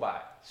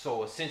robot.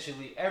 So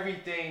essentially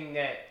everything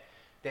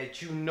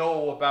that you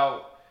know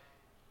about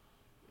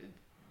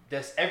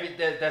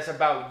that's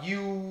about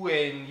you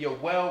and your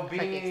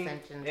well-being Like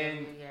extensions and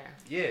of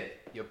you, yeah.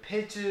 your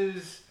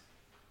pictures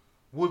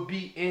would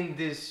be in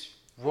this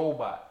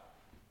robot,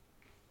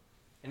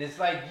 and it's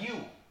like you.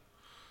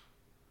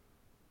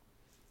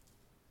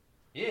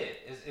 Yeah,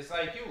 it's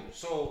like you.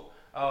 So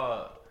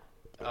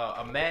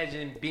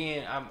imagine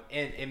being and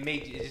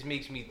it just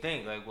makes me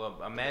think like,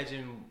 well,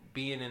 imagine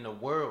being in a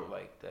world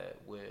like that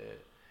where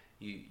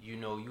you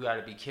know you got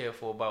to be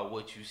careful about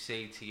what you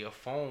say to your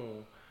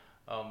phone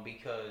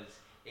because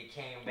it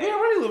came back. We're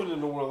already living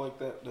in a world like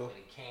that though. But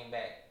it came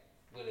back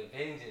with a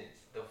vengeance.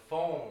 The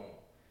phone,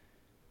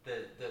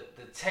 the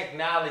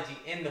technology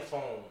in the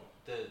phone,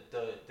 the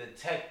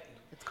tech.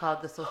 It's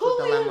called The Social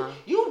Dilemma.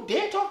 You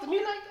dare talk to me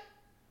like that?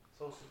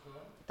 Social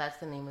dilemma. That's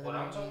the name of the What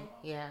I'm movie. talking about?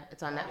 Yeah,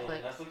 it's on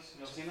Netflix. Netflix? You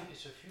never seen that?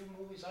 It's a few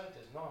movies like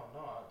this. No,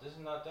 this is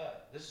not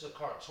that. This is a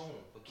cartoon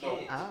for No,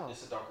 kids. Oh.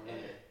 it's a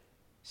documentary.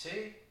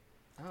 See?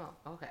 Oh,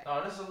 okay.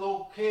 No, this is a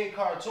little kid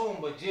cartoon,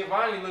 but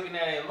Giovanni looking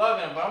at it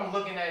loving it, but I'm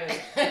looking at it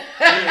between the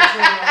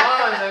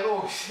lines like,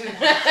 oh shit,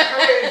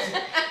 this is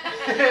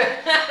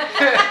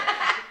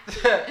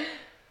crazy.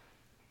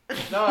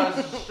 No, it's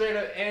a straight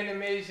up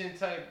animation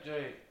type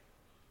joint.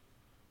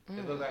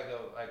 It looked like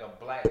a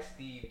black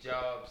Steve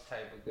Jobs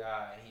type of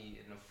guy. He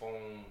in the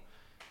phone,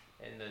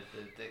 and the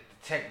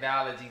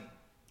technology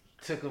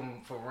took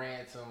him for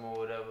ransom or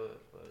whatever.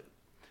 But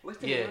What's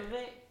the yeah. name of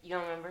it? You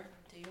don't remember?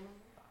 Do you remember?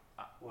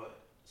 What?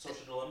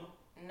 Social Dilemma?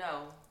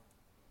 No.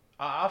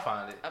 I'll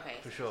find it. Okay.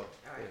 For sure. All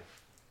right.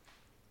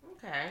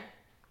 Okay.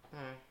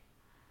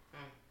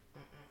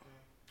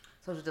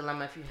 Social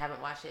Dilemma, if you haven't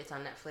watched it, it's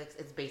on Netflix.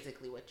 It's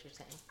basically what you're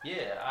saying.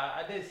 Yeah,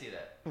 I did see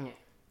that. Yeah.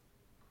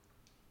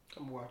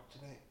 I'm watching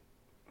tonight.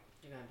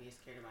 You're going to be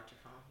scared about your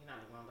phone. You're not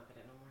even going to look at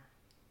it no more.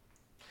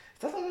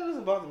 Stuff like that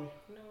doesn't bother me.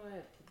 You know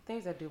what? The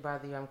things that do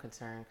bother you, I'm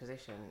concerned because they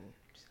shouldn't.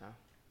 So.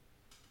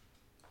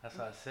 That's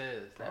what I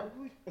said. It's like,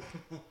 Probably.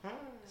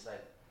 it's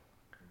like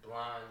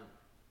blind.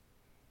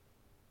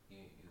 You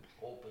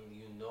open,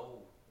 you know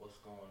what's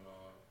going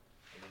on.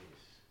 And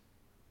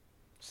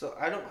So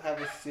I don't have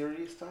a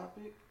serious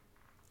topic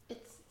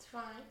It's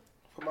fine.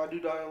 for my new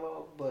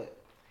dialogue, but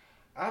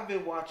I've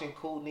been watching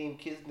Codename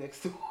Kids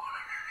Next Door.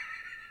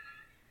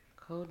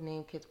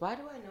 Codename Kids. Why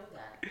do I know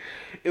that?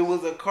 It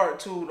was a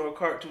cartoon on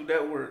Cartoon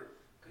Network.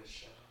 Good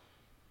show.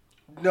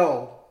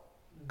 No,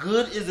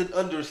 good is an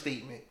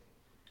understatement.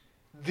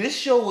 This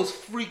show was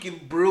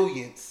freaking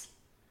brilliance.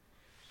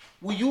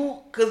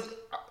 Cause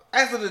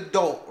as an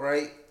adult,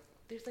 right?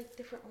 There's like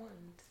different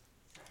ones.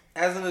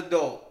 As an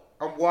adult,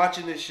 I'm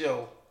watching this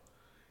show,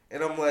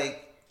 and I'm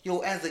like, yo,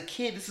 as a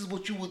kid, this is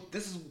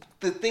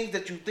the things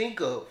that you think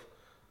of.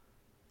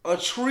 A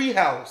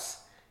treehouse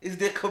is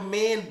their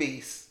command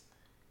base.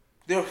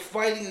 They're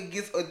fighting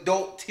against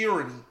adult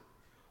tyranny,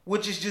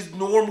 which is just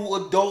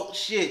normal adult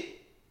shit.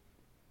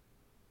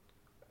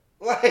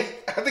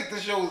 Like, I think the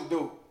show is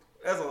dope.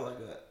 That's all I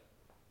got.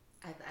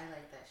 I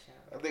like that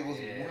show. I think it was.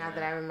 Yeah. Now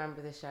that I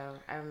remember the show,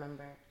 I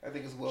remember. I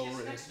think it's well Kids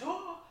written. Next Door?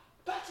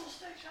 Battle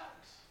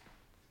Stations.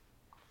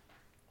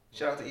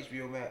 Shout out to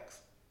HBO Max.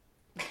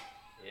 yeah,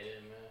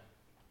 man.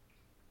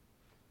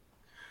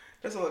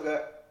 That's all I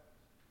got.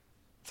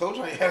 Told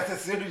you I had the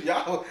series.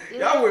 Y'all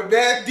were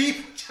mad deep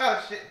with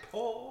y'all shit.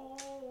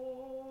 Pause.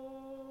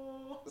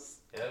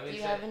 Do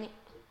you have any?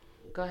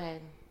 Go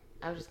ahead.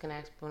 I was just gonna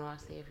ask Benoit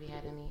see if he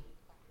had any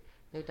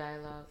new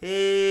dialogue.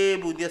 Hey,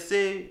 Bunya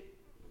say.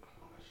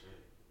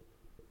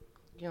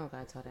 You don't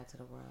gotta tell that to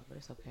the world, but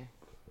it's okay.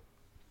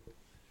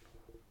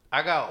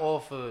 I got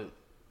offered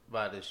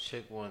by this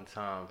chick one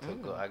time to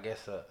go. I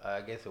guess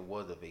it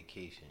was a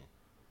vacation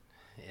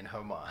in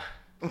her mind.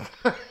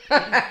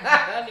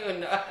 I don't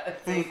even know how to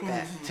take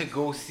that. to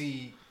go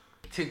see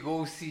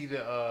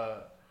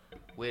the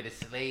where the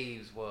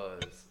slaves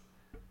was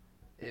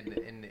in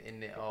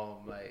the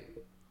like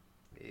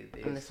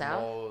In the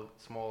South?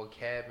 small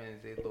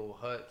cabins, they little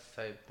huts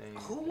type thing.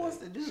 Who wants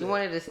to do She that?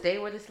 wanted to stay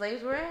where the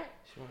slaves were at?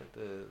 She wanted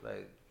to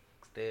like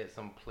stay at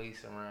some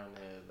place around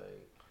there, like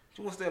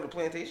She wants to stay on the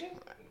plantation?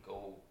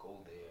 go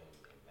there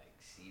and like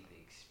see the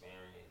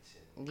experience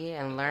and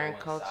Yeah, and learn go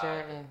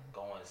culture inside and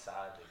go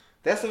inside the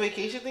That's a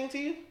vacation thing to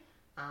you?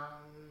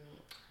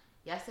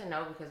 yes and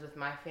no, because with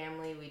my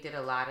family we did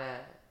a lot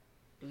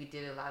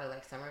of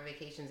like summer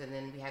vacations, and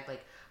then we had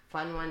like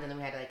fun ones, and then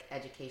we had like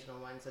educational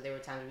ones. So there were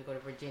times we go to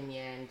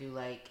Virginia and do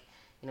like,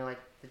 you know, like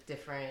the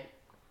different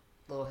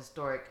little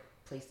historic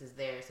places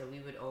there. So we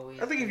would always.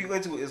 I think if you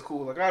into it, it's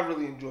cool. Like, I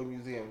really enjoy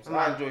museums.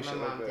 I enjoy shit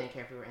my like mom that. didn't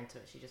care if we were into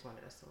it. She just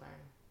wanted us to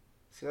learn.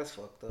 See, that's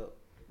fucked up.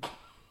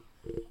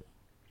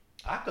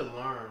 I could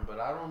learn, but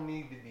I don't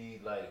need to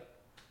be like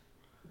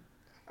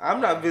I'm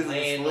not visiting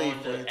laying slave on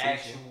the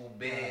plantation. actual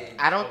bed.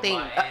 I don't of think.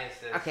 my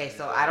ancestors. Okay,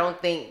 so Like- I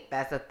don't think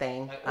that's a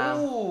thing. Like,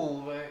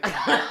 ooh, like,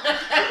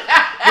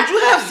 Would you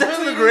have sex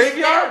in the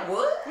graveyard?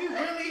 Would? we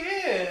really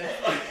here.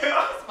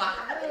 That's my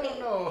I don't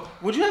know.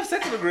 Would you have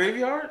sex in the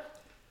graveyard?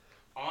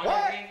 On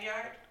What? a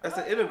graveyard? I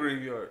said in a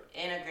graveyard.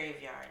 In a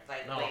graveyard.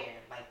 Like No. where?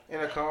 Like In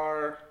a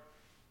car.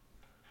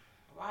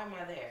 why am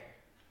I there?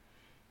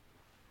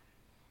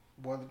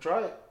 Wanted to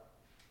try it.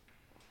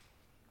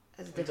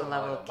 That's a different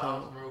level of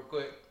king. Real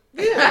quick.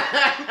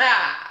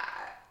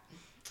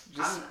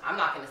 I'm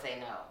not gonna say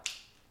no.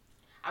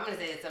 I'm gonna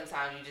say that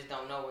sometimes you just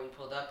don't know where you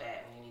pulled up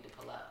at when you need to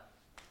pull up,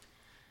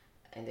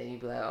 and then you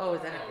be like, "Oh,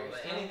 is that a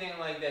like anything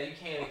like that? You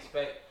can't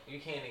expect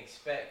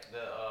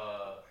the.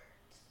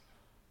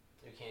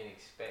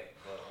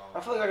 I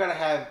feel like I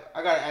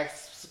gotta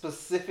ask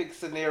specific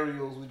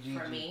scenarios with Gigi.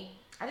 For me,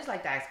 I just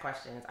like to ask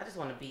questions. I just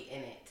want to be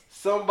in it.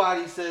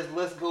 Somebody says,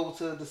 "Let's go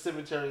to the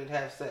cemetery and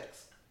have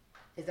sex."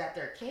 Is that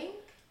their king?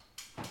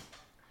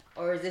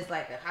 Or is this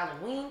like a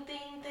Halloween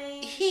theme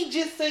thing? He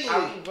just saying.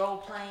 Are we role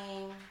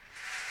playing?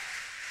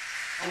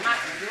 Do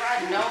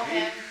I know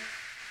him?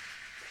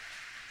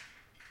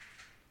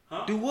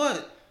 Huh? Do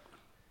what?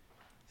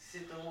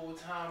 Sit the whole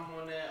time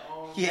on that.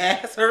 Your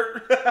ass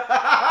hurt.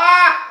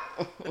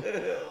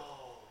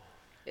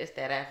 It's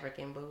that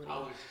African booty. I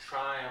was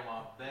trying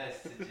my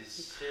best to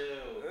just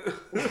chill.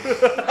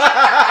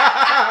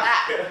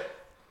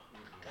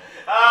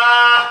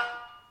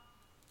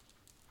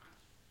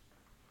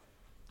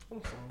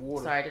 Some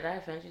water. Sorry, did I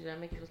offend you? Did I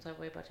make you feel some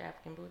way about your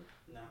African booty?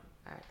 No.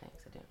 Alright,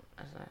 thanks. I didn't.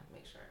 I just want to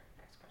make sure.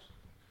 Next question.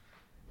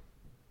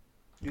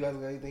 You guys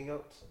got anything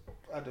else?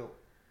 I don't.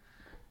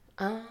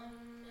 No.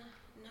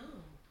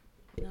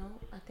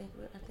 I think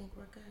we're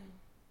good.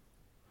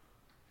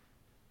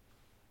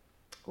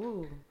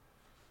 Ooh.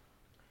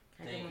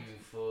 Thank you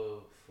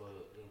for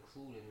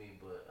including me,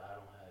 but I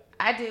don't have it.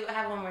 I do. I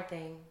have one more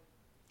thing.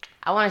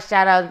 I want to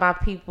shout out my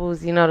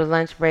peoples, the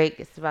lunch break.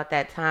 It's about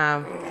that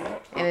time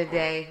in the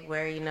day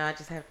where, I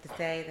just have to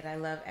say that I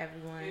love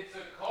everyone. It's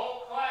a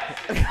cult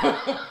classic.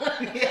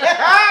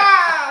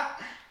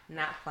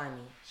 Not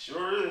funny.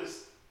 Sure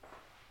is.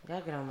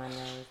 Y'all get on my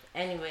nerves.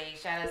 Anyway,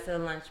 shout out to the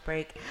lunch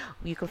break.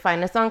 You can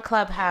find us on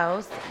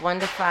Clubhouse, 1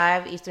 to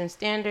 5 Eastern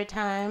Standard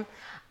Time.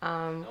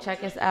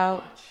 Check us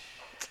out.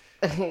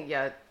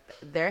 Yeah,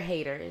 they're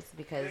haters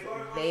because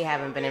they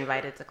haven't been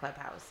invited to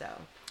Clubhouse, so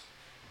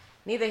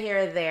neither here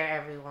or there,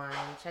 everyone.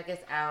 Check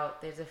us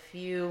out. There's a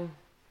few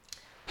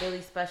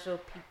really special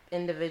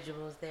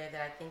individuals there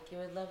that I think you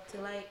would love to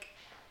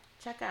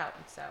check out.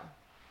 So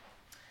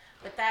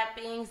with that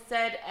being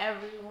said,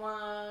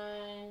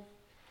 everyone,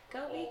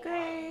 go be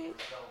great.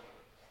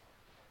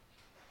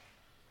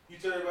 You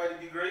told everybody to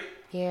be great?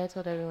 Yeah, I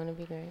told everyone to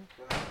be great.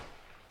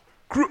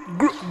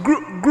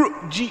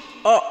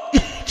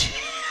 G-R-E-G.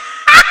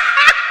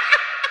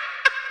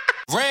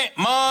 Rent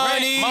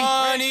money.